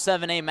local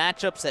 7A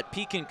matchups that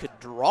Pekin could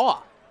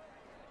draw.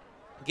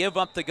 Give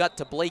up the gut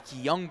to Blake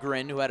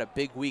Youngren, who had a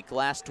big week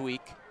last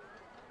week.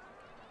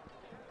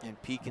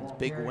 And Pekin's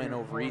big win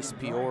over East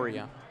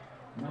Peoria.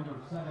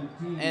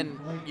 And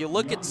you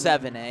look at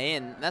 7A,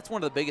 and that's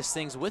one of the biggest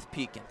things with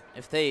Pekin.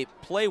 If they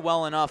play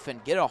well enough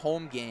and get a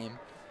home game,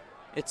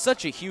 it's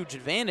such a huge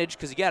advantage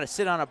because you got to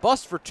sit on a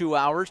bus for 2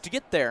 hours to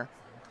get there,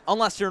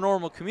 unless you're a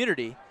Normal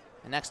Community.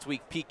 And next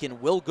week,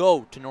 Pekin will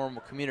go to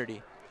Normal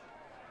Community.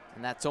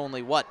 And that's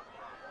only, what,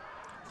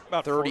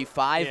 about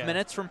 35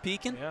 minutes from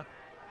Pekin? Yeah,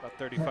 about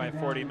 35,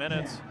 40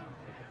 minutes.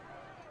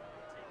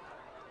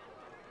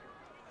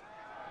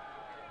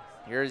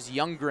 Here's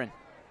Youngren.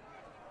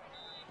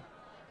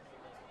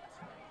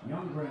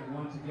 Youngren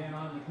once again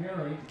on the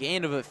carry.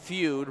 Gain of a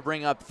few to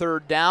bring up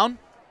third down.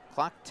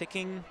 Clock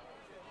ticking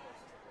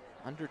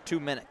under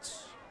 2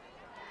 minutes.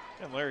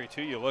 And Larry,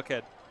 too, you look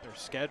at their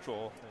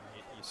schedule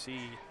and you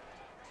see,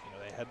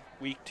 they had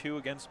week 2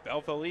 against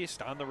Belleville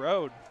East on the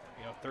road.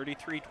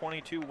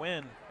 33-22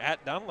 win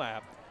at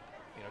Dunlap.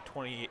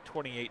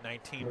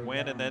 28-19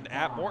 win, and then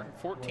at Morton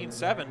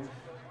 14-7.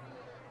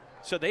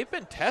 So they've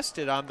been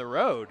tested on the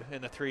road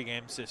in the 3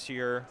 games this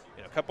year.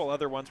 A couple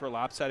other ones were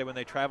lopsided when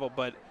they traveled,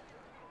 but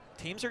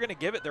teams are going to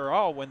give it their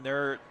all when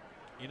they're,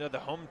 the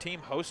home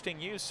team hosting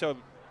you. So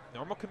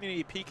Normal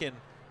Community Pekin,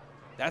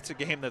 that's a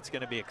game that's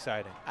going to be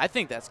exciting. I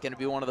think that's going to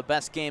be one of the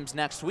best games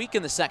next week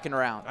in the second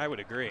round. I would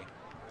agree.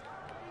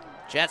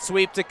 Jet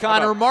sweep to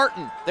Connor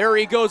Martin. There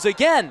he goes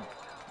again,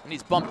 and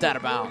he's bumped out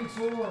of bounds.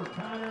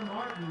 Connor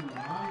Martin on the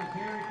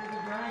carry for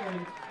the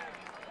Dragons.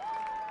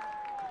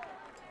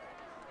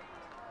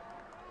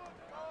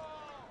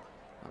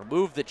 It'll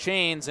move the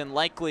chains and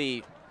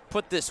likely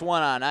put this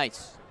one on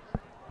ice.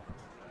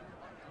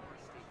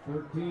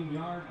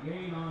 13-yard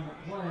gain on the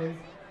play.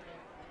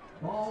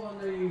 Ball on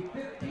the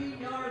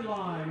 15-yard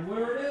line,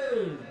 where it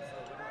is.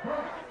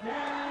 First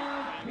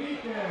down,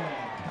 Pekin.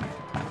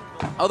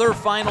 Other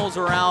finals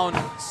around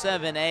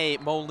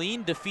 7A,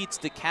 Moline defeats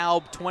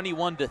DeKalb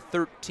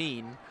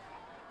 21-13.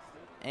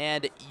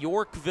 And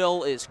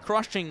Yorkville is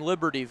crushing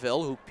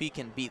Libertyville, who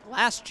Pekin beat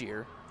last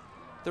year,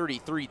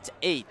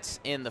 33-8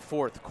 in the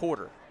fourth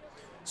quarter.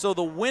 So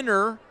the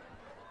winner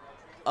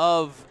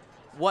of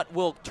what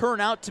will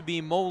turn out to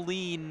be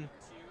Moline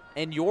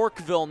and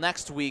Yorkville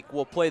next week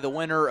will play the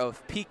winner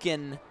of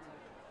Pekin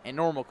and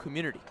Normal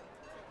Community.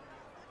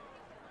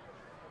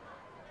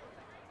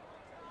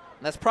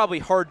 That's probably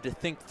hard to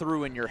think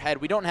through in your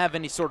head. We don't have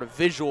any sort of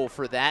visual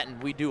for that,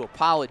 and we do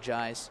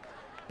apologize.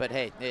 But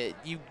hey,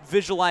 you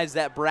visualize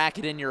that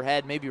bracket in your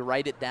head, maybe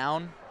write it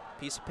down,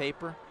 piece of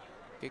paper,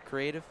 get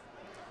creative.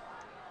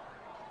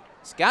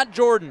 Scott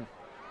Jordan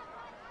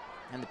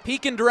and the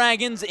Pekin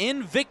Dragons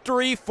in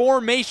victory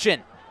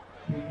formation.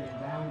 Pekin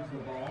downs the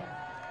ball.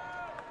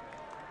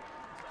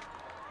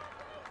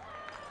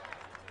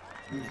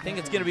 I think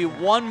it's going to be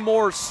one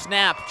more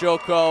snap,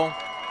 Joko.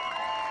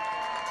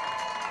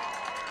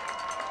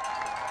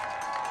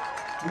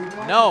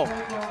 No,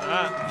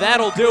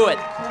 that'll do it.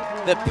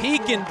 The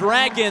Pekin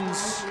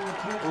Dragons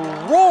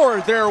roar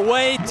their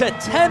way to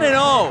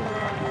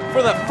 10-0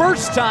 for the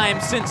first time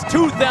since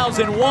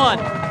 2001.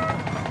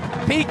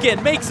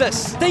 Pekin makes a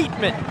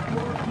statement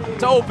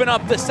to open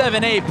up the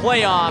 7A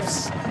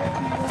playoffs.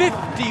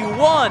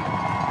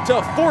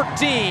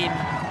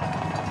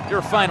 51-14,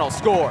 your final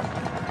score.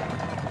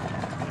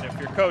 And if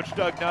you're Coach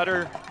Doug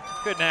Nutter,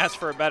 couldn't ask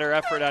for a better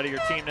effort out of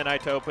your team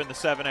tonight to open the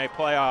 7A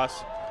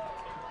playoffs.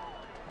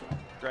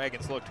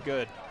 Dragons looked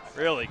good,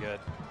 really good.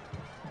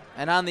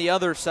 And on the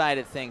other side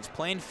of things,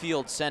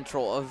 Plainfield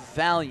Central, a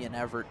valiant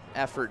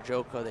effort,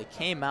 Joko. They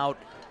came out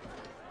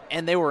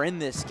and they were in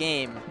this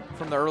game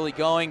from the early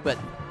going, but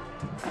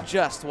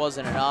just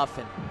wasn't enough,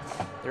 and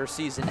their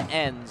season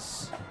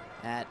ends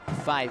at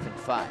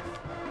 5-5.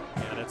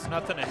 And it's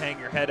nothing to hang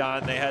your head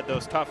on. They had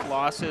those tough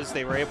losses.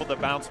 They were able to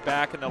bounce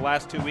back in the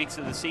last 2 weeks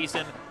of the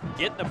season,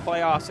 get in the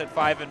playoffs at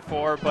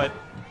 5-4, but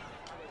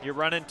you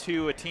run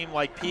into a team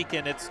like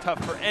Pekin, it's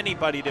tough for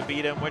anybody to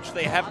beat them, which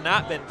they have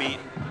not been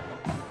beaten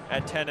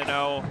at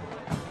 10-0.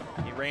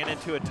 You ran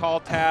into a tall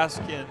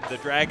task, and the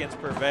Dragons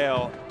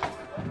prevail.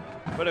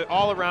 But an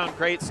all-around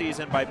great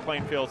season by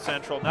Plainfield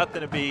Central.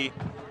 Nothing to be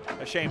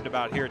ashamed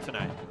about here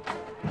tonight.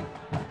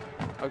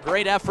 A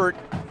great effort,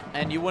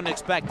 and you wouldn't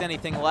expect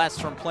anything less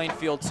from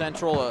Plainfield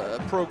Central, a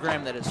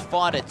program that has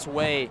fought its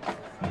way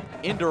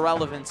into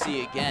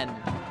relevancy again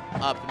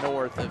up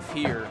north of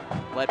here,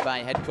 led by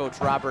head coach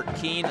Robert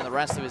Keene and the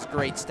rest of his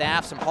great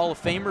staff. Some Hall of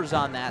Famers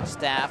on that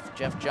staff.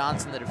 Jeff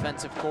Johnson, the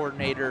defensive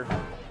coordinator,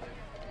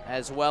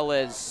 as well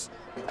as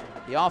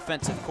the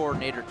offensive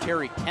coordinator,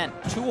 Terry Kent.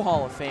 2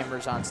 Hall of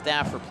Famers on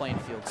staff for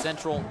Plainfield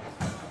Central.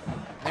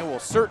 They will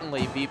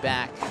certainly be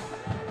back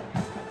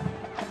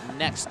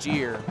next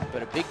year,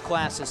 but a big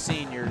class of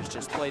seniors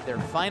just played their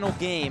final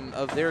game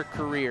of their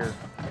career,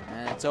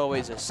 and it's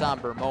always a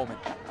somber moment.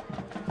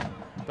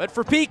 But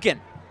for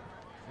Pekin,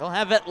 they'll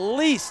have at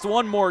least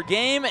one more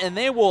game, and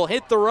they will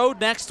hit the road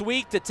next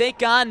week to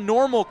take on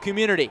Normal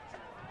Community.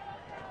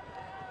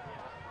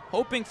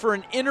 Hoping for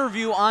an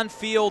interview on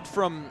field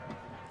from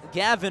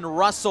Gavin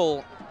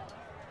Russell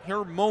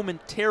here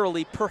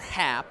momentarily,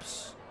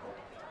 perhaps.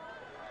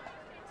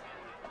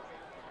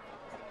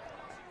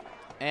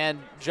 And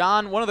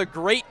John, one of the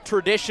great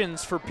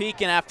traditions for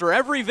Pekin after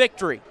every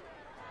victory,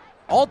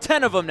 all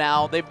 10 of them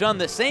now, they've done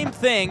the same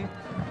thing.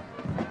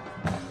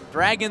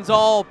 Dragons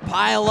all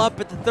pile up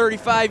at the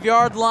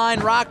 35-yard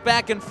line, rock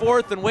back and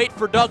forth, and wait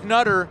for Doug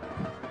Nutter,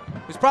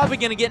 who's probably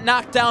going to get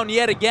knocked down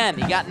yet again.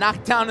 He got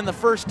knocked down in the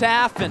first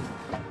half, and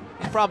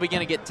he's probably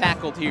going to get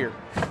tackled here.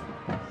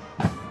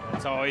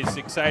 It's always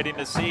exciting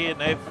to see, and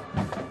they've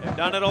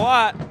done it a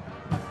lot.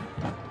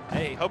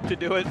 Hey, hope to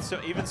do it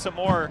even some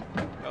more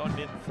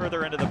going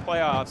further into the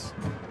playoffs.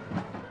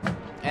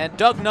 And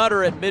Doug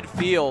Nutter at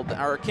midfield,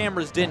 our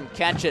cameras didn't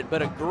catch it,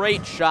 but a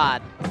great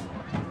shot.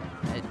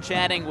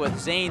 Chatting with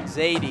Zane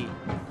Zadie,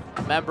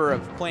 a member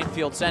of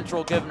Plainfield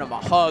Central, giving him a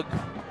hug.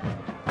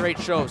 Great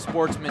show of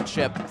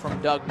sportsmanship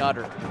from Doug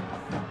Nutter.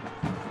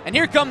 And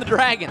here come the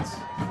Dragons.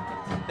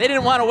 They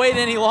didn't want to wait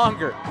any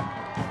longer.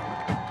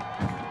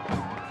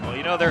 Well,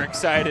 you know they're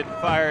excited and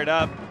fired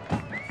up.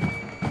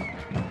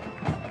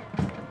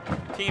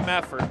 Team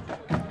effort.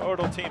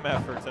 Total team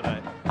effort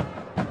tonight.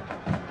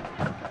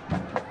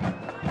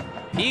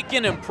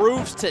 Pekin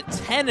improves to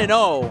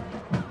 10-0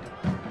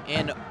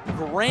 in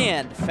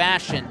grand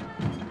fashion.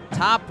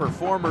 Top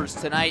performers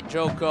tonight,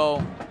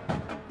 Joko.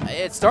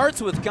 It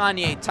starts with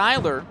Kanye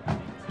Tyler,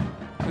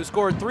 who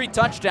scored 3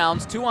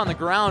 touchdowns, 2 on the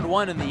ground,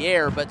 1 in the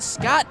air. But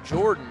Scott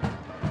Jordan,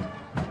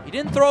 he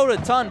didn't throw it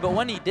a ton, but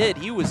when he did,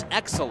 he was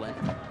excellent.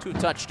 2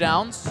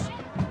 touchdowns,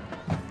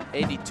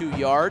 82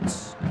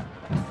 yards.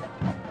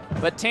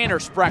 But Tanner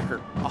Sprecher,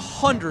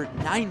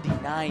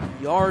 199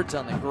 yards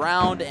on the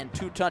ground and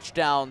 2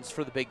 touchdowns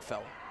for the big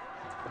fella.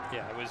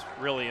 Yeah, it was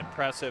really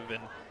impressive,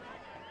 and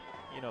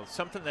you know,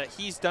 something that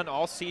he's done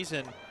all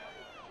season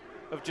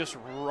of just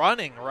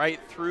running right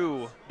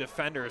through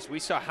defenders. We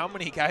saw how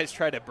many guys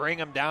try to bring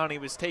him down. He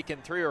was taking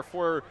 3 or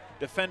 4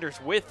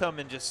 defenders with him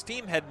and just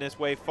steamheading his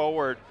way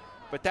forward.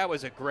 But that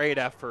was a great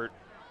effort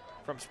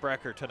from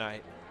Sprecher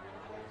tonight.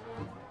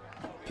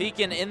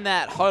 Pekin in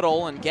that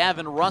huddle, and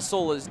Gavin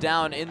Russell is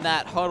down in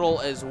that huddle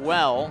as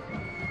well.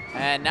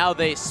 And now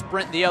they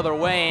sprint the other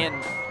way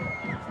and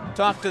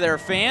talk to their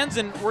fans,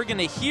 and we're going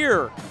to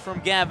hear from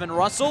Gavin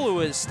Russell, who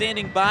is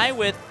standing by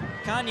with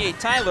Kanye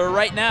Tyler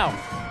right now.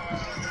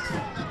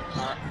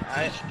 All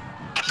right.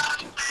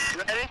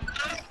 Ready?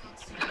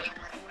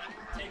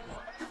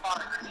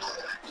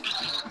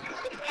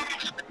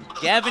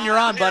 Gavin, you're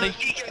on, buddy.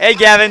 Hey,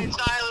 Gavin.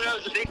 Tyler, that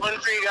was a big one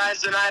for you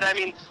guys tonight. I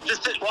mean,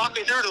 just walk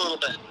me through it a little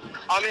bit.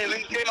 I mean,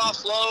 we came off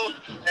slow,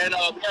 and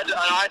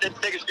I had to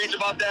take a speech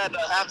about that at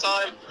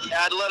halftime. And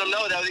I had to let them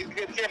know that we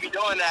can't be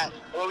doing that.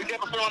 Well, we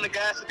kept our foot on the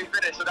gas and be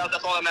finished, so that's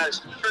all that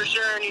matters. For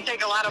sure, and you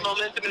take a lot of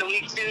momentum in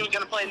week 2.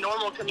 Going to play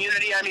normal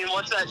community. I mean,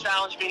 what's that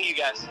challenge mean to you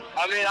guys?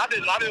 I mean, I've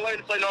been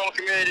waiting to play normal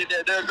community.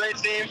 They're a great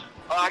team.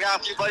 I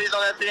got a few buddies on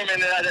that team,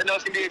 and I know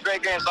it's going to be a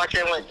great game, so I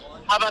can't wait.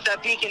 How about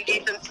that Pekin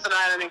defense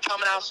tonight? I mean,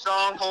 coming out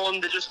strong,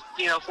 holding to just,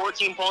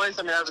 14 points.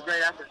 I mean, that was a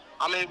great effort.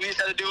 I mean, we just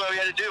had to do what we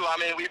had to do. I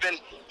mean, we've been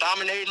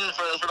dominating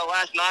for the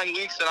last 9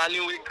 weeks, and I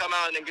knew we'd come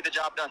out and get the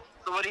job done.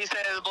 So what do you say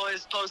to the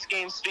boys'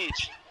 post-game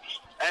speech?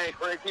 Hey,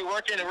 we're going to keep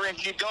working, and we're going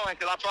to keep going,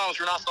 because I promise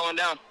we're not slowing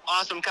down.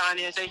 Awesome,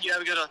 Kanye. Thank you.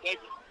 Have a good one. Thank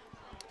you.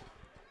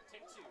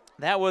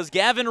 That was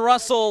Gavin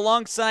Russell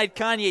alongside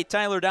Kanye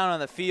Tyler down on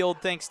the field.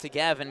 Thanks to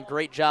Gavin.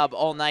 Great job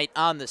all night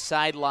on the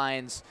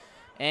sidelines.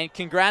 And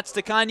congrats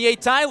to Kanye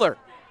Tyler.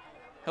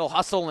 He'll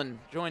hustle and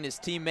join his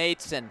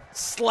teammates and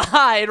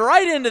slide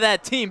right into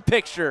that team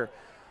picture.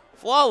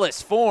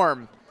 Flawless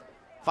form.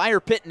 Fire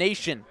Pit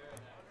Nation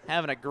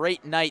having a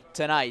great night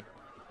tonight.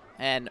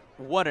 And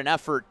what an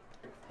effort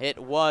it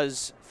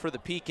was for the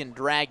Pekin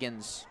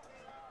Dragons.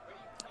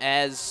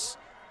 As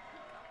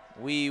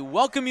we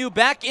welcome you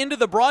back into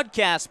the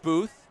broadcast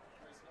booth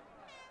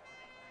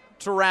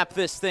to wrap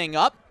this thing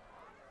up.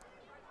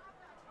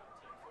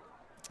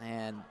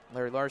 And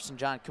Larry Larson,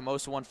 John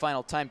Camosa, one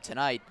final time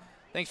tonight.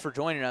 Thanks for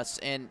joining us.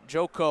 And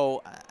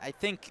Joko, I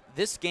think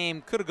this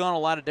game could have gone a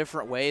lot of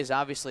different ways.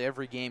 Obviously,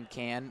 every game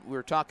can. We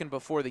were talking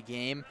before the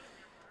game,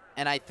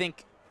 and I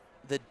think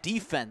the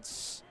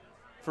defense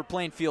for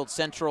Plainfield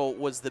Central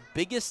was the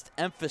biggest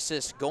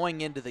emphasis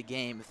going into the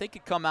game. If they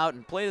could come out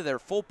and play to their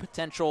full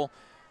potential,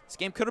 this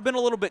game could have been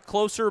a little bit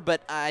closer,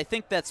 but I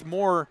think that's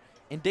more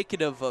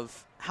indicative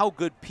of how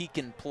good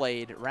Pekin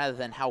played rather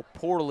than how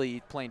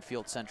poorly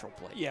Plainfield Central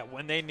played. Yeah,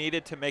 when they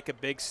needed to make a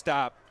big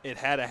stop, it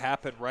had to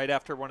happen right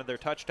after one of their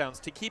touchdowns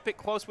to keep it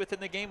close within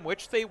the game,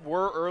 which they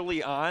were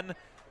early on,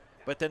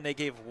 but then they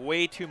gave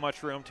way too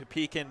much room to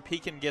Pekin.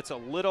 Pekin gets a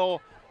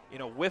little,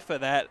 whiff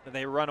of that, and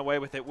they run away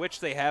with it, which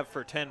they have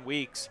for 10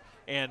 weeks,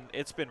 and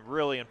it's been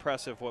really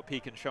impressive what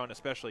Pekin's shown,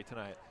 especially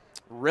tonight.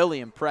 Really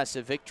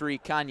impressive victory.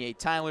 Kanye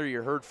Tyler,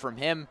 you heard from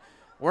him.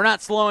 We're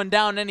not slowing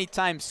down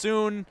anytime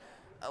soon.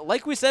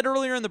 Like we said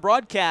earlier in the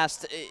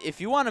broadcast,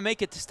 if you want to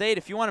make it to state,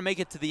 if you want to make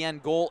it to the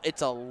end goal,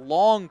 it's a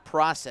long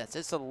process.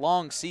 It's a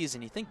long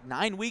season. You think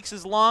 9 weeks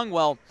is long?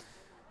 Well,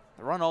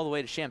 the run all the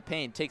way to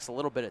Champaign takes a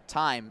little bit of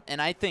time.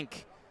 And I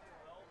think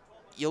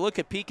you look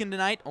at Pekin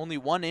tonight, only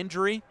 1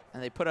 injury,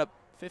 and they put up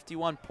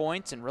 51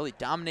 points and really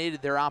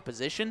dominated their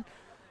opposition.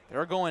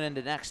 They're going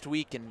into next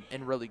week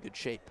in really good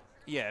shape.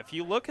 Yeah, if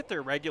you look at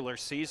their regular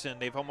season,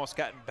 they've almost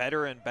gotten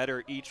better and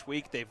better each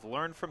week. They've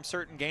learned from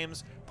certain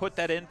games, put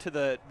that into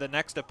the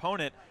next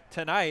opponent.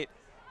 Tonight,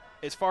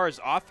 as far as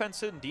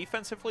offensive and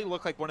defensively,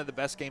 looked like one of the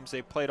best games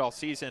they've played all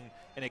season,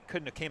 and it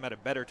couldn't have came at a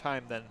better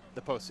time than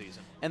the postseason.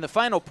 And the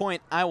final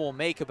point I will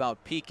make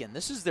about Pekin,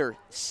 this is their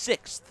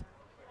sixth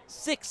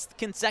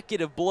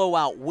consecutive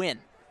blowout win.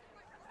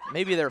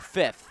 Maybe their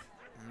 5th.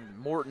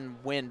 Morton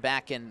win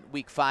back in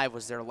week 5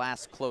 was their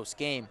last close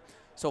game.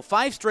 So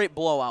 5 straight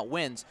blowout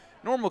wins.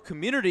 Normal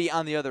Community,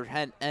 on the other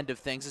end of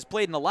things, has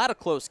played in a lot of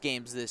close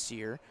games this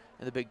year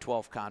in the Big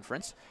 12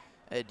 Conference.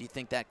 Do you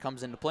think that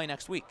comes into play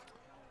next week?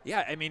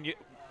 Yeah, I mean,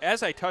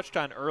 as I touched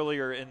on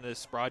earlier in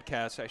this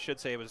broadcast, I should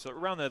say it was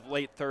around the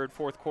late 3rd,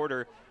 4th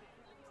quarter,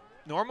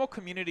 Normal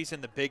Community's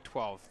in the Big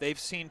 12. They've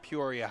seen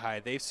Peoria High.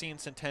 They've seen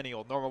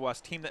Centennial, Normal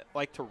West, team that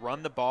like to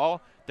run the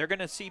ball. They're going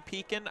to see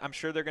Pekin. I'm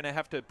sure they're going to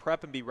have to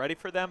prep and be ready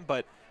for them,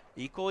 but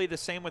Equally the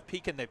same with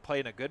Pekin. They play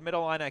in a good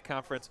Middle Illini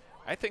conference.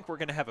 I think we're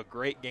going to have a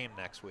great game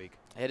next week.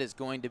 It is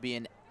going to be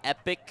an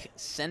epic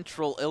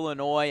Central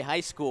Illinois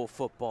high school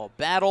football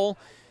battle.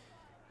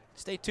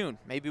 Stay tuned.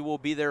 Maybe we'll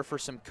be there for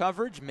some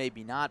coverage,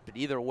 maybe not, but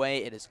either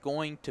way, it is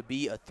going to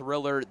be a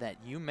thriller that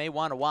you may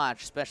want to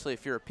watch, especially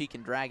if you're a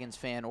Pekin Dragons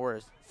fan or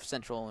a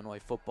Central Illinois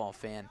football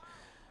fan.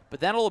 But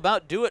that'll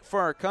about do it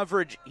for our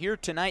coverage here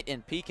tonight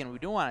in Pekin. We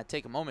do want to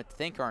take a moment to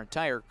thank our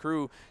entire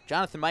crew.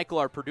 Jonathan Michael,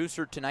 our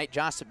producer tonight.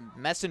 Josh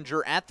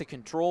Messenger at the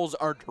controls,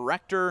 our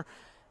director.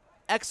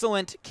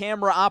 Excellent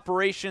camera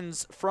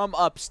operations from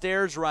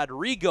upstairs.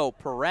 Rodrigo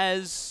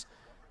Perez,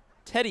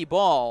 Teddy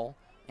Ball,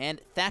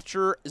 and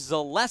Thatcher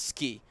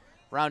Zaleski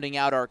rounding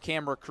out our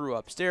camera crew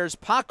upstairs.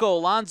 Paco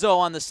Alonso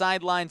on the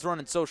sidelines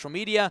running social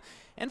media.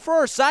 And for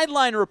our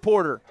sideline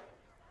reporter,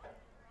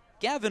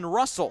 Gavin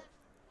Russell,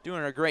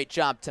 doing a great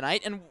job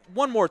tonight. And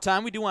one more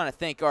time, we do want to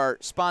thank our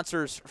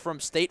sponsors from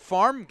State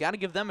Farm. Got to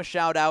give them a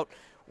shout out.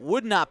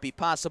 Would not be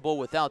possible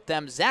without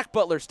them. Zach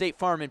Butler, State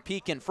Farm in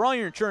Pekin. For all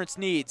your insurance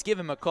needs, give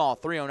him a call,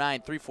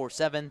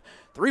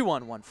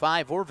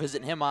 309-347-3115, or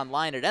visit him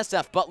online at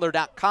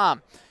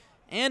sfbutler.com.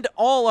 And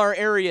all our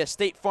area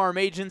State Farm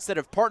agents that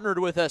have partnered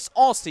with us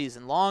all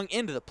season long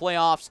into the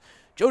playoffs.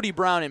 Jody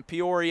Brown in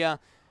Peoria,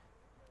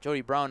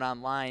 Jody Brown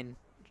online,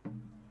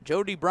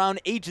 Jody Brown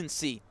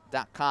Agency.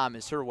 .com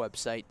is her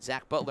website.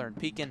 Zach Butler in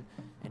Pekin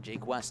and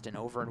Jake Weston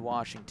over in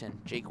Washington.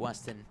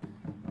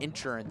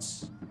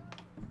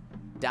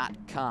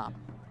 JakeWestonInsurance.com.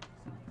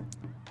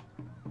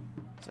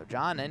 So,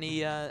 John,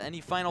 any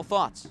final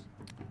thoughts?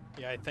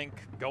 Yeah, I think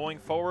going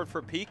forward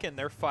for Pekin,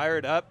 they're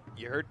fired up.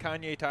 You heard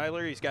Kanye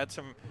Tyler. He's got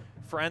some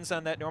friends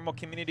on that Normal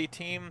Community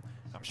team.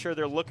 I'm sure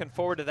they're looking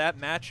forward to that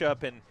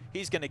matchup, and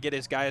he's going to get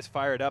his guys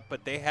fired up,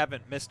 but they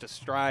haven't missed a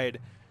stride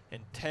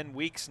in 10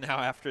 weeks now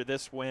after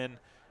this win.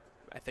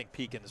 I think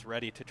Pekin's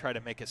ready to try to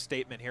make a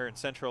statement here in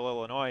Central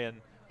Illinois,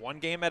 and one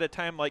game at a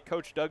time, like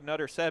Coach Doug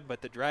Nutter said,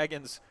 but the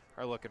Dragons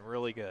are looking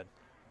really good.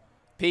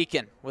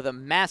 Pekin with a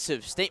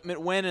massive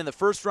statement win in the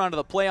first round of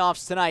the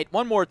playoffs tonight.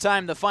 One more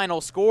time, the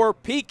final score.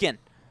 Pekin,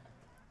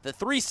 the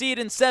 3 seed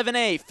in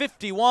 7A,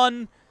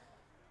 51,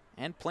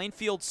 and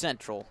Plainfield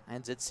Central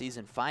ends its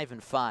season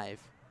 5-5.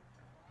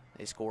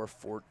 They score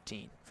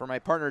 14. For my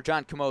partner,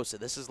 John Camosa,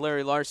 this is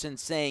Larry Larson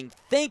saying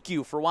thank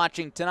you for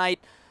watching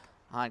tonight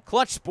on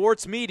Clutch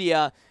Sports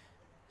Media.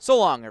 So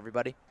long,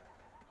 everybody.